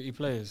celebrity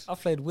players?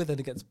 I've played with and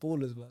against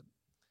ballers, man.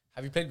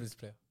 Have you played with this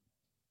player?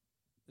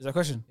 Is that a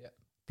question? Yeah.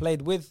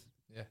 Played with?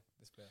 Yeah,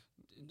 this player.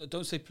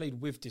 Don't say played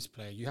with this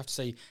player. You have to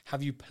say,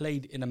 have you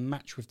played in a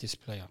match with this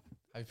player?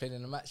 Have you played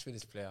in a match with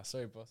this player?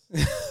 Sorry, boss.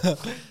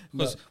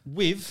 Because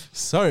with,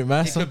 Sorry, it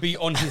Master. could be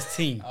on his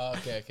team. Oh,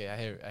 okay. I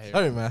hear it.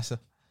 Sorry, Master.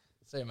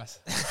 Sorry, Mass.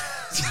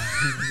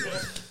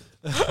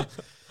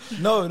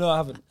 No, I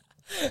haven't.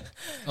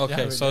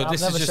 Okay, so I've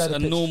this never is just shared a a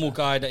pitch. normal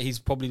guy that he's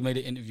probably made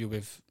an interview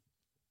with,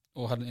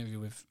 or had an interview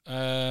with.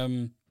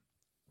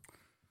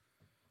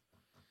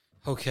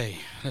 Okay,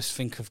 let's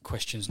think of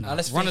questions now. Now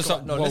let's runners think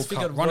up of- no, World let's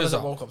think Cup. of Runners runners-up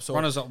up World Cup. So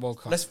Runners up World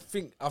Cup. Let's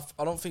think.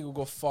 I don't think we'll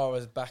go far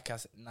as back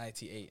as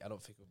 '98. I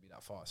don't think it'll be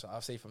that far. So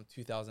I'll say from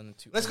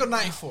 2002. Let's go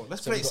 94.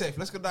 Let's play it safe.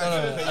 Let's go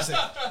 94. Play it safe.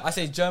 I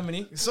say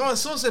Germany. Someone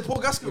said Paul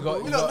Gascoigne. got-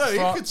 We you don't got know. You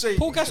Fran- could say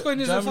Paul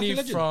Gascoigne is a fucking Germany,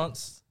 legend.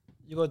 France.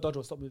 You got to dodge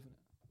or stop moving.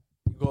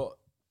 You got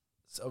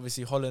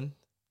obviously Holland.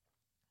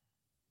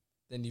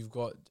 Then you've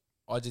got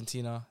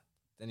Argentina.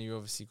 Then you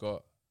obviously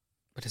got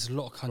But there's a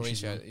lot of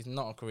countries. Croatia. man. It's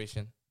not a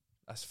Croatian.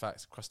 That's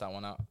facts. Cross that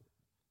one out.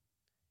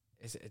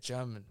 Is it a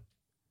German?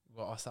 You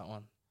got to ask that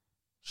one.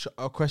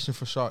 a question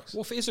for Sharks.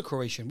 What if it is a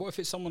Croatian? What if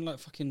it's someone like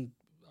fucking,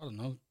 I don't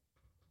know.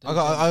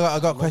 I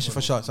got a question for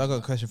Sharks. I got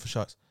a question for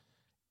Sharks.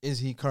 Is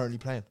he currently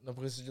playing? No,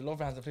 because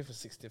Lovren hasn't played for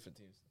 6 different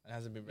teams and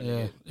hasn't been Yeah,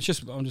 relegated. it's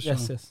just, I'm just Yes,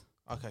 trying to- yes.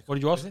 Okay. What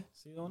did you ask? See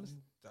the honest?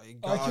 You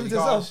Oh, keep it to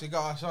got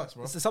yourself. Sharks,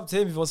 bro. It's up to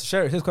him if he wants to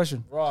share it. His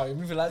question. Bro, you're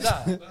moving like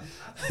that.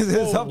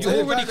 It's up You to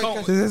him. already can't.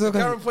 It's his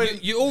question.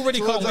 You already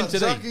can't win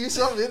today. You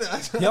something,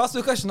 innit? He asked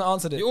me a question, I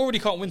answered it. You already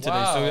can't win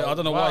today, so I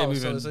don't know why you're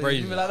moving so brave.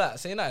 you're moving like that.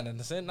 Say nothing then.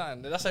 Say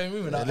nothing. That's how you're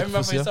moving. Like, look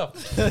everyone for pussy,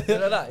 yourself. You like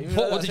that. You move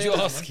like What that. did Say you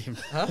nothing, ask him?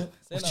 man. Huh? Say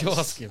What did nothing. you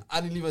ask him?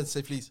 I didn't even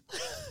say please.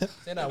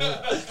 Say nothing,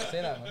 man.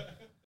 Say nothing, man.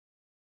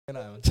 Say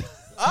nothing, man.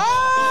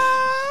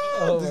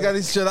 This guy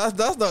needs to chill.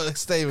 That's not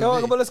staying with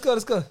Come on, me. let's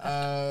go.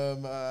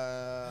 Um,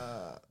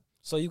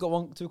 So you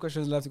got 2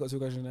 questions left, you got 2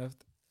 questions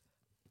left.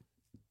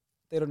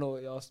 They don't know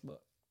what you asked,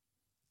 but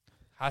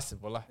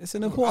Hasib, wallah. it's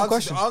an important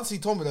question. Answer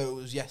told me though it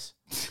was yes.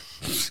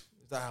 If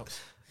that helps.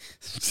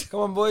 Come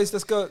on, boys,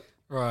 let's go.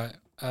 Right.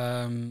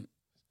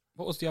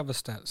 What was the other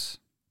stats?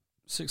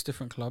 6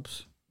 different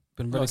clubs.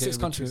 Been No, relegated 6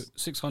 with countries.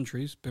 6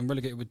 countries. Been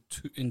relegated with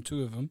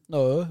 2 of them.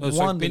 No, Oh, sorry,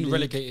 won the been league.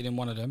 relegated in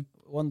one of them.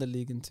 Won the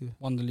league in 2.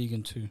 Won the league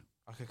in 2.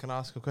 Okay, can I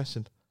ask a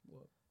question?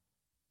 What?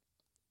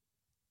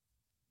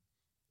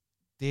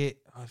 The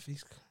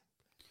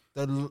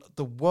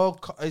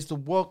World Cup is the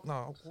World.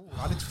 No,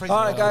 I need to phrase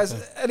All it right, guys.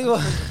 okay.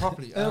 Anyone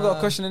properly. got a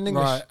question in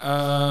English?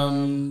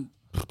 Right.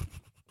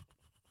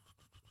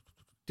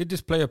 Did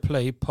this player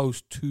play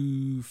post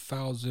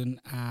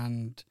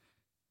 2010?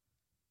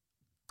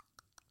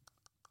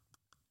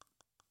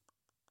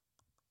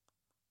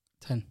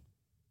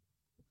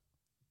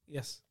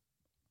 Yes.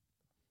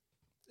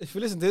 If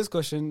you listen to this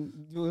question,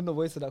 you wouldn't have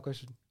wasted that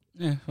question.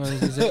 Yeah, well,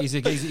 he's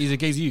a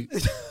gaze you.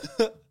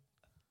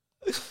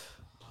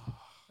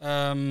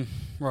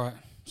 Right.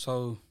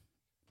 So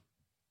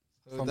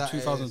from that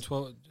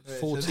 2012, is-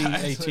 14,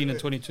 that is- 18, and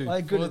 22.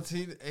 My goodness.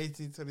 14,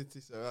 18, 22.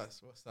 So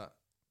what's that?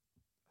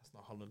 That's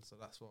not Holland. So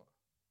that's what?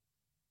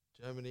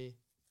 Germany,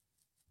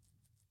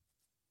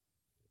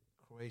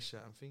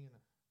 Croatia. I'm thinking.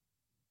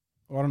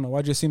 Oh, I don't know.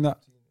 Why'd you assume that?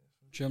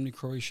 Germany,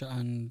 Croatia,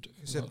 and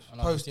Is it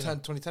And post Argentina.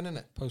 2010, isn't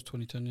it? post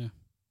 2010. Yeah.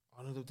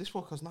 Oh no, this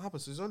World Cup's not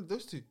happened. So there's only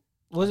those two.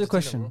 What's your Argentina,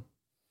 question? bro.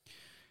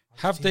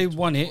 Have they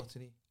won it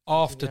 14,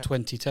 after yeah.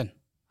 2010?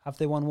 Have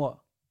they won what?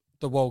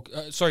 The World.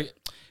 Sorry,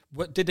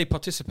 what did they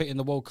participate in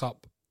the World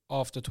Cup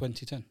after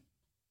 2010?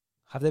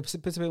 Have they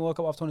participated in World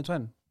Cup after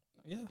 2020?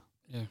 Yeah.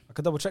 Yeah. I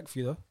could double check for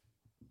you though.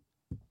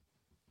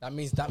 That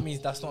means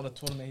that's not the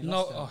tournament. He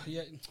No. lost in.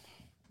 Yeah.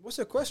 What's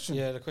your question?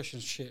 Yeah. The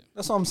question's shit.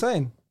 That's what I'm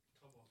saying.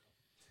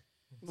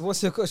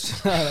 What's your question?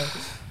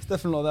 It's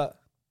definitely not that.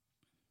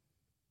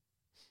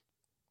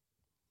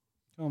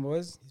 Come on,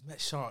 boys. He's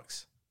met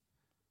Sharks.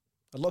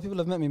 A lot of people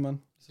have met me,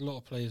 man. There's a lot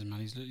of players, man.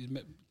 He's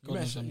met.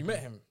 You met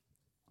him.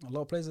 A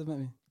lot of players have met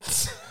me.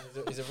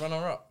 He's a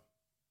runner-up.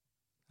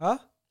 Huh?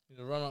 He's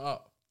a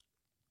runner-up.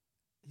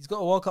 He's got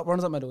a World Cup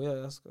runners-up medal. Yeah,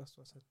 that's what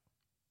I said.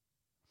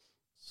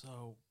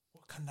 So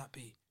what can that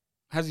be?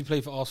 Has he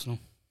played for Arsenal?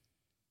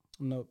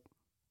 No.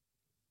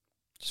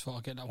 Just thought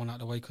I'd get that one out of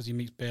the way because he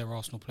meets bare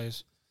Arsenal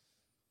players.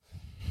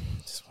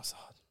 This one's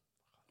hard.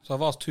 So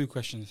I've asked 2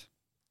 questions.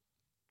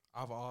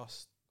 I've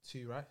asked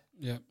 2, right?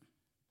 Yeah.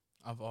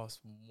 I've asked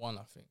 1,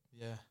 I think.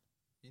 Yeah.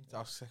 You need to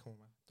ask the second one,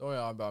 man. Don't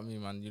worry about me,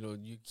 man. You know,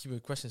 you keep your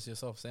questions to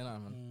yourself. Say that,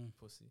 man.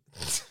 Pussy.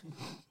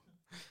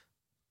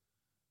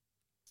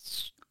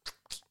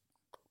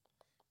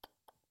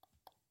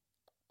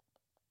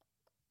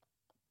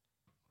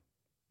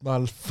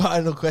 My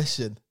final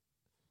question.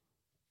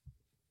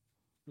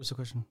 What's the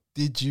question?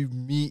 Did you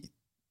meet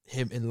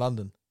him in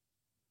London?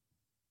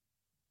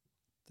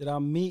 Did I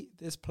meet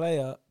this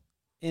player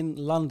in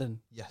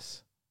London?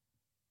 Yes.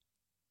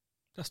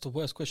 That's the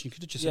worst question. You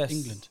could have just Yes. said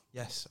England.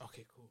 Yes.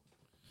 Okay, cool.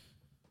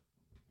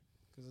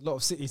 There's a lot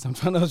of cities I'm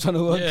trying to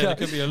work Yeah, there out.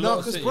 could be a No, lot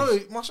of because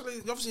cities. bro, mashallah,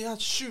 obviously he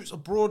had shoots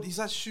abroad. He's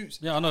had shoots.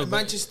 Yeah, I know. in but-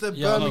 Manchester,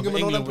 yeah, I know, Birmingham, but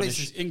and all them England would've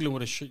places. England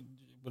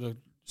would have.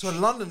 So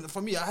in London,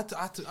 for me, I had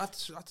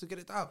to get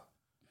it out.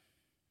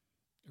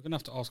 You're gonna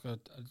have to ask her.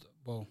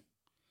 Well,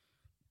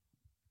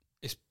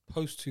 it's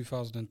post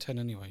 2010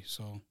 anyway,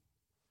 so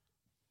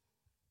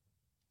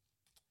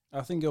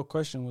I think your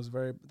question was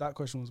that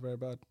question was very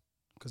bad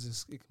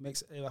because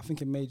I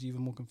think it made you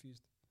even more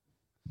confused.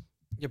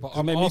 yeah. But It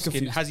I'm made me asking: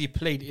 confused. has he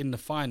played in the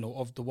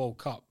final of the World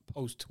Cup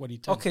post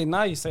 2010? Okay,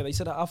 now you say that.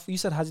 You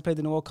said has he played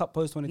in the World Cup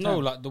post 2010? No,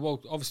 like the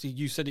World. Obviously,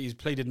 you said he's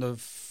played in the.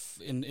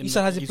 You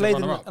said has he he's a played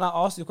in the, runner-up. and I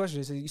asked you a question.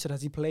 You said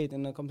has he played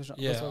in the competition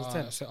Yeah, post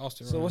 2010? I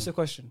asked it. So what's your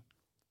question?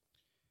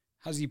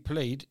 Has he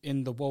played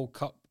in the World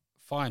Cup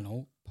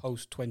final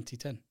post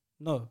 2010?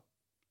 No.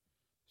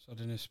 So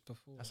then it's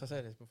before. As I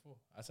said this before.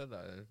 I said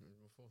that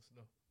before. So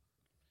no.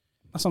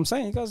 That's what I'm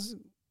saying. You guys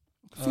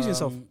confuse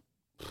yourself.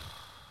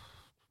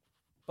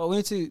 But we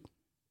need to. You're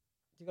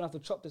gonna have to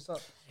chop this up.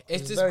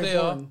 Is It's this very player?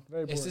 boring,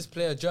 very Is boring. this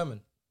player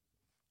German?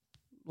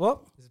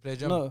 What? Is this player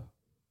German? No.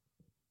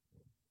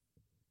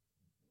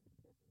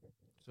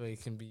 So he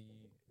can be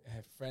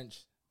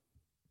French.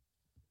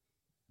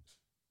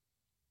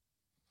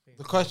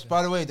 The question,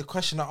 by the way, the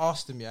question I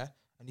asked him, yeah,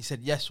 and he said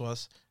yes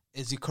was,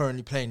 is he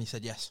currently playing? He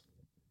said yes.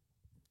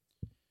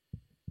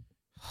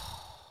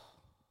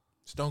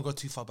 So don't go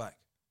too far back.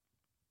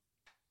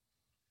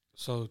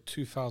 So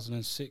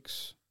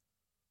 2006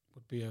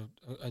 would be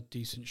a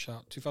decent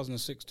shout.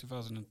 2006,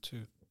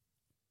 2002.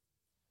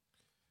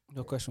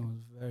 Your question was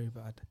very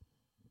bad.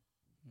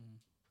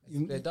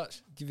 Is he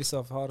Dutch? Give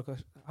yourself a harder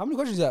question. How many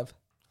questions do you have?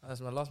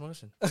 That's my last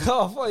question. Oh,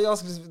 I thought you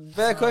asked just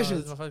bare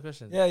questions. That's my first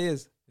question. Yeah, he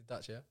is. He's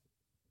Dutch, yeah.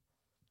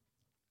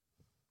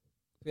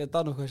 We are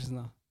done with questions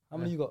now. How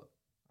many you got?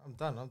 I'm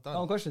done. Done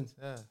with questions?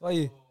 Yeah. What are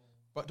you?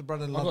 Back to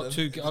Brandon I London. got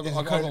two. I Is he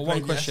got currently one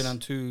playing? question Yes.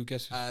 and 2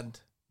 guesses. And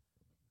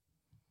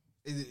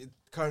is it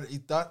currently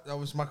Dutch? That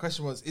was my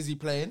question. Was is he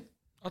playing?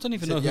 I don't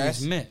even said know who yes.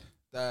 he's met.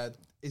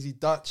 Is he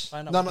Dutch?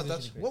 Find out No, what not position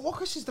Dutch. he plays. What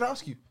questions did I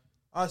ask you?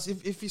 I asked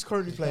if he's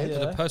currently playing. Yeah.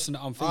 For the person that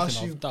I'm I asked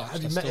thinking you, of, Dutch, have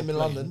you that's met still him in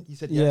playing, London? He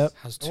said Yeah. yes.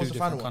 Has And 2 what's the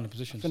final different one? kind of I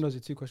positions. think those are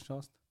 2 questions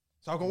asked.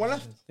 So I've got one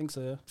left. I think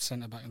so, yeah.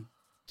 Centre back and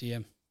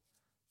DM.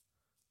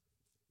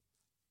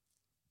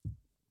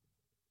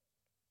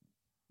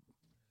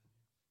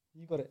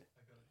 You got it.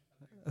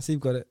 I see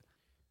you've got it.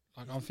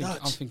 Like I'm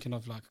Dutch. thinking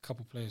of like a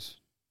couple players.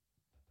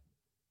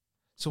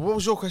 So what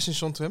was your question,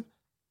 Sean, to him?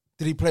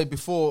 Did he play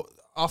before,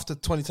 after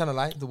 2010,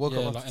 like the World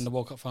Yeah, Cup? like in the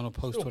World Cup final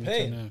post Still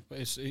 2010. playing. Yeah.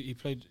 But he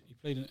played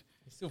in it.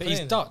 He's still But playing.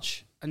 he's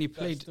Dutch and he Yeah,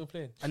 played. still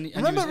playing. And he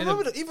Remember,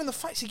 was in a- even the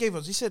fights he gave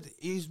us. He said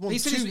he's won he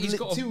said two, he's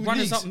got a two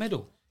runners leagues. up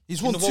medal. He's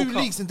in won the World 2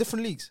 Cup. leagues in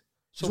different leagues.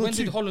 So He's when won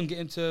did 2. Holland get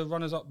into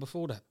runners up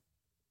before that?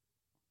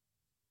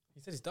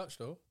 He said he's Dutch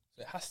though.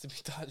 So it has to be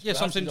Dutch. Yeah, It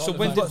so I'm has to be saying- so Holland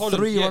when We've did got fans. Holland-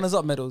 3 yeah.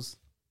 runners-up medals.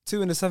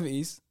 2 in the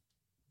 70s.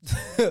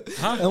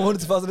 Huh? And 1 in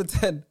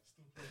 2010.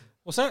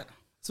 What's that?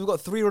 So we've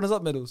got 3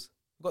 runners-up medals.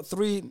 We've got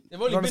 3 They've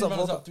only been runners-up runners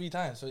World up Cup. 3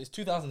 times, so it's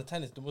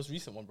 2010 is the most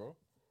recent one, bro.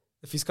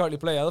 If he's currently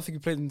playing, I don't think he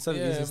played in the 70s.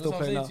 Yeah, he's that's still what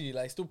I'm playing saying now. to you.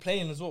 Like, still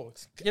playing as well.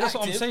 Yeah, that's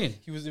what I'm Active. saying.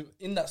 He was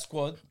in that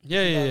squad.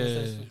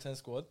 Yeah. 10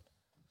 squad.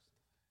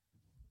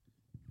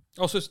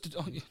 Also,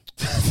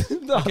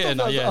 No, okay,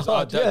 no, yeah,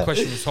 that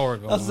question was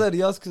horrible. That's it.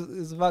 He asked.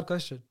 It's a bad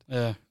question.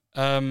 Yeah.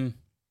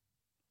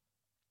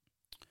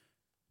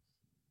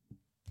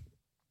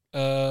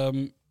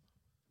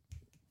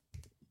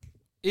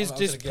 Is I'm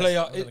this gonna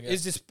player? guess. I'm gonna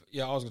Is this?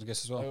 Yeah, I was gonna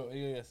guess as well. Oh,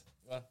 yes.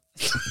 Well,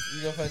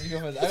 you go first. I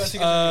got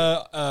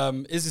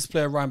to guess. Is this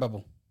player Ryan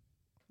Babel?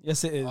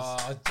 Yes, it is.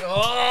 That's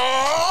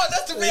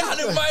the way I had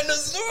in mind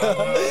as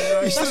well.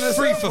 That's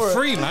free for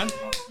free, man.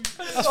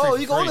 That's Oh,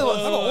 free you for got all free. of them.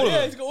 I got all of Yeah,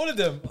 them. he's got all of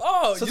them.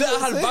 Oh, So you know, I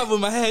that's had a it? Bible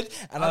in my head,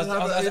 and I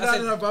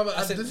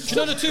said, Do you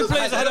know the two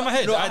players I had in my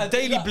head? No, I had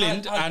Daily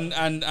Blind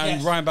and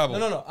yes. Ryan Babel.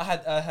 No. I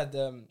had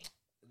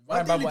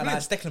Ryan Babel and I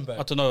had Stecklenburg.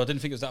 I don't know. I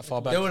didn't think it was that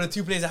far back. They were the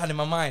two players I had in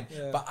my mind.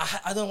 But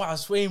I don't know why I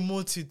was swaying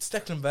more to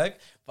Stecklenburg.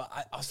 But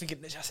I was thinking,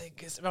 I said,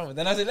 guess Babel.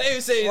 Then I said, let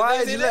me say it. Why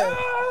Let me did say you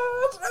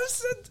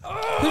it.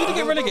 let Who did he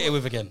get relegated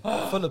with again?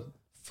 Fulham.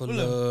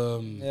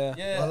 Fulham. Yeah.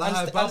 Yeah, Well, I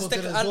had Babel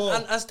did as well.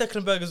 and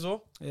Stecklenburg as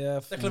well. Yeah.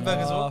 Stecklenburg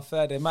as well.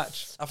 Fair day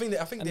match. I think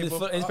And they the both.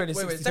 Ful- he's played in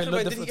Wait, 60, Stecklenburg, did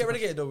he different get to-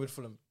 relegated though with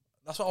Fulham?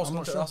 That's what I was. I'm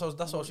not That's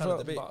what I was trying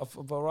to debate.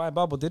 But Ryan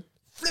Babel did.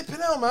 Flipping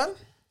hell, man.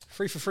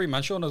 Free for free,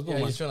 man. Sean knows ball, Yeah,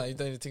 man. you're trying. You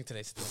don't even think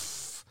today. Still.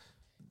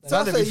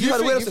 Sander, if you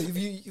had if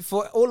you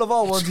for all of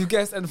our ones you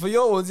guessed, and for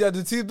your ones you had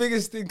the two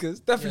biggest stinkers.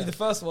 Definitely the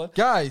first one.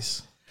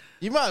 Guys,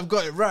 you might have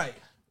got it right.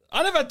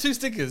 I never had two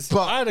stickers.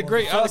 But- I had a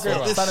great one. first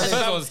one, The Saturday.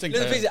 first one was stinker.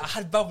 Let's face it, I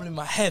had Babel in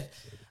my head.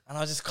 And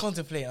I was just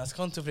contemplating. No,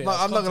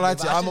 I'm not gonna lie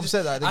to you. I'm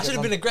upset that I didn't I should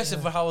have get been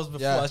aggressive for how I was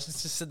before. Yeah. I should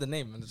just said the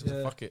name and just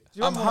fuck it. Do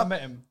you remember how I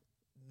met him?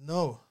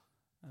 No.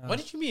 Why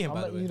did you meet him,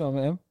 by the way? You know, I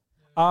met him.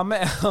 I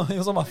met him. He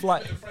was on my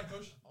flight.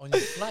 On your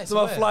flight? So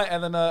my flight,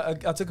 and then I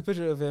took a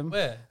picture of him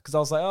Where? because I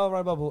was like, "Oh,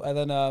 Ryan Babel," and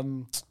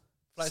then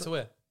Flight to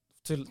where?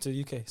 to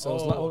UK. So I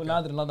was Oh, like, okay.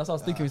 landed in London. That's what I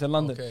was thinking. He said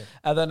London, Okay.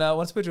 and then I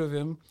went to a picture of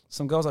him.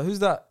 Some girls like, "Who's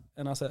that?"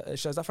 And I said,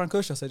 "Is that Frank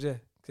Ocean?" I said, "Yeah."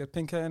 He had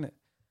pink hair in it.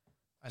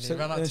 And he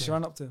ran up to She him.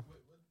 ran up to him.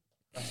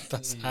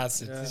 That's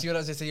acid. Did you see what I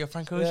was saying? You're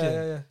Frank Yeah, Ocean.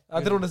 yeah. I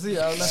didn't want to see it.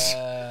 I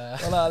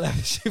was like,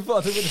 she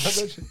thought I took it to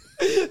Frank Ocean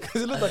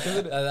because it looked like him,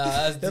 didn't it?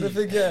 That's The other deep.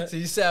 thing, yeah. So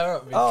you set her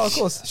up. Oh, of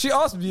course. She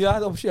asked me. I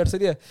had I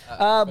said yeah.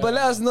 But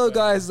let us know,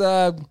 guys,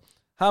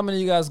 how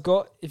many you guys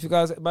got. If you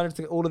guys managed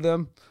to get all of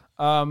them,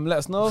 let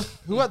us know.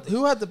 Who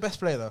had the best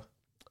player though?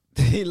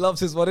 He loves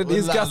his one.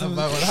 He's Well, gassing.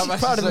 no, He's I'm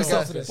proud of actually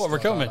himself so for this. What,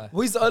 Riquelme?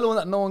 Well, he's the only one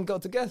that no one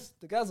got to guess.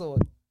 The Gaza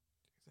one.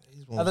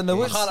 I don't know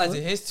which.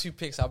 Highlighted his two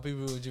picks. I'll be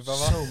real with you,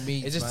 brother. So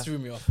mean, It just man. threw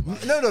me off.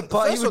 No,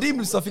 But he redeemed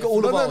himself. He got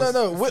all of ours.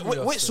 No.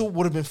 Witsel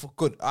would have been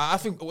good. I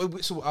think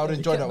Witsel. I would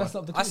enjoy that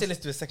one. I say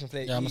let's do a second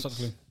play. Yeah, I'm not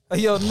clue.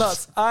 Yo,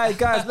 nuts. All right,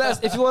 guys,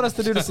 if you want us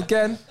to do this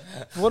again,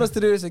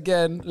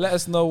 let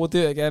us know. We'll do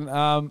it again.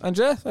 And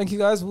yeah, thank you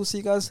guys. We'll see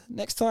you guys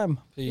next time.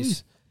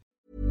 Peace.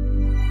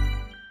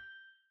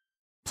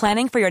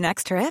 Planning for your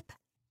next trip?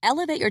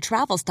 Elevate your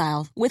travel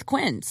style with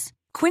Quince.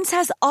 Quince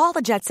has all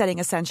the jet-setting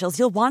essentials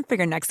you'll want for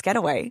your next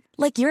getaway,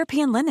 like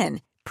European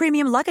linen,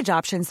 premium luggage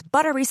options,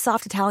 buttery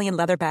soft Italian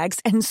leather bags,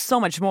 and so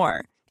much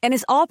more. And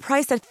is all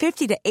priced at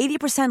 50 to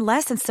 80%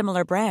 less than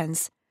similar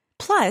brands.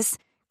 Plus,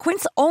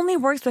 Quince only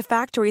works with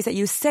factories that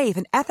use safe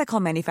and ethical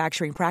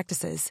manufacturing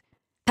practices.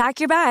 Pack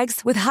your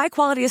bags with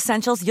high-quality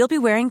essentials you'll be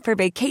wearing for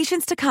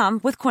vacations to come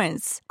with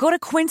Quince. Go to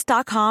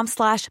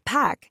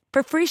quince.com/pack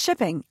for free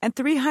shipping and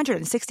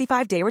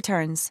 365-day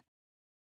returns.